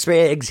 Palm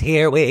Springs,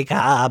 here we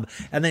come.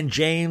 And then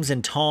James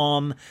and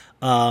Tom,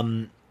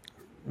 James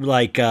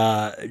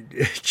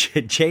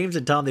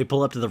and Tom, they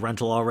pull up to the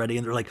rental already,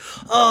 and they're like,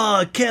 oh,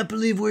 I can't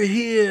believe we're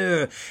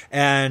here.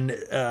 And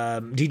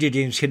DJ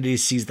James Kennedy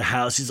sees the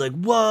house. He's like,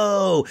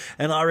 whoa.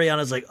 And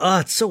Ariana's like,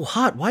 oh, it's so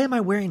hot. Why am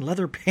I wearing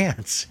leather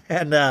pants?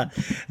 And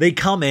they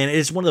come in.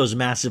 It's one of those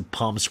massive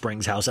Palm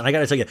Springs house. And I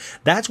got to tell you,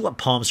 that's what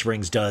Palm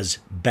Springs does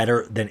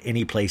better than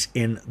any place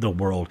in the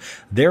world.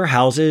 Their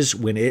houses,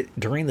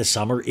 during the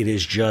summer, it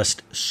is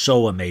just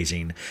so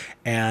amazing.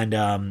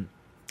 And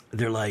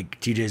they're like,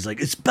 TJ's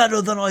like, it's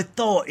better than I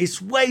thought. It's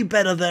way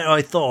better than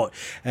I thought.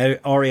 And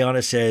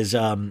Ariana says,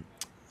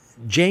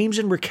 James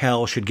and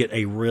Raquel should get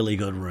a really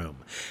good room.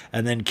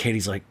 And then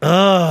Katie's like,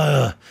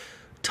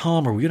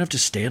 Tom, are we going to have to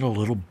stay in a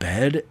little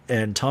bed?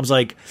 And Tom's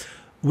like,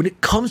 when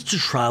it comes to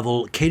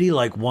travel, Katie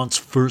like wants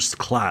first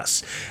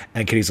class.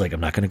 And Katie's like,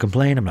 I'm not going to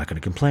complain. I'm not going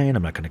to complain.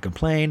 I'm not going to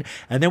complain.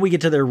 And then we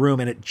get to their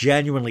room, and it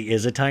genuinely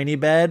is a tiny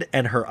bed.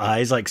 And her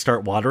eyes like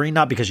start watering,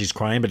 not because she's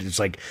crying, but it's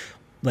like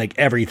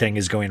everything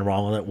is going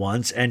wrong at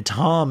once. And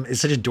Tom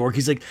is such a dork.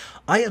 He's like,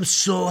 I am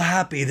so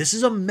happy. This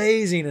is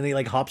amazing. And he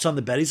like hops on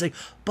the bed. He's like,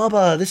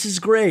 Bubba, this is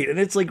great. And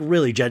it's like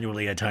really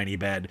genuinely a tiny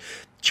bed.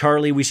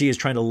 Charlie, we see, is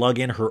trying to lug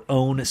in her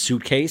own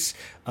suitcase.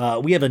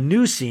 We have a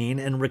new scene,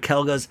 and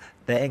Raquel goes,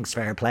 thanks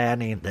for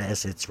planning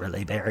this. It's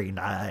really very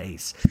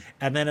nice.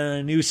 And then in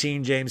a new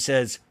scene, James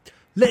says,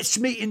 let's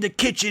meet in the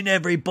kitchen,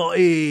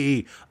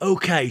 everybody.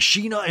 Okay,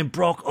 Sheena and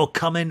Brock are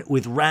coming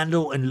with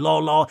Randall and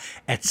Lala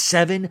at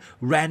 7.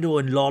 Randall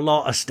and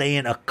Lala are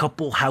staying a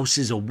couple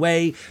houses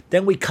away.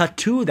 Then we cut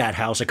to that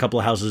house a couple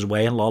of houses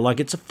away, and Lala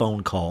gets a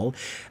phone call.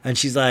 And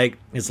she's like,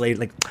 it's late,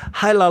 like,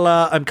 hi,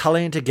 Lala, I'm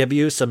calling to give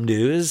you some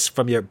news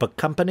from your book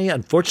company.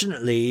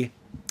 Unfortunately,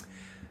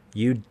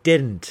 you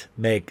didn't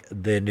make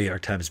the New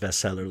York Times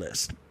bestseller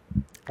list.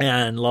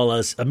 And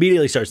Lala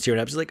immediately starts tearing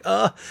up. She's like,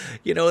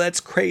 that's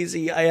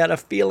crazy. I had a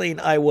feeling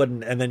I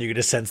wouldn't. And then you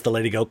just sense the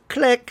lady go,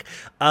 click.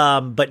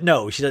 But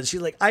no, she's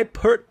like, I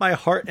put my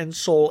heart and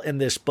soul in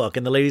this book.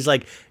 And the lady's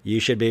like, you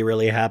should be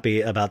really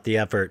happy about the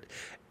effort.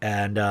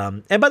 And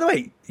by the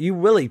way, you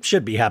really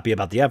should be happy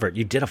about the effort.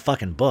 You did a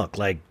fucking book.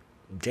 Like,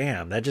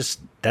 damn,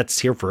 that's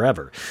here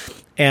forever.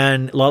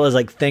 And Lala's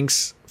like,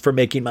 thanks for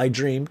making my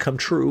dream come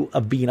true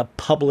of being a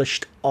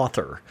published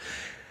author.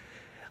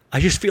 I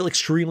just feel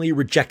extremely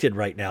rejected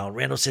right now. And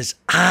Randall says,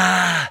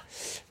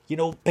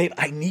 babe,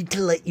 I need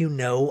to let you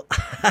know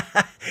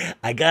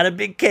I got a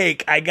big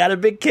cake. I got a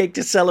big cake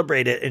to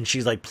celebrate it. And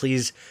she's like,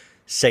 please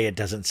say it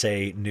doesn't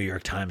say New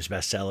York Times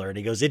bestseller. And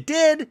he goes, it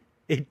did.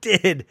 It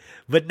did.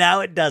 But now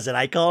it doesn't.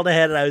 I called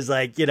ahead and I was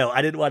like,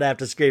 I didn't want to have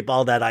to scrape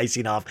all that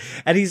icing off.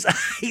 And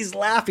he's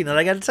laughing. And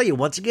I got to tell you,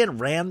 once again,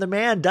 Rand the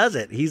man does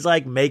it. He's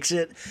like, makes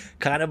it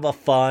kind of a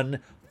fun,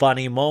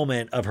 funny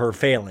moment of her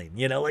failing,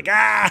 like,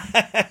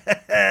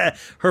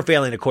 her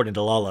failing according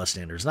to La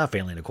standards, not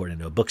failing according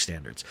to book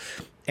standards.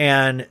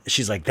 And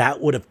she's like,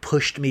 that would have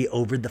pushed me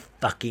over the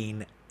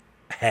fucking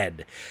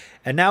head.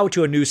 And now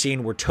to a new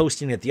scene. We're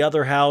toasting at the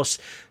other house.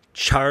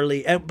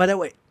 Charlie, and by the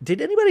way,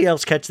 did anybody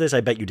else catch this? I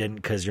bet you didn't,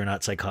 because you're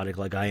not psychotic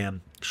like I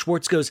am.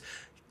 Schwartz goes,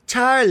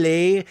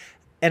 Charlie.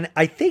 And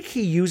I think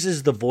he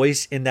uses the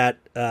voice in that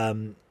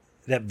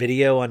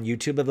video on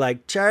YouTube of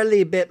like,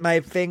 Charlie bit my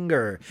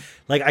finger.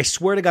 Like, I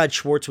swear to God,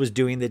 Schwartz was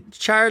doing the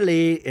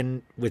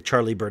Charlie with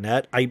Charlie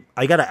Burnett. I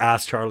got to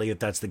ask Charlie if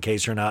that's the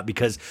case or not,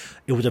 because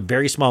it was a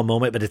very small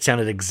moment, but it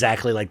sounded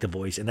exactly like the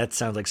voice. And that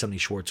sounds like something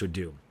Schwartz would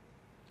do.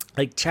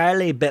 Like,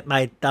 Charlie bit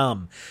my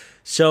thumb.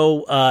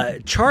 So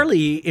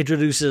Charlie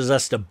introduces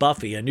us to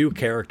Buffy, a new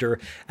character,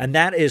 and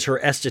that is her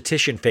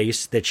esthetician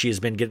face that she has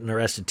been getting her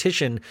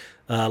esthetician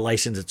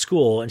license at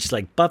school. And she's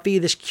like, Buffy,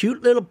 this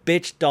cute little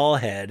bitch doll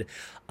head,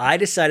 I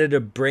decided to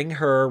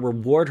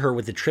reward her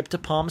with a trip to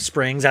Palm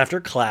Springs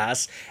after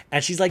class.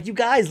 And she's like, you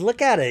guys,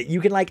 look at it. You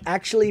can like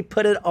actually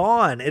put it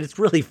on. And it's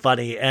really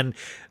funny. And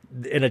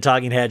in a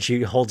talking head,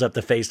 she holds up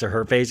the face to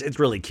her face. It's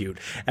really cute.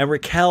 And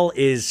Raquel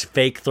is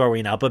fake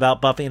throwing up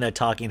about Buffy in a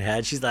talking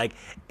head. She's like,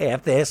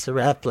 if this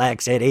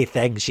reflects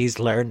anything she's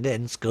learned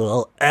in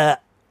school,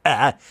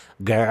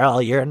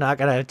 girl, you're not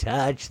going to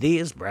touch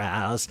these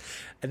brows.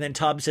 And then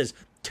Tom says,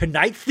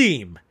 tonight's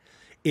theme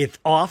is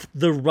off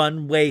the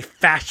runway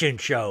fashion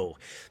show.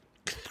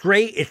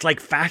 Great. It's like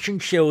fashion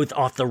shows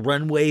off the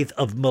runways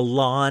of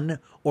Milan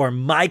or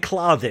my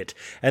closet.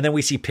 And then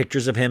we see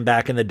pictures of him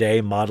back in the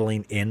day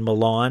modeling in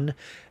Milan.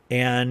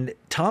 And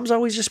Tom's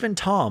always just been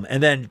Tom.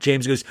 And then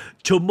James goes,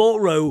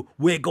 tomorrow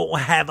we're going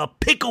to have a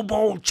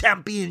pickleball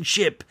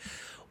championship.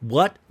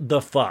 What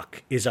the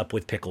fuck is up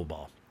with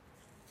pickleball?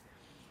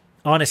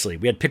 Honestly,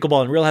 we had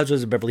pickleball in Real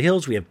Housewives of Beverly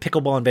Hills. We have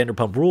pickleball in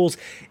Vanderpump Rules.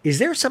 Is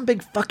there some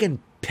big fucking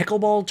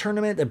pickleball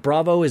tournament that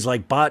Bravo is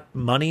like bought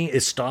money,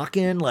 is stock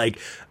in? Like,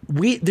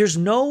 there's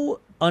no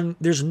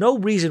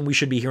reason we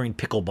should be hearing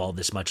pickleball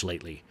this much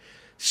lately.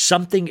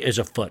 Something is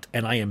afoot,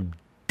 and I am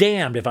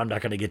damned if I'm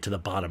not going to get to the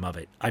bottom of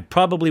it. I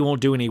probably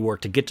won't do any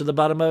work to get to the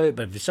bottom of it,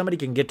 but if somebody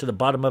can get to the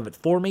bottom of it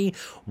for me,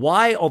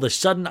 why all of a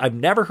sudden I've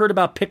never heard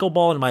about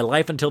pickleball in my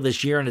life until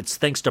this year, and it's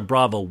thanks to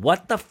Bravo.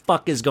 What the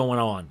fuck is going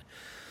on?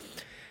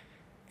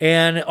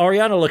 And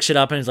Ariana looks it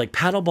up and is like,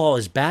 paddleball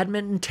is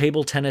badminton,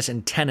 table tennis,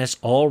 and tennis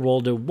all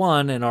rolled in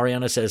one. And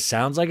Ariana says,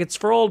 sounds like it's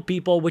for old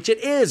people, which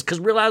it is, because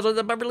Real Housewives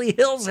of Beverly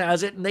Hills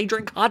has it, and they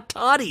drink hot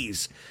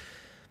toddies.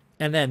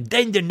 And then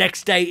the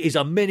next day is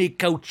a mini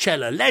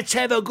Coachella. Let's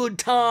have a good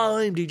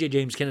time, DJ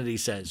James Kennedy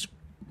says.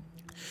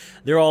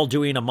 They're all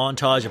doing a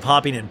montage of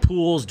hopping in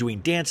pools, doing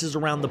dances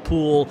around the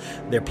pool.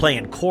 They're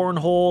playing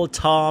cornhole.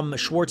 Tom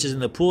Schwartz is in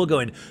the pool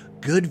going,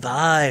 good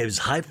vibes,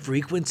 high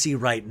frequency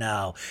right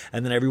now.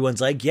 And then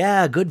everyone's like,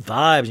 yeah, good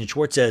vibes. And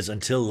Schwartz says,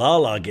 until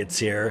Lala gets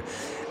here.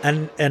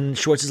 And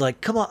Schwartz is like,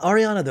 come on,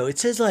 Ariana, though. It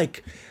says,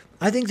 like,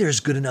 I think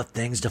there's good enough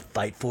things to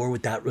fight for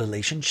with that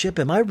relationship.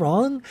 Am I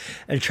wrong?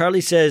 And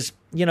Charlie says,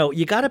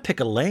 you got to pick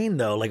a lane,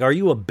 though. Like, are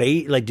you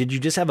did you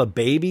just have a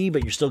baby,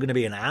 but you're still going to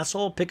be an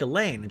asshole? Pick a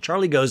lane. And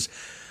Charlie goes,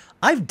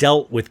 I've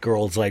dealt with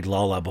girls like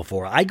Lala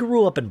before. I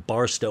grew up in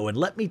Barstow, and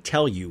let me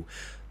tell you,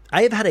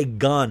 I have had a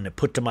gun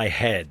put to my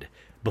head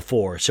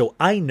before, so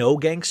I know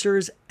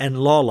gangsters, and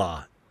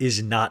Lala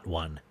is not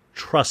one.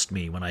 Trust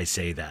me when I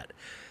say that.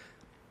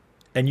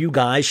 And you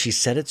guys, she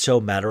said it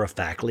so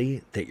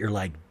matter-of-factly that you're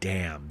like,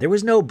 damn. There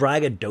was no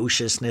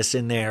braggadociousness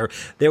in there.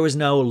 There was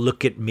no,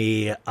 look at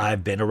me,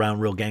 I've been around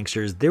real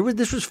gangsters.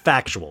 This was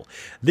factual.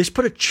 This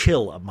put a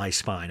chill up my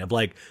spine of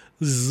like,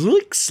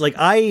 zooks. Like,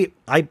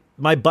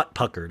 my butt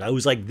puckered. I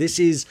was like,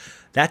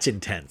 that's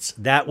intense.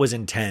 That was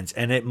intense.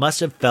 And it must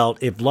have felt,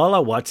 if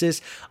Lala watches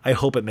this, I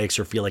hope it makes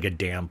her feel like a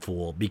damn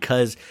fool.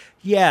 Because,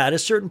 yeah, at a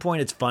certain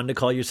point, it's fun to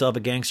call yourself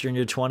a gangster in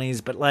your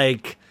 20s, but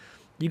like,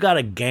 you got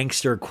a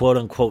gangster quote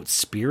unquote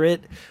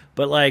spirit,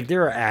 but like,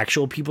 there are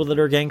actual people that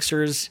are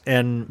gangsters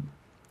and,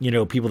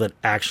 people that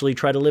actually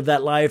try to live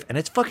that life. And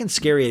it's fucking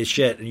scary as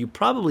shit. And you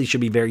probably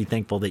should be very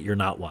thankful that you're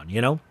not one,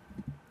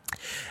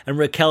 And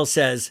Raquel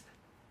says,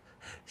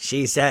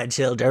 she said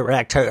she'll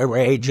direct her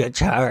rage at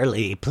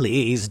Charlie.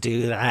 Please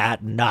do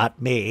that,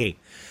 not me.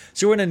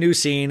 So we're in a new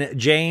scene.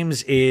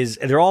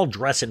 They're all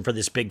dressing for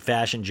this big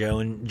fashion show.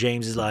 And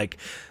James is like,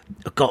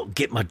 I gotta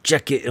get my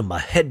jacket and my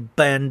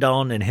headband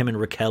on. And him and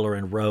Raquel are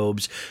in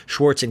robes.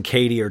 Schwartz and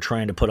Katie are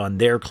trying to put on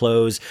their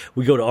clothes.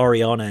 We go to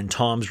Ariana and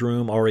Tom's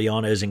room.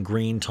 Ariana is in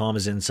green. Tom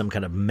is in some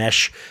kind of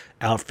mesh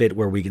outfit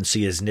where we can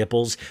see his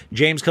nipples.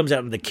 James comes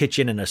out of the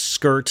kitchen in a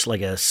skirt,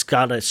 like a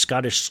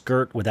Scottish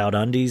skirt without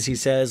undies, he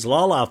says.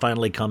 Lala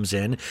finally comes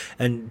in,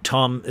 and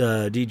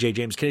DJ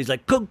James Kennedy's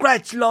like,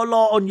 congrats,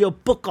 Lala, on your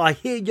book. I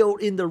hear you're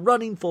in the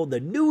running for the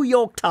New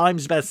York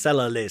Times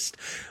bestseller list,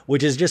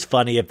 which is just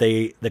funny if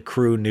the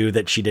crew knew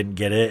that she didn't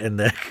get it, and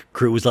the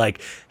crew was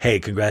like, hey,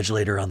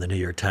 congratulate her on the New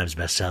York Times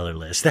bestseller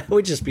list. That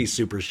would just be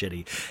super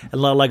shitty. And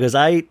Lala goes,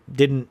 I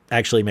didn't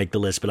actually make the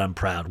list, but I'm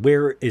proud.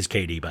 Where is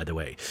Katie, by the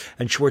way?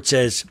 And Schwartz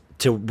says,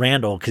 to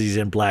Randall because he's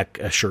in black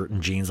shirt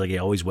and jeans like he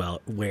always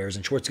wears.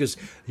 And Schwartz goes,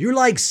 "You're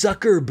like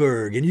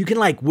Zuckerberg and you can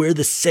like wear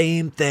the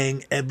same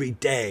thing every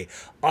day.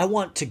 I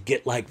want to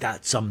get like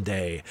that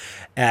someday."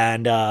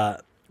 And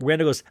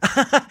Randall goes,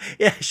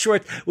 "Yeah,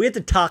 Schwartz, we have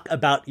to talk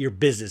about your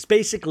business.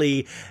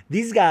 Basically,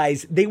 these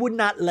guys, they would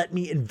not let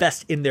me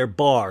invest in their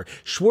bar.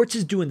 Schwartz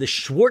is doing the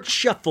Schwartz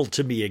Shuffle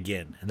to me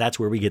again." And that's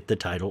where we get the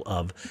title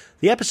of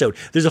the episode.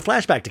 There's a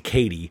flashback to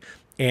Katie,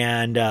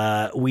 and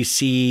we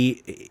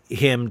see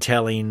him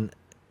telling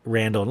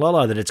Randall and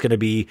Lala that it's going to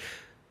be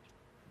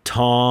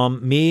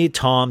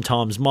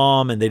Tom's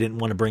mom, and they didn't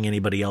want to bring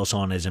anybody else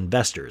on as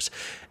investors.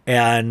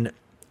 And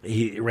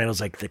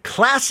Randall's like, the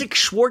classic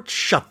Schwartz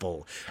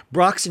Shuffle.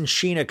 Brox and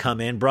Sheena come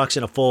in. Brock's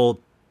in a full,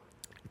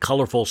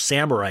 colorful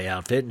samurai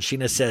outfit, and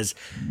Sheena says,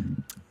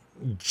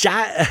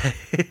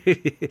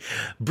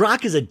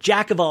 Brock is a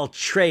jack of all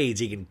trades.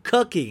 He can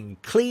cook, he can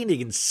clean, he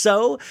can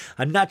sew.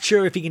 I'm not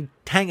sure if he can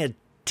hang a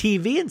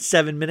TV in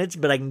 7 minutes,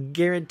 but I can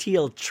guarantee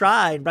he'll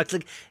try. And Brock's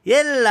like,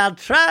 "Yeah, I'll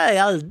try.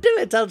 I'll do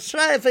it. I'll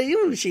try for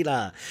you,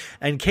 Sheila."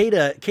 And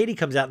Katie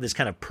comes out in this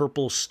kind of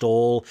purple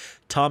stole.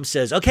 Tom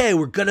says, "Okay,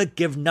 we're going to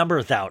give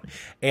numbers out."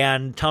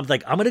 And Tom's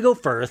like, "I'm going to go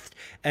first."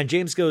 And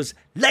James goes,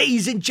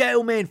 "Ladies and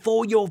gentlemen,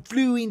 for your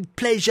viewing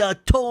pleasure,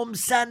 Tom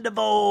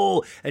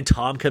Sandoval." And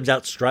Tom comes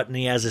out strutting.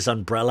 He has this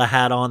umbrella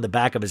hat on the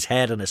back of his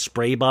head and a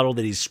spray bottle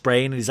that he's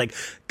spraying. And he's like,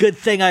 "Good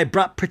thing I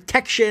brought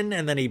protection."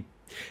 And then he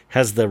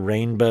has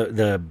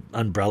the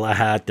umbrella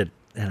hat that,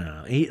 I don't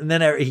know. And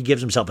then he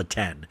gives himself a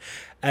 10.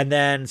 And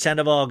then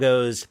Sandoval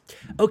goes,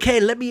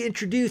 "Okay, let me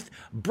introduce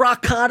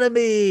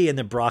Brockotomy." And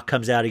then Brock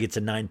comes out. He gets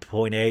a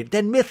 9.8.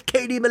 Then Miss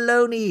Katie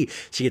Maloney.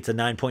 She gets a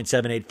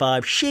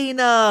 9.785.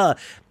 Sheena.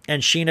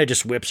 And Sheena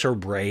just whips her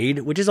braid,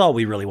 which is all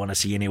we really want to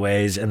see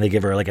anyways. And they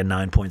give her like a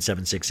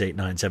 9.768,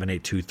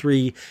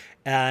 9.7823.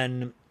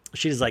 And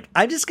she's like,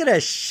 "I'm just going to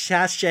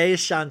sachet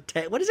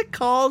chante." What is it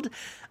called?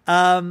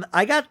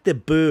 I got the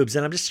boobs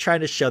and I'm just trying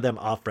to show them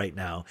off right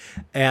now.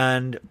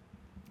 And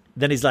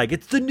then he's like,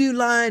 "It's the new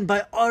line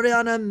by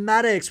Ariana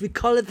Maddox. We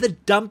call it the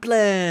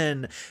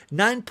dumpling.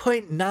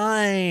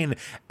 9.9.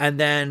 And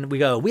then we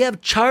go, "We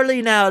have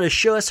Charlie now to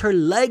show us her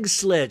leg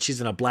slit."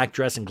 She's in a black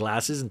dress and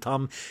glasses. And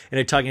Tom, in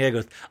a talking head,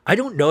 goes, "I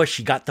don't know if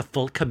she got the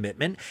full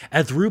commitment.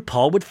 As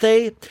RuPaul would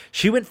say,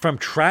 she went from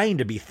trying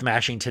to be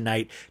smashing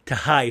tonight to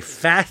high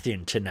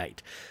fashion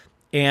tonight."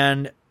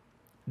 And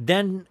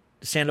then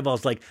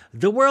Sandoval's like,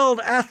 "The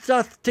world asked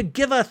us to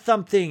give us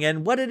something.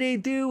 And what did he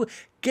do?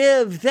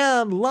 Give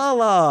them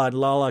Lala." And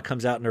Lala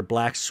comes out in her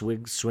black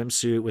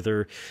swimsuit with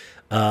her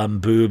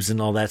boobs and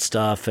all that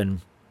stuff.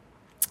 And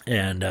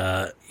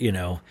Sheena's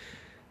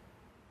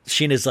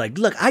like,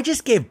 "Look, I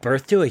just gave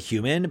birth to a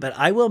human, but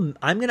I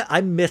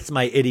miss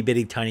my itty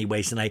bitty tiny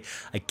waist. And I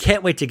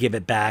can't wait to give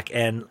it back.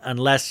 And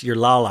unless you're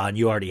Lala and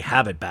you already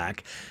have it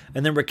back."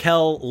 And then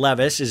Raquel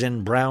Levis is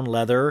in brown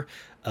leather,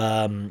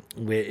 rocking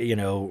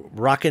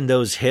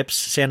those hips,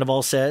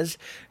 Sandoval says.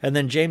 And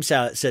then James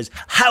says,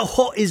 "How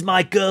hot is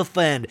my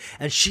girlfriend?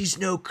 And she's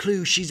no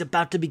clue. She's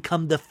about to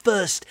become the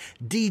first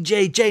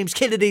DJ James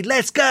Kennedy.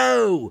 Let's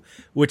go."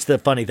 Which the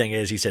funny thing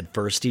is, he said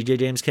first DJ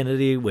James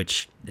Kennedy,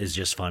 which is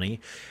just funny.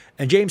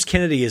 And James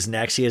Kennedy is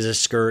next. He has a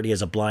skirt, he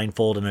has a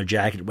blindfold and a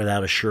jacket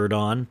without a shirt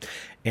on.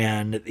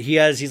 And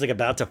he's like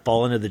about to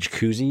fall into the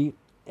jacuzzi.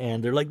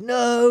 And they're like,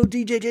 "No,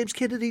 DJ James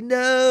Kennedy,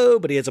 no."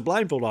 But he has a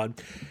blindfold on.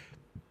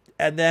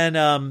 And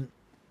then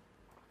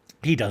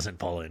he doesn't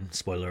fall in,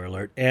 spoiler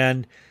alert.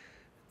 And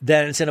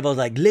then Sandoval's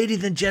like,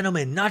 "Ladies and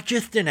gentlemen, not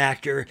just an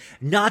actor,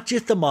 not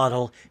just a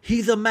model,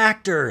 he's a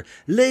actor.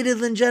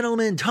 Ladies and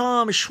gentlemen,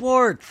 Tom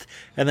Schwartz."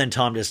 And then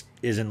Tom just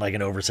is in like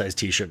an oversized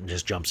t-shirt and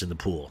just jumps in the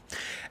pool.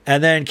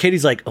 And then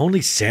Katie's like,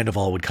 "Only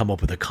Sandoval would come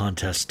up with a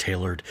contest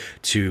tailored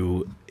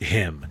to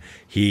him.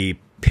 He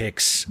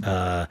picks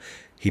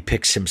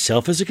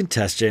himself as a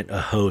contestant, a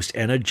host,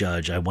 and a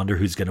judge. I wonder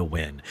who's going to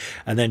win."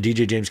 And then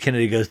DJ James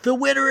Kennedy goes, The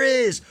winner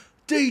is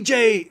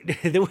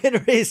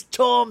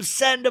Tom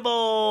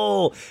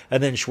Sandoval."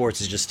 And then Schwartz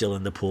is just still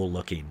in the pool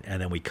looking.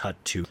 And then we cut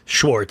to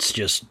Schwartz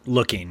just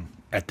looking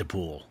at the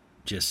pool.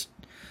 Just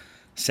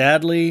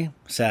sadly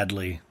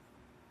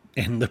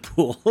in the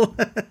pool.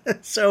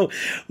 So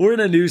we're in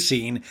a new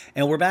scene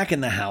and we're back in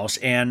the house,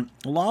 and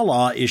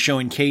Lala is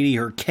showing Katie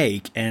her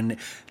cake and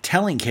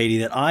telling Katie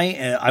that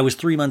I was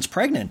 3 months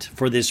pregnant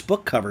for this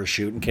book cover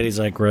shoot. And Katie's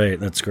like, "Great,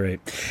 that's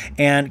great."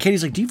 And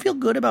Katie's like, "Do you feel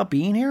good about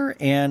being here?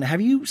 And have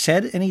you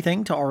said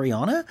anything to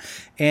Ariana?"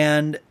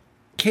 And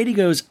Katie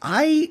goes,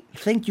 "I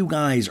think you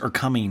guys are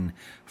coming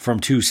from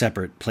two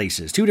different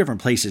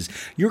places.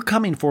 You're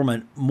coming from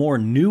a more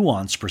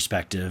nuanced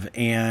perspective,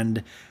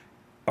 and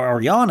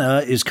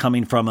Ariana is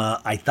coming from a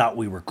I thought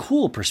we were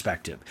cool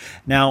perspective."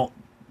 Now,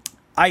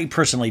 I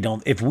personally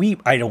don't.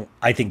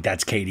 I think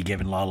that's Katie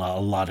giving Lala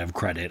a lot of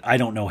credit. I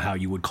don't know how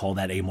you would call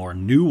that a more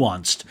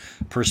nuanced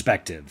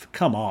perspective.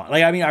 Come on.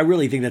 I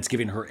really think that's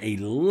giving her a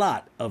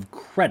lot of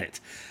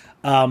credit.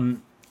 Because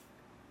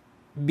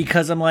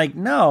I'm like,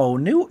 no,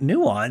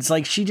 nuance.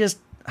 Like she just,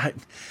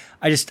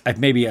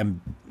 maybe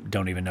I'm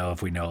don't even know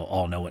if we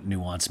all know what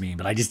nuance mean,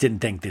 but I just didn't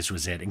think this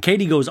was it. And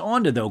Katie goes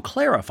on to, though,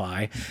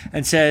 clarify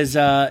and says,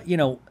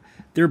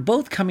 they're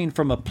both coming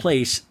from a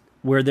place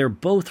where they're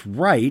both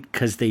right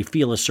because they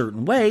feel a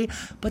certain way,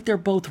 but they're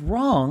both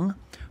wrong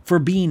for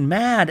being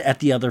mad at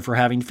the other for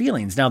having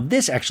feelings. Now,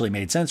 this actually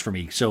made sense for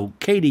me. So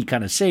Katie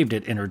kind of saved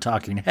it in her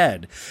talking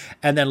head.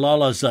 And then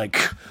Lala's like,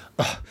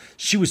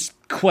 she was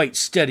quite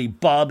steady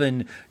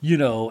bobbing,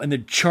 and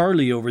then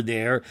Charlie over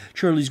there,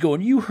 Charlie's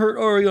going, you hurt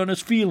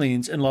Ariana's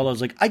feelings. And Lala's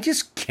like, I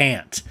just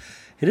can't.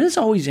 It is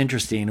always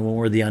interesting when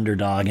we're the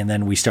underdog and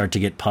then we start to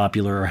get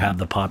popular or have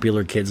the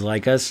popular kids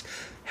like us,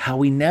 how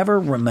we never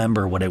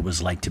remember what it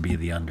was like to be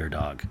the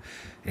underdog.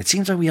 It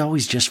seems like we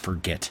always just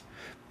forget.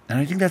 And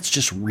I think that's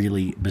just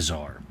really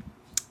bizarre.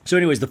 So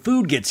anyways, the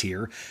food gets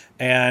here,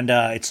 and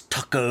it's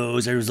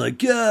tacos. Everyone's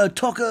like, yeah,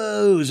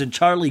 tacos. And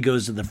Charlie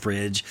goes to the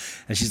fridge,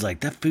 and she's like,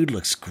 that food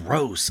looks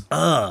gross.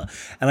 And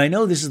I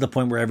know this is the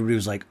point where everybody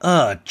was like,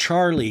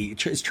 Charlie.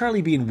 Is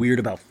Charlie being weird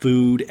about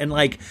food? And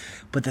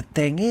but the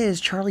thing is,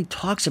 Charlie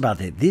talks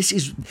about it. This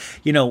is,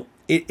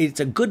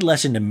 it's a good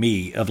lesson to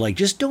me of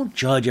just don't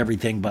judge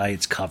everything by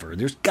its cover.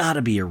 There's got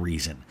to be a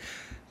reason.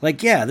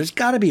 There's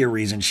got to be a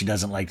reason she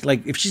doesn't like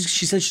if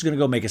she says she's going to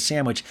go make a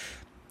sandwich,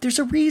 there's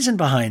a reason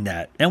behind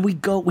that. And we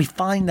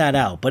find that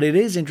out. But it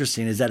is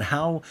interesting is that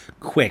how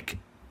quick,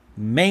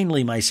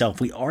 mainly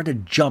myself, we are to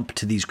jump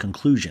to these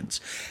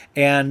conclusions.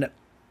 And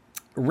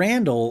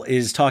Randall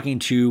is talking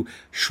to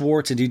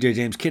Schwartz and DJ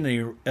James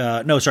Kennedy.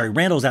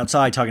 Randall's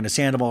outside talking to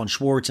Sandoval and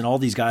Schwartz, and all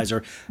these guys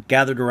are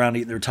gathered around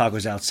eating their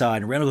tacos outside.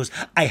 And Randall goes,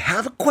 I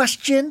have a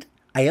question.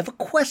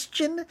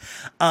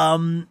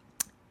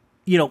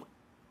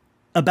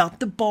 About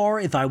the bar,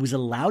 if I was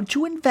allowed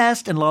to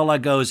invest. And Lala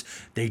goes,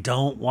 they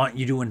don't want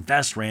you to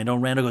invest, Randall.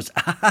 And Randall goes,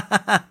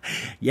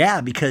 yeah,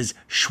 because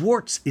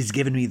Schwartz is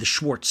giving me the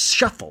Schwartz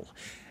shuffle.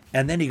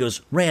 And then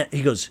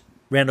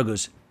Randall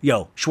goes,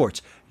 yo,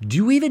 Schwartz, do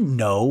you even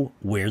know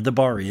where the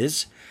bar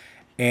is?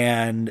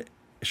 And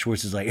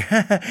Schwartz is like,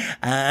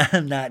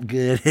 I'm not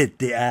good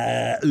at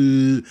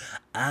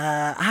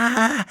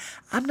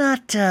I'm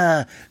not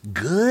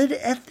good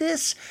at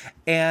this.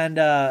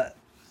 And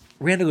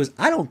Randall goes,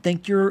 I don't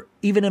think you're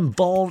even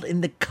involved in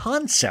the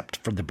concept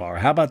for the bar.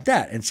 How about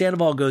that? And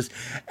Sandoval goes,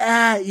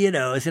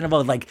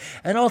 Sandoval's like,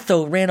 and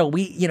also, Randall,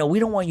 we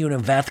don't want you to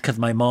invest because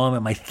my mom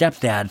and my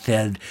stepdad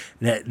said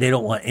that they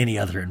don't want any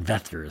other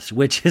investors,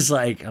 which is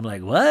like, I'm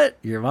like, what?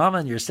 Your mom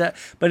and your step?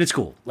 But it's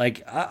cool.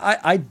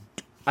 I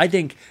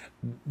think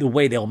the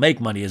way they'll make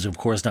money is, of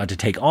course, not to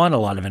take on a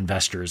lot of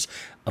investors.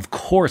 Of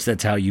course,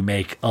 that's how you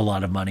make a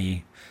lot of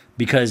money.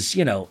 Because,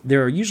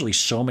 there are usually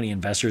so many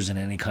investors in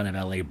any kind of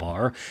LA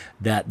bar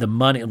that the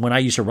money, when I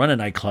used to run a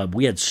nightclub,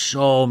 we had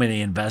so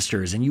many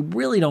investors, and you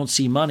really don't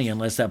see money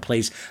unless that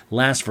place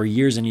lasts for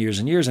years and years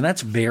and years. And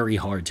that's very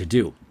hard to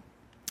do.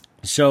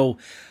 So,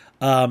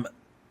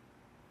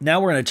 now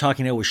we're going to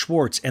talking with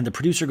Schwartz, and the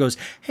producer goes,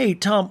 hey,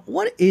 Tom,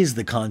 what is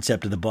the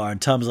concept of the bar?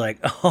 And Tom's like,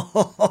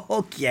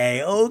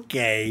 okay.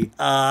 Okay.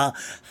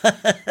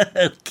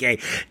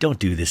 Don't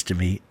do this to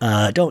me.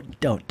 Don't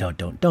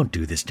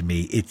do this to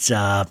me. It's,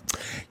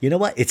 you know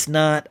what? It's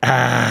not,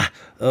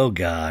 oh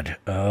God.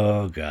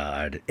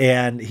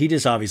 And he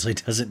just obviously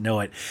doesn't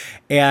know it.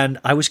 And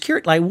I was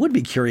curious, I would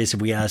be curious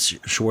if we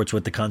asked Schwartz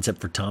what the concept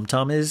for Tom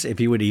Tom is, if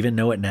he would even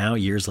know it now,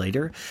 years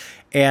later.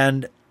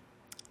 And,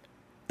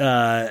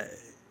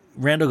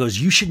 Randall goes,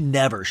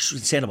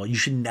 Sandoval, you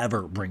should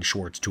never bring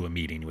Schwartz to a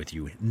meeting with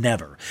you.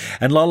 Never.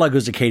 And Lala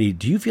goes to Katie,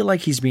 do you feel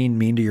like he's being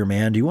mean to your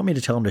man? Do you want me to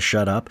tell him to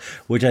shut up?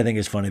 Which I think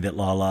is funny that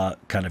Lala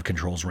kind of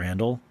controls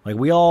Randall.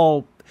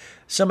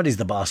 Somebody's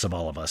the boss of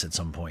all of us at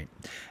some point.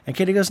 And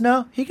Katie goes,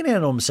 no, he can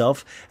handle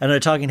himself. And in a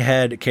talking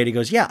head, Katie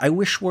goes, yeah, I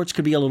wish Schwartz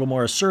could be a little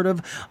more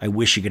assertive. I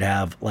wish he could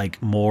have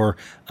more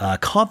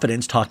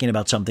confidence talking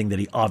about something that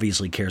he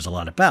obviously cares a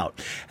lot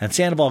about. And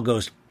Sandoval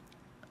goes,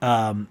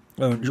 Randall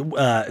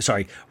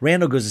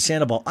goes to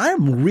Sandoval,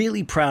 I'm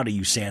really proud of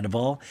you,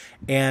 Sandoval.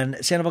 And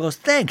Sandoval goes,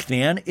 thanks,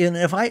 man. And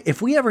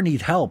if we ever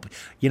need help,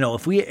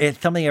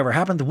 if something ever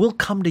happens, we'll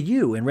come to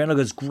you. And Randall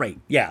goes, great.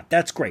 Yeah,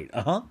 that's great.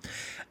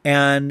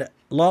 And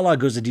Lala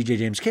goes to DJ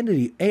James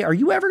Kennedy, hey, are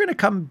you ever going to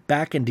come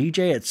back and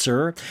DJ at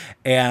Sir?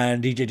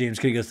 And DJ James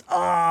Kennedy goes,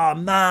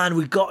 man,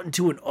 we got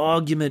into an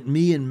argument,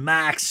 me and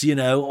Max,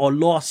 I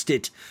lost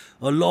it.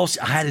 I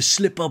had to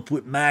slip up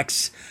with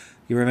Max.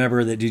 You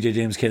remember that DJ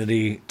James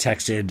Kennedy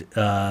texted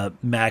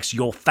Max,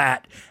 you're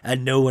fat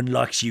and no one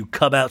likes you.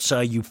 Come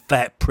outside, you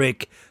fat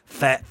prick,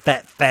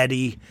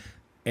 fatty.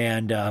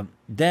 And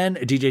then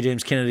DJ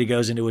James Kennedy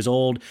goes into his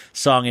old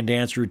song and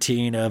dance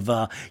routine of,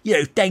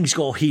 things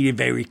got heated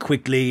very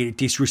quickly. It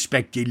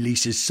disrespected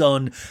Lisa's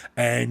son.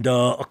 And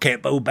I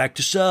can't go back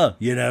to Sir,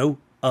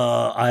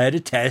 I had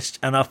a test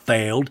and I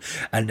failed,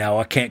 and now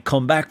I can't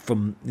come back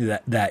from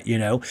that.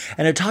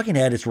 And a talking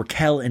head is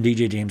Raquel and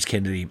DJ James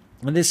Kennedy.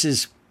 And this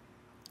is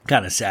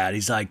kind of sad.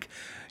 He's like,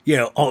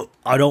 oh,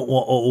 I don't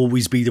want to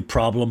always be the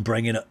problem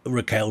bringing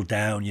Raquel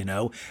down,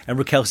 And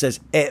Raquel says,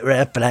 it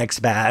reflects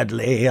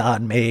badly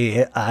on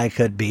me. I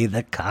could be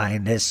the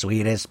kindest,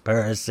 sweetest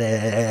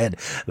person,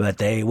 but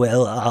they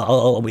will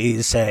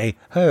always say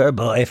her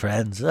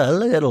boyfriend's a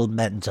little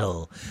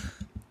mental.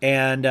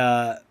 And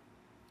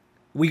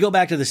we go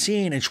back to the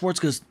scene, and Schwartz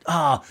goes,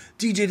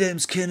 DJ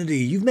Dams Kennedy,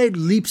 you've made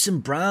leaps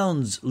and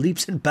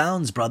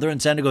bounds, brother.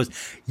 And Sandra goes,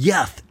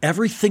 yeah,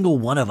 every single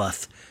one of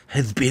us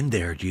has been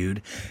there,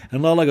 dude.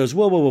 And Lala goes,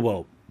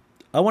 whoa.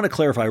 I want to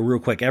clarify real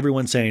quick.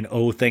 Everyone's saying,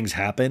 oh, things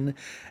happen.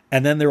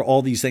 And then there are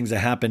all these things that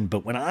happen.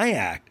 But when I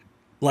act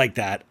like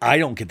that, I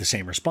don't get the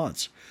same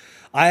response.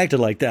 I acted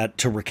like that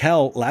to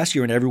Raquel last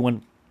year, and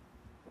everyone,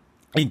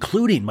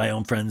 including my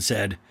own friends,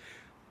 said,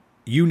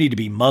 you need to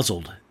be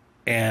muzzled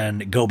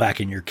and go back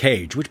in your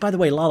cage. Which, by the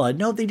way, Lala,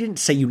 no, they didn't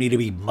say you need to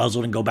be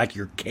muzzled and go back to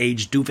your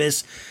cage,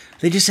 doofus.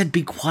 They just said,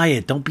 be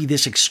quiet. Don't be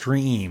this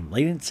extreme.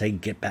 They didn't say,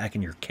 get back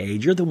in your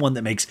cage. You're the one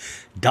that makes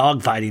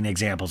dogfighting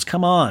examples.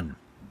 Come on.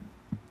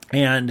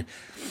 And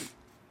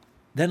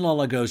then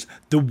Lala goes,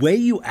 the way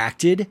you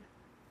acted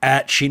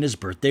at Sheena's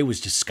birthday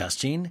was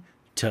disgusting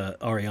to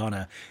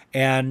Ariana.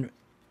 And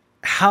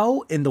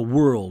how in the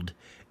world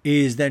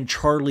is then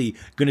Charlie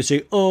going to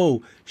say,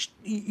 oh,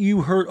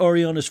 you hurt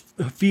Ariana's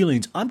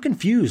feelings? I'm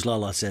confused,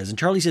 Lala says. And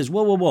Charlie says,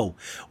 whoa.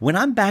 When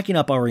I'm backing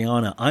up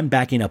Ariana, I'm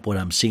backing up what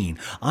I'm seeing.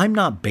 I'm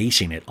not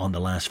basing it on the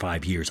last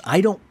 5 years.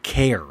 I don't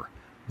care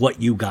what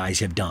you guys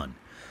have done.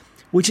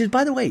 Which is,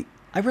 by the way,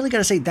 I really got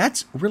to say,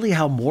 that's really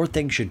how more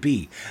things should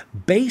be.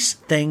 Base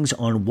things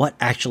on what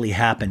actually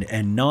happened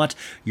and not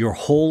your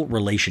whole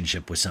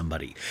relationship with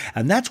somebody.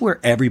 And that's where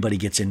everybody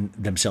gets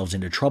themselves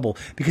into trouble,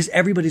 because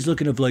everybody's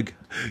looking at like,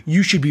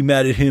 you should be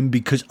mad at him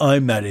because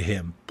I'm mad at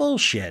him.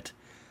 Bullshit.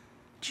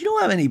 Do you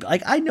know how many,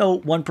 I know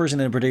one person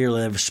in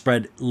particular that have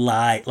spread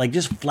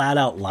just flat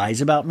out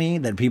lies about me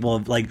that people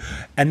have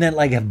and then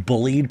have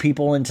bullied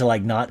people into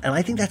not, and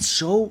I think that's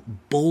so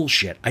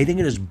bullshit. I think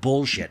it is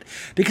bullshit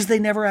because they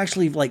never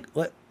actually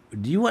what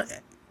do you want?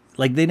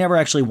 They never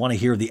actually want to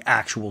hear the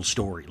actual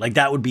story.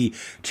 That would be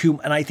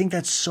too, and I think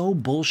that's so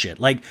bullshit.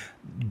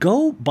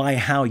 Go by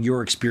how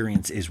your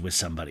experience is with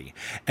somebody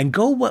and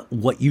go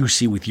what you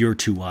see with your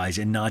two eyes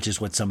and not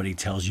just what somebody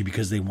tells you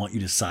because they want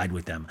you to side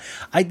with them.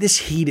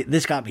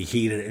 This got me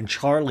heated, and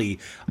Charlie,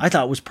 I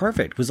thought was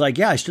perfect. Was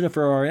yeah, I stood up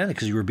for Ariana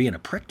because you were being a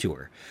prick to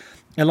her.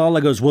 And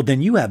Lala goes, well,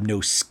 then you have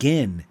no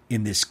skin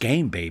in this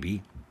game,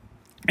 baby.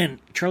 And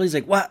Charlie's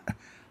like, what?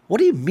 What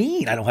do you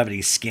mean I don't have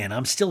any skin?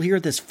 I'm still here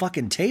at this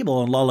fucking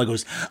table. And Lala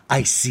goes,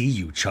 I see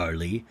you,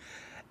 Charlie.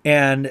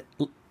 And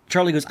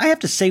Charlie goes, I have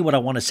to say what I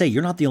want to say.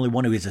 You're not the only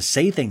one who has to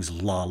say things,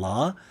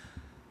 Lala.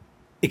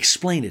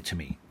 Explain it to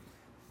me.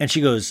 And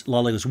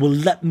Lala goes, well,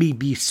 let me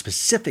be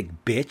specific,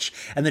 bitch.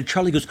 And then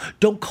Charlie goes,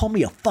 don't call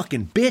me a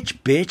fucking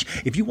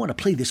bitch. If you want to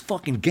play this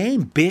fucking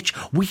game, bitch,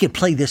 we can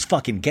play this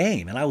fucking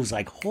game. And I was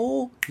like,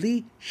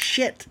 holy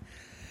shit.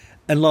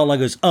 And Lala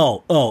goes,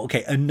 oh,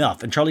 okay,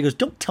 enough. And Charlie goes,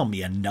 don't tell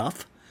me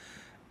enough.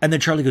 And then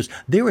Charlie goes,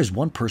 there is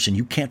one person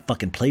you can't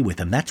fucking play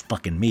with, and that's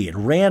fucking me.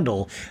 And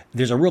Randall,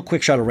 there's a real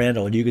quick shot of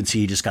Randall, and you can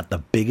see he just got the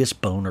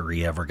biggest boner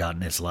he ever got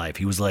in his life.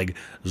 He was like,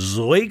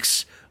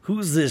 Zoinks,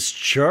 who's this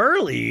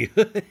Charlie?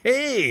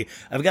 Hey,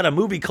 I've got a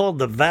movie called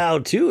The Vow,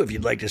 too, if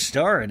you'd like to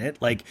star in it.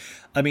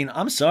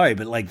 I'm sorry,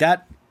 but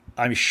that,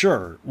 I'm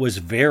sure, was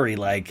very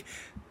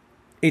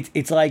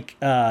it's like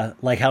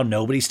how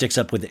nobody sticks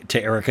up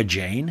to Erika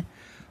Jayne.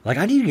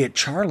 I need to get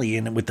Charlie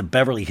in with the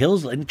Beverly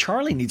Hills, and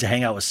Charlie needs to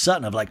hang out with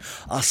Sutton. I'm like,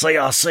 I'll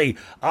say,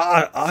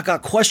 I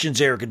got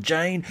questions, Erika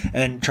Jayne.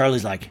 And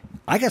Charlie's like,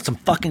 I got some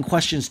fucking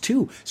questions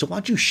too. So why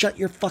don't you shut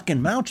your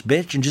fucking mouth,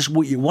 bitch, and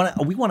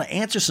we want to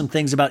answer some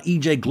things about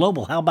EJ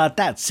Global. How about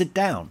that? Sit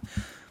down.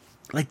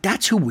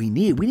 That's who we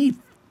need. We need,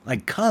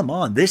 come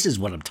on, this is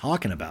what I'm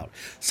talking about.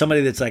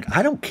 Somebody that's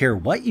I don't care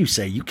what you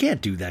say. You can't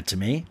do that to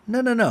me.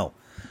 No.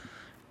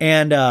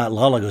 And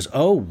Lala goes,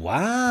 oh,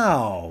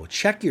 wow,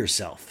 check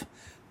yourself.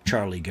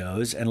 Charlie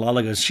goes, and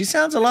Lala goes, she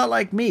sounds a lot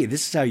like me.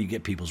 This is how you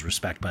get people's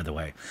respect, by the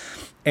way.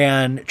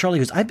 And Charlie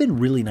goes, I've been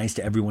really nice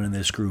to everyone in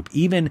this group,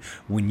 even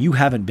when you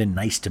haven't been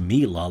nice to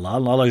me, Lala.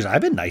 And Lala goes,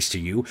 I've been nice to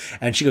you.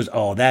 And she goes,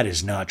 oh, that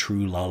is not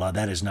true, Lala.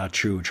 That is not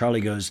true.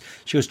 She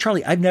goes,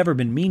 Charlie, I've never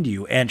been mean to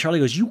you. And Charlie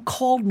goes, you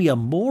called me a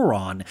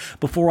moron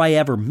before I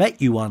ever met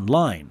you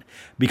online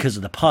because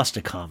of the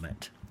pasta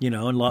comment.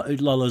 And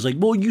Lala's like,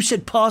 well, you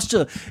said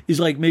pasta is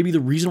maybe the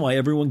reason why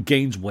everyone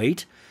gains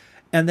weight.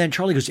 And then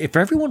Charlie goes, if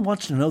everyone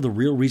wants to know the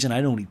real reason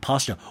I don't eat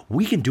pasta,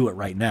 we can do it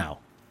right now.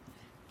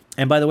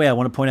 And by the way, I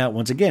want to point out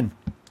once again,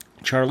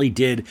 Charlie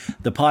did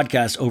the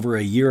podcast over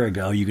a year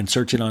ago. You can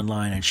search it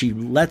online, and she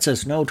lets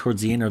us know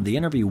towards the end of the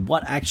interview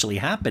what actually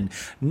happened.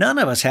 None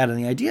of us had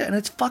any idea, and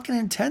it's fucking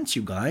intense,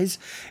 you guys.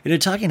 In a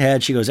talking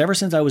head, she goes, ever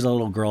since I was a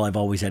little girl, I've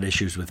always had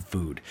issues with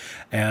food.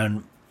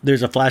 And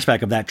there's a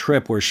flashback of that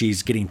trip where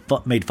she's getting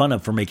made fun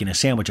of for making a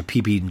sandwich of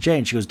PB&J.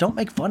 And she goes, don't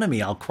make fun of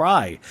me. I'll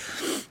cry.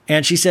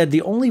 And she said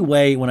the only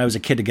way when I was a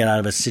kid to get out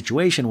of a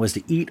situation was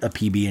to eat a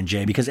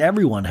PB&J because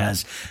everyone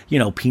has,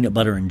 peanut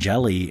butter and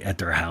jelly at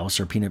their house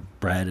or peanut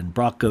bread. And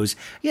Brock goes,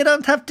 you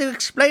don't have to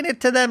explain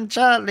it to them,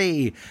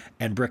 Charlie.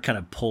 And Brick kind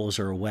of pulls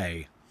her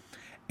away.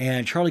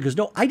 And Charlie goes,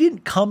 no, I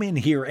didn't come in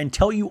here and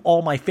tell you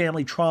all my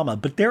family trauma,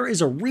 but there is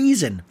a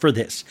reason for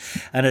this.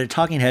 And at a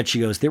talking head,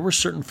 she goes, there were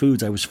certain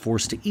foods I was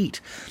forced to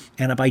eat.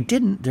 And if I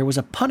didn't, there was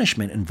a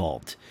punishment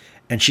involved.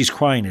 And she's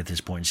crying at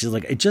this point. She's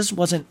like, I just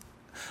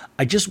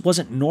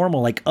wasn't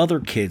normal like other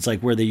kids,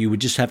 like where you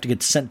would just have to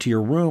get sent to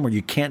your room or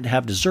you can't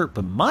have dessert.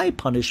 But my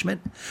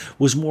punishment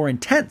was more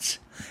intense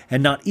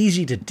and not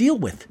easy to deal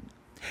with.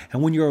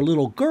 And when you're a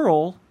little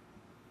girl,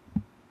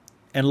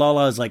 and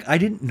Lala is like, I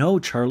didn't know,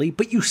 Charlie,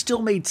 but you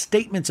still made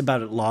statements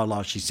about it,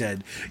 Lala, she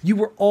said. You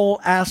were all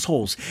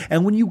assholes.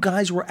 And when you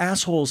guys were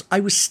assholes,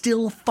 I was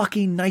still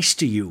fucking nice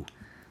to you.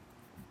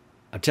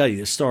 I'll tell you,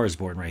 the star is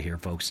born right here,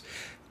 folks.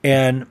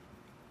 And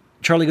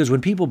Charlie goes, when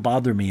people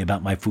bother me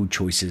about my food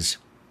choices,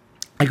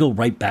 I go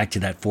right back to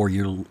that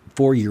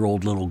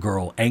four-year-old little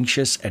girl,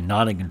 anxious and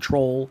not in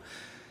control.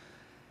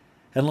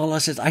 And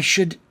Lala says, I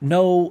should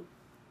know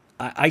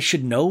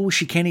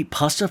she can't eat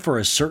pasta for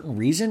a certain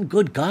reason?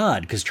 Good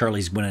God, because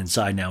Charlie's went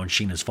inside now and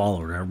Sheena's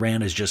followed her.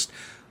 Ran is just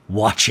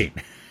watching.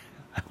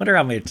 I wonder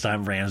how much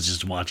time Ran's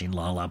just watching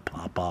Lala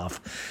pop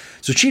off.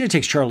 So Sheena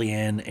takes Charlie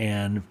in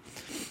and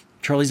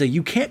Charlie's like,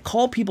 you can't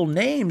call people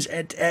names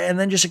and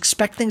then just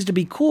expect things to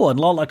be cool. And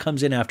Lala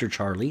comes in after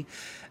Charlie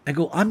and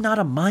go, I'm not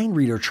a mind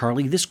reader,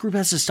 Charlie. This group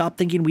has to stop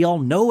thinking we all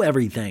know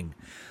everything.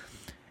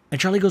 And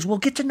Charlie goes, well,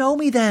 get to know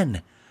me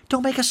then.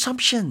 Don't make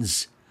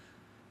assumptions.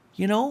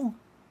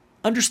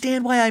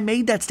 Understand why I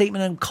made that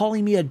statement and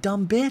calling me a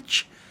dumb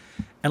bitch.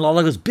 And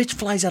Lala goes, bitch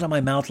flies out of my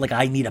mouth like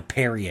I need a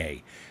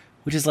Perrier.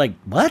 Which is like,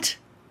 what?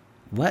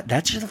 What?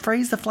 That's just a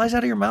phrase that flies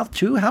out of your mouth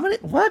too? How many?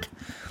 What?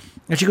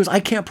 And she goes, I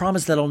can't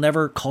promise that I'll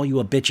never call you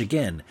a bitch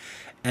again.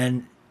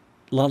 And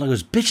Lala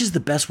goes, bitch is the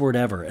best word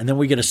ever. And then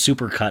we get a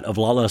super cut of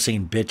Lala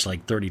saying bitch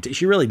like 30.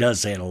 She really does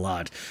say it a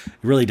lot. It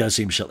really does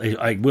seem,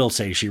 I will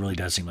say she really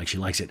does seem like she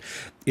likes it.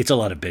 It's a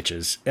lot of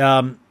bitches.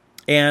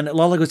 And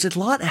Lala goes, it's a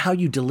lot how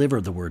you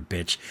deliver the word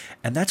bitch.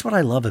 And that's what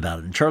I love about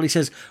it. And Charlie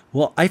says,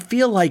 well, I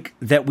feel like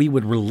that we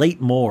would relate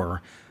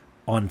more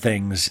on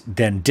things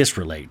than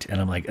disrelate.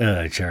 And I'm like,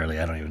 Charlie,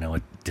 I don't even know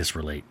what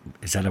disrelate.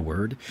 Is that a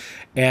word?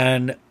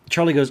 And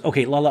Charlie goes,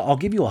 okay, Lala, I'll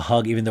give you a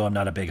hug, even though I'm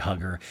not a big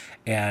hugger.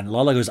 And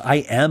Lala goes, I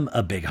am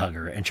a big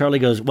hugger. And Charlie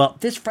goes, well,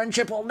 this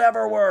friendship will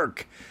never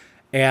work.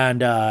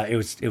 And it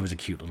was a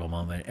cute little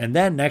moment. And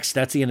then that's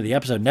the end of the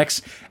episode.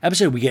 Next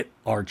episode, we get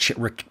our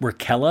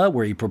Raquella,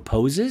 where he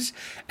proposes.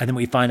 And then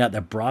we find out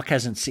that Brock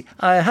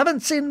I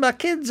haven't seen my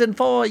kids in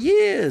 4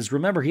 years.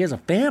 Remember, he has a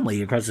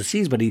family across the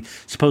seas, but he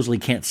supposedly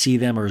can't see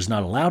them or is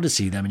not allowed to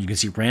see them. And you can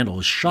see Randall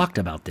is shocked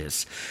about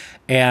this.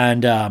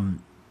 And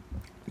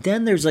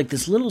then there's like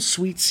this little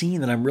sweet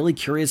scene that I'm really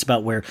curious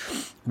about where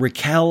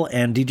Raquel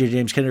and DJ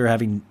James Kennedy are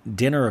having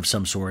dinner of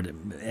some sort.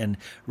 And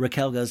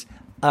Raquel goes,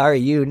 are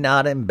you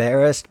not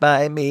embarrassed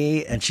by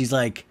me? And she's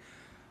like,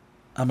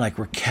 I'm like,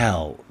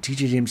 Raquel,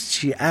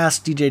 she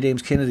asked DJ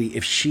James Kennedy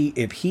if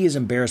he is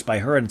embarrassed by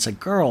her. And it's like,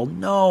 girl,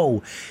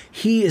 no,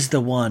 he is the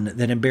one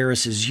that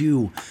embarrasses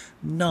you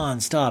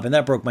nonstop. And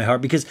that broke my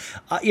heart because,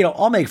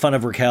 I'll make fun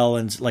of Raquel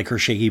and like her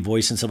shaky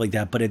voice and stuff like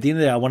that. But at the end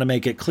of the day, I want to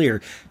make it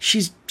clear.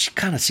 She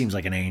kind of seems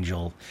like an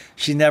angel.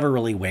 She's never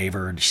really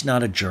wavered. She's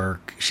not a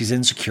jerk. She's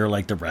insecure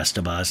like the rest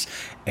of us.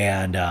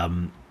 And,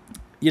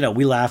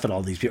 we laugh at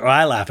all these people, or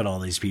I laugh at all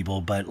these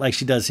people, but like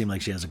she does seem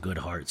like she has a good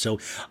heart. So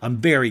I'm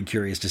very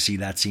curious to see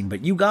that scene.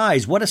 But you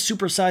guys, what a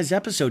supersized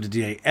episode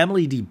today.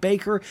 Emily D.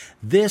 Baker,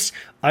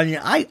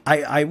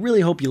 I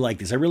really hope you like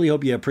this. I really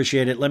hope you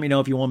appreciate it. Let me know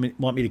if you want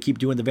me to keep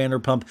doing the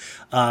Vanderpump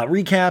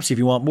recaps. If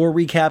you want more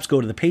recaps, go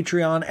to the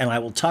Patreon, and I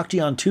will talk to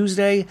you on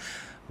Tuesday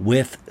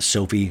with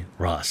Sophie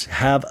Ross.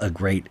 Have a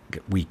great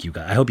week, you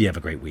guys. I hope you have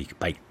a great week.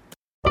 Bye.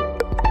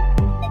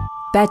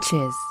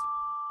 Betches.